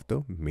color of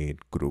the main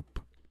group.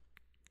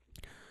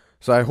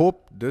 So I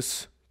hope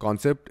this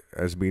concept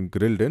has been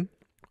grilled in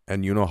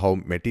and you know how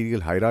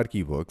material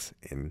hierarchy works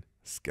in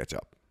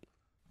SketchUp.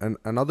 And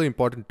another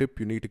important tip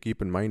you need to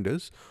keep in mind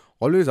is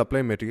always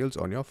apply materials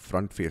on your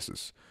front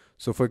faces.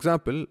 So for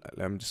example,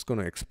 I'm just going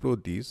to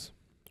explode these,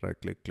 right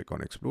click, click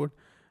on explode,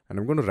 and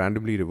I'm going to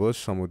randomly reverse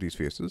some of these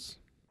faces.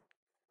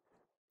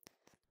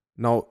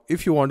 Now,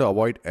 if you want to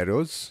avoid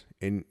errors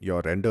in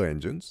your render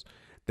engines,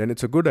 then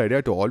it's a good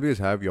idea to always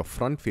have your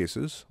front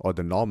faces or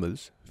the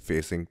normals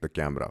facing the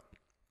camera.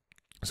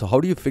 So how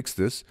do you fix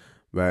this?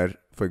 Where,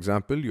 for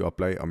example, you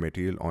apply a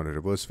material on a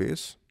reverse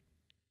face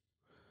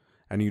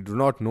and you do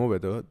not know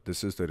whether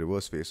this is the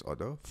reverse face or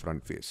the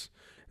front face.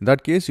 In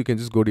that case, you can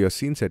just go to your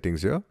scene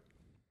settings here,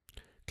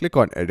 click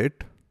on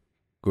edit,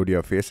 go to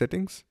your face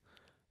settings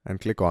and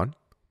click on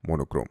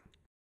monochrome.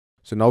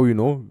 So now you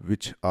know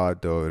which are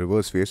the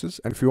reverse faces.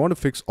 And if you want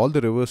to fix all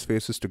the reverse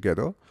faces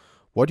together,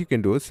 what you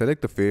can do is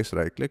select the face,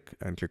 right click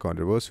and click on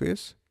reverse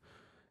face,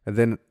 and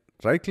then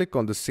right click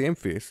on the same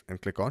face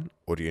and click on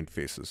orient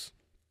faces.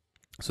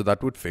 So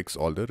that would fix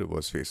all the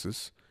reverse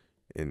faces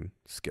in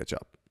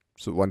SketchUp.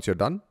 So once you're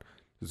done,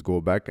 just go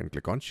back and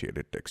click on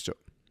shaded texture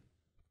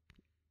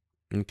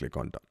and click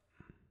on done.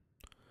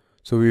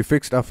 So we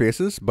fixed our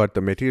faces, but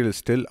the material is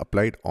still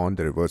applied on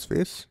the reverse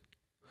face.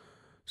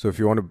 So if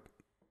you want to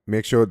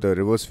make sure the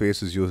reverse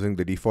face is using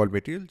the default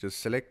material, just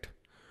select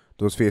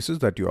those faces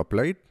that you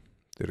applied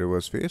the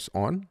reverse face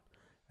on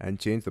and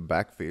change the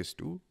back face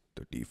to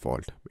the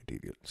default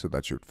material. So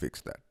that should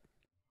fix that.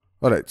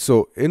 All right.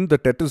 So in the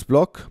Tetris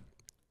block,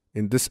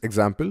 in this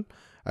example,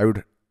 I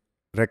would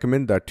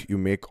recommend that you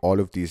make all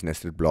of these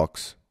nested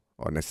blocks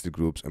or nested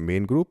groups a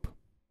main group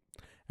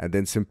and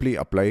then simply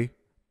apply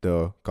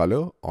the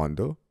color on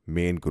the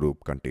main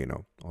group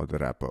container or the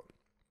wrapper.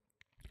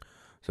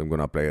 So I'm going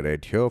to apply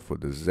red here for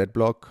the Z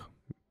block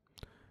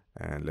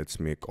and let's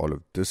make all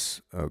of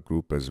this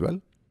group as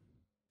well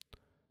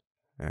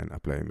and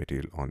apply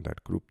material on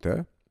that group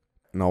there.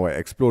 Now I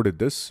exploded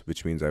this,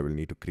 which means I will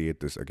need to create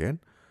this again.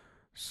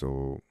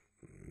 So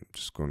I'm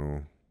just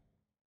going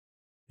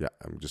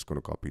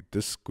to copy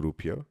this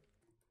group here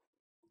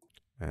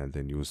and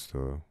then use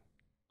the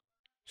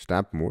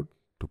stamp mode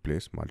to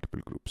place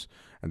multiple groups.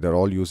 And they're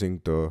all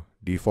using the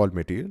default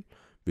material,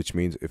 which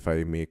means if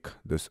I make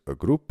this a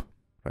group,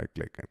 right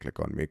click and click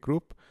on make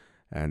group,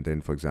 and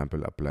then for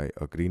example, apply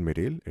a green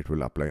material, it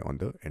will apply on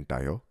the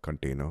entire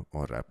container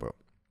or wrapper.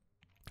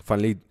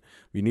 Finally,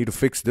 we need to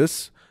fix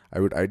this.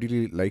 I would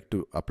ideally like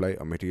to apply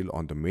a material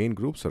on the main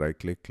group. So right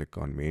click, click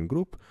on main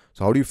group.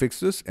 So how do you fix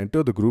this?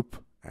 Enter the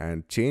group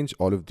and change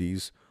all of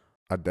these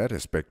at their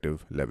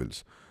respective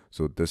levels.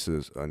 So this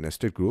is a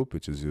nested group,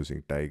 which is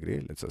using tie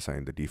gray. Let's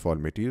assign the default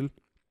material.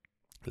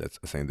 Let's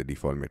assign the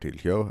default material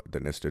here at the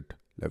nested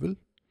level.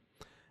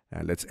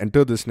 And let's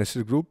enter this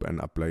nested group and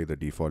apply the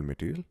default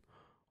material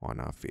on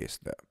our face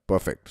there.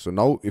 Perfect. So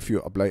now if you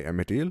apply a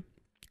material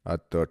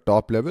at the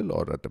top level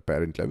or at the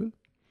parent level,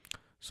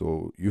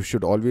 so you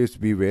should always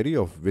be wary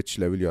of which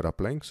level you're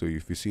applying. So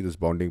if you see this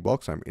bounding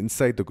box, I'm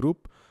inside the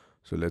group.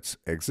 So let's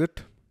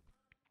exit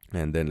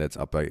and then let's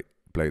apply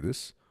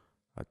this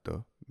at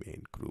the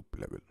main group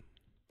level.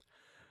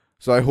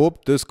 So I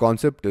hope this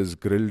concept is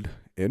grilled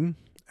in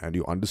and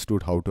you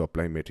understood how to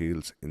apply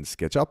materials in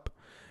SketchUp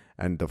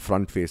and the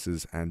front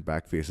faces and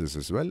back faces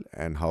as well,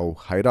 and how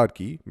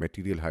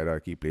material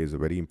hierarchy plays a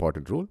very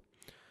important role.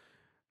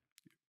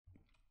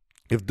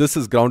 If this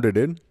is grounded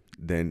in,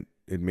 then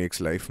it makes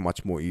life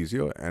much more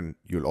easier and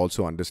you'll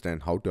also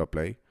understand how to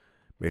apply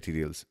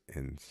materials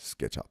in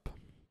SketchUp.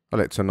 All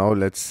right, so now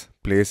let's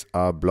place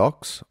our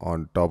blocks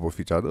on top of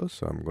each other.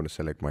 So I'm going to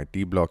select my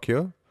T block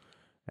here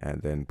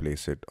and then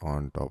place it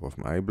on top of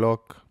my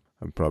block.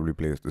 I'll probably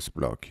place this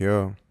block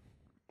here.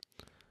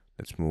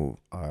 Let's move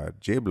our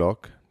J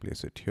block,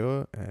 place it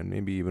here, and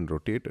maybe even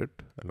rotate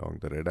it along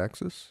the red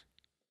axis.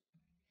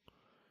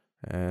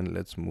 And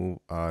let's move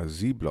our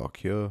Z block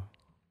here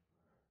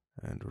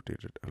and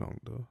rotate it along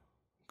the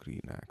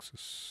green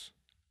axis.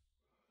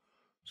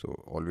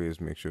 So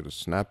always make sure to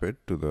snap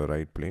it to the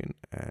right plane,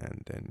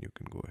 and then you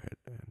can go ahead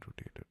and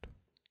rotate it.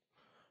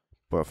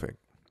 Perfect.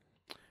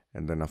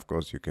 And then of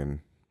course you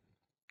can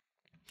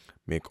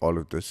make all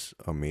of this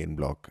a main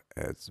block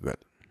as well.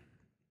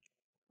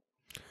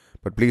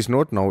 But please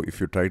note, now if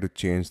you try to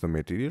change the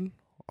material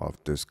of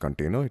this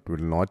container, it will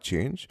not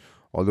change.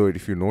 Although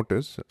if you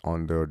notice,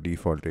 on the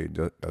default it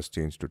does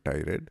change to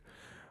tie red.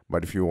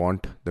 But if you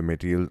want the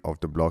material of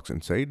the blocks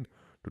inside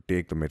to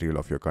take the material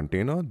of your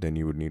container, then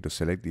you would need to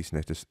select these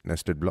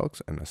nested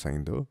blocks and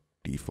assign the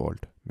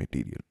default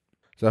material.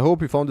 So I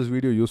hope you found this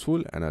video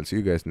useful, and I'll see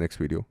you guys next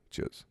video.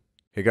 Cheers.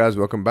 Hey guys,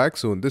 welcome back.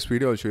 So in this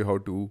video, I'll show you how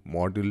to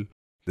model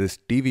this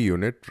TV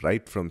unit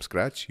right from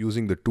scratch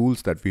using the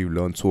tools that we've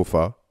learned so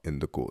far in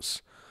the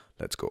course.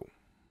 Let's go.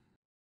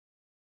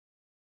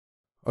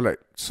 All right,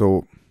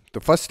 so the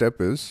first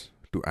step is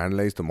to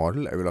analyze the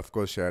model. I will of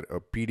course share a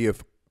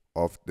PDF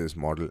of this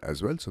model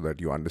as well so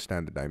that you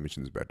understand the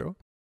dimensions better.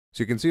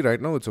 So you can see right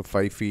now it's a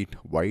 5 feet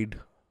wide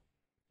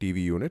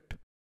TV unit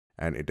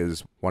and it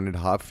is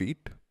 1.5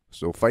 feet.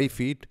 So 5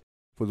 feet,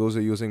 for those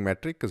who are using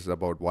metric, is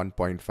about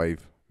 1.5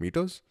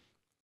 meters.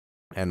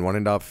 And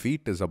 1.5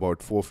 feet is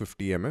about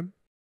 450 mm,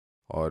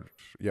 or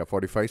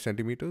 45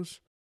 centimeters.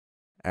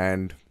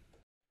 And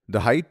the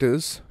height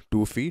is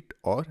 2 feet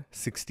or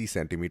 60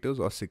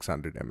 centimeters or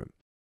 600 mm.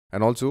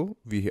 And also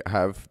we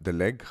have the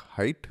leg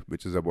height,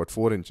 which is about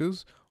 4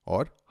 inches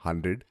or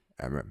 100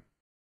 mm.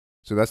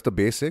 So that's the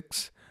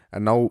basics.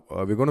 And now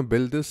we're going to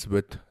build this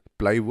with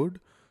plywood.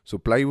 So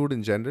plywood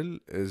in general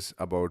is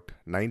about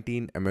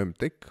 19 mm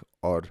thick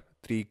or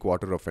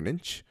 3/4 of an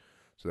inch.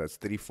 So that's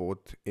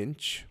 3/4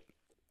 inch.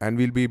 And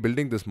we'll be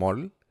building this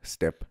model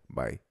step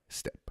by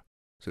step.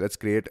 So let's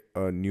create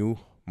a new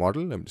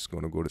model. I'm just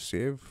going to go to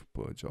save,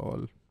 purge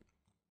all.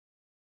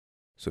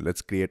 So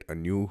let's create a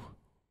new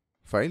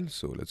file.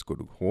 So let's go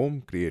to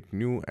home, create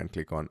new, and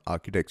click on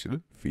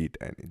architectural feet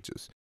and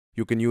inches.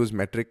 You can use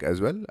metric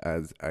as well,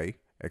 as I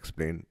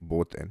explained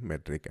both in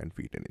metric and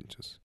feet and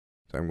inches.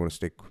 So I'm going to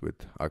stick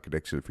with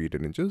architectural feet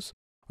and inches.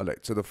 All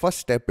right. So the first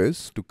step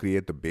is to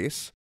create the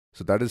base.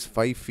 So that is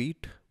 5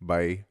 feet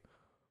by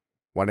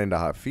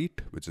 1.5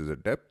 feet, which is a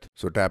depth.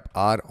 So tap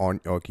R on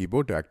your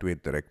keyboard to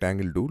activate the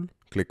rectangle tool.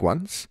 Click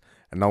once.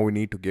 And now we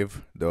need to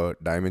give the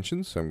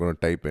dimensions. So I'm going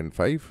to type in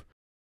 5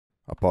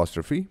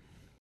 apostrophe,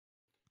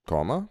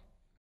 comma,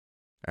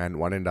 and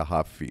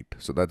 1.5 feet.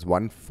 So that's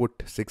 1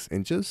 foot 6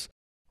 inches.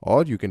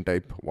 Or you can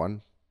type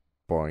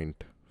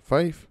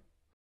 1.5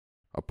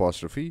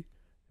 apostrophe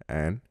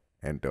and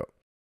enter.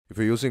 If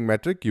you're using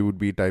metric, you would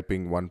be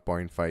typing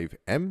 1.5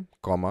 m,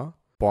 comma,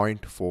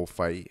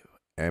 0.45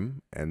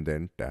 m, and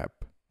then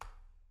tap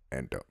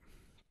enter.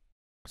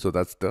 So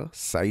that's the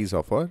size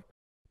of our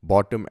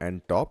bottom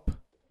and top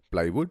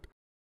plywood.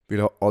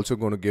 We're also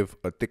going to give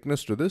a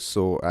thickness to this.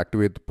 So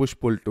activate the push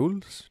pull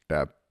tools,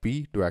 tap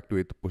P to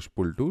activate the push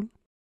pull tool.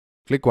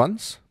 Click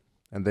once,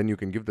 and then you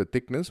can give the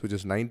thickness, which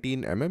is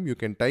 19 mm. You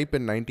can type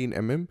in 19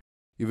 mm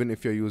even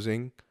if you're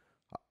using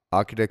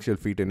architectural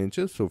feet and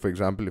inches. So for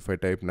example, if I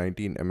type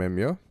 19 mm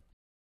here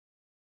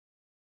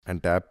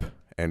and tap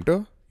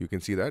enter, you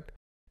can see that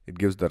it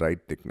gives the right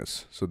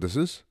thickness. So this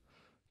is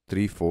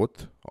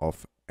 3/4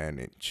 of an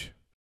inch.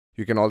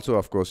 You can also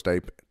of course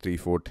type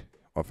 3/4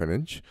 of an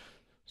inch.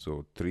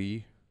 So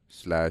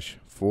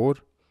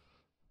 3/4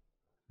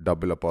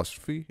 double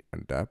apostrophe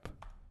and tap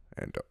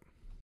enter.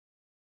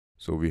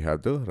 So we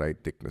have the right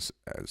thickness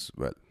as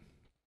well.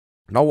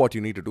 Now what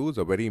you need to do is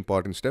a very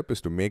important step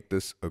is to make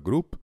this a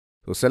group.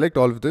 So select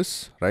all of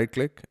this, right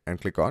click and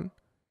click on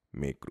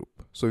make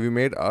group. So we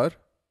made our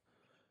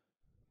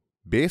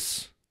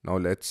base. Now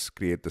let's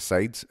create the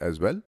sides as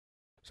well.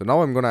 So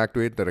now I'm going to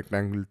activate the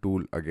rectangle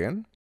tool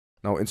again.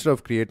 Now instead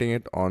of creating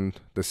it on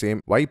the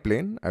same Y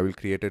plane, I will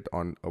create it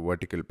on a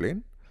vertical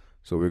plane.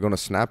 So we're going to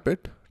snap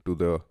it to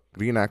the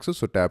green axis.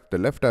 So tap the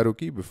left arrow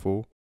key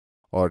before,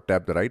 or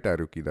tap the right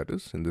arrow key, that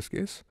is in this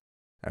case,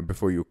 and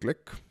before you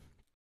click.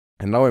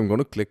 And now I'm going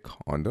to click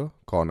on the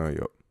corner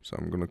here. So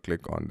I'm going to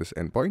click on this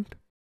endpoint.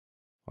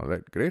 All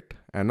right, great.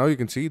 And now you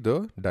can see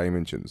the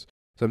dimensions.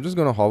 So I'm just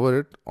going to hover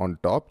it on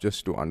top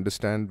just to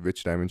understand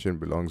which dimension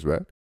belongs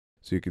where.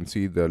 So you can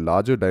see the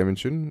larger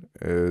dimension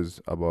is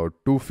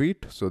about 2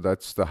 feet. So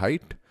that's the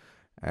height,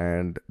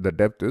 and the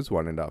depth is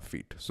 1.5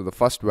 feet. So the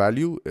first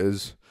value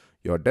is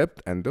your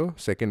depth and the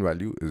second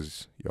value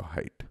is your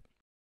height.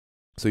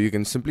 So you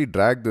can simply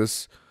drag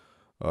this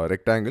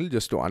rectangle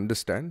just to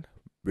understand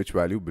which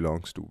value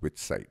belongs to which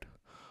side.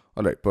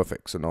 All right,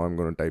 perfect. So now I'm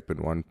going to type in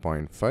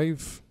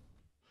 1.5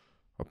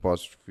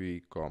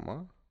 apostrophe,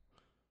 comma,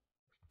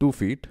 2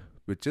 feet,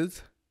 which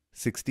is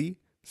 60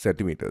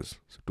 centimeters.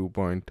 So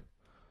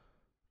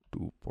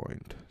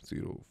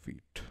 2.0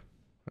 feet,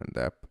 and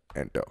tap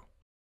enter.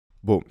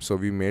 Boom. So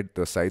we made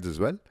the sides as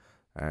well.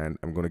 And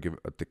I'm going to give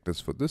a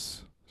thickness for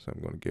this. So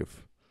I'm going to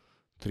give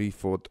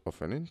 3/4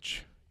 of an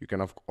inch. You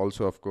can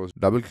also, of course,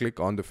 double click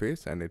on the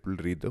face and it will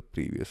read the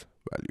previous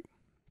value.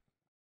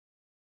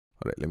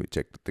 All right, let me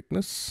check the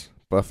thickness.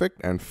 Perfect.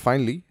 And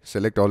finally,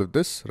 select all of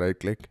this, right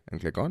click and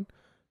click on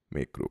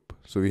make group.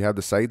 So we have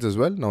the sides as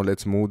well. Now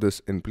let's move this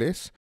in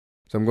place.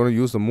 So I'm going to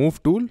use the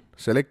move tool,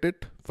 select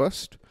it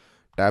first,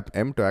 tap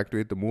M to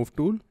activate the move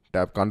tool,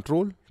 tap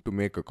Control to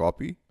make a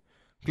copy,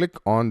 click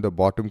on the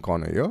bottom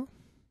corner here,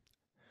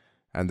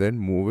 and then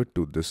move it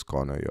to this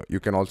corner here. You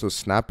can also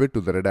snap it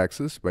to the red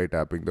axis by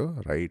tapping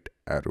the right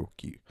arrow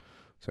key.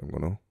 So I'm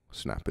going to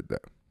snap it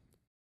there.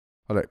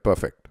 All right,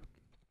 perfect.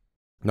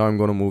 Now I'm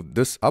going to move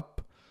this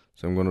up.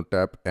 So I'm going to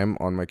tap M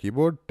on my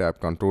keyboard,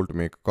 tap Control to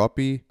make a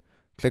copy,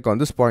 click on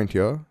this point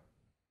here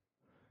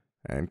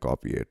and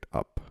copy it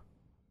up.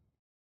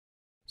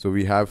 So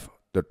we have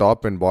the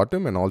top and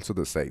bottom and also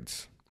the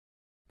sides.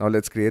 Now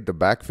let's create the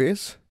back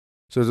face.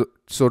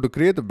 So to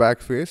create the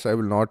back face, I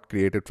will not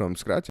create it from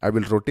scratch. I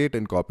will rotate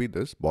and copy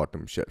this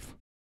bottom shelf.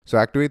 So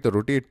activate the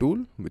rotate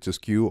tool, which is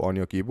Q on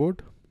your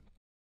keyboard.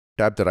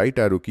 Tap the right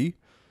arrow key,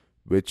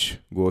 which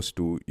goes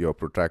to your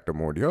protractor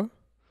mode here.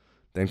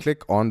 Then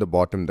click on the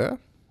bottom there.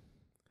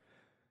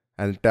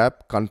 And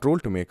tap Control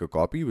to make a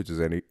copy, which is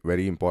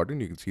very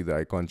important. You can see the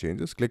icon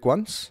changes. Click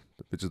once,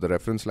 which is the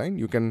reference line.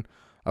 You can,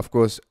 of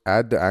course,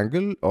 add the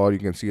angle, or you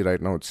can see right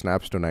now it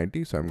snaps to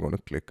 90. So I'm going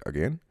to click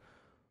again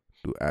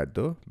to add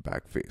the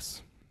back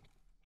face.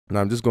 Now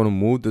I'm just going to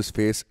move this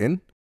face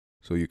in.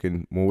 So you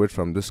can move it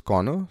from this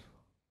corner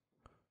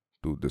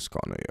to this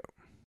corner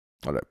here.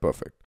 All right,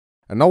 perfect.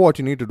 And now what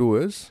you need to do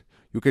is,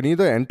 you can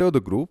either enter the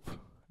group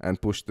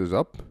and push this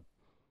up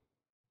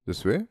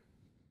this way.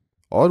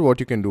 Or what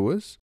you can do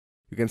is,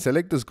 you can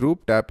select this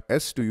group, tap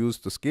S to use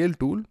the scale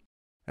tool,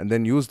 and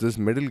then use this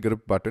middle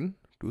grip button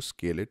to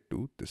scale it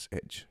to this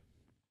edge.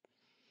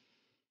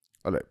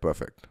 All right,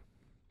 perfect.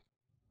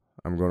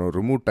 I'm going to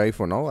remove type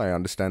for now. I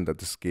understand that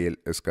the scale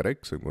is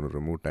correct, so I'm going to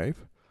remove type.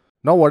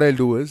 Now what I'll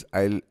do is,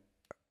 I'll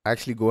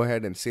actually go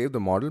ahead and save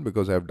the model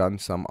because I've done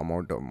some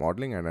amount of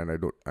modeling and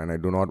I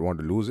do not want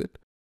to lose it.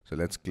 So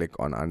let's click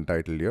on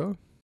Untitled here,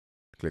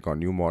 click on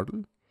New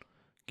Model,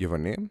 give a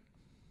name.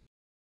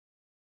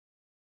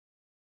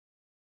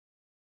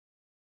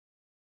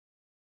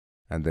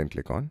 And then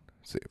click on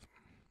Save.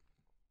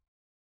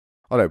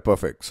 All right,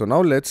 perfect. So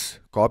now let's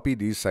copy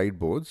these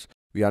sideboards.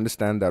 We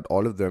understand that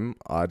all of them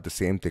are the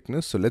same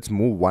thickness. So let's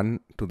move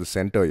one to the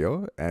center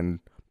here and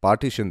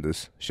partition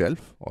this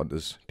shelf or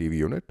this TV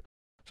unit.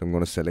 So I'm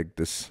going to select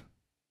this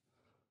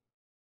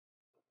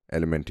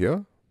element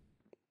here.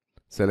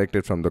 Select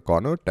it from the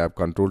corner, tap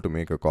Control to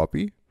make a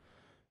copy.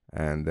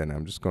 And then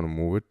I'm just going to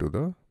move it to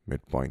the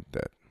midpoint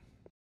there.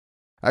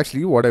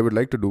 Actually, what I would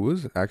like to do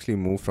is actually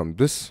move from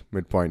this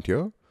midpoint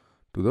here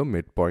to the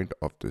midpoint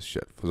of this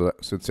shelf. So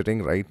it's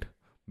sitting right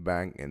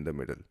bang in the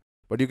middle.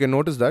 But you can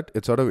notice that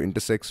it sort of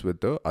intersects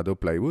with the other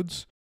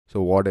plywoods.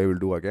 So what I will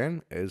do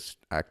again is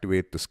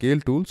activate the scale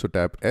tool. So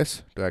tap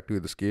S to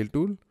activate the scale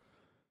tool.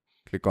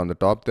 Click on the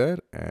top there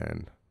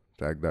and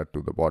drag that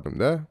to the bottom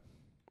there.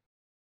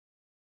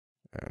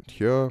 And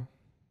here,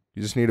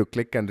 you just need to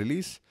click and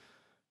release.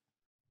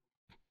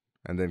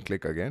 And then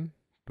click again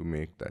to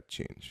make that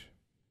change.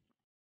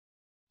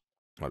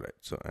 All right,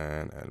 so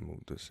and I'll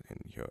move this in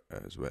here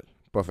as well.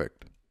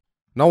 Perfect.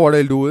 Now what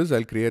I'll do is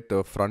I'll create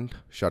the front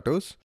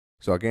shutters.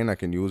 So again, I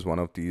can use one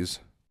of these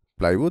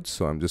plywoods.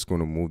 So I'm just going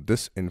to move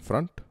this in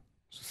front.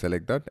 So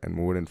select that and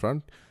move it in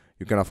front.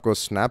 You can of course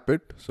snap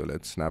it. So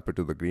let's snap it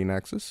to the green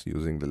axis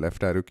using the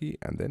left arrow key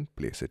and then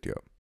place it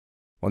here.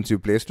 Once you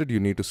placed it, you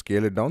need to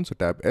scale it down. So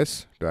tap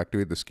S to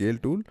activate the scale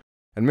tool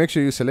and make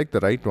sure you select the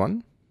right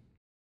one.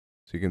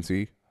 So you can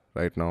see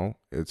right now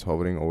it's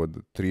hovering over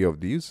the 3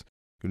 of these.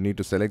 You need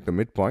to select the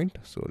midpoint.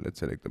 So let's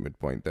select the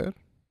midpoint there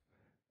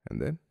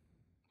and then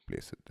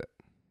place it there.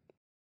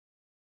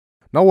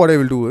 Now what I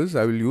will do is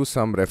I will use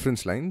some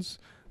reference lines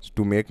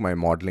to make my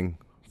modeling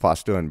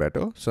faster and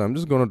better. So I'm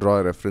just going to draw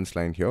a reference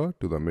line here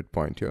to the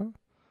midpoint here.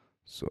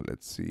 So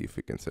let's see if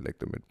we can select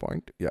the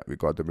midpoint. Yeah, we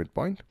got the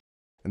midpoint.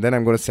 And then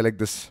I'm going to select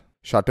this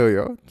shutter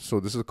here. So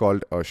this is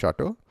called a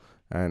shutter.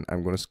 And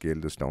I'm going to scale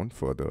this down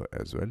further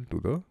as well to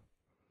the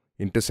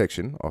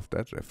intersection of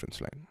that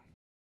reference line.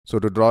 So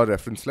to draw a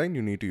reference line,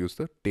 you need to use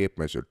the tape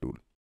measure tool.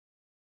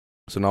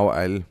 So now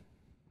I'll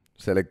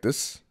select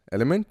this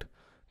element,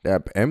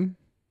 tap M,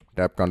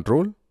 tap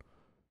Control,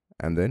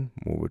 and then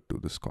move it to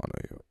this corner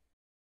here.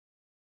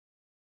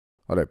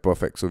 All right,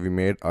 perfect. So we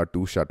made our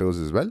 2 shutters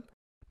as well.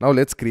 Now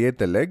let's create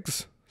the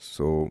legs.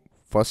 So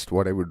first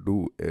what I would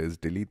do is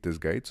delete this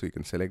guide. So you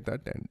can select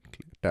that and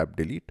tap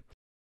delete.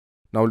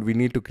 Now we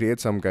need to create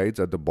some guides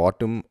at the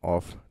bottom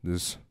of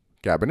this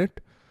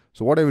cabinet.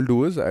 So what I will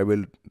do is I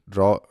will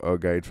draw a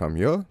guide from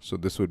here. So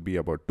this would be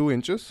about 2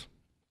 inches.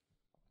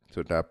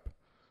 So tap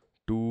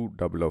 2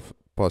 double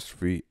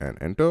apostrophe and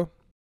enter.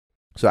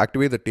 So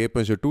activate the tape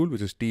measure tool,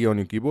 which is T on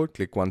your keyboard.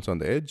 Click once on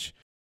the edge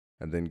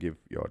and then give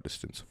your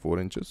distance 4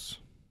 inches.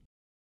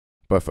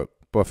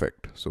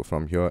 Perfect. So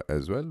from here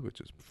as well,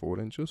 which is 4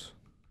 inches.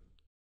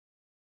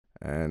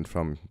 and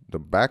from the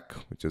back,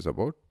 which is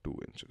about 2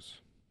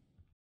 inches.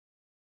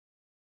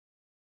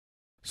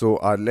 So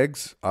our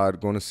legs are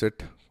going to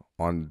sit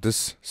on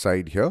this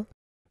side here.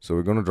 So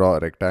we're going to draw a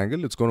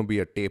rectangle. It's going to be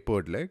a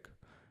tapered leg,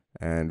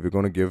 and we're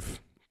going to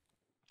give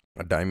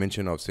a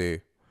dimension of,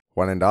 say,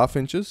 1.5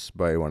 inches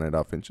by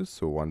 1.5 inches.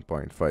 So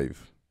 1.5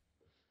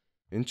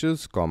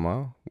 inches,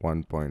 comma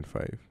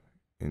 1.5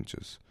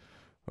 inches.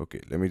 Okay,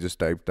 let me just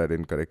type that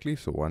in correctly.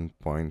 So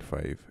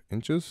 1.5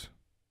 inches.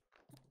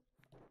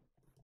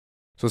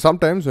 So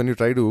sometimes when you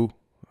try to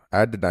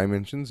add the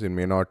dimensions, it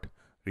may not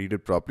read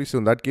it properly. So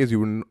in that case, you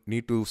will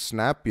need to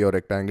snap your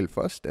rectangle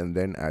first and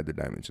then add the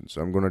dimensions.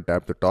 So I'm going to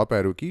tap the top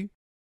arrow key,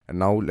 and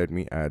now let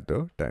me add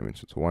the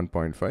dimensions. So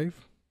 1.5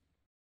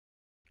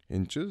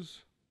 inches,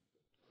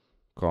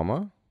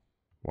 comma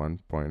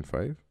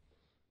 1.5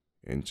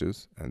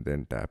 inches, and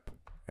then tap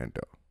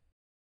enter.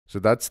 So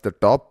that's the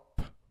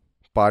top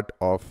part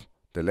of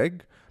the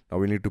leg. Now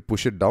we need to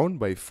push it down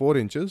by 4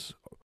 inches.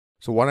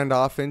 So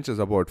 1.5 inch is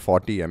about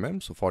 40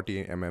 mm. So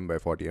 40 mm by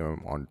 40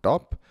 mm on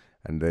top.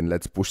 And then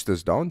let's push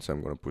this down. So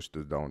I'm going to push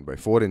this down by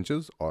 4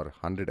 inches or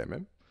 100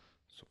 mm.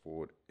 So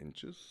 4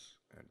 inches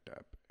and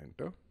tap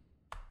enter.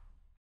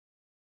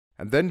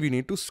 And then we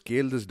need to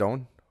scale this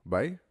down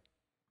by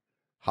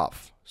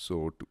half.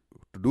 So to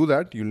do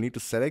that, you'll need to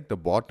select the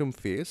bottom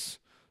face.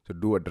 So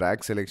do a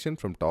drag selection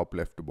from top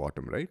left to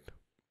bottom right.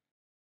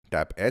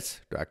 Tap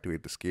S to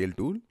activate the scale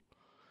tool.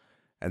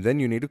 And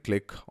then you need to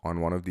click on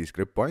one of these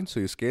grip points.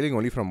 So you're scaling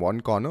only from one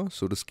corner.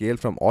 So to scale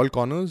from all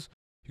corners,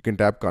 you can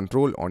tap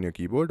Control on your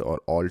keyboard or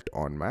Alt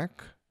on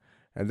Mac.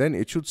 And then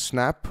it should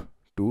snap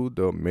to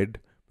the mid,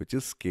 which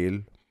is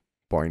scale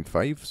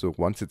 0.5. So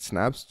once it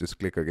snaps, just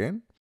click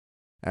again.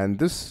 And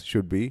this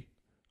should be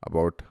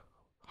about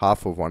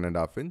half of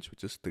 1.5 inch,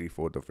 which is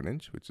 3/4 of an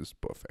inch, which is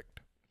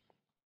perfect.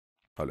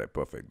 All right,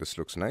 perfect. This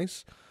looks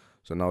nice.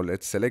 So now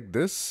let's select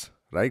this,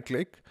 right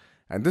click.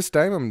 And this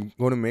time I'm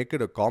going to make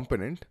it a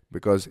component,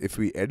 because if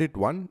we edit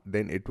one,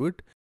 then it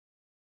would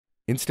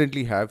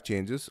instantly have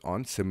changes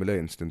on similar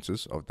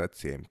instances of that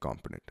same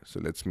component. So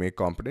let's make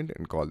component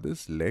and call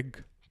this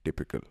leg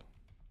typical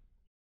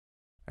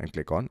and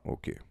click on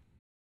OK.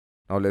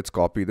 Now let's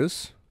copy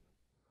this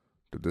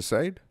to this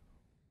side.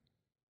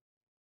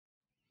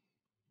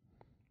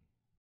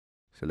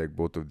 Select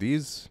both of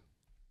these,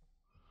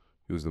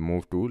 use the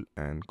move tool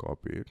and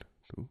copy it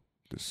to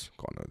this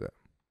corner there.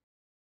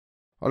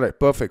 All right,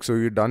 perfect. So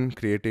we're done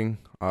creating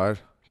our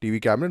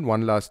TV cabinet.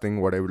 One last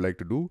thing, what I would like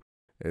to do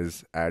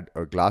is add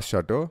a glass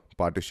shutter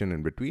partition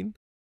in between.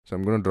 So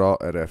I'm going to draw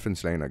a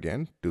reference line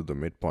again to the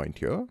midpoint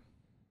here.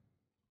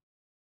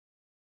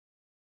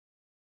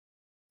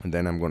 And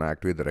then I'm going to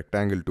activate the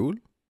rectangle tool.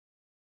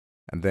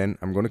 And then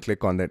I'm going to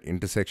click on that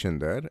intersection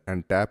there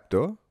and tap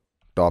the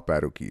top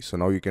arrow key. So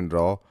now you can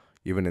draw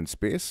even in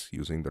space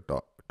using the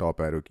top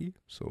arrow key.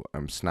 So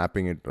I'm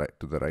snapping it right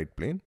to the right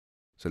plane.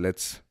 So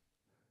let's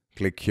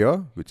click here,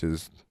 which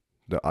is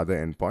the other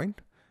endpoint,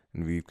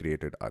 and we've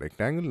created a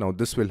rectangle. Now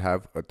this will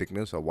have a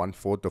thickness of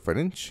 1/4 of an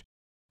inch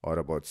or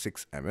about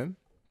 6 mm.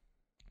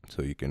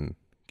 So you can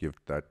give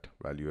that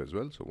value as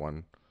well. So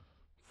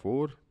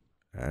 1/4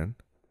 and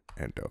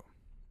enter.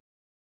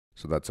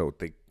 So that's how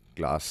thick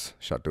glass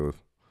shutter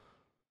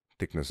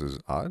thicknesses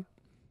are.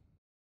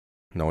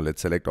 Now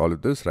let's select all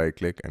of this, right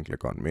click and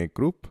click on make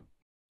group,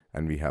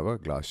 and we have a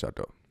glass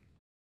shutter.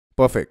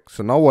 Perfect.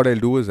 So now what I'll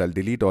do is I'll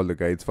delete all the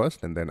guides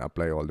first and then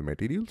apply all the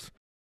materials.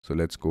 So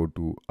let's go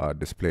to our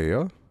display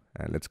here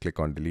and let's click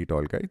on delete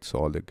all guides. So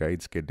all the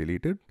guides get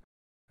deleted.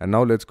 And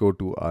now let's go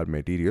to our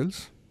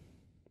materials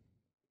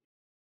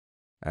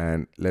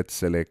and let's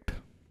select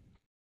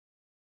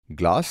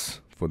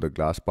glass for the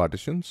glass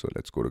partition. So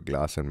let's go to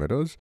glass and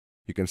mirrors.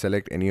 You can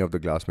select any of the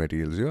glass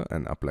materials here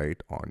and apply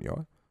it on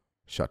your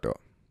shutter.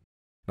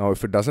 Now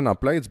if it doesn't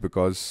apply, it's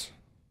because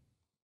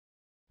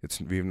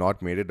we've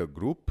not made it a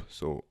group.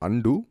 So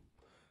undo,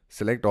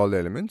 select all the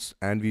elements,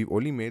 and we've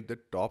only made the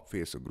top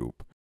face a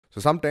group.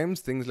 So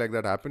sometimes things like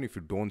that happen if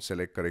you don't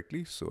select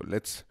correctly. So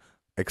let's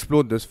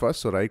explode this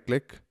first. So right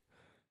click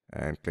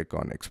and click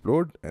on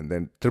explode, and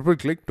then triple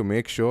click to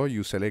make sure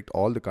you select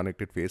all the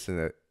connected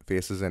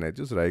faces and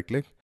edges. Right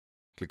click,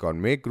 click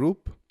on make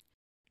group,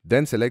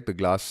 then select the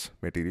glass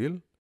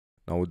material.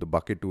 Now the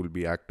bucket tool will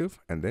be active,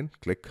 and then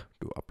click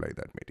to apply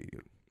that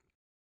material.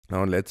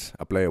 Now let's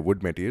apply a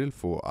wood material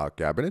for our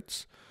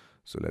cabinets.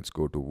 So let's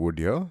go to wood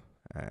here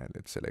and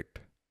let's select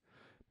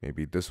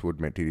maybe this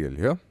wood material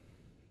here,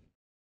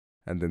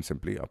 and then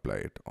simply apply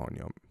it on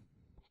your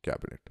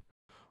cabinet.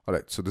 All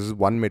right, so this is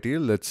one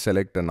material. Let's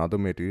select another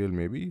material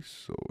maybe.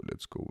 So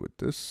let's go with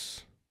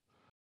this.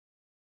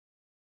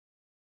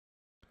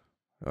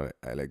 All right,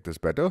 I like this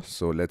better.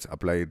 So let's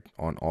apply it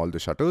on all the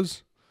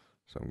shutters.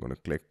 So I'm going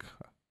to click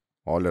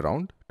all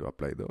around to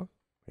apply the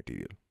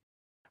material.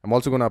 I'm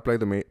also going to apply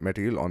the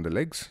material on the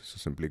legs. So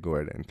simply go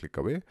ahead and click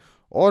away.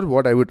 Or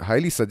what I would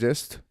highly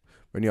suggest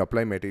when you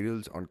apply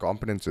materials on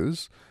components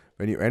is,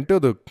 when you enter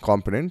the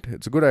component,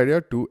 it's a good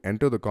idea to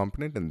enter the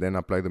component and then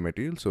apply the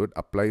material so it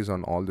applies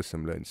on all the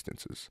similar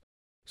instances.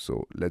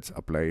 So let's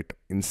apply it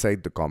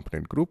inside the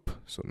component group.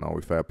 So now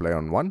if I apply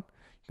on one,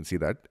 you can see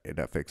that it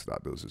affects the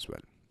others as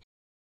well.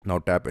 Now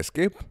tap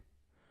escape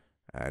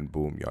and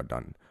boom, you're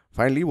done.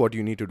 Finally, what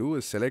you need to do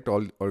is select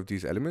all of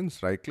these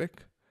elements, right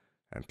click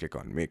and click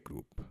on make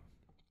group.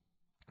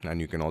 And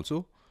you can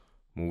also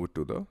move it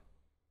to the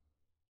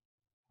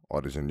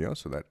origin here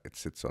so that it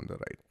sits on the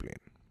right plane.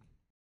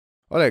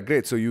 Alright,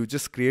 great. So you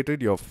just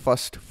created your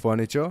first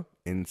furniture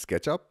in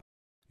SketchUp.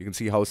 You can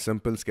see how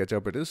simple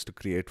SketchUp it is to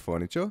create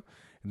furniture.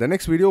 In the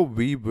next video,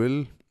 we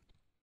will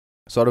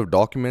sort of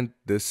document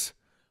this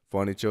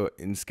furniture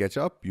in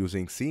SketchUp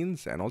using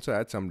scenes and also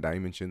add some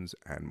dimensions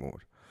and more.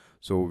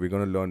 So we're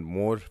going to learn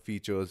more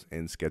features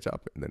in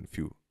SketchUp and then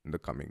few in the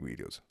coming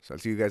videos. So I'll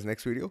see you guys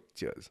next video.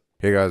 Cheers.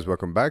 Hey guys,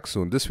 welcome back.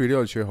 So in this video,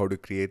 I'll show you how to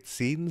create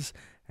scenes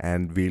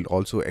and we'll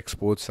also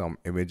export some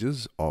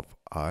images of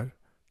our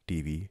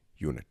TV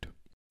unit.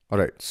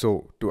 Alright,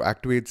 so to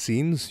activate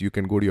scenes, you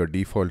can go to your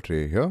default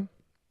tray here.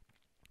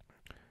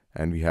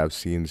 And we have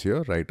scenes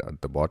here right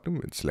at the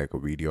bottom. It's like a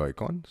video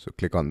icon. So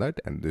click on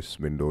that and this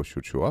window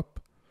should show up.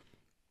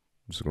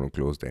 I'm just going to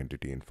close the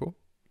entity info.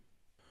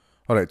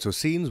 Alright, so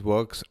scenes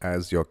works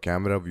as your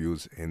camera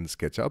views in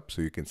SketchUp.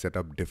 So you can set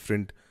up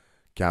different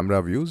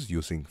camera views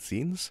using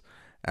scenes.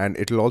 And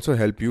it will also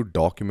help you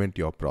document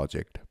your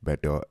project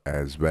better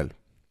as well.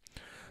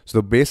 So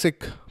the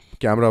basic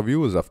camera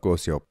view is of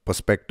course your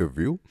perspective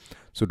view.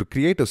 So to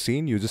create a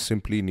scene, you just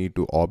simply need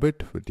to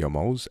orbit with your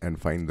mouse and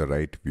find the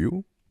right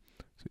view.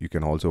 So you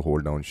can also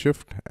hold down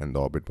Shift and the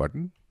orbit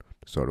button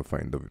to sort of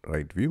find the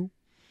right view.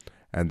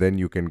 And then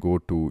you can go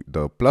to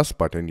the plus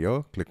button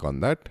here, click on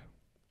that.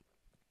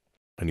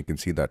 And you can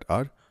see that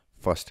our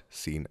first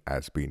scene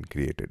has been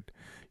created.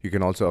 You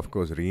can also of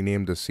course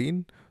rename the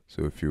scene.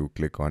 So if you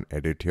click on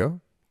edit here,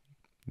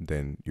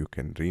 then you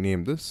can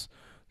rename this.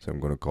 So I'm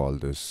going to call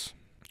this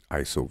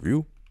ISO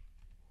view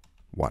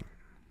 1.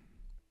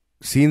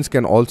 Scenes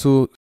can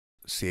also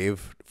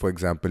save, for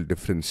example,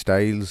 different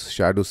styles,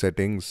 shadow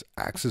settings,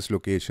 access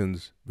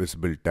locations,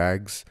 visible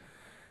tags,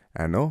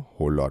 and a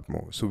whole lot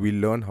more. So we'll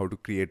learn how to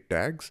create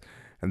tags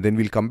and then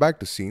we'll come back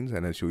to scenes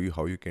and I'll show you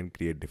how you can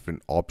create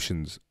different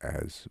options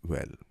as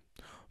well.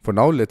 For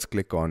now, let's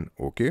click on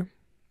OK.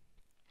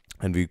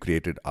 And we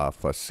created our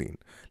first scene.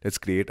 Let's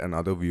create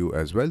another view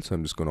as well. So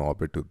I'm just going to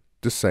orbit to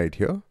this side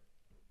here.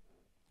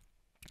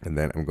 And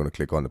then I'm going to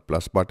click on the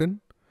plus button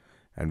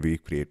and we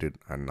created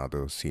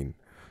another scene.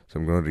 So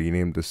I'm going to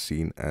rename this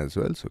scene as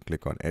well. So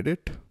click on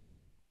edit,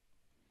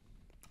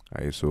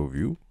 ISO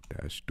view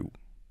 -2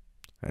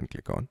 and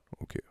click on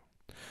OK.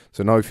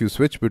 So now if you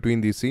switch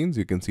between these scenes,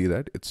 you can see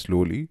that it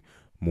slowly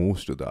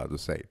moves to the other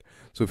side.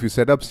 So if you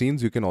set up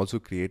scenes, you can also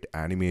create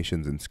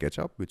animations in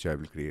SketchUp, which I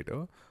will create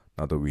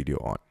another video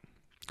on.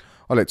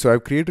 Alright, so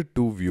I've created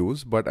two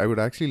views, but I would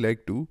actually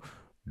like to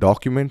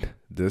document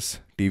this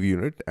TV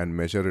unit and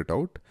measure it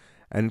out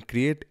and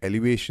create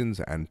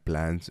elevations and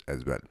plans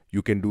as well.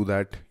 You can do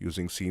that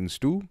using scenes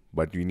too,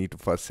 but you need to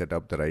first set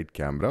up the right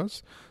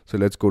cameras. So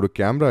let's go to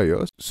camera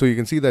here. So you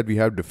can see that we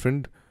have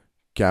different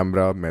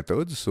camera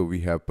methods. So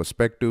we have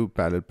perspective,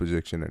 parallel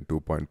projection, and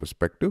 2-point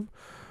perspective.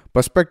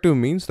 Perspective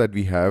means that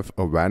we have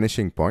a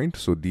vanishing point.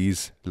 So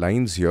these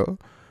lines here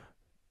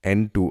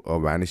end to a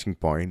vanishing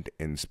point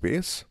in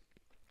space.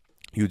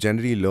 You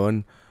generally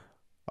learn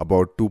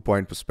about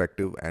 2-point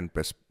perspective and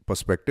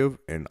perspective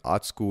in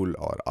art school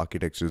or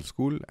architectural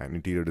school and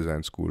interior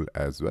design school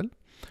as well.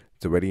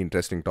 It's a very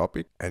interesting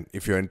topic. And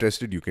if you're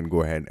interested, you can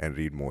go ahead and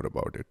read more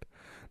about it.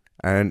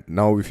 And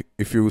now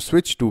if you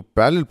switch to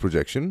parallel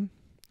projection,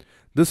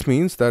 this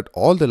means that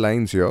all the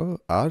lines here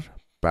are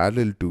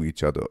parallel to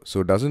each other.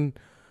 So it doesn't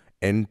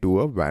end to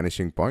a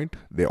vanishing point.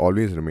 They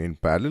always remain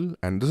parallel.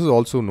 And this is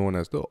also known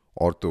as the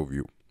ortho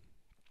view.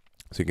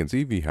 So you can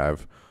see we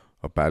have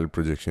a parallel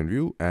projection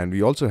view and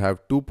we also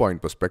have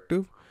 2-point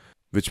perspective,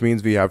 which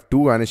means we have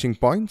two vanishing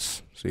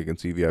points. So you can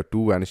see we have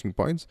two vanishing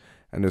points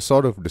and it's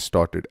sort of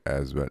distorted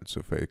as well.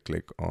 So if I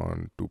click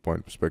on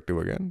 2-point perspective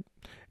again,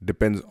 it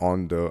depends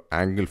on the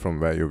angle from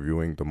where you're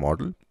viewing the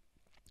model.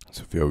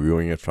 So if you're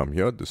viewing it from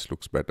here, this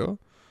looks better.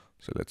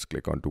 So let's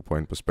click on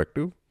 2-point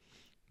perspective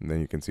and then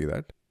you can see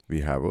that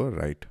we have a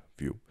right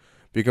view.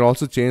 We can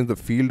also change the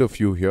field of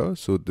view here.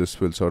 So this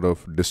will sort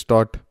of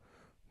distort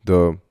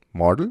the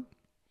model.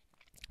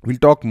 We'll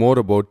talk more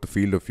about the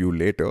field of view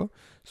later,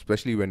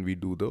 especially when we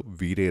do the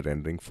V-Ray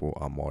rendering for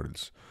our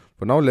models.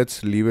 For now,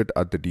 let's leave it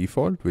at the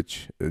default,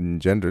 which in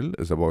general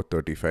is about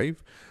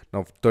 35.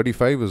 Now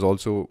 35 is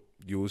also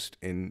used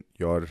in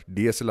your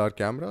DSLR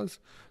cameras.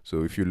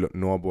 So if you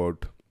know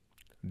about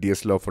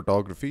DSLR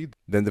photography,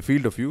 then the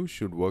field of view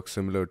should work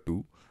similar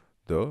to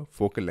the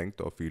focal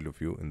length or field of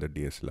view in the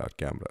DSLR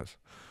cameras.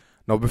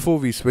 Now before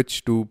we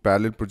switch to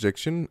parallel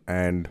projection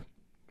and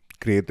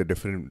create the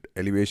different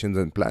elevations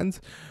and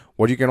plans,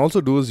 what you can also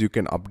do is you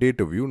can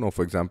update a view. Now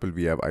for example,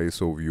 we have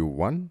ISO view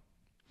 1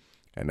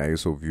 and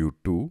ISO view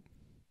 2.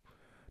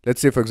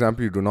 Let's say for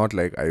example, you do not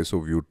like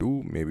ISO view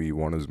 2, maybe you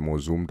want a more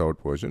zoomed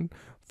out version.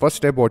 First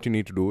step, what you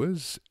need to do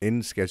is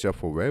in SketchUp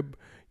for Web,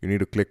 you need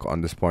to click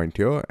on this point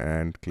here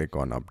and click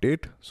on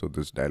update. So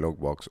this dialog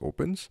box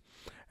opens,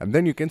 and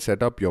then you can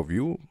set up your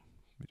view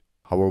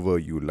however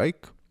you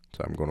like.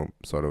 So I'm going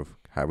to sort of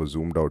have a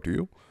zoomed out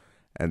view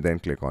and then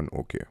click on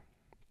OK.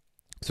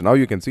 So now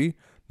you can see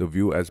the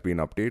view has been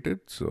updated.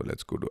 So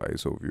let's go to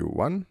ISO view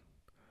 1,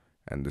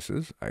 and this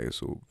is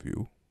ISO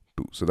view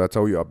 2. So that's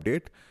how you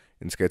update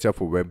in SketchUp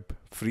for web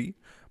free.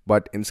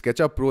 But in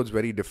SketchUp Pro, it's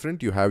very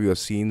different. You have your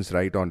scenes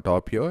right on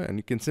top here, and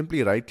you can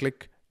simply right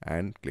click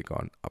and click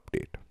on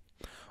update.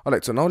 All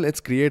right, so now let's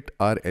create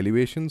our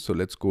elevation. So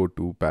let's go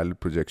to parallel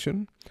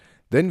projection.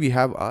 Then we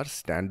have our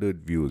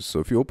standard views. So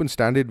if you open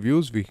standard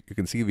views, you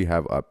can see we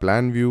have our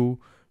plan view,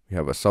 we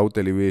have a south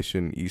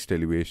elevation, east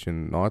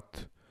elevation,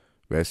 north,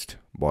 west,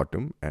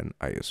 bottom, and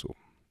ISO.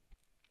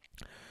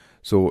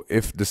 So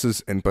if this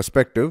is in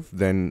perspective,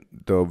 then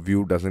the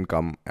view doesn't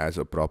come as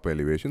a proper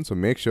elevation. So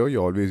make sure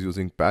you're always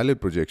using parallel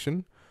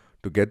projection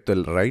to get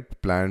the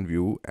right plan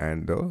view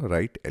and the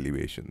right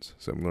elevations.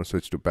 So I'm going to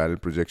switch to parallel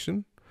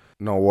projection.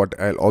 Now what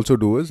I'll also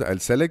do is I'll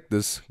select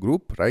this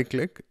group, right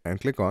click and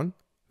click on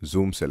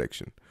zoom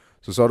selection.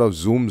 So sort of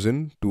zooms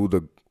in to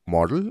the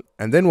model.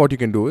 And then what you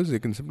can do is you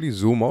can simply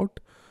zoom out.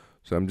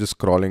 So I'm just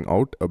scrolling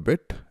out a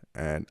bit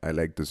and I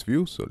like this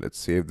view. So let's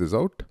save this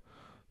out.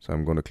 So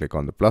I'm going to click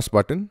on the plus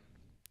button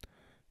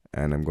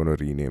and I'm going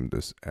to rename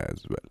this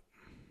as well.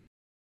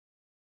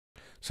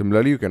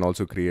 Similarly, you can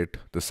also create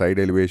the side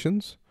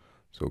elevations.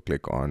 So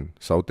click on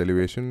south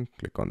elevation,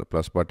 click on the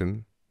plus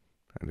button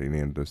and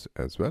rename this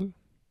as well.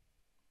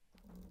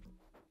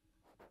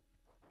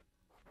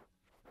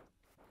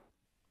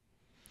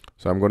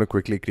 So I'm going to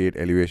quickly create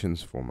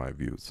elevations for my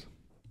views.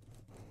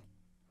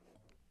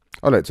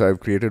 All right, so I've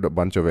created a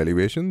bunch of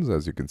elevations.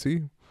 As you can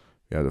see,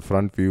 we have the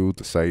front view,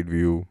 the side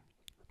view,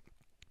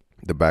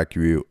 the back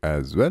view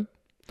as well.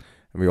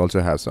 And we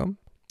also have some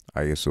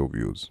ISO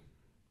views.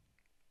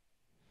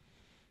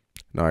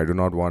 Now I do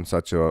not want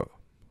such a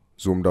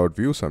zoomed out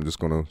view, so I'm just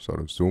going to sort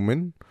of zoom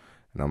in.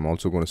 And I'm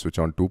also going to switch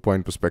on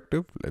 2-point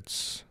perspective.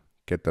 Let's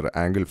get the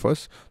angle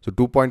first. So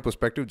 2-point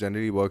perspective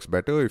generally works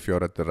better if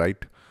you're at the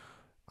right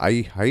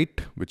eye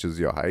height, which is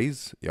your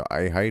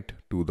eye height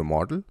to the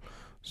model.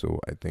 So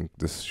I think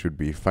this should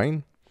be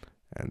fine.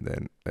 And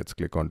then let's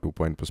click on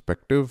 2-point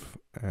perspective,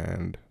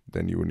 and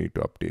then you need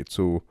to update.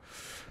 So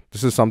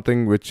this is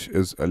something which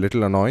is a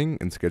little annoying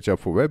in SketchUp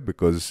for web,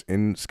 because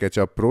in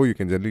SketchUp Pro you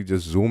can generally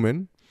just zoom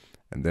in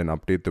and then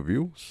update the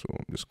view. So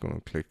I'm just going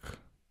to click,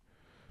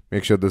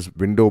 make sure this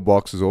window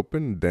box is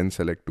open, then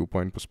select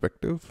 2-point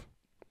perspective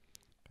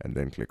and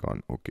then click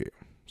on OK.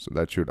 So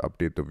that should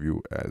update the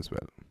view as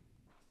well.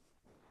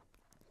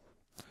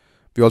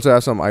 We also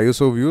have some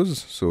ISO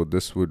views. So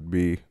this would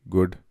be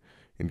good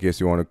in case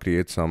you want to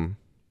create some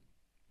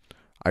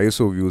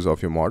ISO views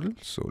of your model.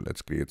 So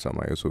let's create some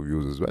ISO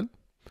views as well.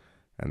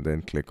 And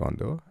then click on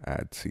the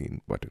add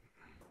scene button.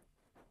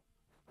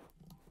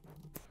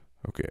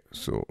 Okay,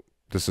 so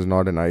this is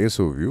not an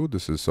ISO view.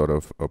 This is sort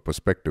of a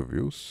perspective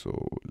view.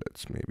 So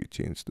let's maybe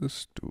change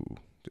this to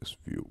just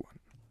view 1.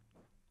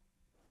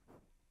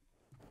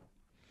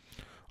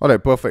 All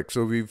right, perfect.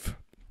 So we've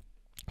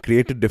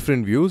created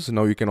different views.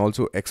 Now you can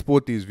also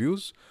export these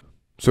views.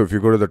 So if you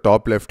go to the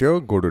top left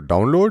here, go to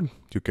download.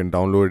 You can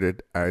download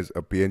it as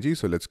a PNG.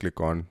 So let's click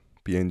on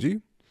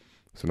PNG.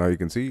 So now you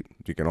can see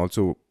you can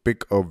also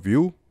pick a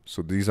view.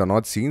 So these are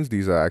not scenes.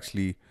 These are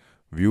actually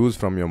views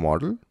from your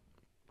model.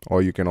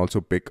 Or you can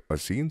also pick a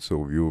scene.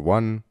 So view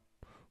 1,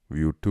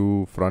 view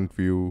 2, front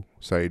view,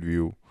 side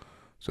view.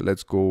 So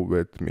let's go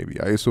with maybe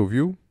ISO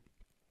view.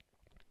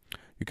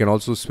 You can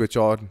also switch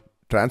on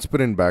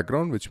transparent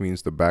background, which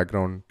means the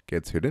background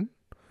gets hidden.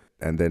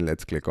 And then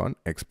let's click on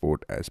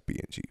export as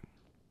PNG.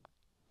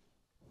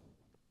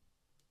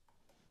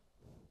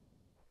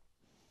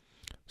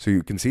 So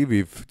you can see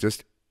we've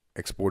just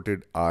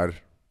exported our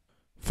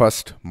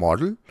first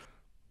model.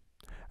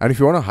 And if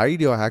you want to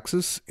hide your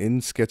axis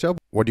in SketchUp,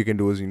 what you can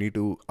do is you need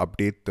to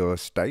update the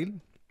style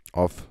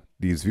of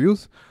these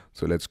views.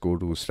 So let's go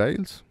to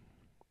styles,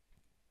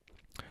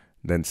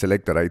 then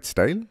select the right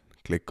style,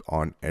 click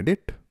on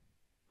edit,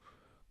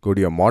 go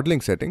to your modeling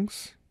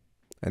settings.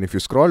 And if you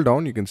scroll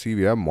down, you can see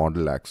we have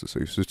model axis. So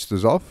you switch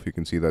this off, you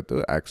can see that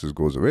the axis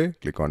goes away,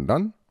 click on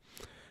done.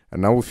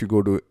 And now if you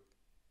go to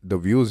the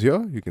views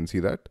here, you can see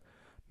that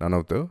none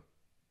of the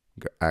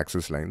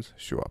axis lines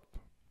show up.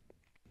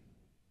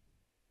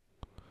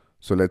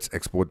 So let's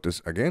export this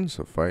again.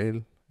 So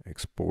file,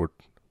 export,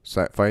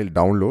 file,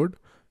 download,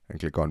 and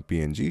click on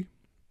PNG.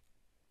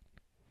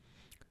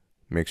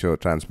 Make sure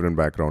transparent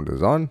background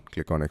is on.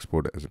 Click on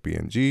export as a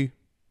PNG.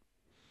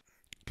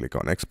 Click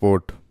on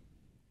export.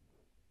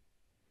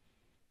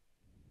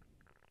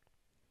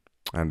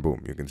 And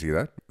boom, you can see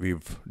that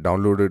we've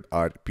downloaded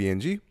our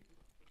PNG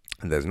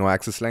and there's no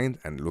axis lines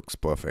and looks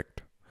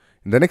perfect.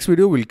 In the next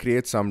video, we'll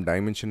create some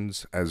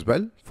dimensions as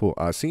well for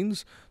our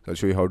scenes. So I'll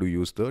show you how to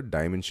use the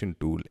dimension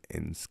tool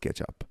in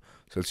SketchUp.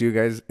 So I'll see you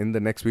guys in the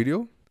next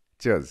video.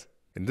 Cheers.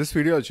 In this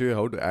video, I'll show you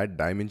how to add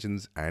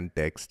dimensions and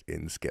text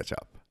in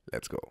SketchUp.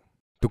 Let's go.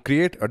 To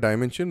create a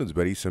dimension, it's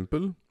very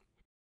simple.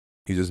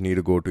 You just need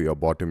to go to your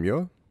bottom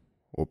here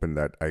open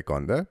that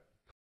icon there,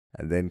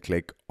 and then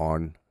click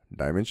on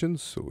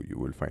dimensions. So you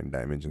will find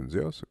dimensions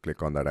here. So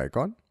click on that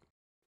icon.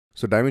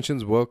 So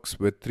dimensions works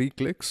with 3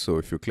 clicks. So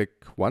if you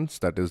click once,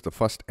 that is the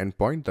first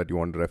endpoint that you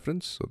want to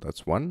reference. So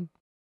that's 1.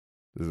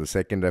 This is the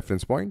second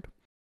reference point.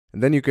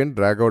 And then you can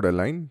drag out a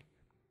line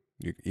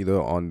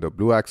either on the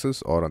blue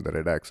axis or on the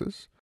red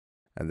axis,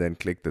 and then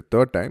click the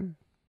third time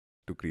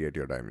to create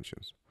your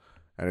dimensions.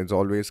 And it's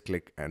always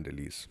click and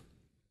release.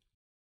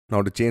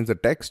 Now to change the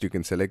text, you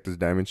can select this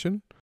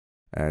dimension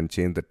and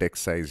change the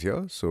text size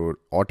here. So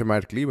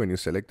automatically when you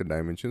select the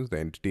dimensions, the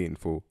entity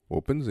info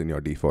opens in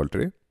your default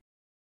tray.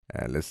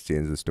 And let's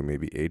change this to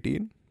maybe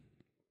 18.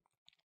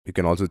 You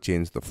can also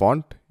change the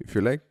font if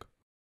you like.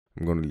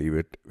 I'm going to leave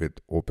it with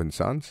Open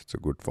Sans. It's a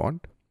good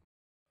font.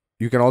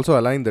 You can also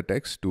align the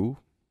text to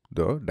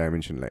the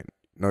dimension line.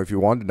 Now, if you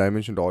want the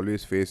dimension to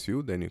always face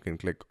you, then you can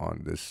click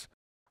on this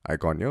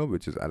icon here,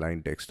 which is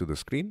align text to the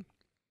screen.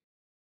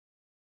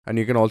 And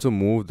you can also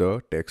move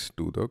the text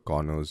to the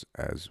corners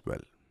as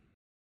well.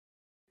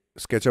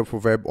 SketchUp for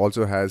Web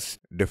also has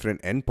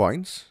different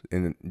endpoints.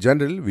 In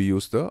general, we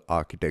use the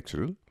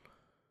architectural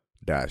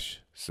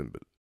dash symbol.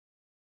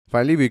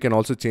 Finally, we can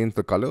also change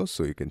the color.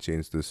 So you can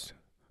change this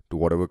to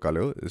whatever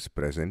color is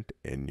present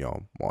in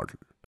your model.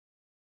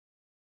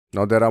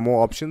 Now there are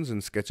more options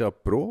in SketchUp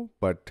Pro,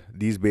 but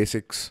these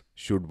basics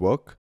should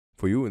work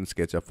for you in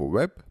SketchUp for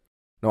Web.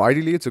 Now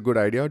ideally, it's a good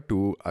idea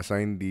to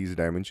assign these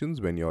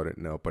dimensions when you're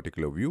in a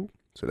particular view.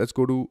 So let's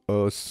go to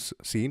a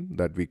scene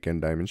that we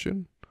can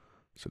dimension.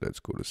 So let's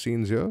go to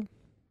scenes here,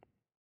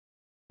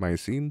 my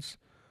scenes,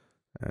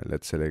 and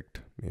let's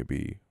select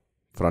maybe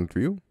front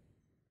view.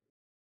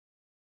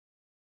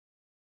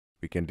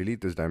 We can delete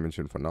this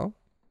dimension for now.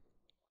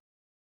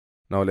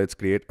 Now let's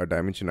create a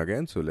dimension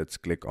again. So let's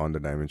click on the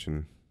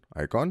dimension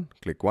icon,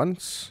 click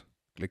once,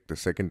 click the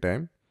second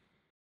time,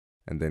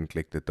 and then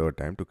click the third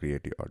time to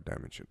create your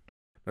dimension.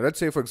 Now let's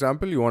say, for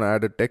example, you want to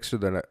add a text to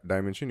the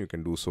dimension, you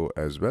can do so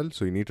as well.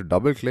 So you need to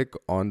double click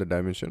on the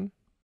dimension,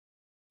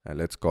 and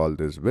let's call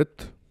this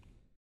width.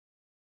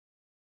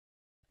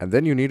 And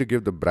then you need to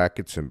give the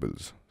bracket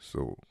symbols.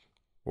 So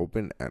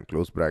open and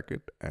close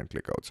bracket and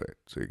click outside.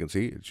 So you can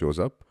see it shows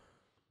up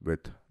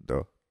with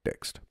the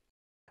text.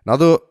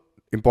 Another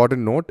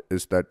important note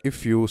is that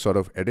if you sort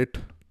of edit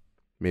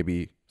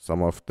maybe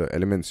some of the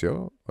elements here,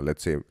 or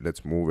let's say,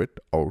 let's move it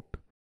out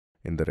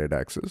in the red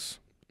axis,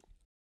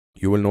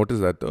 you will notice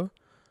that the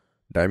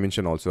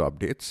dimension also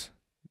updates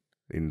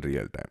in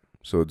real time.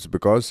 So it's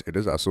because it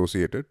is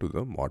associated to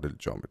the model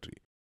geometry.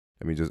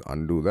 Let me just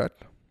undo that.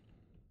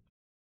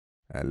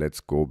 And let's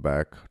go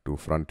back to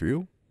front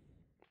view.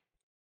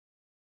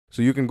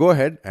 So you can go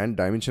ahead and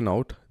dimension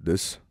out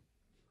this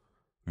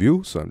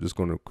view. So I'm just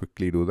going to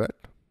quickly do that.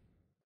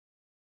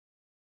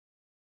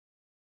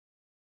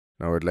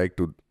 Now I'd like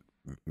to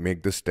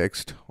make this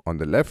text on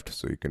the left,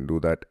 so you can do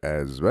that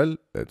as well.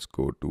 Let's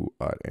go to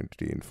our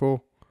entity info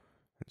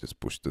and just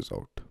push this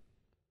out.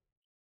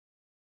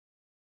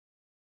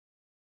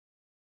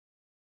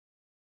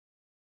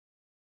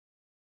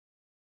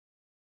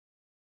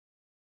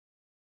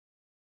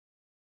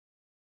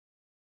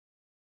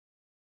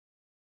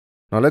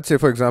 Now let's say,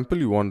 for example,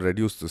 you want to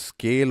reduce the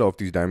scale of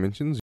these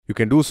dimensions. You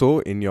can do so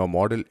in your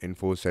model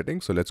info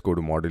settings. So let's go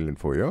to model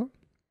info here.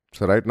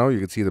 So right now you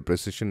can see the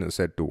precision is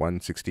set to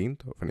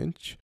 1/16 of an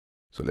inch.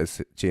 So let's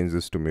change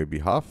this to maybe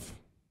half.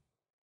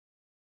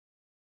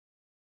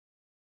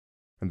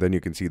 And then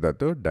you can see that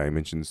the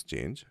dimensions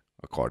change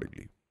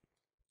accordingly.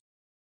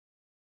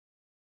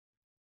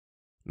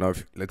 Now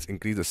let's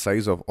increase the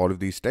size of all of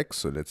these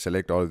texts. So let's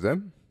select all of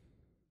them.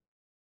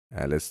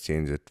 And let's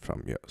change it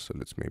from here. So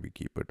let's maybe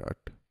keep it at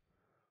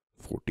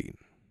 14.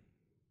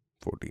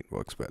 14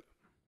 works well.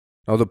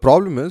 Now the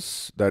problem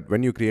is that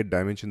when you create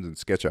dimensions in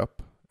SketchUp,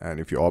 and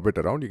if you orbit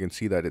around, you can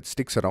see that it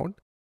sticks around.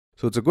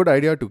 So it's a good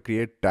idea to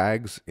create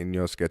tags in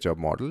your SketchUp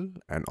model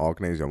and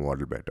organize your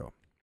model better.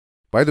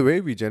 By the way,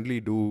 we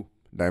generally do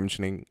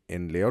dimensioning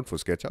in layout for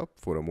SketchUp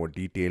for a more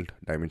detailed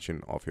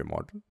dimension of your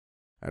model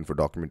and for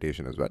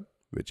documentation as well,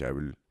 which I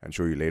will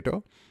show you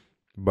later.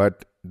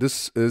 But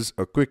this is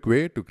a quick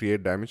way to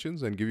create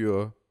dimensions and give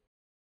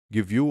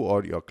you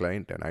or your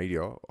client an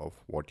idea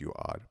of what you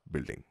are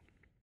building.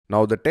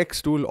 Now the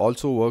text tool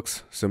also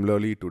works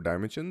similarly to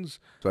dimensions.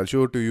 So I'll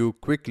show it to you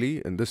quickly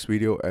in this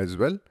video as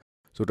well.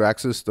 So to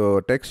access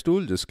the text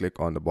tool, just click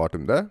on the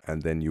bottom there,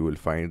 and then you will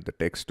find the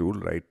text tool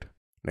right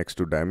next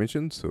to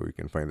dimensions. So you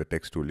can find the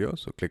text tool here.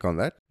 So click on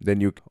that. Then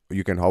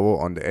you can hover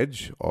on the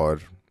edge or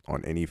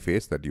on any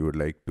face that you would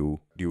like to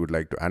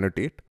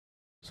annotate.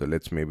 So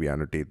let's maybe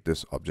annotate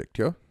this object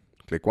here.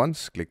 Click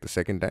once, click the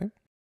second time,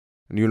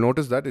 and you'll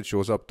notice that it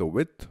shows up the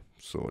width.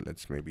 So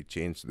let's maybe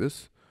change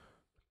this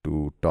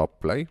to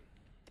top ply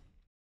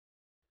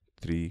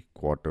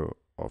 3/4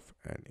 of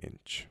an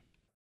inch.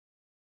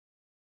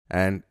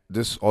 And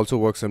this also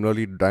works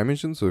similarly to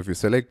dimensions. So if you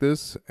select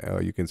this,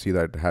 you can see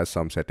that it has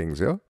some settings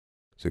here.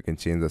 So you can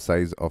change the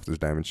size of this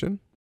dimension.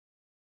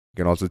 You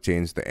can also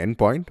change the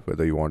endpoint,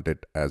 whether you want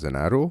it as an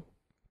arrow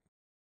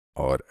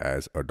or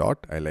as a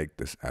dot. I like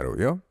this arrow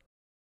here.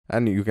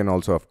 And you can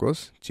also, of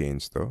course,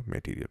 change the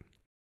material.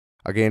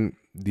 Again,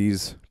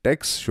 these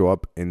texts show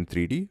up in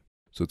 3D.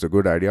 So it's a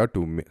good idea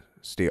to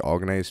stay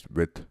organized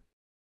with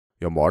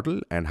your model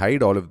and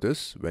hide all of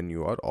this when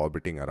you are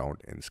orbiting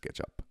around in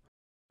SketchUp.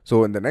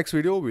 So in the next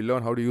video, we'll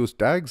learn how to use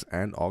tags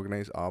and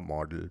organize our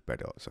model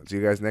better. So I'll see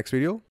you guys next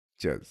video.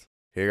 Cheers.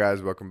 Hey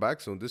guys, welcome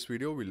back. So in this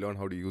video, we'll learn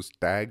how to use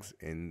tags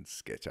in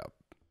SketchUp.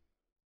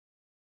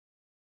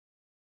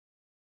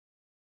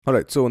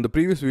 Alright, so in the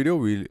previous video,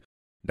 we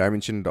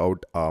dimensioned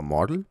out our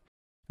model.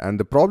 And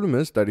the problem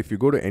is that if you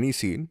go to any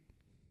scene,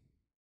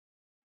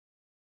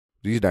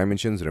 these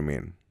dimensions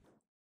remain.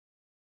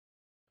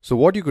 So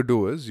what you could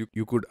do is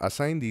you could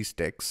assign these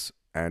texts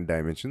and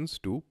dimensions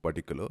to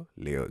particular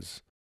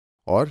layers,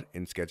 or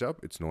in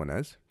SketchUp, it's known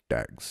as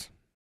tags.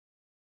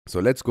 So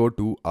let's go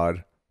to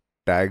our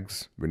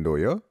tags window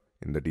here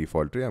in the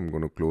default tray. I'm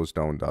going to close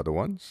down the other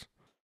ones.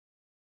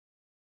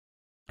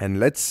 And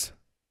let's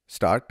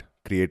start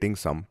creating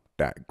some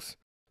tags.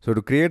 So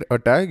to create a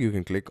tag, you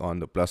can click on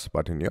the plus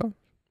button here. And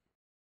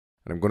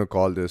I'm going to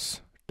call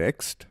this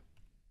text.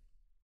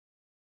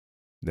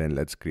 Then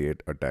let's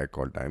create a tag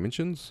called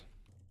dimensions.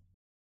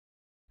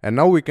 And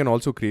now we can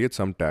also create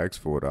some tags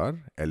for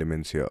our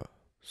elements here.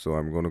 So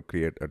I'm going to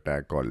create a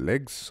tag called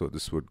legs. So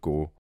this would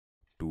go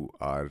to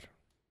our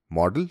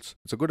models.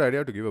 It's a good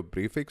idea to give a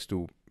prefix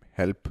to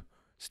help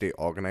stay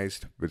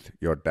organized with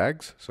your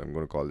tags. So I'm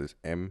going to call this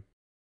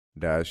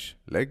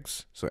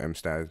M-legs. So M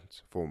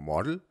stands for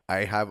model.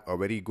 I have a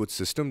very good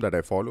system that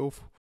I follow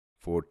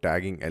for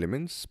tagging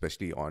elements,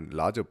 especially on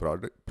larger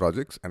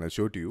projects, and I'll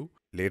show to you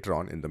later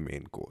on in the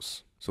main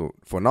course. So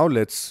for now,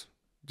 let's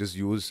just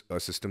use a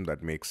system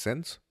that makes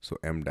sense. So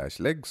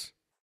M-legs,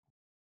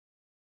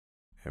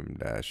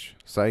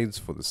 M-sides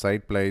for the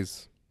side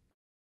plies,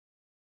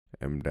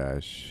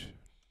 M-shutters,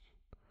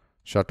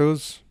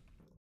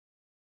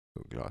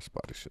 so glass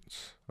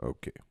partitions.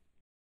 Okay,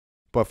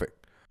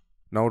 perfect.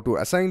 Now to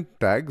assign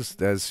tags,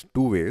 there's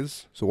two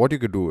ways. So what you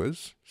could do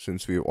is,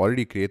 since we've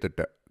already created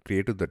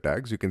the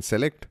tags, you can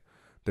select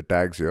the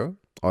tags here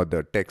or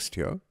the text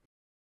here,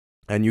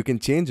 and you can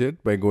change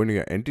it by going to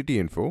your entity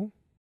info,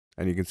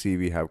 and you can see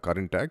we have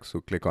current tags.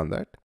 So click on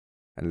that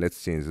and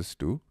let's change this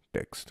to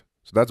text.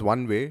 So that's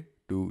one way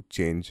to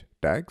change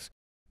tags.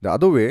 The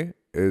other way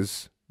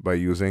is by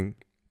using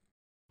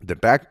the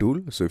tag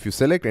tool. So if you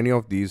select any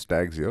of these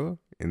tags here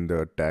in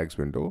the tags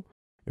window,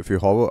 if you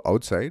hover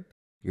outside,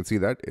 you can see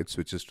that it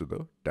switches to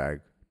the tag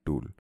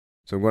tool.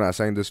 So I'm going to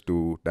assign this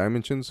to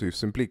dimensions. So you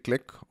simply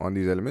click on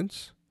these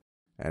elements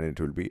and it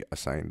will be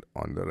assigned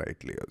on the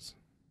right layers.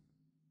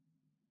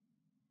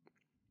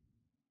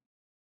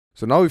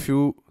 So now if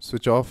you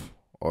switch off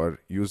or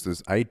use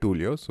this eye tool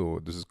here, so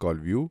this is called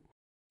view.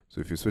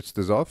 So if you switch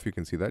this off, you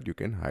can see that you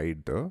can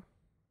hide the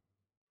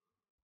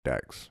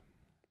tags.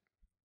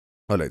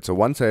 Alright, so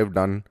once I have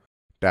done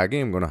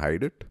tagging, I'm going to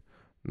hide it.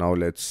 Now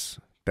let's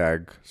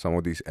tag some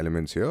of these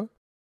elements here.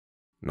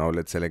 Now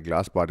let's select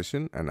glass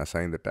partition and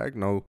assign the tag.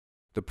 Now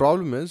the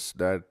problem is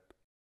that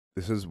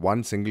this is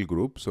one single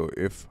group. So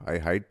if I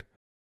hide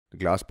the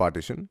glass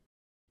partition,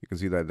 you can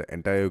see that the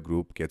entire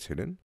group gets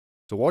hidden.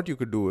 So what you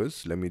could do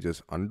is, let me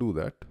just undo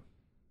that.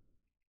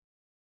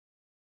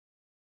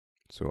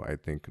 So I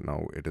think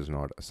now it is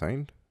not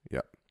assigned.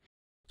 Yeah.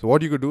 So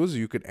what you could do is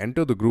you could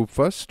enter the group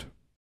first,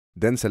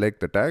 then select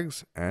the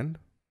tags, and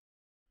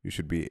you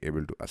should be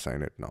able to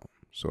assign it now.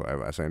 So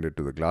I've assigned it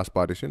to the glass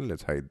partition.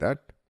 Let's hide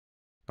that.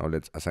 Now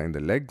let's assign the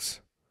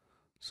legs.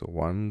 So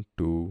 1,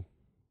 2,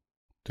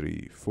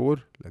 3, 4.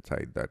 Let's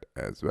hide that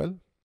as well.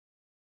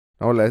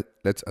 Now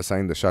let's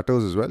assign the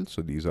shutters as well.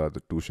 So these are the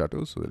two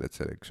shutters. So let's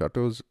select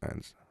shutters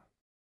and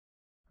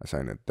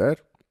assign it there.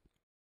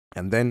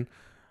 And then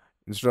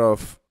instead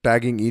of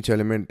tagging each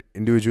element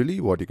individually,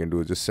 what you can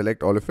do is just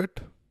select all of it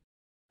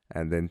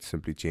and then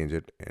simply change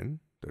it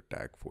in the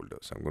tag folder.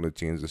 So I'm going to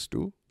change this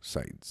to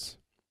sides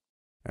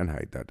and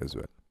hide that as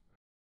well.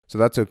 So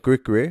that's a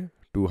quick way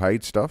to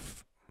hide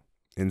stuff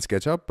in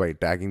SketchUp by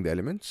tagging the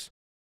elements.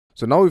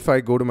 So now if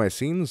I go to my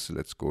scenes,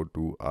 let's go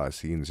to our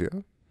scenes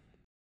here.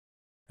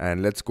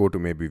 And let's go to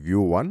maybe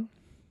view 1.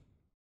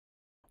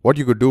 What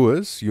you could do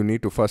is you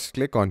need to first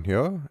click on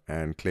here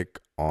and click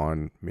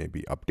on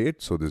maybe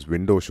update. So this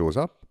window shows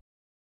up.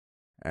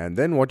 And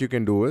then what you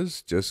can do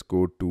is just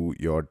go to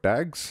your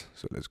tags.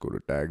 So let's go to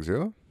tags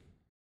here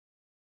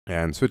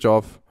and switch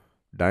off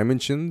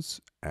dimensions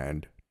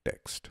and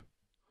text.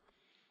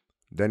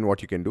 Then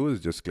what you can do is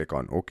just click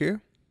on OK.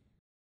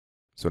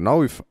 So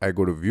now if I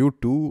go to view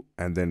 2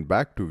 and then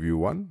back to view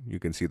 1, you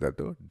can see that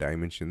the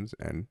dimensions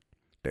and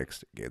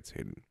text gets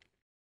hidden.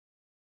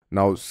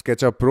 Now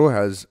SketchUp Pro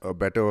has a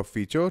better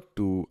feature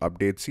to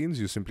update scenes.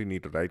 You simply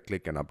need to right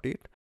click and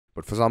update.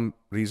 But for some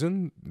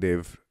reason,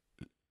 they've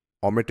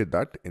omitted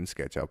that in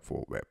SketchUp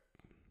for web.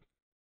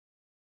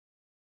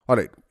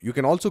 Alright, you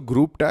can also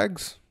group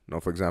tags.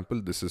 Now for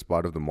example, this is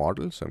part of the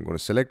model. So I'm going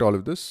to select all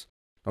of this.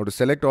 Now to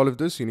select all of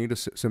this, you need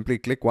to simply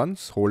click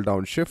once, hold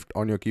down Shift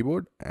on your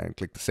keyboard and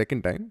click the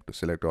second time to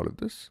select all of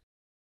this.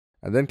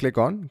 And then click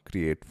on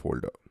Create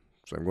Folder.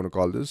 So I'm going to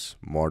call this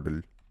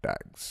Model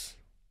Tags.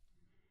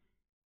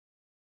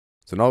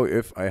 So now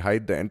if I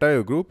hide the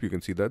entire group, you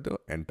can see that the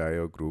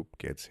entire group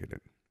gets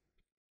hidden.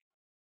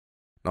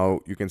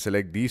 Now you can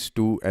select these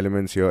two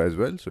elements here as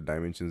well. So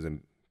dimensions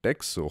and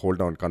text. So hold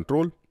down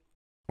Control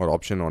or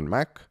Option on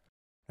Mac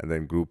and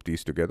then group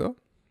these together.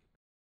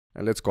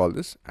 And let's call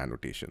this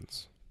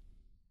annotations.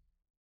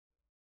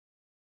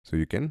 So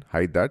you can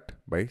hide that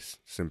by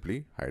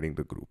simply hiding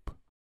the group.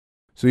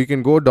 So you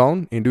can go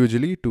down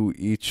individually to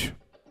each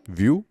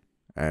view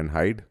and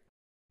hide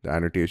the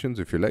annotations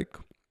if you like.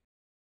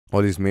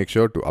 Always make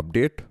sure to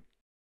update.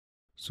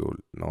 So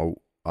now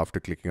after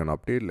clicking on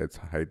update, let's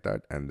hide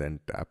that and then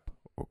tap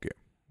OK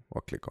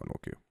or click on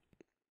OK.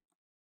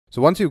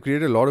 So once you've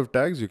created a lot of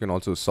tags, you can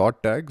also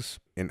sort tags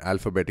in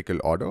alphabetical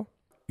order.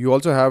 You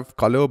also have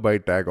color by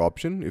tag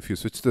option. If you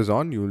switch this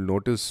on, you will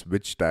notice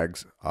which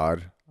tags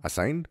are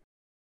assigned.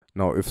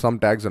 Now, if some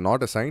tags are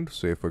not assigned,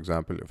 say for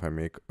example, if I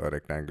make a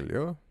rectangle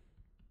here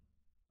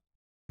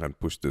and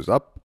push this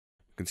up,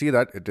 you can see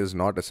that it is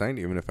not assigned.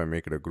 Even if I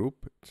make it a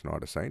group, it's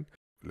not assigned.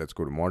 Let's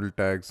go to model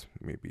tags.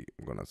 Maybe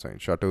I'm going to assign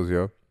shutters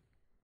here.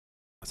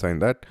 Assign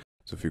that.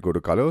 So if you go to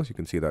colors, you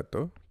can see that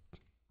the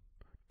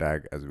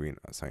tag has been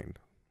assigned.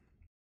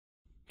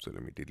 So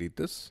let me delete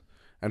this.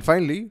 And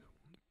finally,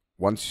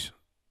 once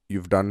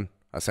you've done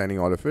assigning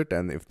all of it,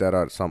 and if there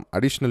are some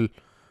additional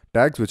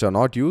tags which are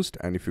not used,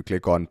 and if you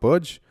click on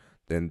purge,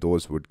 then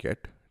those would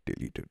get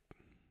deleted.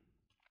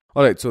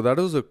 Alright, so that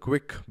was a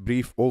quick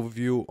brief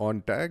overview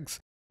on tags.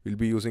 We'll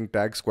be using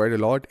tags quite a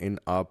lot in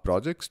our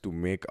projects to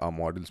make our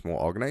models more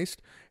organized.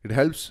 It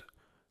helps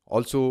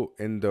also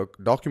in the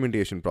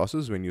documentation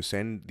process when you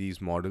send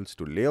these models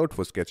to layout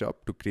for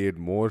SketchUp to create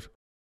more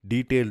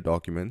detailed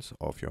documents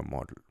of your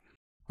model.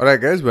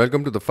 Alright guys,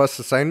 welcome to the first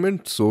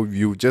assignment. So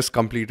you just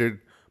completed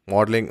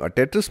modeling a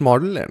Tetris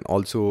model and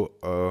also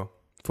a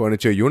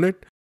furniture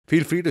unit.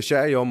 Feel free to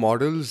share your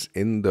models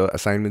in the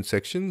assignment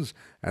sections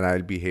and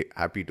I'll be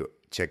happy to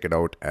check it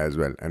out as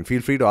well. And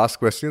feel free to ask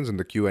questions in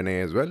the Q&A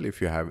as well if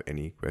you have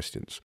any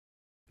questions.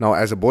 Now,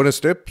 as a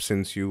bonus tip,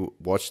 since you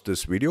watched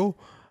this video,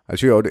 I'll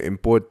show you how to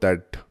import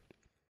that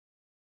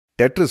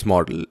Tetris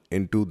model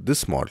into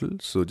this model.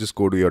 So just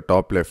go to your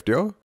top left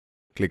here,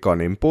 click on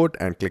Import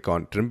and click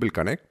on Trimble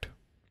Connect.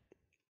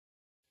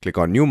 Click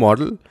on New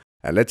Model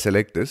and let's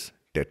select this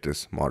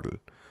Tetris model.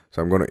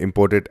 So I'm going to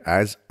import it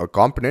as a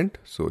component.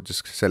 So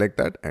just select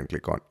that and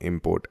click on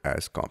Import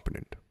as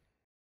Component.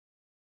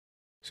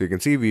 So you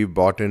can see we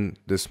brought in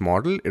this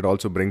model. It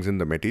also brings in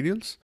the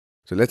materials.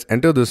 So let's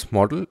enter this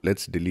model.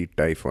 Let's delete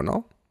tie for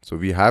now. So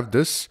we have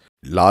this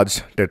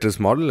large Tetris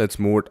model. Let's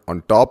move it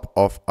on top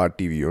of our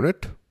TV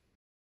unit.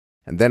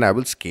 And then I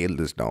will scale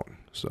this down.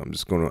 So I'm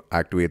just going to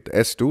activate the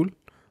S tool,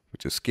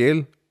 which is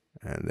scale.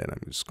 And then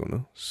I'm just going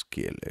to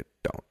scale it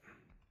down.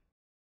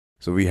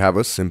 So we have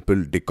a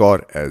simple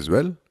decor as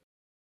well.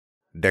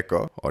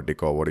 Decor,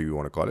 whatever you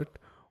want to call it,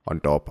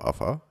 on top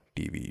of our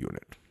TV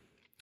unit.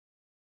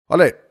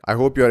 Alright, I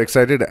hope you are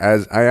excited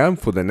as I am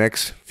for the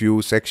next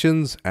few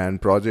sections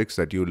and projects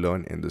that you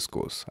learn in this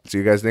course. I'll see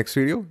you guys next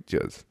video.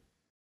 Cheers.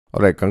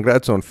 Alright,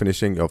 congrats on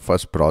finishing your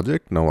first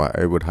project. Now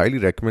I would highly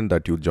recommend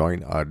that you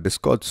join our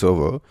Discord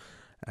server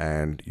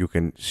and you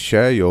can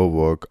share your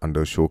work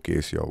under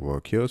showcase your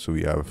work here. So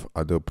we have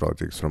other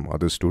projects from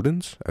other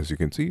students, as you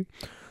can see.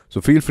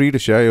 So feel free to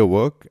share your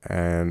work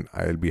and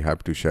I'll be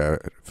happy to share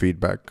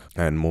feedback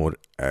and more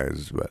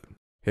as well.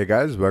 Hey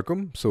guys,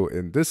 welcome. So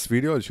in this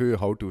video, I'll show you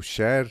how to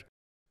share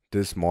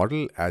this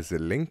model as a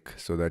link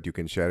so that you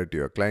can share it to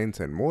your clients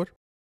and more,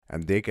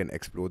 and they can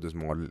explore this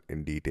model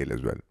in detail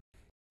as well.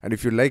 And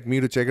if you'd like me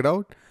to check it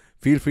out,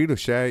 feel free to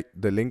share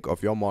the link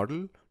of your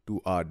model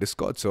to our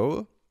Discord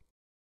server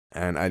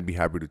and I'll be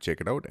happy to check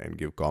it out and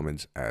give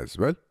comments as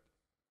well.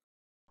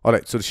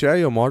 Alright, so to share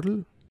your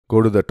model,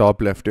 go to the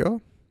top left here,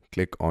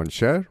 click on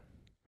share,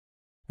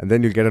 and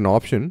then you'll get an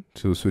option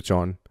to switch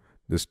on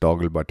this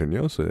toggle button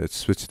here. So let's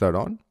switch that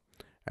on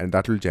and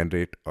that will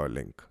generate a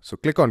link. So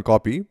click on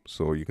copy.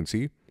 So you can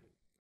see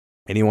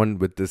anyone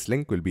with this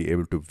link will be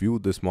able to view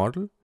this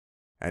model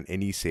and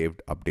any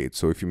saved updates.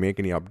 So if you make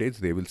any updates,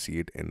 they will see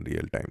it in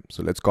real time.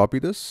 So let's copy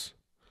this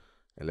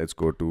and let's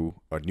go to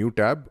a new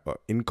tab,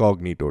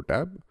 incognito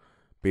tab,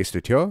 paste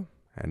it here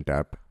and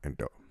tap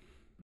enter.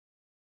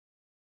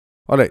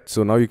 Alright,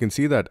 so now you can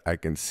see that I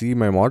can see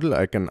my model.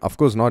 I can of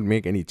course not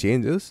make any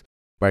changes,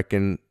 but I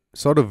can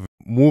sort of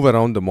move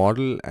around the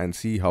model and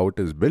see how it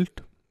is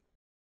built.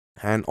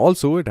 And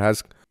also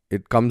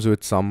it comes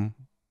with some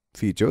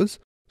features.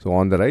 So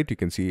on the right, you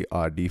can see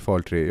our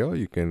default tray here.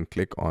 You can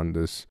click on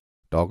this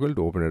toggle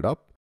to open it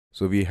up.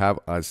 So we have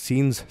our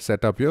scenes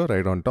set up here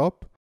right on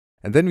top.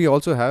 And then we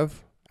also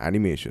have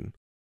animation.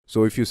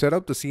 So if you set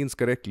up the scenes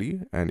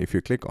correctly, and if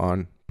you click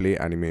on play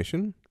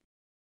animation,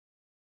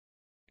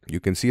 you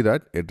can see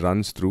that it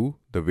runs through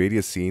the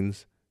various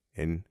scenes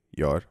in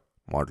your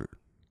model.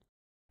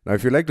 Now,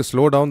 if you like to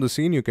slow down the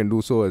scene, you can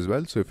do so as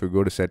well. So if you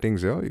go to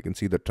settings here, you can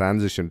see the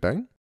transition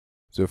time.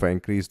 So if I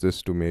increase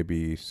this to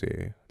maybe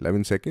say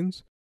 11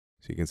 seconds,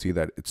 so you can see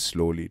that it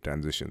slowly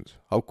transitions.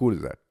 How cool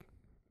is that?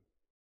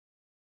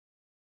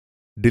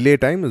 Delay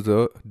time is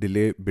the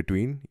delay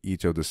between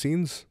each of the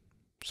scenes.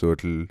 So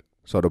it'll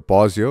sort of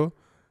pause here,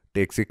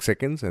 take 6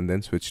 seconds, and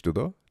then switch to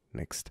the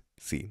next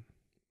scene.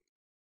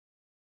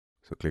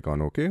 So click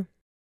on OK.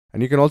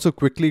 And you can also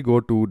quickly go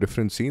to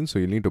different scenes. So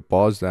you need to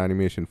pause the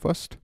animation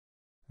first.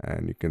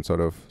 And you can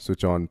sort of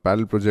switch on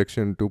parallel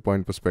projection,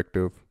 2-point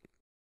perspective.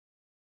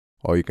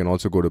 Or you can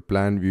also go to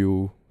plan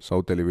view,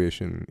 south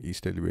elevation,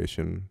 east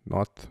elevation,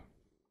 north.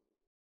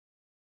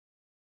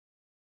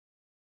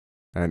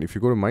 And if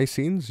you go to my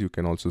scenes, you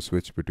can also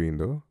switch between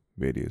the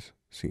various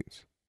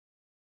scenes.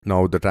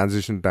 Now the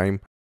transition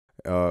time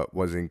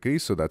was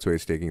increased, so that's why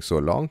it's taking so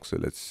long. So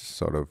let's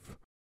sort of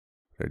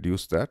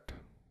reduce that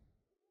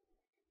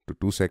to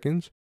 2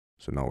 seconds.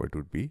 So now it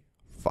would be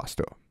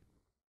faster.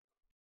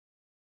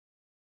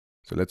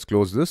 So let's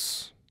close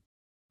this.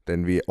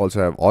 Then we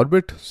also have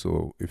orbit.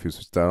 So if you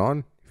switch that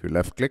on, if you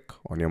left click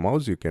on your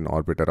mouse, you can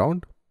orbit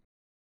around.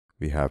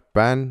 We have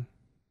pan.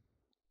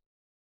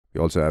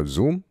 We also have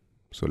zoom.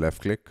 So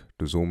left click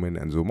to zoom in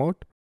and zoom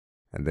out.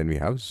 And then we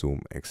have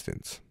zoom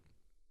extents.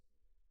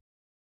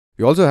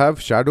 We also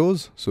have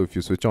shadows. So if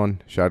you switch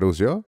on shadows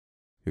here,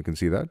 you can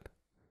see that.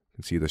 You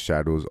can see the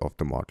shadows of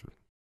the model.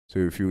 So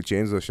if you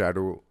change the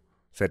shadow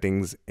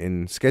settings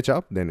in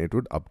SketchUp, then it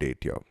would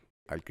update here.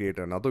 I'll create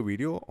another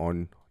video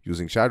on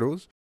using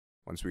shadows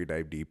once we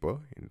dive deeper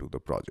into the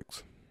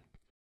projects.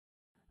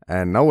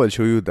 And now I'll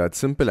show you that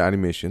simple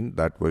animation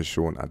that was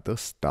shown at the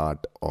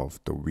start of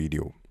the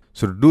video.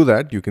 So to do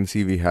that, you can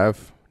see we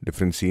have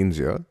different scenes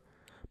here,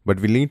 but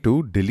we need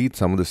to delete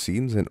some of the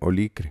scenes and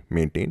only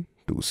maintain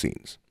 2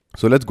 scenes.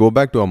 So let's go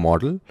back to our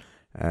model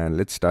and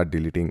let's start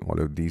deleting all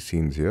of these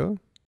scenes here.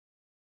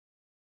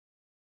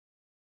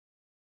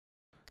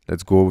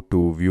 Let's go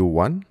to view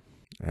 1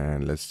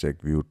 and let's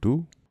check view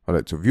 2.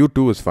 Alright, so view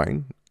 2 is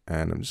fine,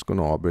 and I'm just going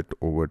to orbit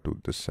over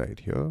to this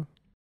side here.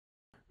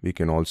 We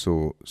can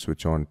also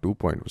switch on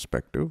 2-point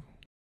perspective.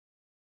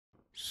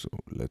 So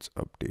let's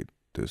update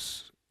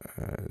this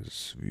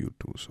as view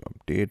 2. So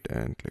update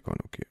and click on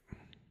OK.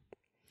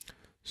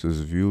 So this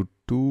is view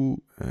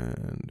 2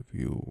 and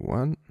view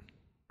 1.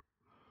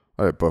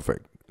 Alright,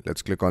 perfect.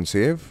 Let's click on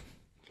save.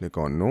 Click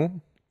on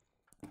no.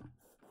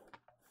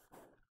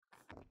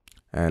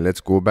 And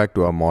let's go back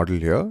to our model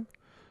here.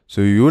 So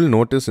you will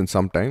notice in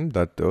some time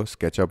that the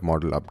SketchUp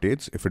model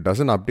updates. If it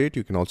doesn't update,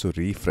 you can also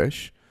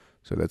refresh.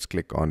 So let's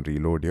click on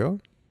reload here.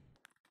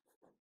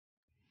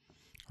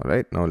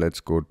 Alright, now let's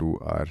go to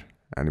our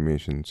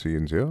animation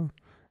scenes here.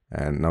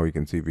 And now you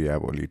can see we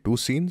have only 2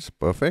 scenes.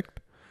 Perfect.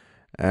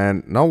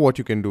 And now what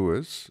you can do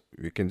is,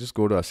 we can just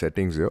go to our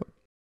settings here.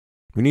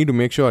 We need to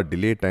make sure our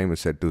delay time is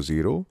set to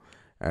 0.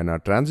 And our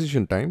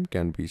transition time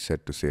can be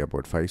set to say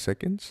about 5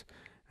 seconds.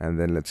 And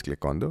then let's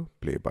click on the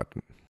play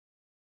button.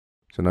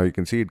 So now you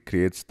can see it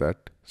creates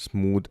that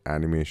smooth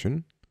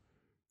animation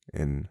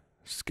in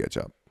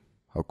SketchUp.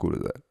 How cool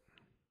is that?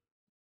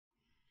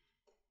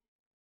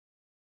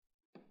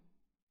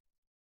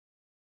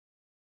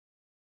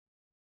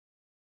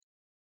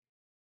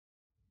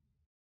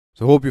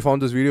 So hope you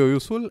found this video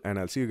useful, and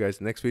I'll see you guys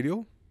next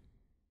video.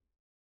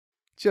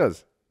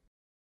 Cheers!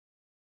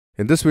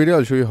 In this video,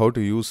 I'll show you how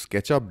to use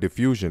SketchUp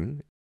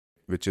Diffusion,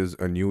 which is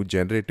a new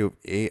generative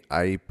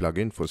AI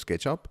plugin for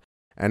SketchUp,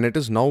 and it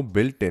is now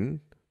built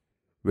in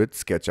with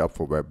SketchUp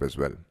for Web as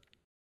well.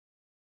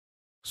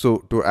 So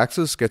to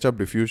access SketchUp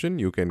Diffusion,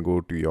 you can go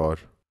to your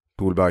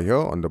toolbar here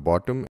on the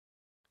bottom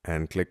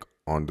and click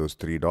on those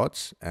 3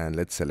 dots, and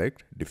let's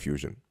select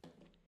Diffusion.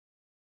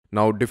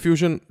 Now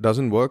Diffusion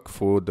doesn't work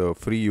for the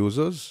free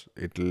users.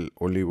 It will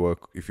only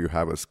work if you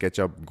have a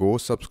SketchUp Go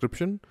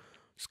subscription,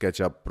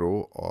 SketchUp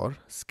Pro or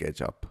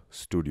SketchUp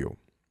Studio.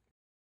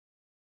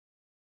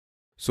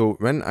 So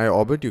when I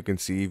orbit, you can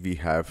see we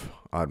have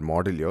our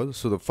model here.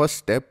 So the first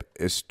step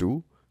is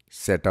to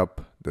set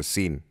up the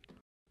scene.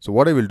 So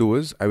what I will do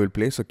is I will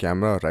place a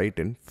camera right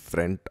in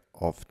front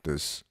of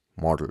this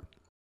model.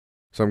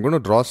 So I'm going to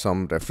draw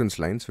some reference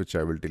lines, which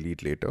I will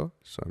delete later.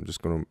 So I'm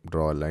just going to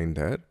draw a line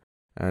there,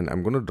 and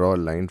I'm going to draw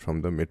a line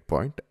from the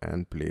midpoint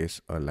and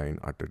place a line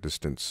at a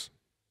distance.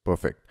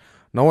 Perfect.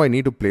 Now I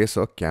need to place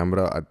a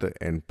camera at the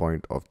end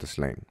point of this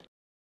line.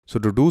 So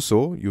to do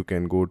so, you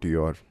can go to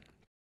your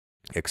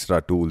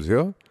extra tools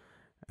here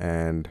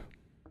and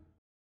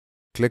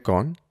click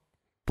on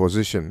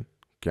position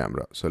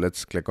camera. So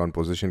let's click on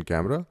position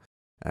camera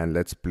and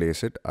let's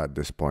place it at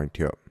this point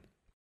here.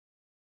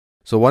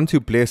 So once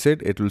you place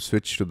it, it will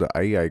switch to the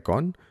eye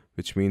icon,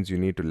 which means you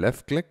need to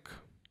left click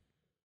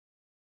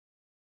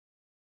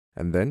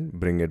and then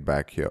bring it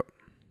back here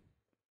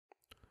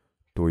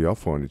to your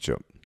furniture.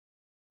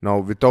 Now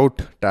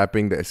without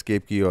tapping the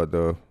escape key or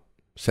the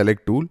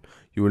select tool,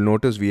 you will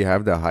notice we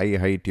have the eye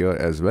height here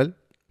as well.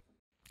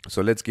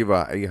 So let's give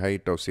our eye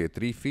height of say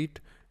 3 feet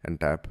and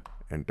tap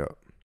enter.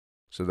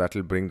 So that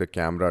will bring the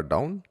camera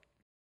down.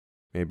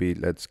 Maybe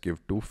let's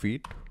give 2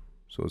 feet.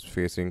 So it's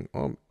facing,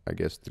 I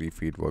guess 3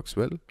 feet works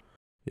well.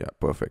 Yeah,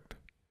 perfect.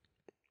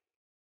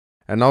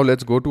 And now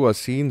let's go to our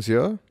scenes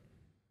here.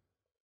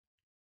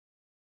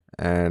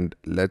 And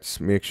let's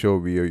make sure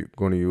we are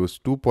going to use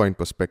 2-point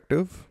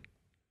perspective.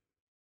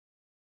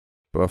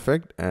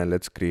 Perfect. And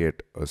let's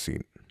create a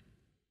scene.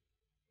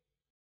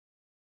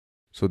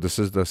 So this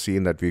is the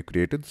scene that we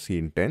created,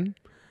 scene 10.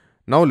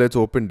 Now let's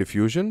open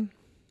diffusion.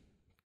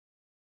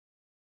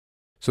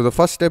 So the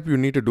first step you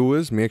need to do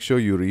is make sure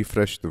you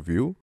refresh the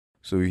view.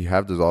 So we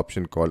have this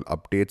option called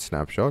update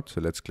snapshot.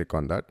 So let's click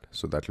on that.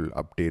 So that will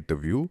update the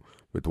view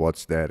with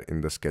what's there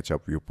in the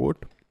SketchUp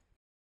viewport.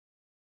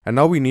 And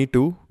now we need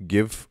to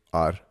give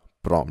our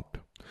prompt.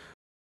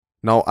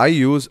 Now I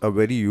use a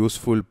very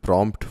useful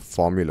prompt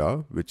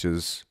formula, which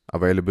is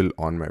available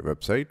on my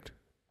website,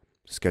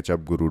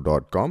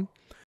 sketchupguru.com.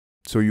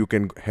 So you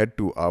can head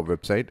to our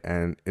website,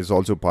 and is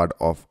also part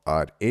of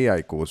our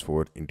AI course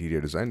for interior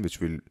design,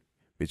 which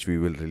we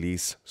will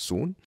release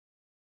soon.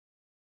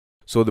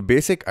 So the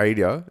basic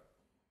idea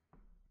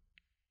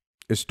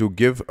is to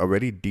give a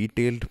very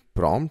detailed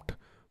prompt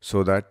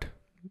so that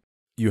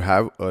you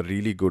have a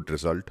really good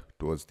result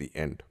towards the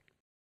end.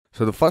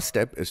 So the first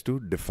step is to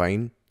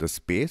define the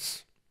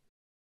space.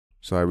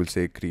 So I will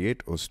say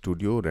create a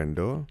studio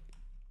render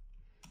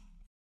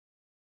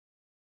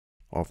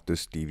of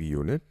this TV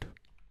unit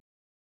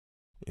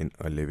in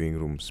a living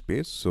room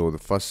space. So the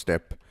first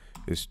step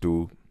is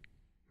to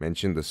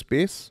mention the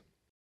space.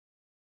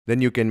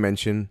 Then you can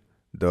mention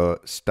the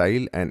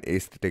style and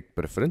aesthetic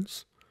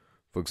preference.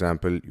 For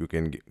example, you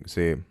can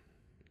say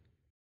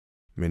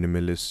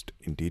minimalist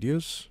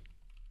interiors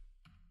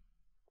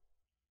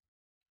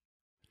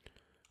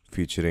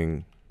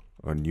featuring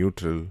a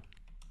neutral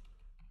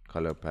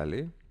color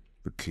palette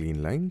with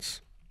clean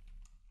lines.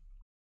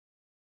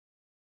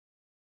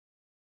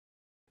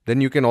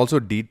 Then you can also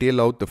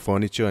detail out the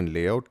furniture and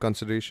layout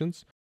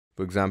considerations.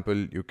 For example,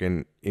 you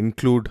can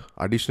include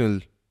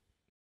additional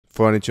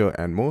furniture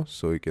and more.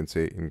 So you can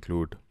say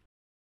include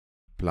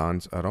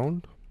plants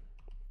around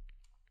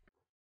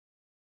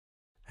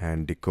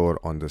and decor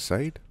on the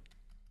side.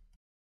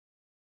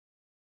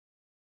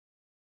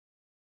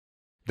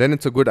 Then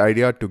it's a good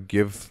idea to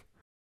give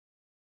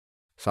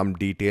some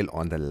detail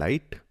on the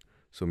light.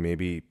 So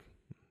maybe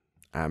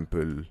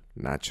ample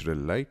natural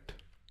light,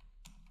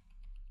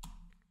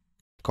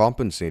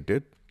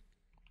 compensated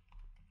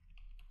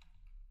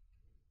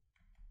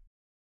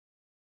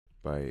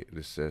by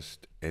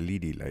recessed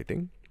LED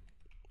lighting.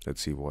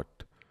 Let's see what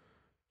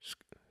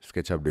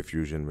SketchUp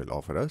diffusion will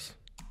offer us.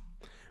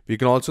 We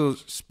can also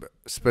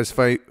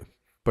specify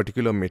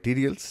particular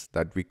materials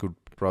that we could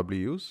probably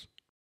use.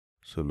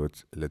 So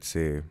let's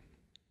say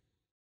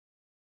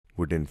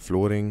wooden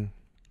flooring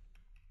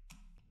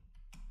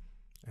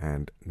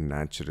and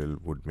natural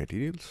wood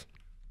materials.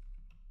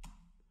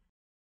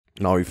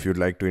 Now, if you'd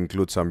like to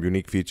include some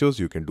unique features,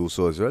 you can do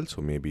so as well.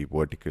 So maybe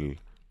vertical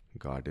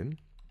garden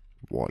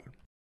wall.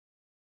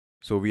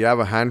 So we have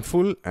a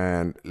handful,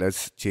 and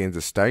let's change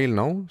the style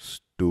now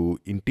to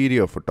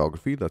interior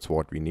photography. That's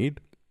what we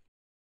need.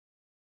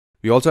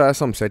 We also have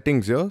some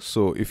settings here.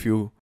 So if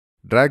you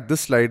drag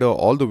this slider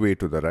all the way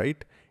to the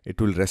right, it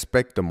will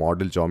respect the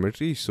model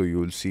geometry. So you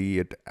will see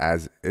it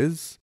as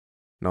is.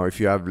 Now, if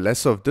you have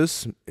less of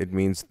this, it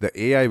means the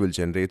AI will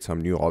generate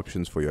some new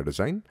options for your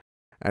design.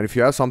 And if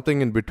you have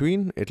something in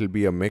between, it will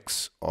be a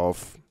mix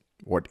of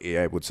what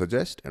AI would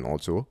suggest and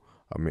also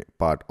a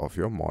part of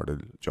your model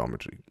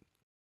geometry.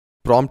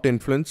 Prompt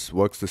influence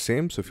works the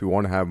same. So if you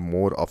want to have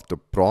more of the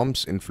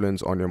prompts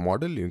influence on your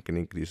model, you can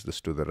increase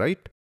this to the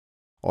right.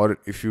 Or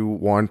if you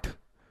want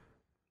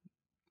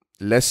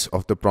less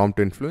of the prompt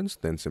influence,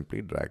 then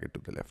simply drag it to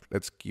the left.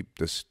 Let's keep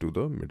this to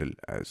the middle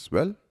as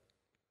well.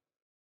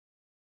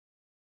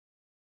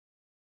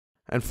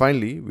 And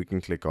finally, we can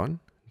click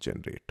on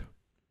generate.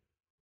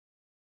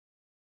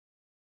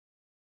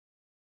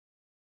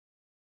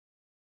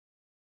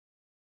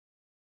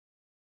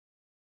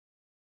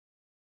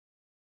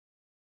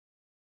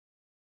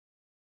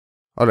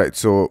 All right,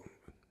 so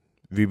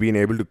we've been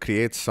able to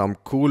create some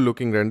cool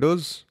looking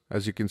renders,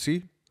 as you can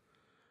see.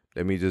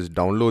 Let me just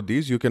download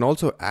these. You can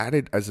also add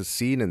it as a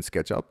scene in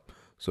SketchUp.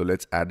 So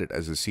let's add it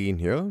as a scene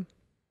here.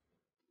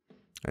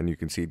 And you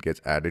can see it gets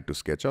added to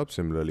SketchUp.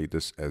 Similarly,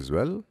 this as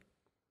well.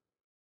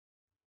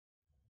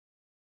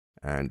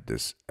 And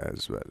this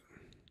as well.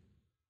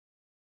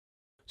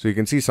 So you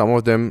can see some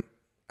of them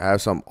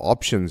have some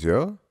options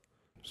here.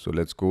 So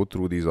let's go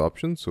through these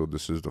options. So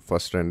this is the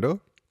first render.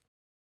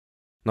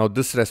 Now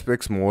this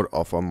respects more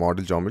of a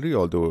model geometry,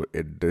 although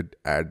it did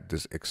add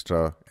this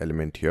extra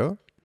element here.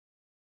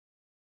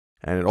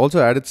 And it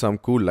also added some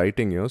cool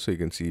lighting here. So you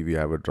can see we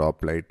have a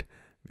drop light.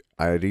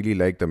 I really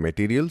like the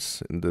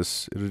materials in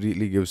this. It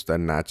really gives that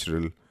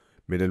natural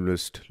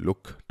minimalist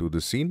look to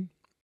the scene.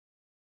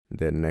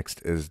 Then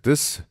next is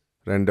this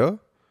render,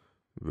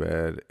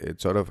 where it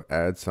sort of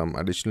adds some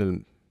additional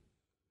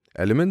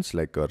elements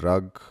like a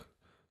rug,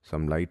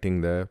 some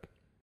lighting there.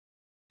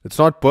 It's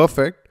not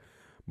perfect,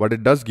 but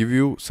it does give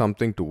you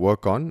something to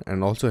work on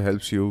and also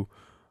helps you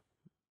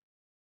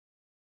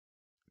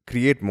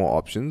create more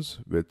options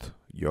with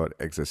your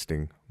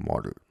existing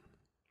model.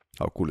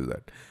 How cool is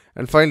that?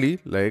 And finally,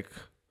 like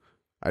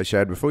I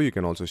shared before, you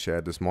can also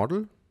share this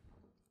model.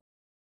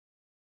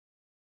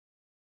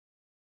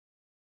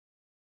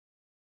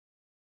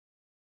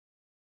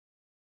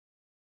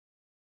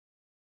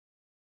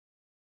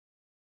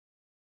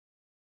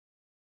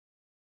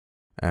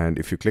 And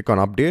if you click on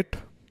update,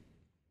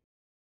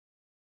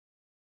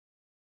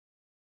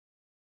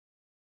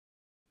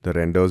 the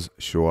renders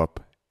show up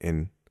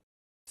in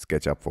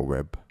SketchUp for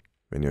web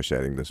when you're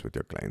sharing this with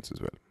your clients as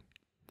well.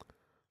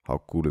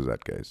 How cool is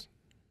that, guys?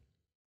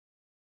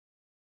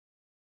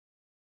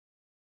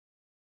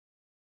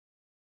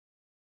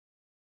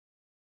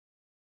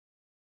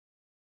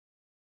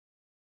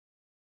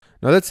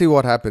 Now let's see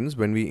what happens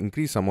when we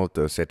increase some of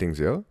the settings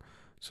here.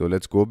 So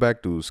let's go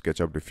back to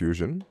SketchUp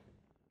Diffusion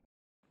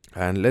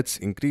and let's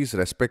increase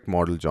respect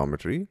model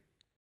geometry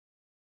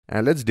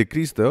and let's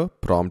decrease the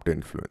prompt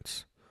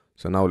influence.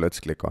 So now let's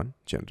click on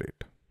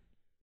generate.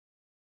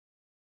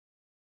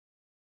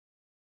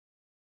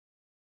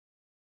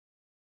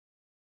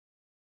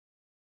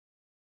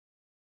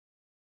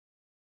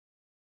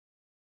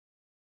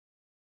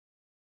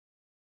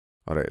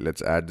 All right,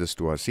 let's add this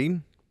to our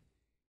scene.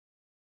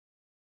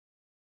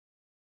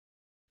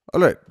 All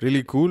right,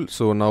 really cool.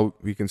 So now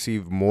we can see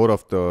more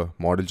of the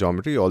model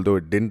geometry, although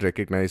it didn't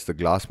recognize the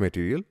glass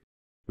material,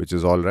 which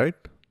is all right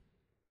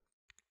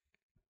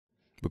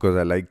because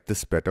I like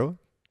this better.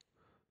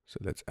 So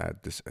let's add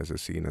this as a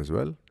scene as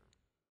well.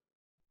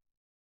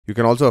 You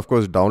can also, of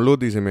course, download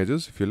these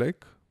images if you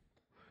like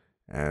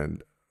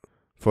and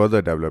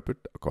further develop it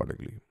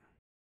accordingly.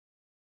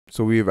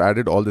 So we've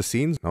added all the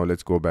scenes. Now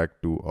let's go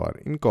back to our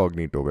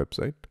incognito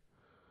website.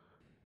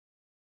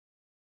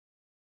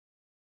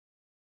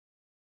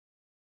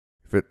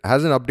 If it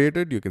hasn't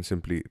updated, you can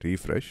simply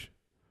refresh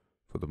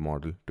for the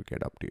model to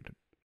get updated.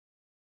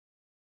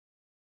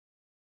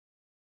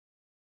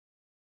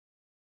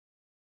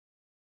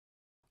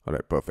 All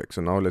right, perfect.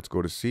 So now let's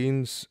go to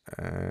scenes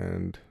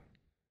and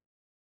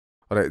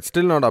all right, it's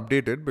still not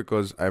updated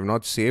because I have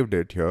not saved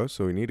it here.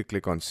 So we need to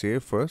click on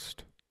save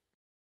first.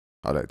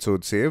 All right, so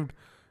it's saved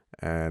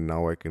and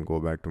now I can go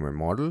back to my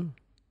model.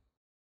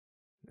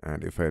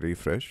 And if I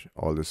refresh,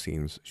 all the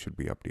scenes should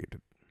be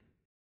updated.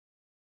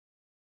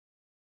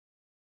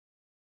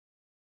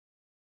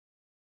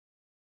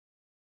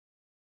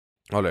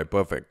 All right,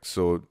 perfect.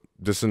 So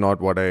this is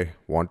not what I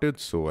wanted,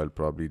 so I'll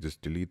probably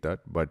just delete that.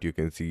 But you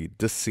can see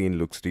this scene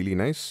looks really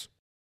nice.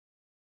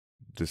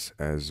 This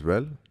as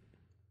well.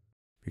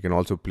 You can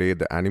also play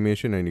the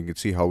animation and you can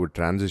see how it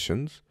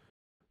transitions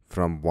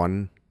from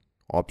one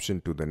option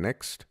to the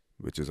next,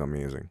 which is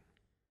amazing.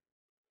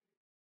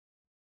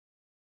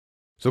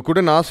 So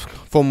couldn't ask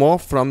for more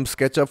from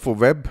SketchUp for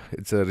web.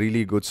 It's a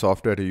really good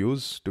software to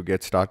use to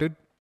get started.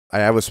 I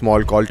have a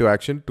small call to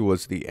action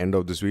towards the end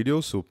of this video,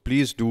 so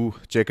please do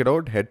check it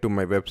out. Head to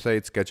my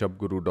website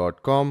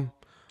sketchupguru.com.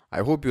 I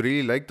hope you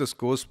really like this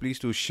course. Please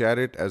do share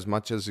it as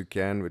much as you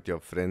can with your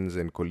friends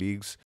and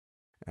colleagues.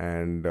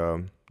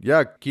 And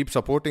yeah, keep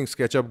supporting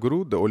SketchUp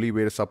Guru. The only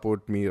way to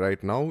support me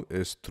right now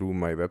is through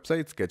my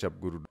website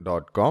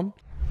sketchupguru.com,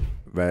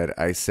 where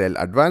I sell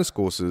advanced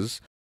courses.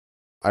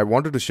 I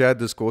wanted to share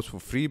this course for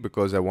free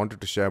because I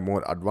wanted to share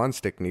more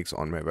advanced techniques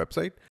on my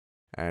website.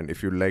 And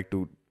if you'd like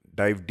to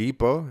dive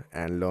deeper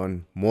and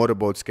learn more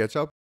about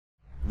SketchUp,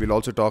 we'll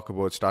also talk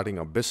about starting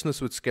a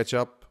business with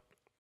SketchUp,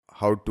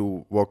 how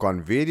to work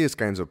on various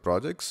kinds of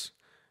projects,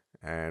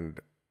 and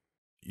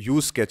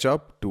use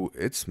SketchUp to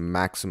its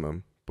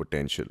maximum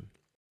potential.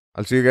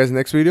 I'll see you guys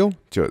next video.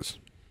 Cheers.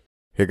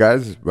 Hey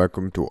guys,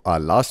 welcome to our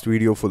last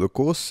video for the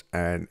course,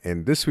 and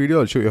in this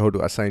video I'll show you how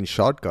to assign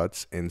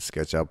shortcuts in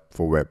SketchUp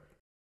for web.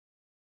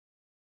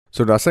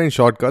 So to assign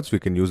shortcuts, we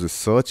can use the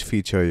search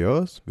feature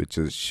here, which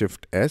is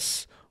Shift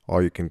S,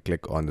 or you can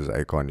click on this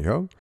icon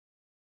here.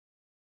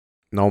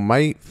 Now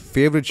my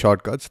favorite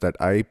shortcuts that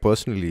I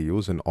personally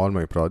use in all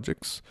my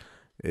projects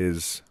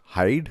is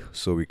hide.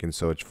 So we can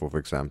search for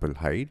example,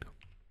 hide.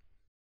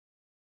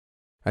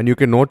 And you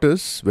can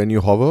notice when you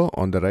hover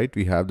on the right,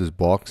 we have this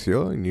box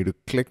here. You need to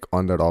click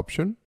on that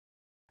option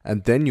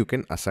and then you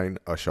can assign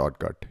a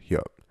shortcut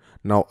here.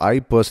 Now I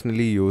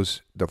personally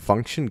use the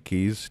function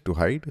keys to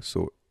hide.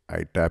 So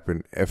I tap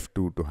in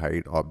F2 to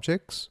hide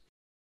objects.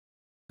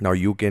 Now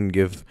you can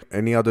give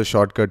any other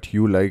shortcut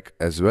you like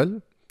as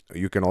well.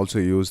 You can also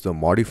use the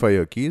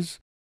modifier keys.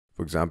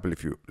 For example,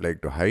 if you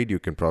like to hide, you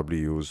can probably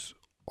use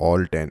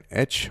Alt and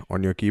H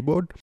on your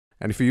keyboard.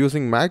 And if you're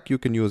using Mac, you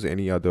can use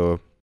any other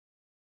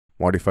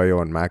modifier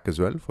on Mac as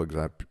well. For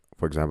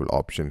example,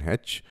 Option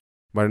H.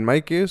 But in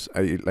my case,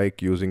 I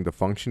like using the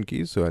function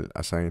keys. So I'll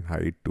assign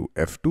hide to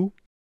F2.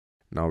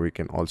 Now we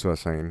can also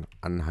assign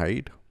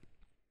unhide.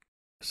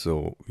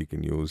 So we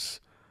can use,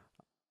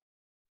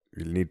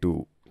 we'll need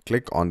to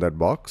click on that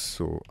box.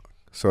 So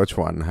search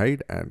for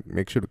unhide and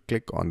make sure to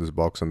click on this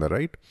box on the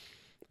right.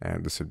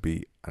 And this will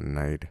be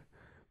unhide,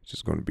 which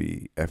is going to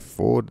be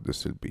F4.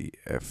 This will be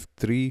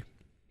F3.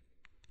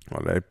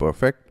 All right,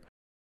 perfect.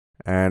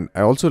 And I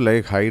also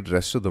like hide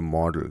rest of the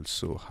model.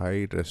 So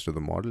hide rest of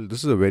the model.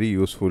 This is a very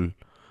useful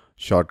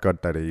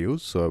shortcut that I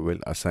use. So I will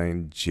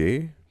assign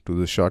J to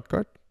the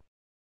shortcut.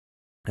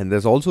 And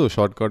there's also a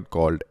shortcut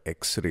called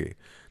X-ray.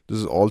 This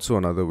is also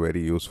another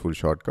very useful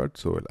shortcut.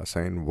 So I'll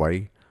assign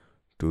Y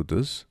to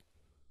this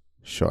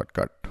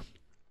shortcut.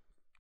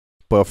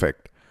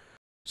 Perfect.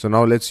 So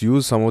now let's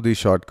use some of these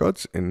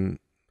shortcuts in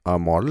our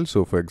model.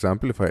 So for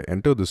example, if I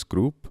enter this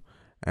group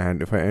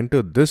and if I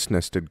enter this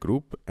nested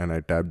group and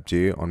I tap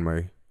J on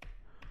my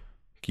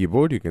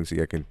keyboard, you can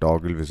see I can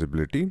toggle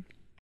visibility,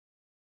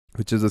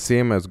 which is the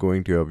same as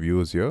going to your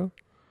views here,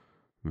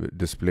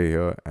 display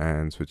here,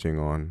 and switching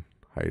on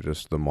hide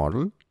rest of the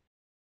model.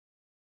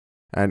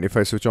 And if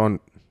I switch on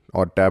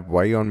or tap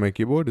Y on my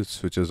keyboard, it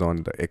switches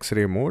on the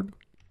X-ray mode,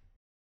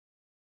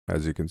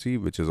 as you can see,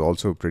 which is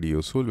also pretty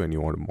useful when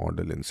you want to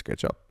model in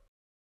SketchUp.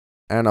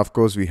 And of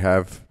course, we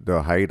have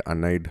the hide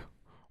unhide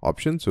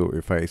option. So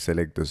if I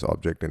select this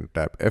object and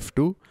tap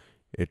F2,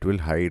 it will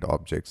hide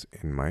objects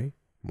in my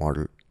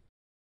model.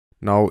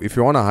 Now, if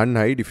you want to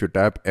unhide, if you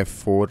tap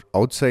F4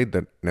 outside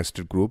the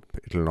nested group,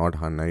 it will not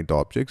unhide the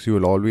objects. You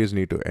will always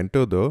need to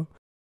enter the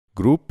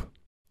group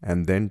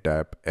and then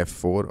tap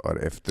F4 or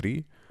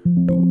F3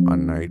 to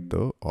unhide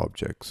the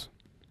objects.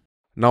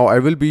 Now, I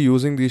will be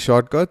using these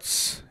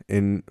shortcuts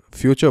in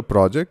future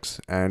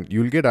projects, and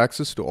you'll get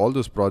access to all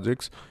those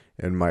projects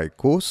in my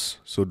course.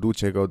 So do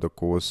check out the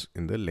course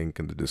in the link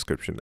in the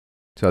description.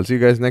 So I'll see you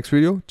guys next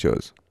video.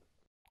 Cheers.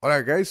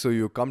 Alright guys, so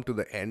you come to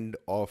the end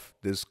of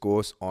this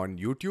course on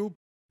YouTube.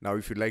 Now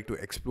if you'd like to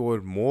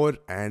explore more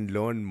and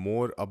learn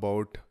more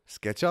about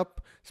SketchUp,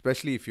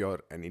 especially if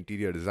you're an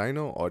interior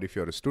designer or if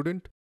you're a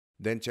student,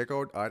 then check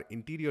out our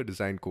interior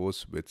design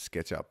course with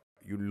SketchUp.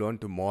 You'll learn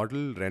to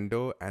model,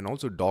 render, and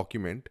also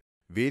document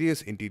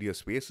various interior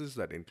spaces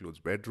that includes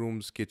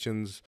bedrooms,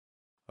 kitchens,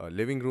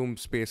 living room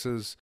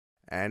spaces,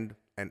 and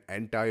an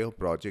entire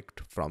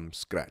project from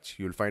scratch.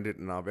 You'll find it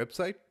in our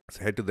website.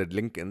 So head to the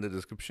link in the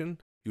description.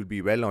 You'll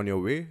be well on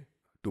your way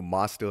to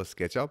master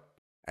SketchUp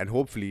and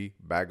hopefully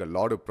bag a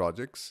lot of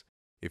projects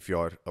if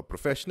you're a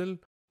professional,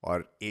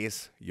 or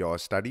ace your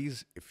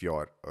studies if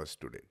you're a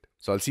student.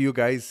 So I'll see you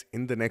guys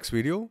in the next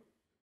video.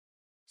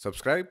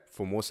 Subscribe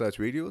for more such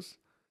videos.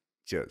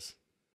 Cheers.